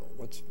where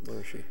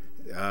is she?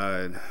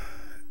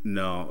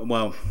 No.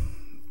 Well,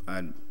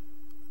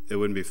 it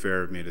wouldn't be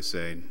fair of me to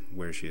say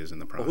where she is in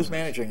the process.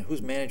 Well,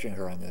 who's managing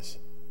her on this?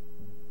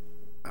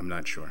 I'm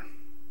not sure.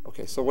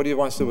 Okay, so what do you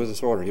want us to do with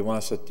this order? Do you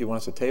want us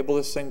to table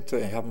this thing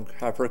to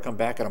have her come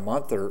back in a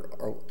month, or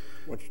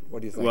what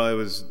do you think? Well,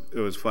 it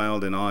was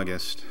filed in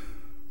August.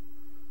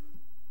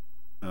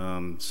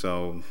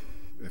 So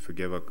if we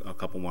give a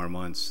couple more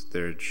months,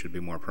 there should be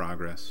more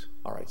progress.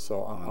 All right,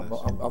 so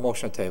I'll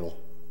motion to table.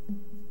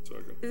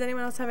 Does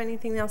anyone else have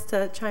anything else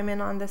to chime in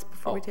on this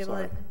before we table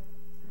it?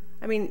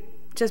 I mean,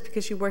 just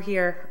because you were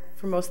here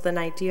for most of the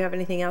night, do you have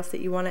anything else that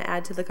you want to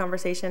add to the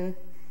conversation?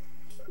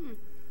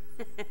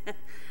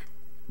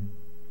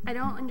 I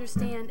don't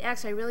understand.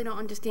 Actually, I really don't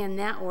understand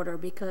that order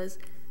because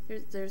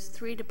there's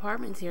 3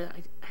 departments here.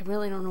 I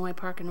really don't know why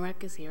Park and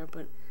Rec is here,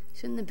 but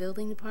shouldn't the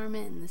building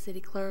department and the city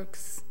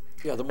clerks?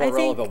 Yeah, the more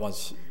relevant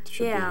ones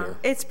should be here.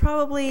 It's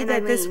probably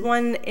that this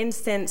one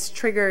instance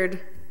triggered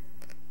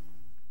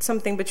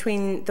something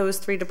between those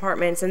 3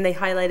 departments, and they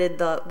highlighted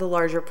the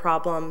larger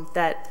problem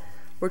that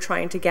we're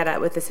trying to get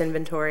at with this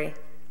inventory.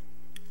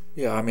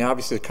 Yeah, I mean,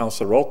 obviously the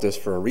council wrote this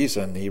for a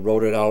reason. He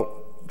wrote it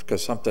out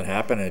because something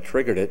happened and it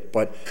triggered it.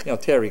 But,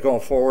 Terry,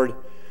 going forward,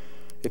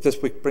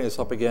 if we bring this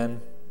up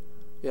again,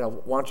 why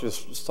don't you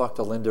just talk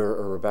to Linda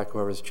or Rebecca,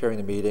 whoever's chairing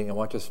the meeting, and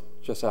why don't you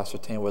just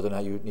ascertain whether or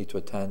not you need to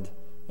attend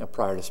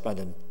prior to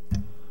spending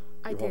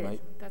your whole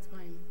night. That's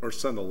fine. Or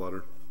send a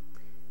letter.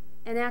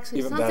 And actually,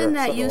 Even something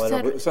better, that you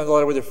said. Send a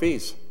letter with your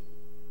fees.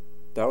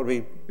 That would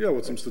be... Yeah,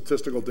 with some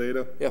statistical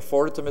data. Yeah,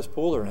 forward it to Ms.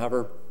 Pooler and have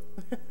her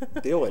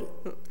deal with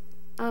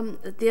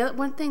it. The other,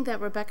 one thing that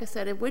Rebecca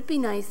said, it would be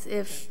nice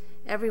if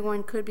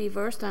everyone could be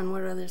versed on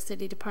what other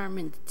city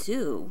departments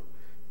do,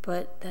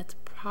 but that's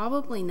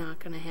probably not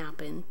going to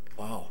happen.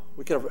 Wow,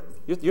 we could have,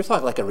 you're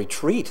talking like a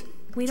retreat.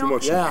 We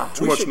don't.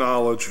 Too much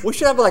knowledge. We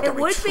should have like a It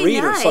would be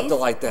retreat or nice, something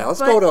like that. Let's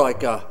but- go to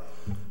like a,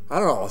 I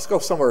don't know. Let's go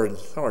somewhere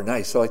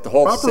nice. So like the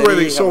whole Operating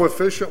city. so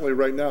efficiently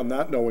right now,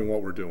 not knowing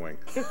what we're doing.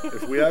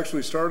 If we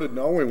actually started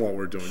knowing what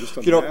we're doing, just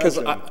You know, because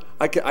imagine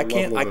I the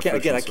level of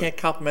can't efficiency.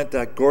 compliment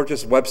that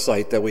gorgeous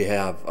website that we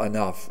have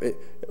enough.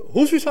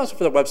 Who's responsible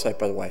for the website,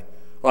 by the way?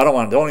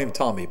 Well, don't even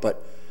tell me,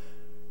 but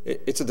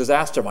it's a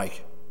disaster,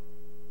 Mike.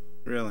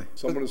 Really?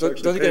 Someone has Does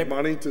actually it paid get-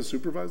 money to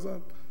supervise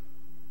that?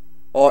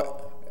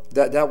 Oh,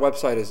 that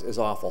website is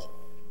awful.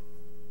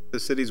 The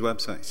city's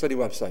website. City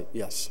website,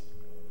 yes.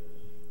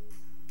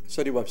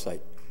 City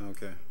website.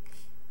 Okay.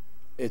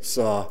 It's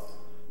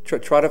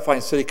try to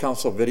find city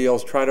council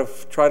videos. Try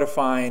to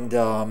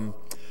find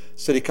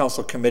city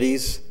council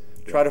committees.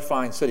 Try to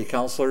find city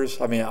councilors.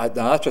 I mean, now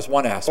that's just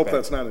one aspect. Hope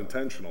that's not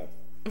intentional.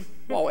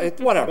 Well,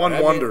 whatever. One I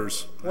mean,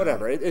 wonders.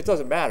 Whatever. It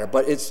doesn't matter.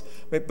 But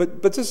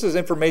but this is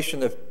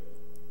information that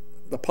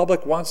the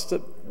public wants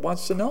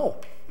to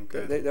know.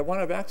 Okay. They want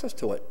to have access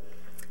to it.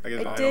 I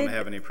guess I don't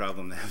have any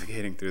problem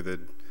navigating through the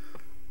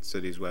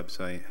city's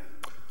website,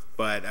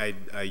 but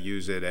I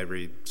use it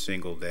every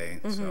single day,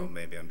 so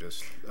maybe I'm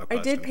just I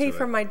did pay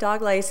for my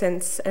dog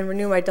license and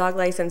renew my dog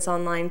license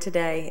online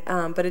today,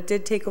 but it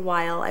did take a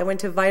while. I went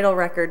to Vital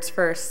Records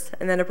first,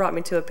 and then it brought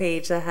me to a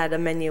page that had a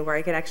menu where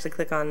I could actually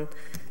click on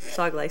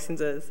dog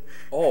licenses.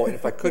 Oh, and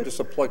if I could just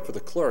a plug for the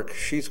clerk,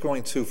 she's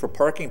going to, for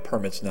parking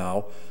permits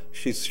now,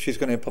 she's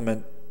going to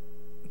implement,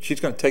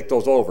 she's going to take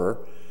those over,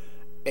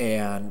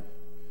 and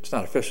it's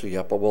not official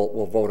yet, but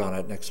we'll vote on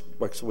it next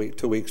week,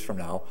 2 weeks from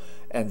now,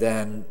 and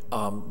then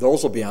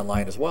those will be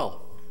online as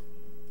well.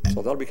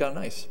 So that'll be kind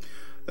of nice.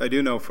 I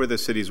do know for the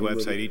city's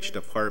website, each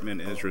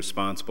department is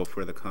responsible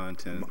for the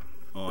content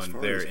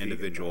on their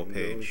individual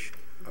page.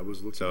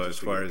 So as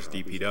far as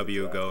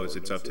DPW goes,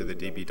 it's up to the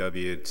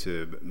DPW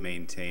to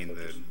maintain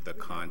the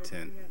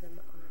content.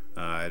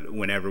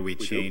 Whenever we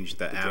change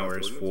the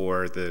hours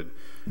for the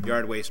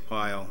yard waste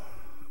pile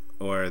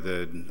or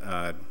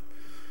the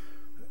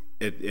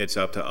it's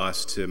up to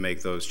us to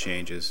make those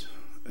changes.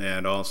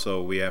 And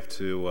also we have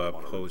to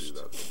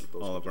post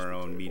all of our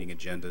own meeting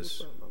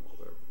agendas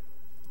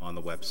on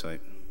the website.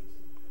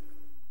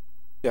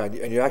 Yeah,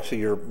 and you actually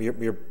your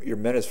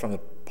minutes from the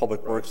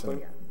public works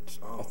and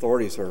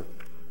authorities are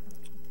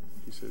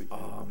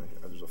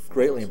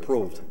greatly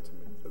improved.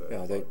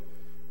 Yeah,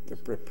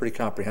 they're pretty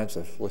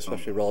comprehensive,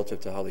 especially relative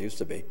to how they used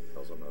to be.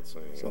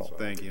 So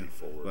thank you.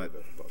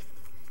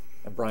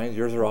 And Brian,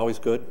 yours are always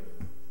good,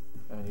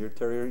 and yours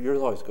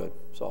are always good.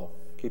 So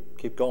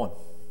keep going.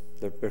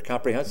 They're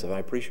comprehensive. I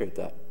appreciate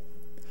that.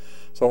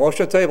 So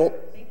motion to table.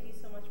 Thank you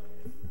so much.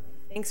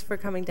 Thanks for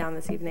coming down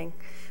this evening.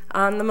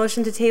 The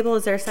motion to table,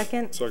 is there a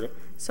second? Second.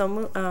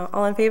 So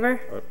all in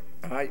favor?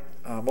 Aye.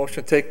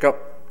 Motion to take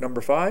up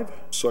number 5.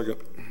 Second.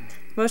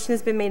 Motion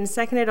has been made and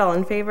seconded. All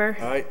in favor?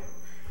 Aye.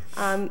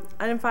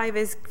 Item 5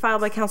 is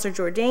filed by Councilor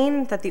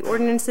Jourdain, that the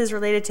ordinances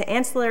related to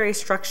ancillary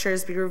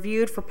structures be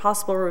reviewed for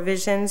possible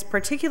revisions,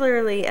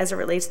 particularly as it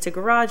relates to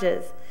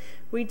garages.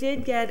 We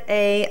did get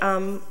a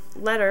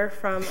letter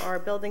from our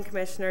building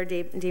commissioner,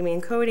 Damian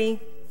Cody,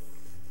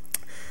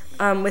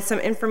 with some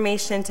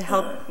information to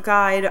help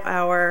guide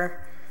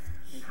our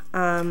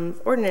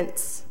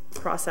ordinance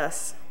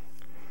process.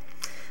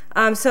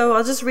 So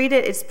I'll just read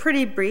it. It's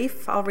pretty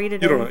brief. I'll read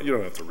it. You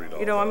don't have to read all.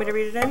 You don't want me to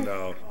read it in?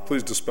 No,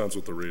 please dispense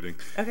with the reading.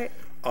 Okay.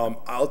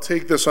 I'll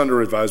take this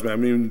under advisement. I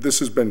mean, this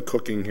has been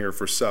cooking here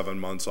for 7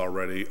 months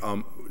already.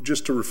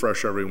 Just to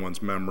refresh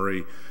everyone's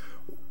memory,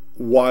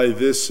 why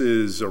this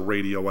is a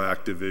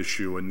radioactive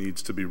issue and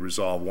needs to be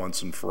resolved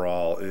once and for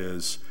all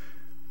is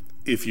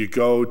if you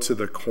go to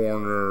the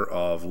corner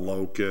of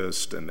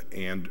Locust and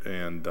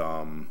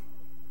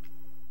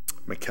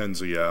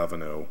Mackenzie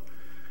Avenue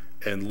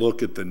and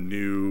look at the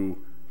new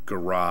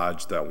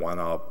garage that went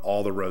up,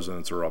 all the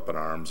residents are up in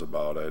arms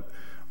about it.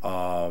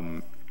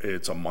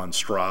 It's a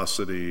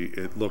monstrosity.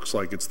 It looks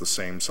like it's the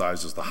same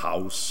size as the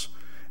house,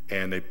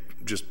 and it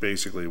just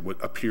basically what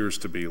appears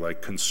to be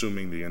like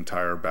consuming the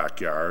entire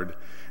backyard.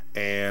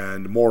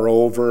 And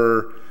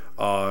moreover,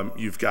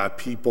 you've got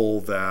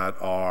people that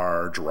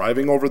are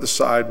driving over the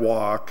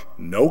sidewalk,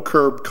 no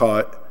curb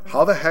cut.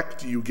 How the heck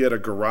do you get a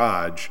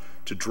garage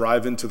to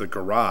drive into the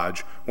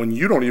garage when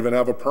you don't even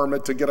have a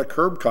permit to get a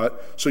curb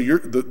cut? So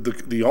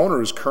the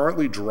owner is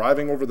currently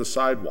driving over the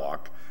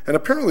sidewalk, and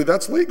apparently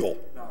that's legal.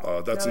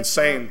 That's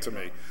insane to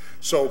me.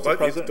 So,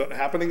 but it's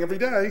happening every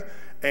day.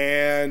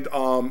 And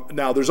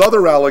now there's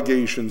other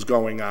allegations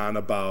going on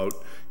about,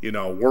 you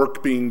know,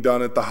 work being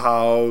done at the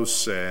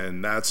house,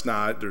 and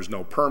there's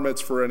no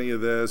permits for any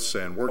of this,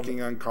 and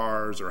working on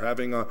cars or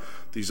having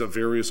these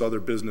various other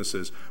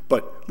businesses.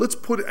 But let's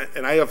put,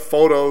 and I have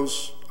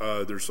photos,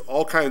 there's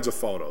all kinds of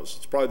photos.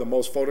 It's probably the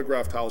most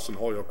photographed house in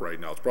Holyoke right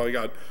now. It's probably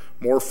got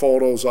more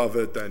photos of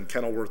it than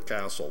Kenilworth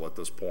Castle at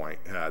this point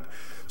had.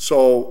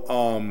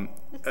 So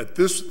at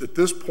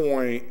this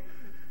point,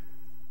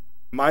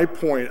 my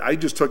point, I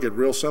just took it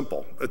real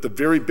simple. At the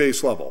very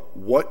base level,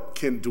 what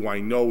do I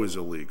know is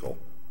illegal?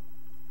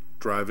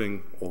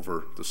 Driving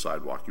over the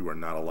sidewalk. You are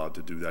not allowed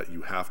to do that.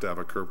 You have to have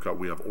a curb cut.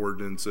 We have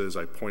ordinances.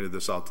 I pointed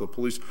this out to the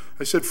police.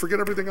 I said, forget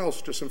everything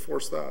else, just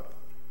enforce that.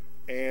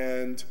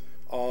 And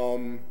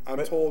I'm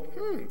told,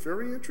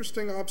 very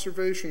interesting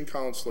observation,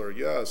 Counselor.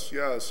 Yes,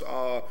 yes.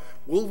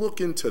 We'll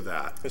look into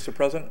that. Mr.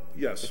 President?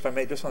 Yes. If I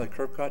may, just on the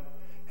curb cut,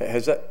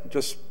 has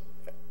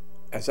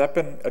that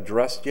been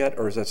addressed yet,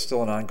 or is that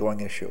still an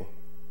ongoing issue?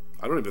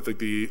 I don't even think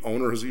the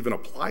owner has even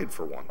applied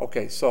for one.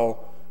 Okay,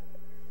 so,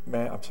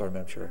 I'm sorry,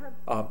 Madam Chair.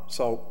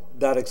 So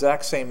that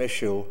exact same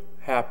issue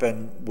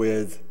happened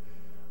with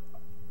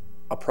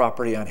a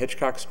property on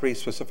Hitchcock Street,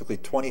 specifically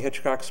 20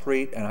 Hitchcock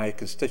Street, and I had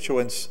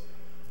constituents.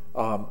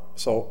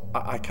 So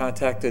I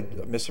contacted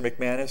Mr.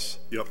 McManus.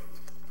 Yep.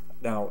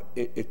 Now,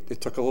 it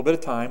took a little bit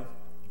of time,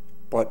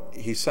 but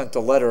he sent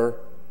a letter.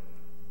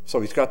 So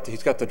he's got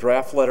the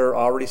draft letter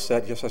already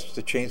set. He just has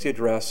to change the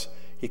address.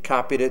 He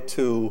copied it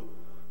to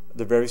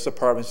the various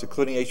departments,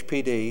 including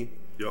HPD.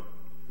 Yep.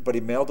 But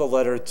he mailed a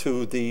letter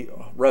to the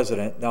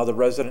resident. Now the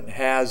resident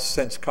has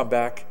since come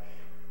back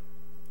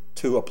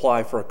to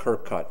apply for a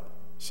curb cut.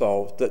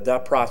 So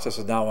that process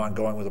is now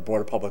ongoing with the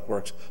Board of Public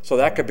Works. So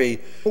that could be.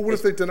 But what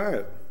if they deny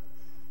it?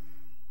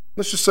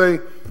 Let's just say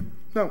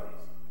no.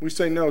 We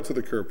say no to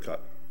the curb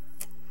cut.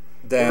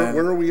 Then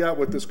where are we at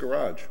with this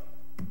garage?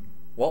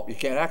 Well, you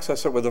can't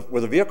access it with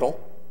a vehicle.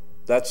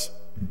 That's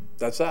that.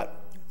 That's what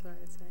I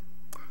would say.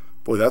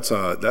 Boy,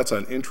 that's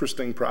an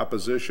interesting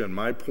proposition.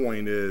 My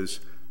point is,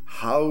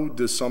 how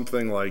does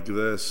something like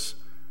this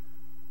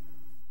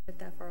get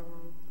that far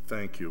along?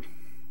 Thank you.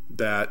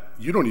 That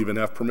you don't even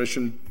have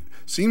permission.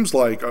 Seems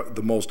like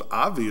the most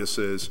obvious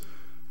is,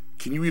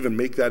 can you even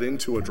make that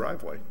into a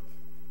driveway?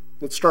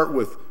 Let's start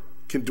with,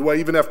 do I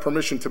even have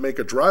permission to make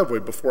a driveway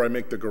before I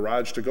make the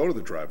garage to go to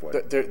the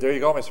driveway? There you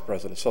go, Mr.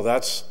 President. So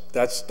that's.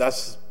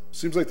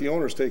 Seems like the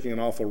owner's taking an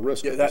awful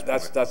risk. Yeah,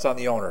 that's on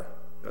the owner.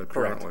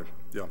 Apparently, correct.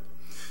 Yeah.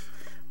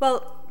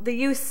 Well, the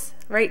use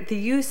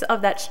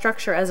of that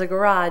structure as a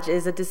garage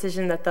is a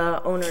decision that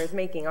the owner is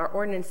making. Our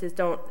ordinances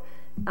don't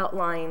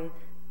outline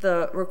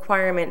the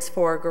requirements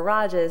for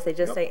garages. They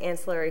just say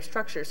ancillary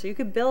structures. So you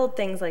could build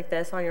things like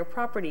this on your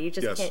property. You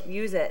just can't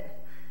use it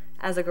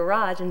as a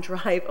garage and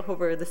drive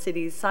over the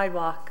city's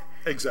sidewalk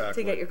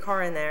to get your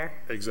car in there.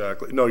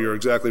 Exactly. No, you're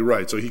exactly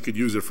right. So he could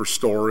use it for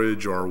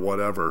storage or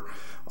whatever,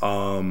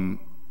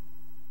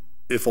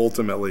 if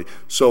ultimately.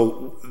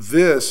 So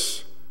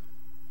this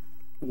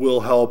will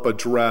help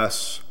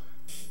address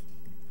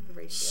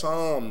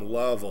some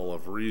level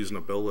of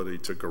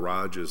reasonability to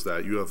garages,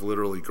 that you have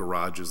literally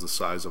garages the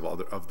size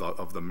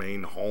of the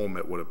main home,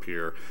 it would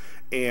appear.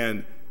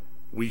 And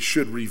we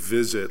should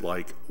revisit,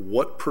 like,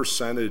 what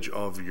percentage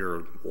of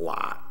your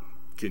lot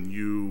can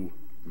you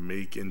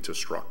make into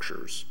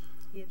structures?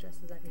 He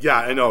addresses that. Yeah,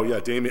 I know. Yeah,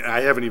 Damien,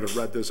 I haven't even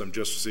read this. I'm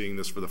just seeing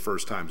this for the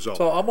first time. So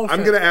I'm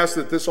going to ask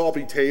that this all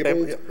be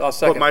tabled.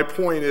 But my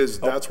point is,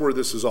 that's where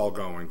this is all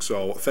going.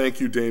 So thank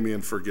you,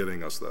 Damien, for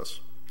getting us this.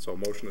 So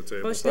motion to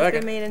table. Motion has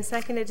been made and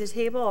seconded to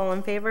table. All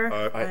in favor?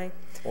 Aye.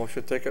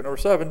 Motion to take it number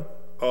 7.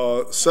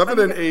 7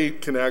 and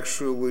 8 can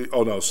actually.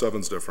 Oh no,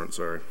 7's different.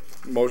 Sorry.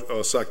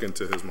 Second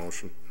to his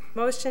motion.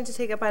 Motion to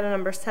take up item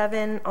number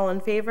 7. All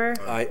in favor?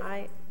 Aye.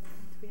 Aye.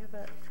 Do we have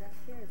a draft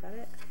here? Is that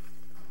it?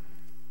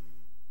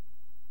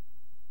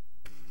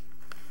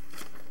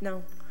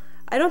 No.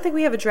 I don't think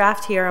we have a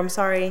draft here, I'm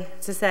sorry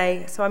to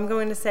say. So I'm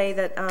going to say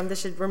that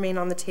this should remain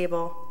on the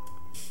table.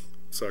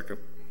 Second.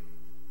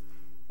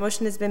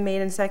 Motion has been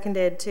made and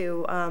seconded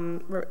to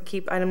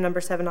keep item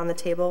number 7 on the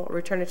table,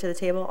 return it to the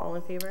table. All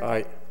in favor?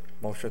 Aye.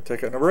 Motion to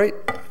take it number 8.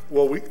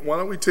 Well, why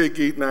don't we take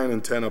 8, 9,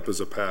 and 10 up as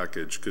a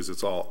package, because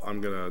it's all, I'm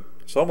going to.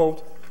 So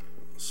moved.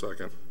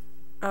 Second.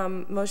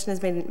 Motion has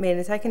been made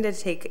and seconded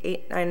to take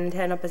 8, 9, and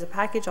 10 up as a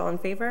package. All in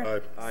favor?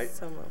 Aye. Aye.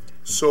 So moved.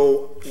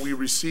 So we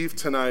received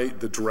tonight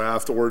the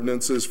draft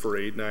ordinances for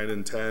 8, 9,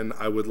 and 10.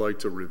 I would like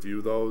to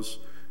review those,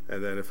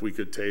 and then if we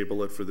could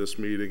table it for this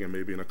meeting, and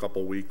maybe in a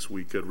couple weeks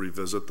we could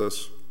revisit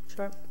this.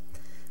 Sure.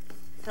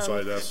 So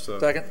I'd ask to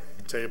Second.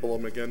 table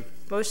them again.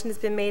 Motion has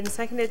been made and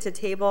seconded to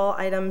table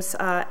items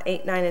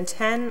 8, 9, and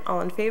 10.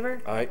 All in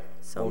favor? Aye.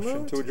 So Motion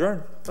moved. to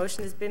adjourn.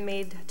 Motion has been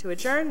made to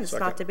adjourn. It's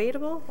Second. not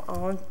debatable.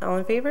 All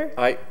in favor?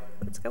 Aye.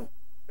 Let's go.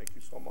 Thank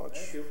you so much.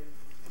 Thank you.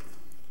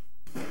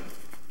 I'm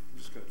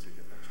just going to take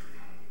it next week.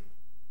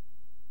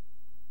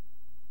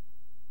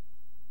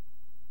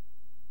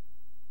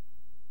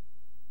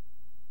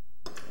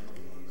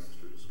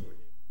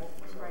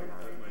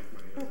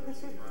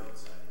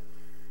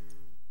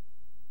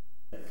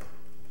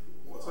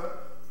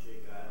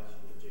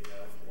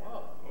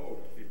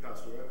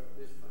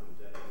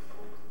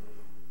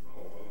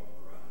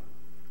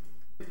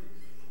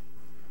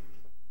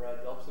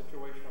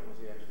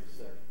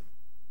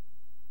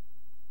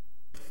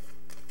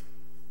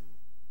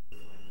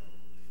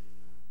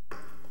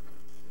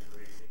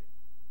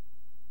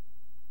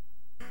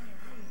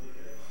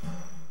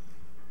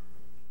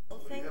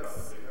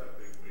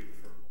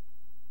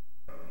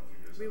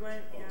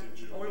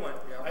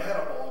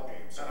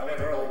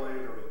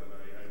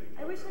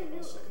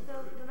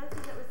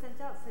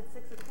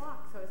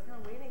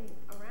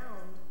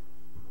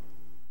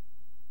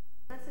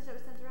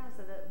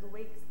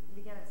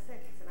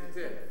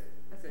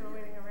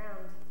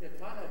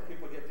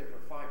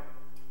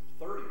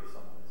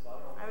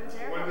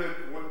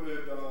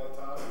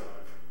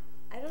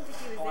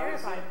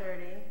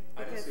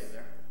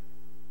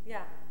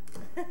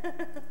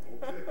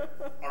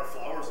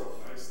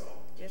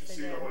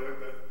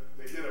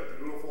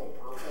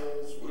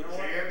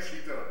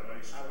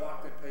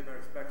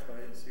 text, but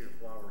I didn't see your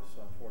flowers,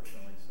 so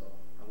unfortunately.